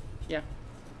 Yeah.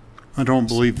 I don't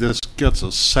believe this gets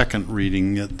a second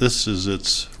reading, yet this is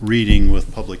its reading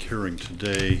with public hearing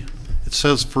today. It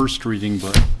says first reading,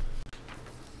 but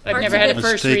I've never had a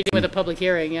first Mistaken. reading with a public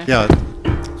hearing, yeah. yeah,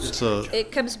 it's a,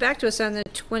 It comes back to us on the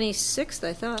 26th,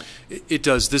 I thought. It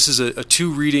does. This is a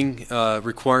two-reading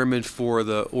requirement for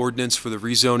the ordinance, for the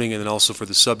rezoning, and then also for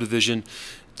the subdivision.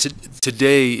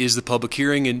 Today is the public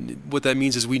hearing, and what that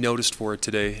means is we noticed for it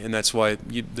today, and that's why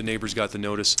the neighbors got the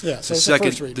notice. Yeah, so the it's a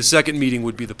first reading. the second meeting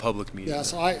would be the public meeting. Yeah,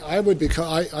 so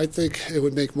I think it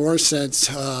would make more sense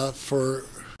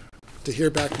to hear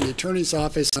back from the attorney's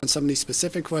office on some of these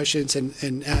specific questions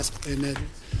and ask, and then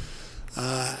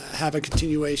have a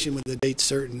continuation with the date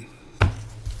certain.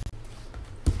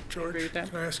 George, can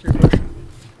I ask you a question?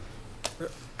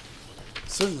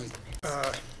 Certainly.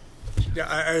 Yeah,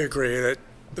 I agree that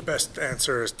the best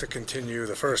answer is to continue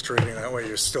the first reading. That way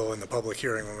you're still in the public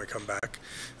hearing when we come back.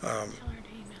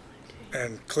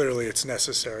 And clearly it's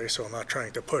necessary, so I'm not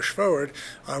trying to push forward.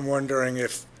 I'm wondering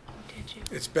if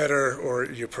it's better, or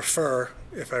you prefer,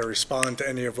 if I respond to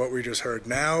any of what we just heard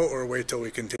now, or wait till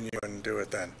we continue and do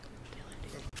it then.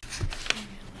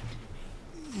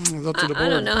 Up to the I don't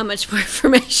board. know how much more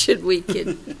information we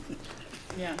can.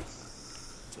 Yeah.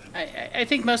 I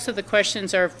think most of the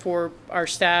questions are for our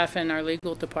staff and our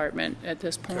legal department at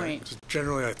this point.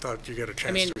 Generally, I thought you get a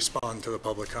chance mean- to respond to the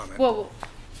public comment. Well,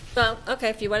 Okay,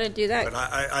 if you want to do that.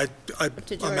 But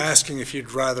to George. I'm asking if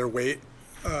you'd rather wait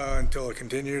until it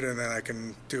continued, and then I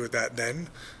can do that then?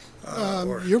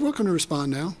 Or- You're welcome to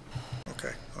respond now.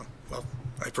 Okay, well,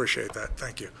 I appreciate that,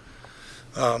 thank you.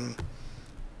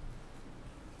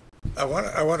 I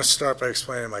want to start by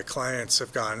explaining my clients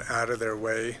have gone out of their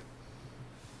way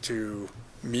to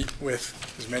meet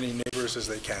with as many neighbors as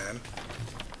they can,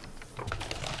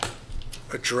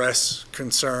 address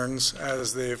concerns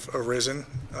as they've arisen,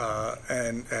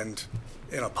 and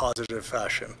in a positive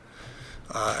fashion.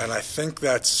 And I think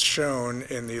that's shown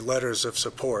in the letters of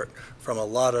support from a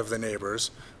lot of the neighbors,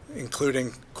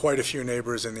 including quite a few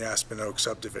neighbors in the Aspen Oak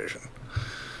subdivision.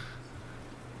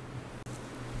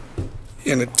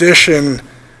 In addition,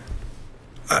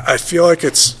 I feel like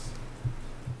it's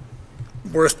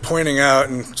worth pointing out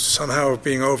and somehow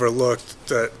being overlooked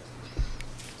that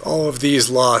all of these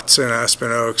lots in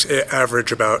Aspen Oaks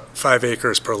average about 5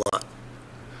 acres per lot.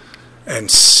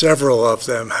 And several of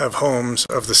them have homes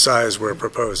of the size we're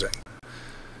proposing.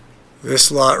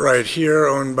 This lot right here,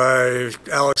 owned by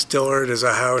Alex Dillard, is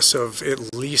a house of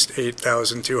at least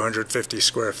 8,250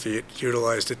 square feet,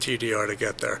 utilized a TDR to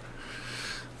get there.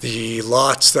 The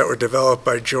lots that were developed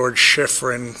by George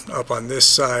Schifrin up on this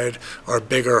side are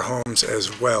bigger homes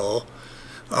as well.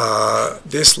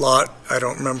 This lot, I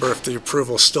don't remember if the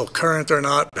approval is still current or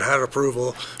not, but had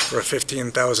approval for a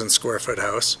 15,000 square foot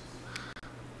house.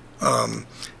 And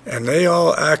they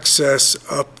all access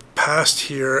up past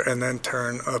here and then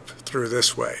turn up through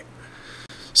this way.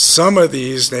 Some of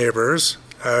these neighbors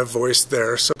have voiced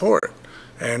their support.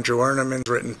 Andrew Erneman's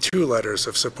written 2 letters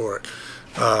of support.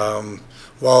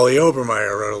 Wally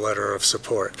Obermeyer wrote a letter of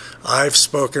support. I've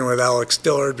spoken with Alex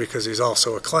Dillard because he's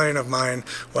also a client of mine.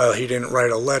 While he didn't write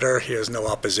a letter, he has no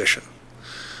opposition.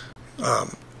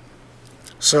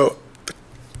 So,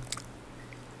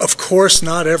 of course,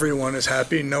 not everyone is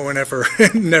happy. No one ever,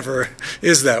 never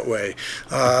is that way.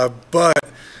 But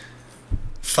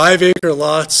 5-acre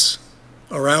lots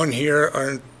around here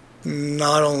are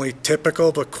not only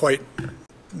typical, but quite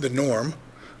the norm.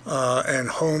 And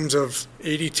homes of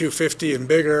 8,250 and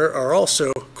bigger are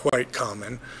also quite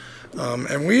common.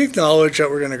 And we acknowledge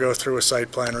that we're going to go through a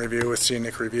site plan review with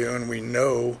scenic review, and we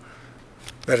know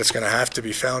that it's going to have to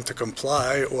be found to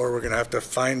comply, or we're going to have to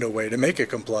find a way to make it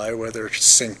comply, whether it's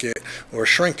sink it or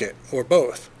shrink it, or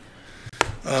both.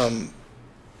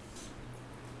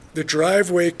 The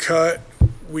driveway cut,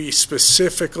 we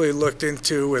specifically looked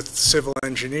into with civil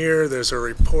engineer. There's a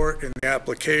report in the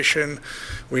application.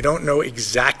 We don't know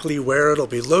exactly where it'll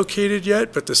be located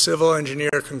yet, but the civil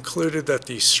engineer concluded that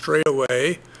the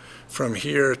straightaway from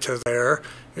here to there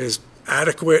is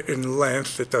adequate in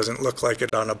length. It doesn't look like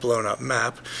it on a blown-up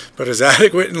map, but is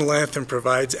adequate in length and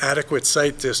provides adequate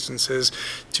site distances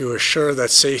to assure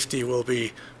that safety will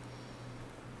be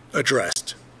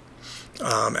addressed.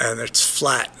 And it's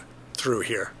flat through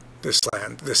here, this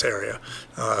land, this area.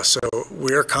 So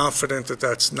we're confident that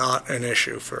that's not an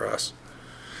issue for us.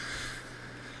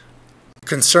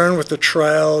 Concern with the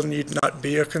trail need not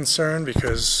be a concern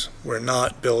because we're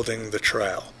not building the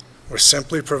trail. We're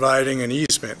simply providing an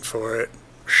easement for it,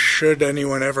 should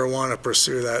anyone ever want to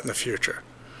pursue that in the future.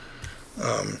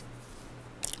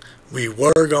 We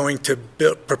were going to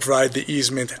provide the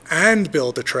easement and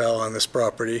build a trail on this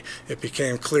property. It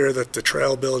became clear that the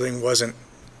trail building wasn't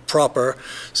proper,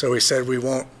 so we said we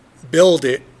won't build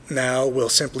it now. We'll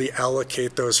simply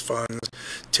allocate those funds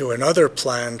to another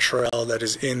planned trail that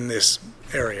is in this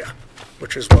area,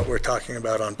 which is what we're talking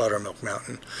about on Buttermilk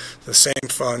Mountain. The same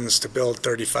funds to build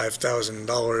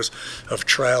 $35,000 of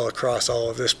trail across all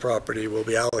of this property will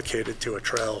be allocated to a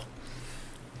trail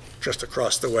just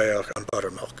across the way on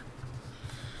Buttermilk.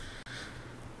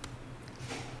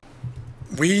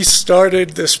 We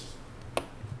started this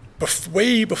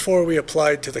way before we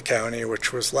applied to the county,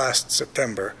 which was last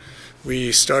September.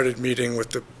 We started meeting with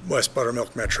the West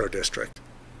Buttermilk Metro District.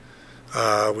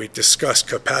 We discussed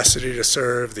capacity to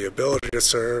serve, the ability to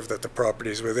serve, that the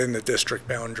properties within the district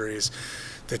boundaries.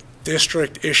 The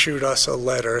district issued us a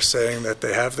letter saying that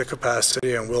they have the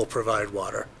capacity and will provide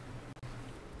water.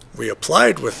 We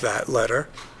applied with that letter,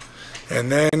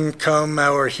 and then come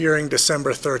our hearing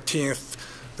December 13th,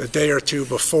 the day or two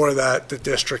before that, the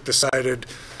district decided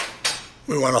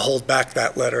we want to hold back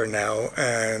that letter now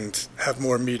and have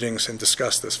more meetings and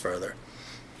discuss this further.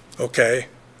 Okay,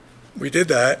 we did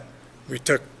that. We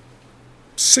took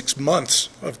 6 months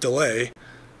of delay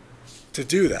to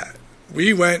do that.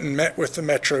 We went and met with the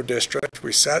Metro District.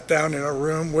 We sat down in a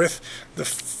room with the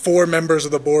 4 members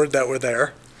of the board that were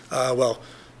there.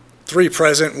 3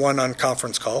 present, 1 on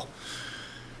conference call.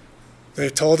 They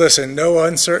told us in no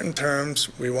uncertain terms,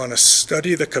 we want to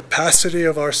study the capacity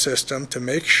of our system to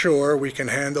make sure we can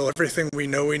handle everything we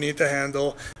know we need to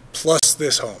handle, plus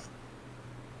this home.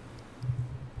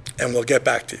 And we'll get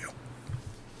back to you.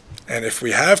 And if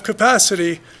we have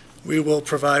capacity, we will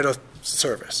provide a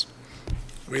service.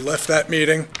 We left that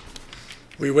meeting.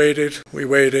 We waited.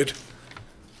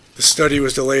 The study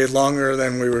was delayed longer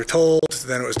than we were told.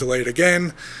 Then it was delayed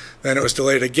again. Then it was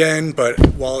delayed again, but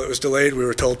while it was delayed, we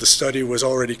were told the study was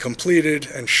already completed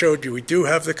and showed you we do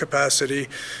have the capacity,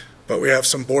 but we have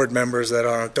some board members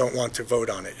that don't want to vote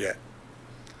on it yet.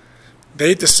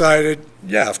 They decided,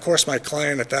 yeah, of course my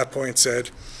client at that point said,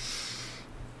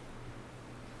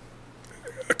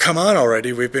 come on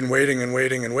already, we've been waiting and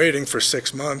waiting and waiting for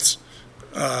 6 months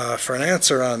for an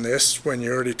answer on this when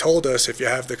you already told us if you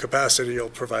have the capacity, you'll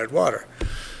provide water.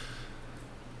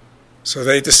 So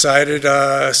they decided,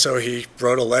 so he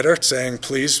wrote a letter saying,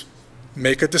 please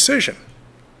make a decision.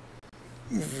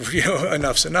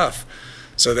 Enough's enough.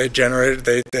 So they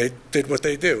did what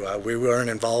they do. We weren't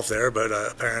involved there, but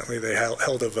apparently they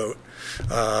held a vote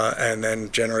and then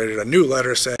generated a new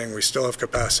letter saying we still have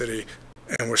capacity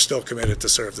and we're still committed to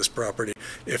serve this property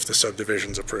if the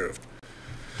subdivision's approved.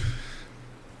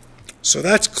 So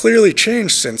that's clearly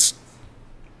changed since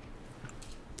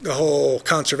the whole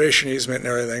conservation easement and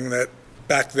everything. That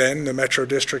back then the Metro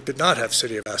District did not have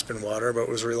City of Aspen water, but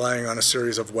was relying on a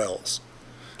series of wells.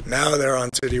 Now they're on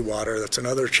city water. That's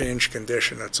another change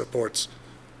condition that supports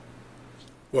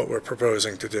what we're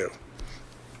proposing to do.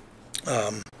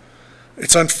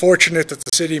 It's unfortunate that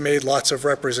the city made lots of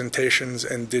representations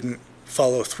and didn't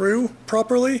follow through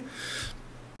properly,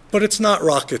 but it's not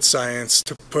rocket science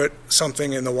to put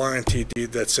something in the warranty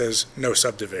deed that says no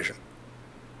subdivision.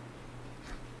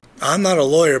 I'm not a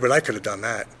lawyer, but I could have done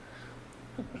that.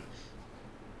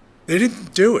 They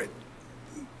didn't do it.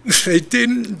 They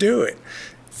didn't do it.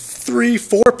 3,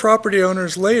 4 property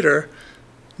owners later,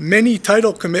 many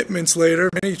title commitments later,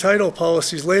 many title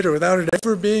policies later, without it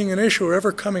ever being an issue or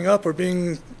ever coming up or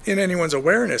being in anyone's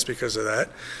awareness because of that,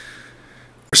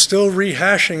 we're still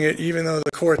rehashing it even though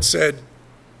the court said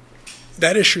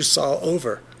that issue's all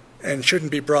over and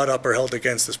shouldn't be brought up or held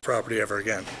against this property ever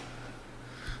again.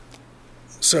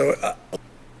 So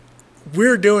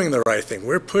we're doing the right thing.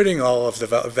 We're putting all of the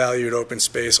valued open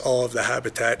space, all of the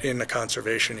habitat in the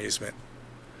conservation easement.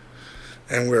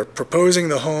 And we're proposing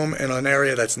the home in an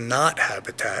area that's not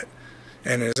habitat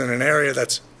and is in an area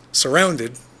that's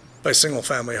surrounded by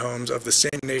single-family homes of the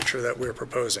same nature that we're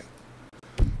proposing.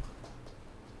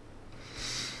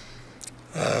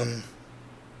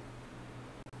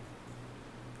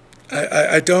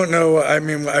 I don't know. I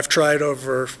mean, I've tried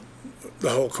over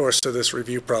the whole course of this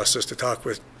review process to talk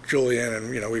with Julian, and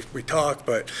we talk,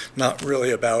 but not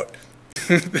really about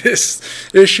this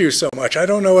issue so much. I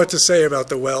don't know what to say about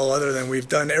the well other than we've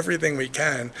done everything we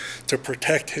can to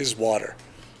protect his water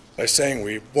by saying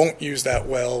we won't use that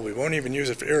well, we won't even use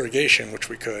it for irrigation, which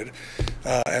we could,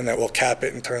 and that we'll cap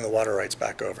it and turn the water rights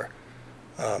back over.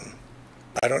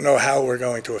 I don't know how we're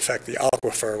going to affect the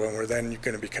aquifer when we're then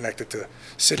going to be connected to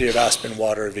City of Aspen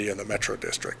water via the Metro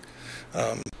District.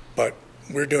 But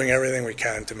we're doing everything we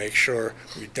can to make sure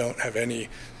we don't have any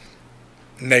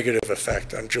negative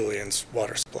effect on Julian's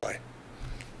water supply,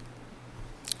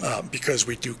 because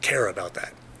we do care about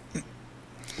that.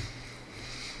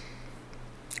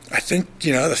 I think,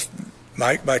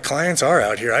 my clients are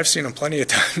out here. I've seen them plenty of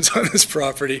times on this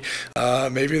property.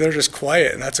 Maybe they're just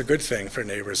quiet, and that's a good thing for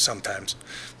neighbors sometimes.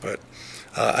 But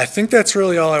I think that's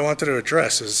really all I wanted to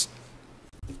address is,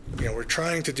 we're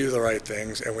trying to do the right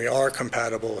things, and we are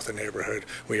compatible with the neighborhood.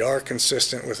 We are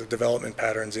consistent with the development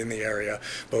patterns in the area,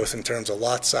 both in terms of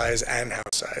lot size and house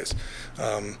size.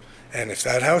 And if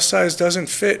that house size doesn't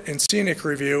fit in scenic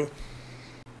review,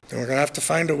 then we're going to have to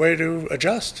find a way to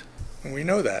adjust. And we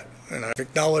know that. And I've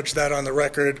acknowledged that on the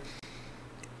record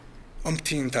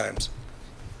umpteen times.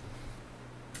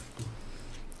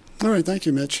 All right, thank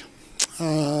you, Mitch.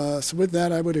 So with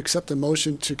that, I would accept a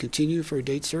motion to continue for a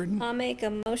date certain. I'll make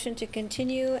a motion to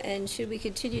continue, and should we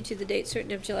continue to the date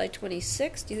certain of July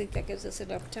 26th? Do you think that gives us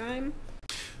enough time?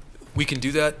 We can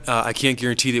do that. I can't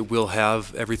guarantee that we'll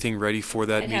have everything ready for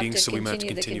that meeting, so we might have to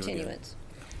continue again.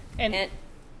 And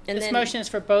this then, motion is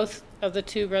for both of the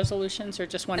two resolutions, or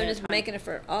just one I'm at a just time? making it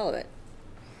for all of it.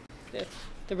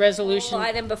 The resolution. Whole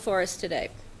item before us today.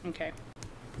 Okay.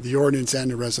 The ordinance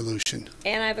and the resolution.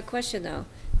 And I have a question, though.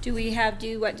 Do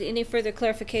you want any further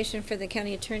clarification for the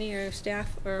county attorney or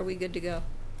staff, or are we good to go?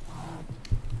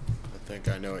 I think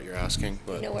I know what you're asking,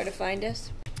 but You know where to find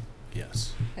us?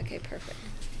 yes. Okay, perfect.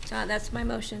 So that's my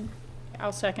motion.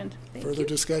 I'll second. Further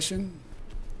discussion?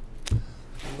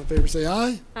 All in favor say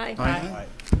aye. Aye. Aye.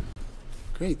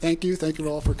 Great, thank you. Thank you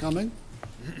all for coming.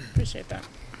 Appreciate that.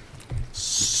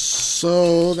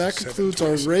 So that concludes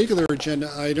our regular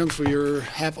agenda items. We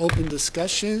have open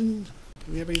discussion.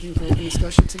 Do we have anything for open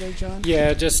discussion today, John?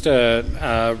 Yeah, just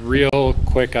a real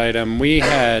quick item. We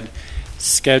had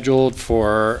scheduled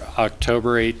for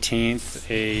October 18th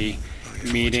a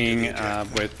meeting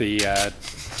with the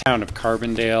town of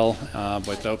Carbondale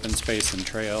with Open Space and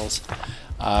Trails.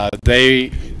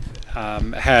 They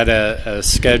had a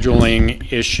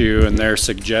scheduling issue, and they're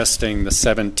suggesting the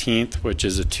 17th, which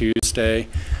is a Tuesday.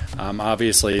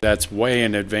 Obviously, that's way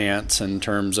in advance in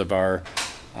terms of our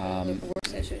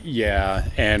yeah,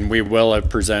 and we will have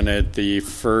presented the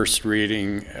first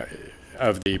reading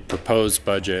of the proposed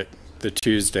budget the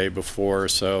Tuesday before,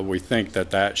 so we think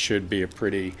that should be a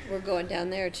pretty We're going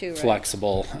down there too, right?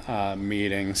 flexible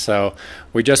meeting. So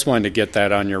we just wanted to get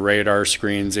that on your radar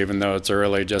screens, even though it's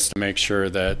early, just to make sure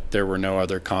that there were no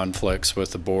other conflicts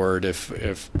with the board. If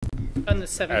On the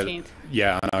 17th.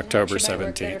 yeah, on October Actually, might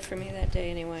work 17th. better for me that day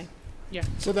anyway. Yeah.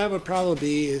 So that would probably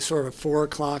be sort of a 4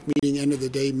 o'clock meeting, end of the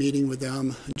day meeting with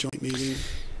them, a joint meeting.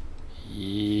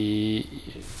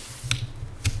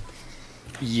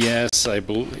 Yes, I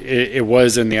believe it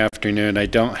was in the afternoon. I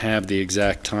don't have the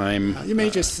exact time. We may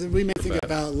think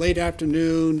about late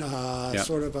afternoon, Yeah.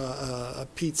 sort of a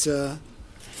pizza.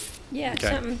 Yeah, Okay.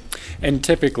 something. And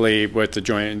typically with the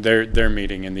joint, they're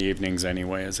meeting in the evenings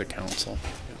anyway as a council.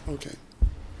 Okay.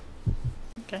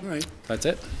 Okay. All right. That's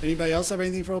it. Anybody else have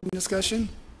anything for open discussion?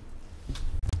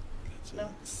 No.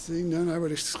 Seeing none, I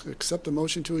would accept a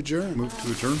motion to adjourn. Move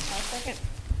to adjourn. I'll second.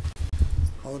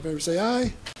 All in favor say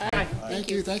aye. Aye. Thank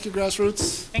you,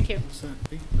 Grassroots. Thank you.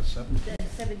 The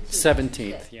 17th? The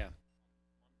 17th, yeah.